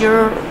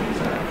you're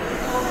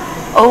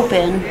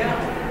open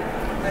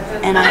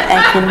and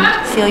I can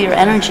feel your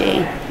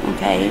energy,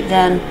 okay,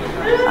 then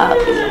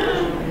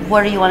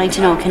what are you wanting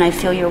to know? Can I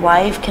feel your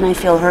wife? Can I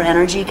feel her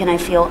energy? Can I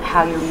feel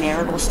how your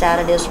marital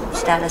status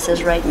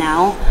is right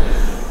now?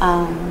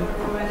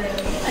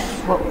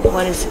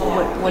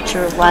 What's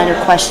your line of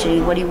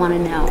questioning? What do you want to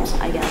know,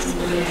 I guess?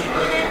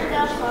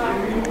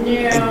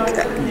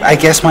 I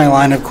guess my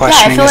line of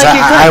questioning is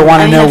I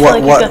want to know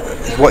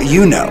what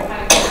you know.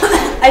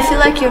 I feel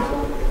like you're,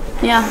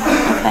 yeah,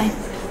 okay.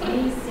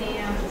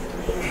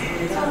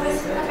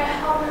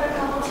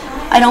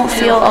 I don't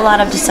feel a lot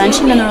of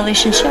dissension in the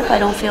relationship. I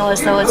don't feel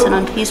as though it's an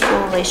unpeaceful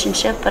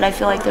relationship, but I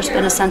feel like there's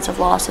been a sense of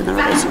loss in the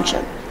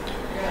relationship.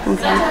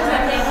 Okay.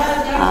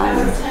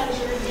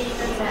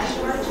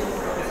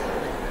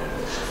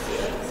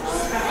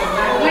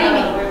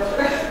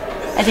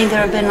 I think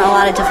there have been a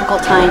lot of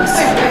difficult times.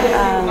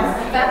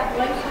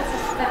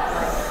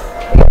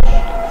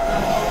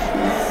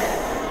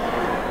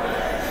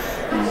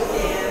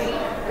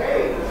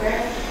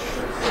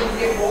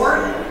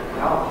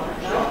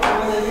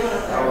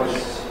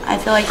 I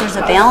feel like there's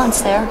a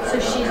balance there.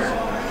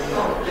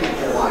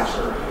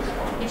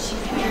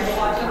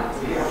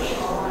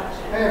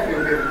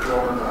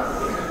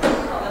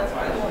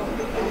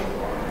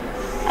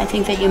 I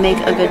think that you make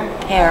a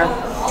good pair.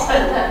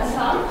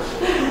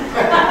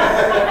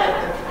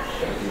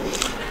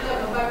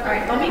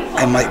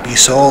 I might be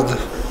sold.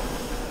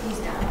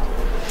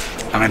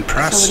 I'm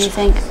impressed. So what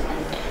do you think?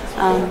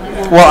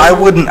 Well,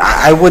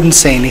 I wouldn't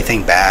say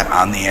anything bad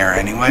on the air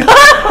anyway,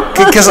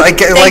 because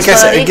like I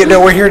said,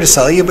 we're here to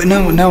sell you. But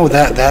no,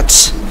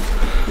 that's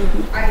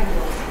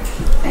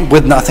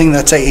with nothing.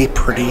 That's a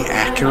pretty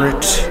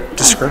accurate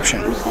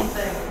description. Okay.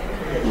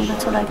 Well,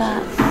 that's what I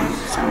got.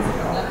 So.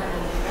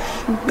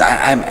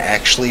 I'm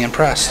actually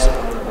impressed.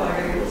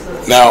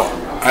 Now,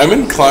 I'm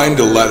inclined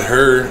to let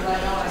her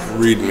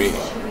read me.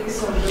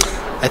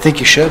 I think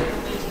you should.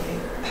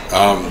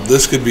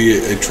 This could be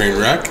a train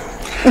wreck.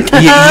 you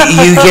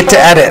get to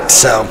edit,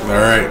 so. All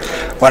right.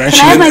 Why don't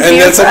Can I have my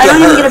beer? I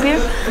don't even get a beer.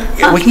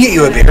 Huh? We can get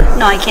you a beer.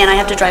 No, I can't. I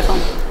have to drive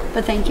home.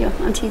 But thank you.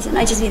 I'm teasing.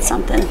 I just need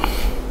something to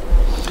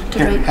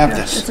Here, drink. have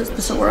this.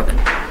 This will work.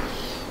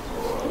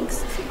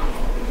 Thanks.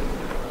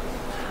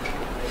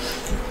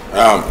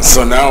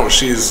 So now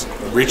she's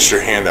reached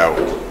her hand out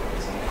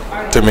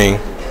to me,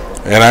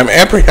 and I'm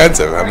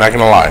apprehensive. I'm not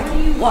gonna lie.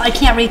 Well, I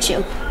can't reach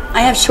you.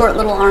 I have short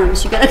little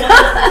arms. You gotta.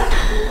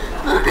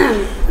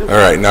 All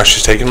right, now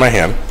she's taking my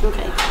hand.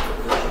 Okay.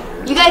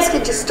 You guys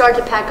could just start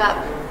to pack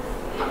up.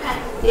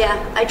 Okay. Yeah,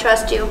 I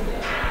trust you.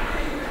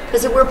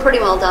 Because we're pretty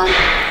well done.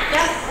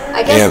 Yeah.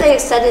 I guess they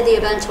extended the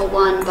event till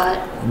 1, but...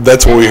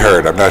 That's what we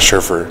heard. I'm not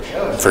sure for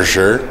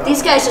sure.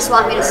 These guys just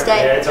want me to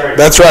stay.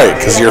 That's right,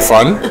 because you're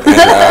fun, and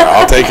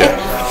I'll take it.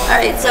 All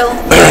right, so...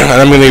 And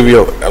I'm going to give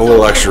you a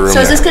little extra room. So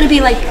is this going to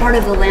be like part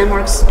of the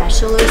Landmark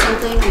special or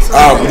something?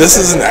 This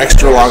is an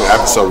extra long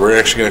episode. We're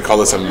actually going to call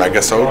this a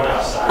Megasode.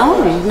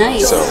 Oh,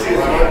 nice. So,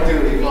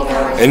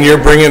 and you're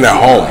bringing it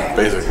home,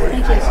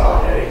 basically.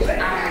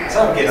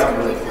 Thank you.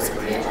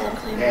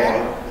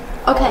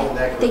 Okay,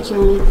 thank you,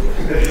 Mommy.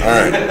 All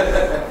right.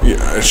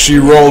 Yeah, she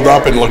rolled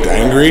up and looked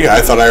angry. I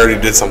thought I already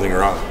did something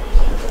wrong.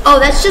 Oh,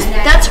 that's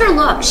her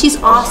look. She's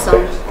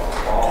awesome.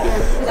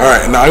 All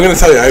right, now I'm going to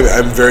tell you,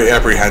 I'm very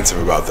apprehensive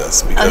about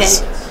this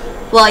because. Okay.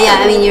 Well, yeah.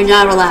 I mean, you're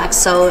not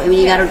relaxed, so I mean,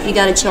 you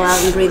gotta chill out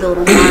and breathe a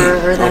little more,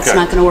 or that's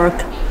not going to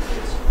work.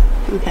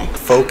 Okay.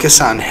 Focus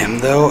on him,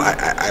 though.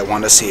 I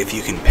want to see if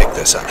you can pick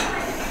this up.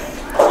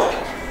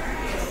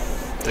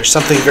 There's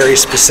something very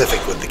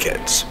specific with the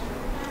kids.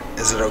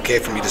 Is it okay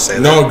for me to say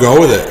that? No, go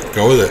with it.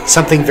 Go with it.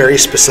 Something very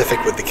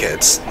specific with the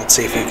kids. Let's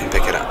see if you can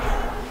pick it up.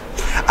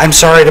 I'm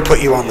sorry to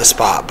put you on the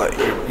spot, but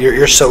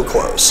you're so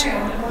close.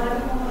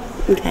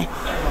 Okay.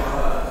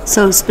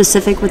 So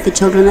specific with the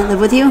children that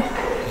live with you?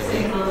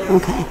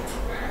 Okay.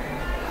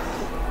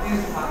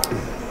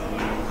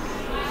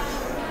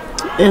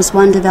 Is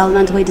one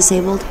developmentally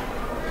disabled?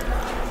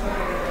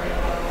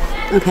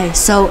 Okay,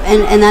 so,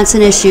 and that's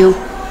an issue.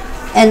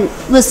 And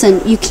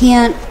listen, you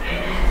can't,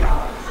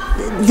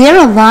 they're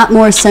a lot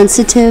more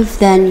sensitive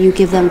than you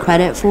give them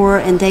credit for,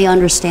 and they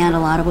understand a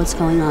lot of what's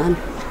going on.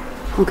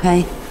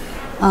 Okay.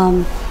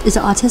 Is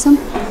it autism?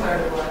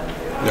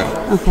 No.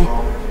 Okay.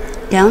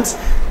 Downs?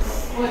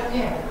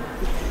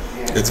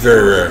 It's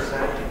very rare.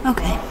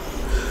 Okay.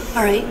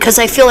 All right. Because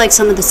I feel like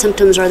some of the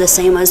symptoms are the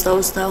same as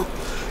those, though.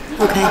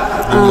 Okay.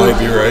 You might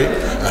be right.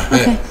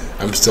 Okay.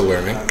 I'm still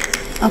learning.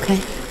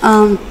 Okay.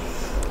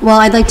 Well,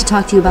 I'd like to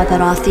talk to you about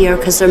that off the air,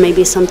 because there may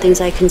be some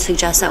things I can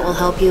suggest that will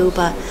help you.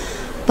 But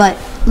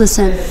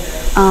listen.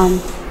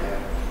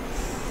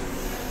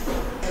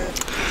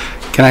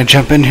 Can I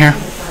jump in here?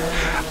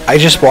 I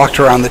just walked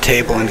around the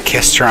table and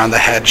kissed her on the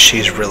head.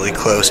 She's really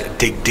close.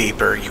 Dig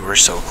deeper. You were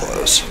so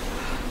close.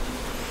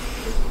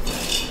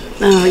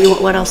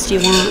 What else do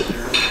you want?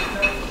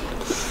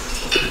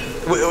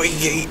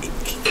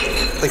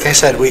 Like I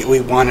said, we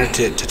wanted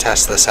to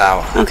test this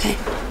out. Okay.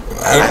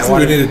 I don't think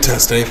we need to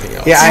test anything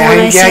else.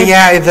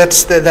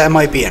 That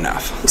might be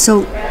enough.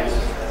 So,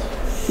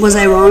 was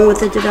I wrong with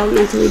the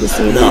developmentally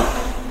disabled? No.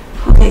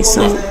 Okay,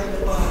 so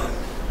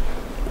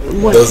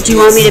what do you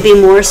want me to be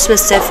more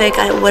specific?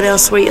 What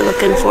else were you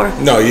looking for?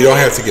 No, you don't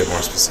have to get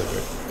more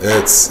specific.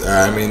 It's,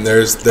 I mean,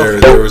 there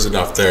was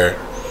enough there.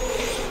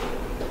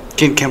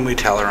 Can we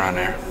tell her on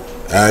there?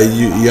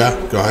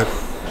 Go ahead.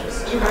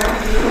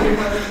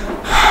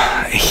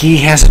 He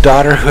has a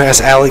daughter who has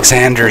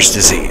Alexander's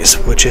disease,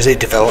 which is a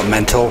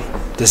developmental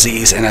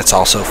disease, and it's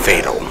also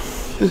fatal.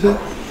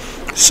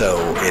 Mm-hmm.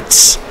 So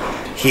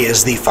he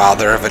is the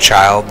father of a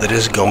child that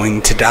is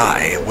going to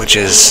die, which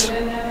is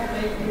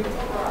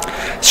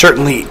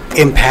certainly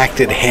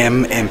impacted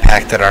him,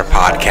 impacted our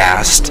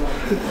podcast,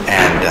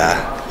 and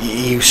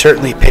you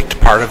certainly picked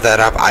part of that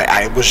up.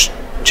 I was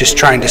just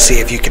trying to see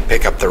if you could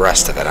pick up the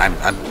rest of it. I'm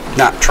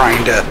not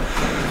trying to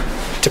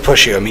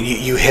push you. I mean,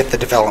 you hit the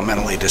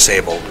developmentally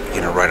disabled,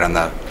 right on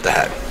the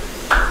head.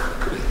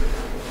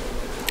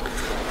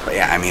 But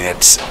yeah, I mean,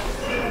 it's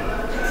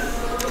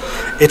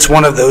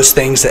one of those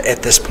things that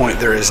at this point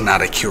there is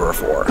not a cure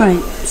for.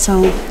 Right.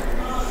 So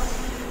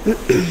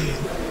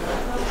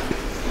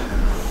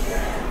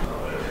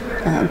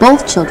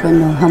both children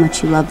know how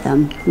much you love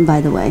them,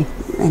 by the way,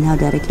 and how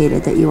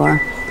dedicated that you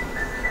are.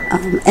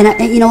 And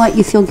you know what?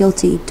 You feel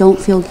guilty. Don't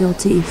feel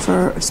guilty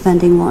for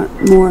spending more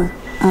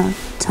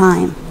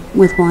time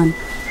with one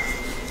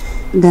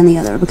than the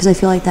other, because I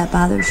feel like that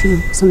bothers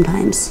you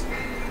sometimes.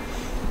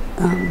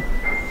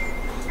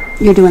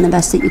 You're doing the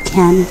best that you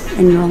can,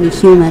 and you're only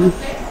human,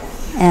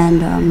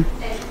 and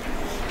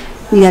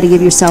you got to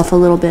give yourself a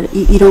little bit.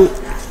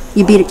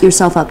 You beat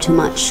yourself up too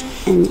much,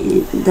 and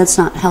that's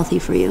not healthy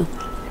for you.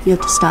 You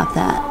have to stop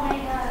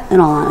that, in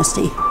all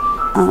honesty.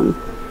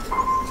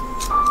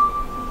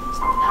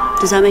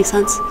 Does that make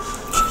sense?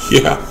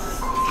 Yeah.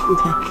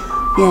 Okay.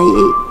 Yeah.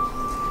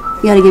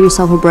 You got to give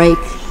yourself a break,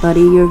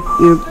 buddy.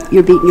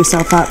 You're beating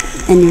yourself up,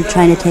 and you're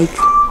trying to take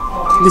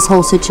this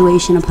whole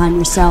situation upon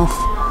yourself.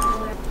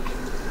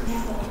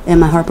 And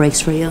my heart breaks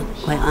for you,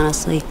 quite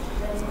honestly.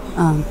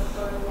 I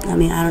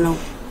mean, I don't know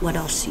what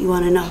else you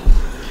want to know,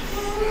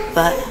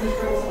 but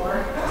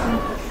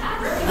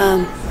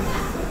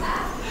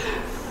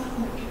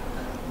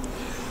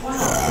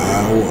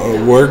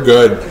we're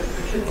good.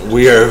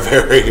 We are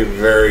very,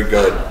 very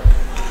good.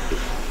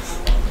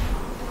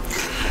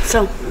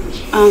 So,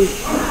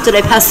 did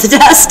I pass the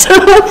test?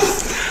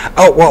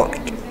 Oh, well,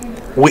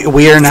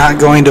 we are not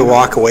going to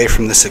walk away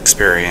from this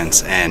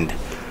experience and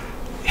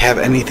have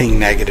anything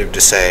negative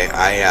to say.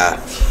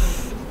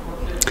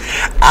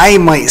 I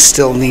might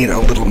still need a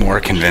little more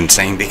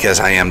convincing because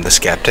I am the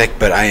skeptic,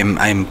 but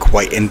I'm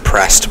quite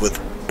impressed with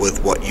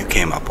what you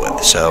came up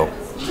with. So,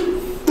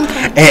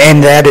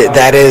 and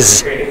that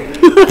is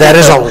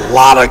a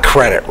lot of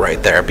credit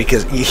right there,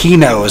 because he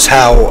knows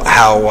how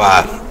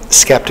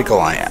skeptical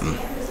I am.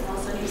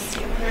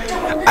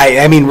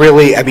 I mean,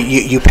 really,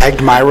 you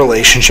pegged my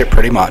relationship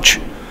pretty much.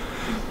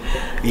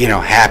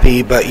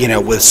 Happy, but,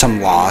 with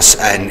some loss,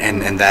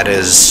 and that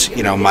is,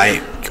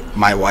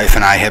 my wife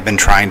and I have been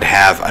trying to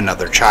have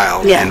another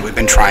child, and we've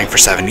been trying for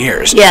 7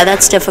 years. Yeah,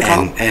 that's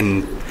difficult.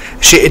 And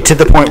she, to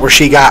the point where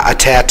she got a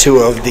tattoo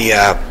of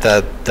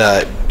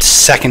the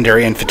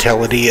secondary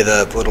infertility,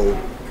 the little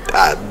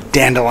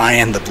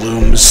dandelion, the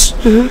blooms,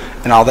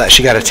 and all that.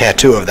 She got a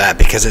tattoo of that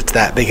because it's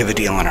that big of a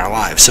deal in our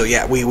lives. So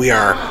yeah, we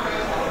are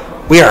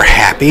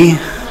happy.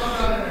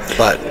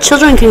 But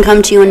children can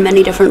come to you in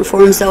many different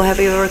forms, though. Have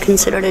you ever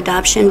considered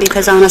adoption?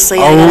 Because honestly,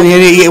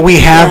 we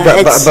have,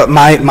 but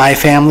my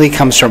family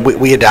comes from,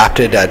 we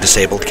adopted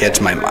disabled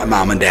kids. My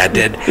mom and dad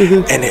did,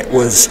 and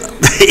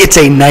it's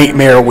a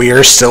nightmare we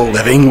are still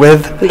living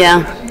with.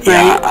 Yeah. Right.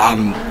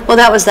 Yeah. Well,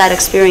 that was that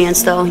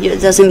experience, though.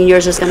 It doesn't mean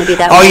yours is going to be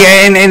that way. Oh,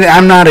 yeah, and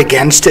I'm not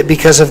against it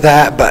because of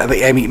that, but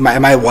I mean,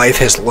 my wife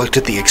has looked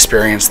at the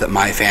experience that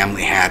my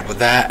family had with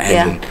that,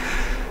 and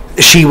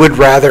she would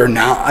rather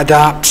not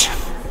adopt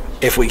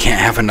if we can't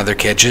have another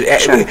kid. Sure.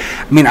 I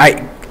mean,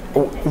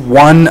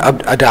 one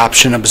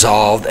adoption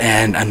absolved,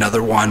 and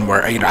another one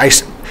where,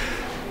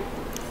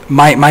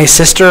 my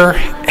sister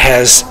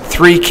has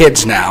 3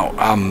 kids now.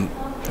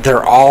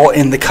 They're all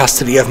in the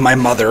custody of my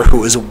mother,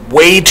 who is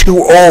way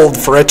too old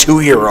for a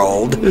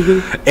 2-year-old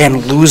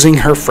and losing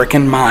her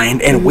frickin'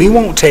 mind. And we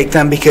won't take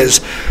them because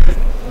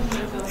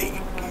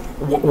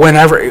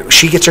whenever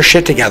she gets her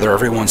shit together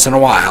every once in a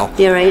while,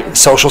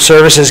 social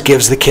services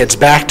gives the kids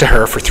back to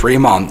her for 3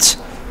 months,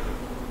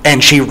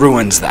 and she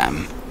ruins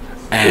them.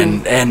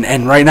 And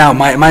right now,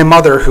 my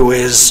mother, who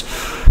is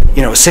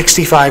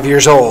 65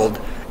 years old,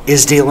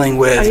 is dealing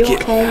with. Are you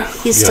okay?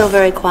 He's still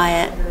very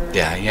quiet.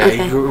 Yeah.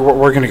 Okay.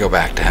 We're going to go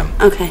back to him.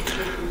 Okay.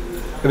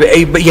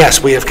 But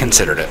yes, we have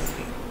considered it.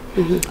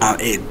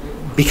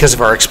 Because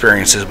of our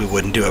experiences, we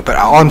wouldn't do it. But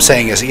all I'm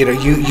saying is,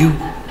 you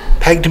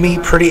pegged me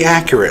pretty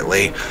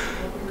accurately,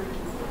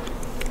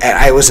 and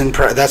I was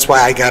impressed. That's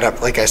why I got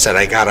up. Like I said,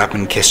 I got up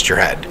and kissed your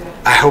head.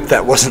 I hope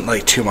that wasn't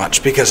too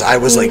much, because I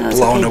was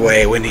blown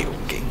away when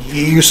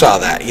you saw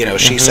that.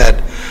 She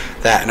said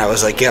that, and I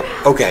was like, yep,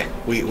 okay,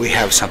 we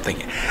have something.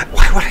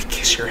 Why would I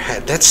kiss your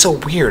head? That's so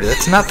weird.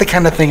 That's not the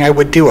kind of thing I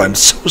would do. I'm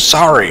so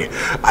sorry.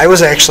 I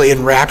was actually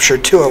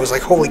enraptured too. I was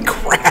like, holy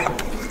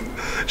crap.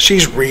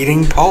 She's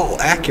reading Paul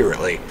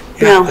accurately.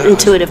 No,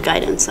 intuitive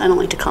guidance. I don't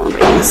like to call them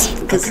readings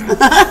because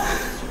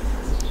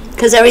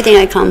everything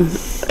I come.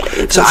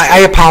 So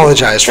I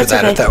apologize for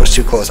that okay. if that was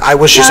too close. I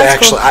was just that's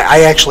actually, cool.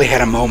 I actually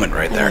had a moment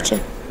right there. Gotcha.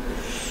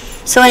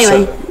 So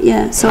anyway,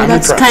 so I'm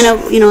that's impressed. kind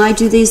of, I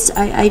do these,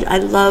 I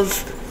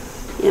love,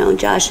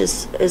 Josh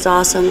is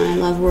awesome, and I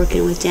love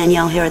working with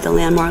Danielle here at the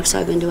Landmark, so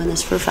I've been doing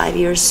this for 5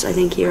 years, I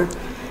think, here,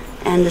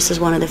 and this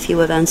is one of the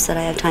few events that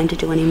I have time to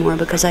do anymore,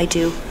 because I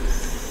do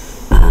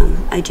a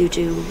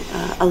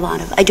lot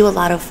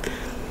of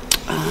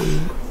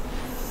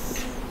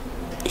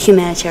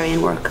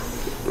humanitarian work,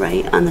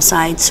 right, on the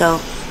side,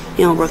 so,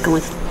 working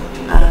with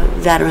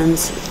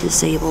veterans,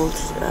 disabled,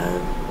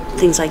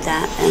 things like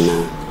that, and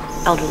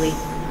elderly,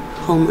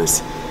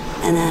 homeless,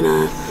 and then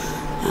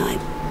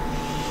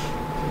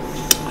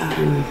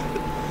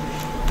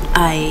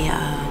I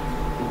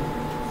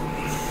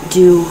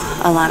do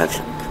a lot of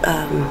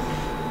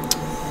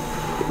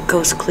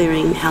ghost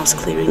clearing, house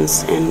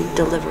clearings, and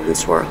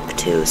deliverance work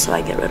too. So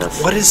I get rid of.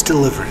 What is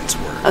deliverance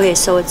work? Okay,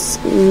 so it's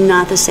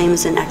not the same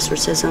as an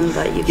exorcism,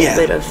 but you get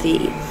rid of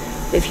the.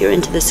 If you're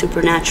into the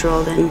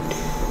supernatural, then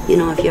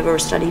if you ever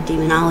studied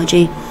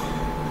demonology,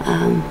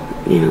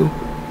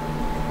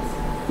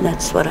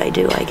 that's what I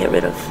do. I get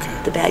rid of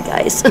the bad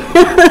guys.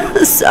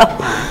 So,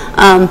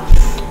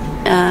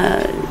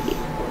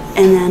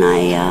 and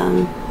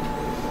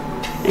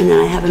then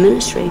I have a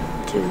ministry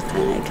to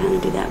kind of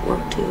do that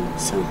work too.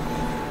 So,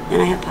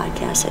 and I have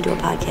podcasts. I do a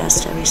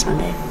podcast every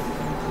Sunday.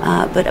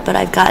 But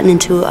I've gotten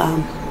into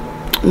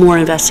more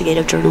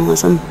investigative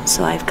journalism.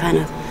 So I've kind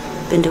of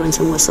been doing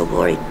some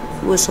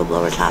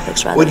whistleblower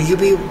topics rather. Would you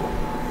be?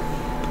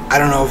 I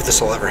don't know if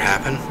this will ever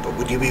happen, but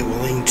would you be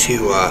willing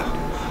to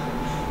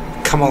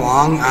come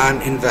along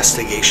on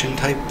investigation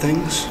type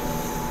things?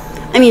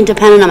 I mean,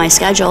 depending on my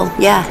schedule,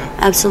 yeah,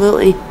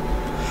 absolutely.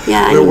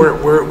 Yeah,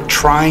 we're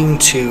trying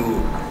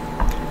to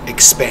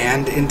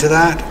expand into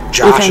that.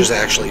 Josh is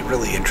actually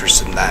really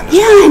interested in that.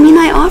 Yeah, I mean,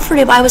 I offered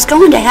it. I was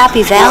going to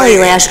Happy Valley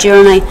last year,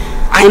 and I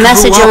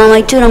messaged him. I'm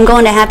like, dude, I'm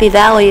going to Happy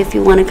Valley if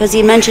you want to, because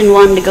he mentioned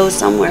wanting to go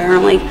somewhere. And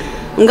I'm like,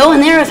 I'm going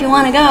there if you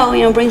want to go.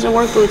 Bring some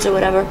work boots or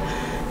whatever.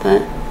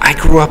 But I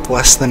grew up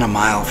less than a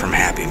mile from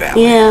Happy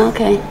Valley. Yeah,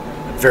 okay.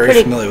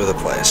 Very familiar with the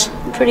place.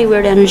 Pretty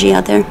weird energy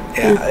out there.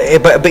 Yeah.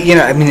 But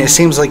I mean, it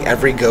seems like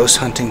every ghost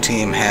hunting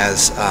team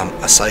has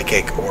a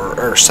psychic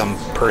or some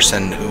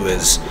person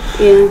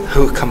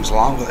who comes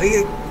along with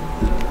it.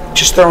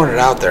 Just throwing it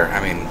out there. I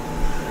mean,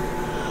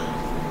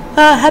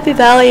 Happy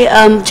Valley.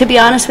 To be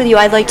honest with you,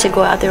 I'd like to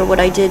go out there.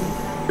 What I did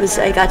was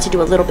I got to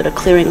do a little bit of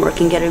clearing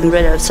work and getting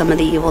rid of some of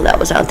the evil that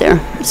was out there.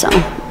 So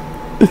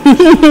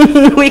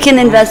we can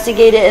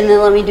investigate it and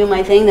then let me do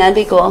my thing. That'd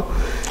be cool.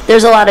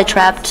 There's a lot of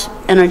trapped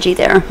energy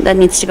there that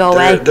needs to go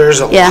away. There's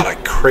a lot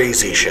of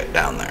crazy shit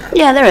down there.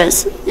 Yeah, there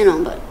is.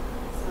 But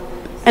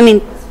I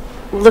mean,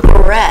 look where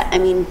we're at. I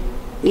mean,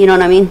 you know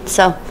what I mean?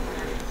 So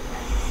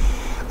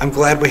I'm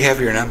glad we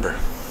have your number.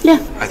 Yeah.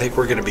 I think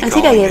we're going to be calling you.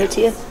 I think I gave it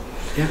to you.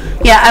 Yeah.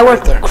 Yeah, I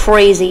work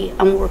crazy.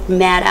 I work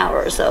mad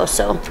hours though,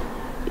 so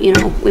we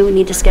would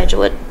need to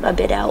schedule it a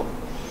bit out,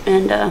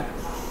 and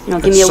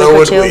give me a week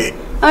or two.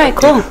 All right,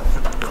 cool.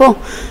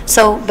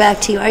 So back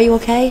to you. Are you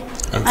okay?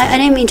 I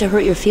didn't mean to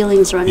hurt your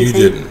feelings or anything.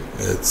 You didn't.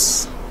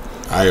 It's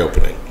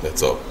eye-opening.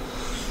 That's all.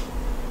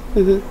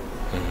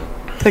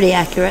 Pretty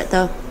accurate,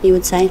 though, you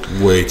would say.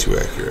 Way too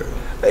accurate.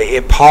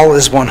 Paul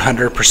is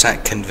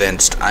 100%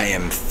 convinced. I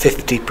am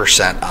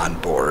 50% on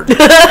board.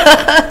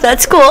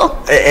 That's cool.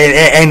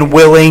 And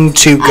willing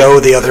to go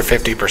the other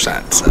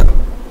 50%. So.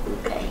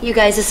 Okay. You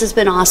guys, this has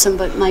been awesome,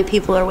 but my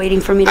people are waiting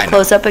for me to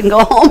close up and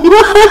go home.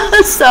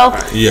 So,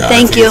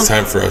 thank you. It's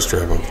time for us to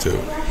wrap up, too.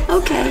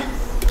 Okay.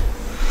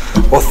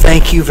 Well,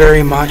 thank you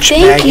very much,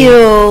 Maggie. Thank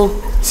you.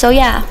 So,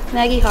 yeah,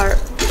 Maggie Hart.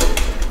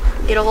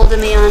 Get a hold of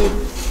me on...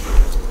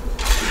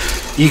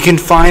 You can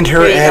find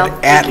her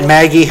at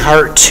Maggie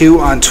Hart 2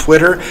 on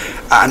Twitter.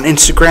 On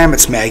Instagram,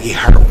 it's Maggie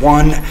Hart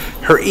 1.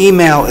 Her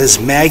email is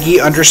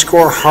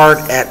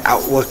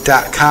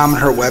Maggie_Hart@outlook.com.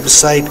 Her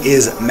website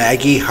is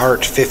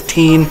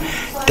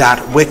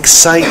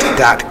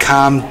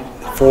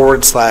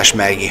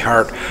maggieHart15.wixsite.com/Maggie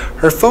Hart.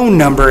 Her phone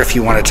number, if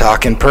you want to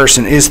talk in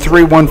person, is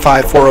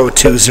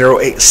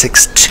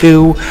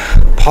 315-402-0862.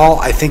 Paul,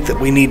 I think that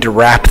we need to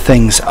wrap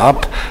things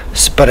up,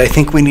 but I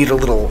think we need a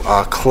little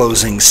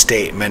closing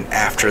statement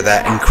after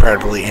that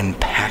incredibly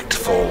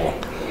impactful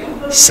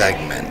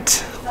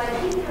segment.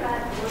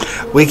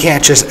 We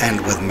can't just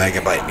end with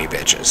Megabyte Me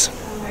Bitches.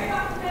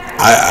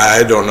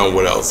 I don't know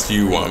what else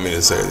you want me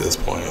to say at this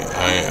point.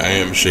 I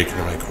am shaking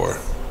to my core.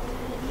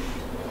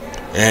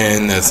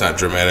 And that's not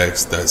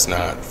dramatics. That's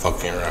not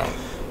fucking around.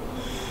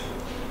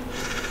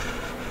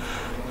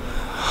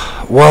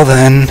 Well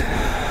then,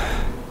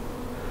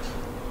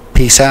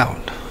 peace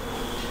out.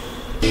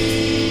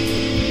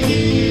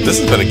 This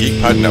has been a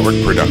GeekPod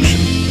Network production.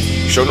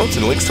 Show notes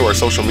and links to our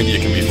social media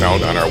can be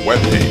found on our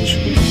webpage,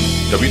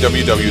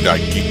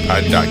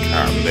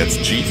 www.geekpod.com. That's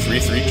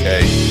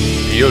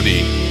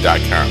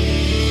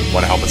G33KPOD.com.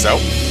 Want to help us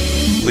out?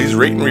 Please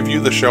rate and review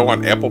the show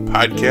on Apple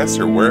Podcasts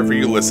or wherever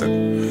you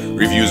listen.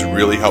 Reviews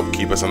really help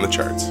keep us on the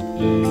charts.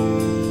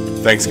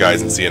 Thanks,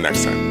 guys, and see you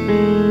next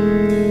time.